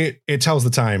 Anyway, it tells the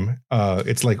time.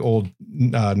 It's like old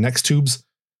Nex tubes,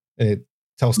 and it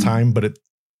tells time, but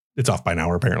it's off by an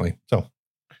hour apparently. So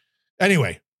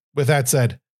anyway, with that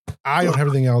said, I don't have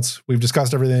anything else. We've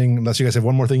discussed everything. Unless you guys have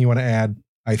one more thing you want to add,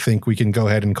 I think we can go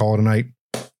ahead and call it a night.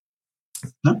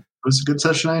 No, it was a good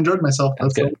session. I enjoyed myself.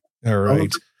 That's good. All right.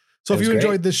 So if you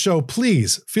enjoyed this show,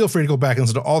 please feel free to go back and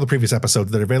listen to all the previous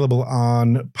episodes that are available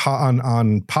on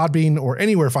Podbean or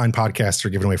anywhere fine podcasts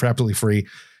are given away for absolutely free.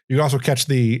 You can also catch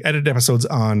the edited episodes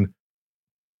on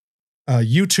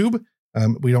YouTube.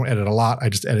 We don't edit a lot. I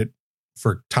just edit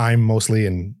for time mostly,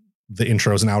 and the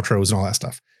intros and outros and all that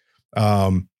stuff.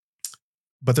 But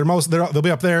they'll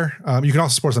be up there. You can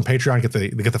also support us on Patreon, get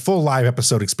the full live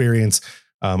episode experience.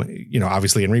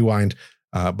 Obviously in Rewind.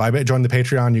 By joining the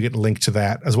Patreon, you get a link to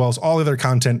that, as well as all the other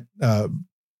content,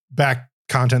 back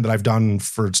content that I've done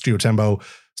for Studio Tembo,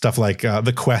 stuff like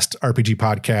the Quest RPG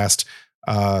podcast,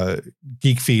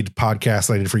 Geek Feed podcast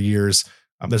that I did for years.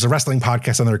 There's a wrestling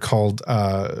podcast on there called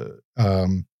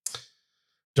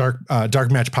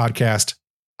Dark Match Podcast.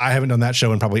 I haven't done that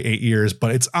show in probably 8 years,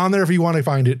 but it's on there if you want to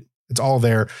find it. It's all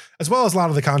there, as well as a lot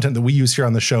of the content that we use here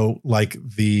on the show, like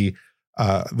the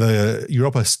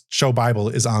Europa Show Bible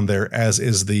is on there, as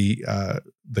is the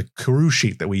crew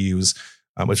sheet that we use,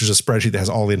 which is a spreadsheet that has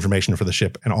all the information for the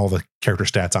ship and all the character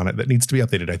stats on it that needs to be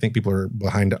updated. I think people are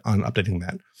behind on updating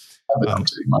that.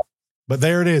 But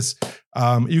there it is.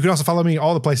 You can also follow me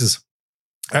all the places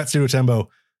at Studio Tembo.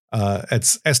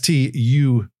 It's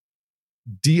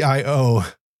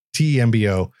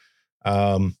STUDIOTEMBO.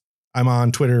 I'm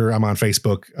on Twitter. I'm on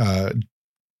Facebook.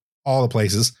 All the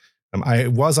places. I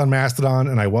was on Mastodon,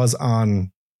 and I was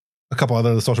on a couple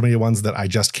other social media ones that I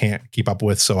just can't keep up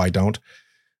with, so I don't.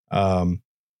 But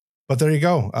there you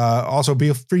go. Also,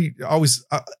 be free. Always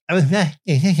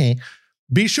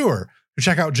be sure to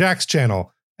check out Jack's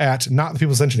channel at Not the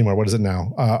People's Cinch anymore. What is it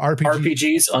now?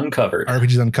 RPGs Uncovered.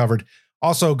 RPGs Uncovered.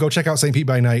 Also, go check out St. Pete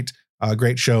by Night. A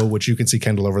great show, which you can see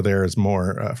Kendall over there is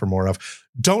more for more of.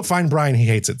 Don't find Brian; he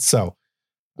hates it. So,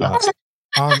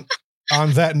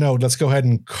 on that note, let's go ahead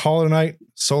and call it a night.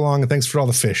 So long, and thanks for all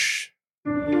the fish.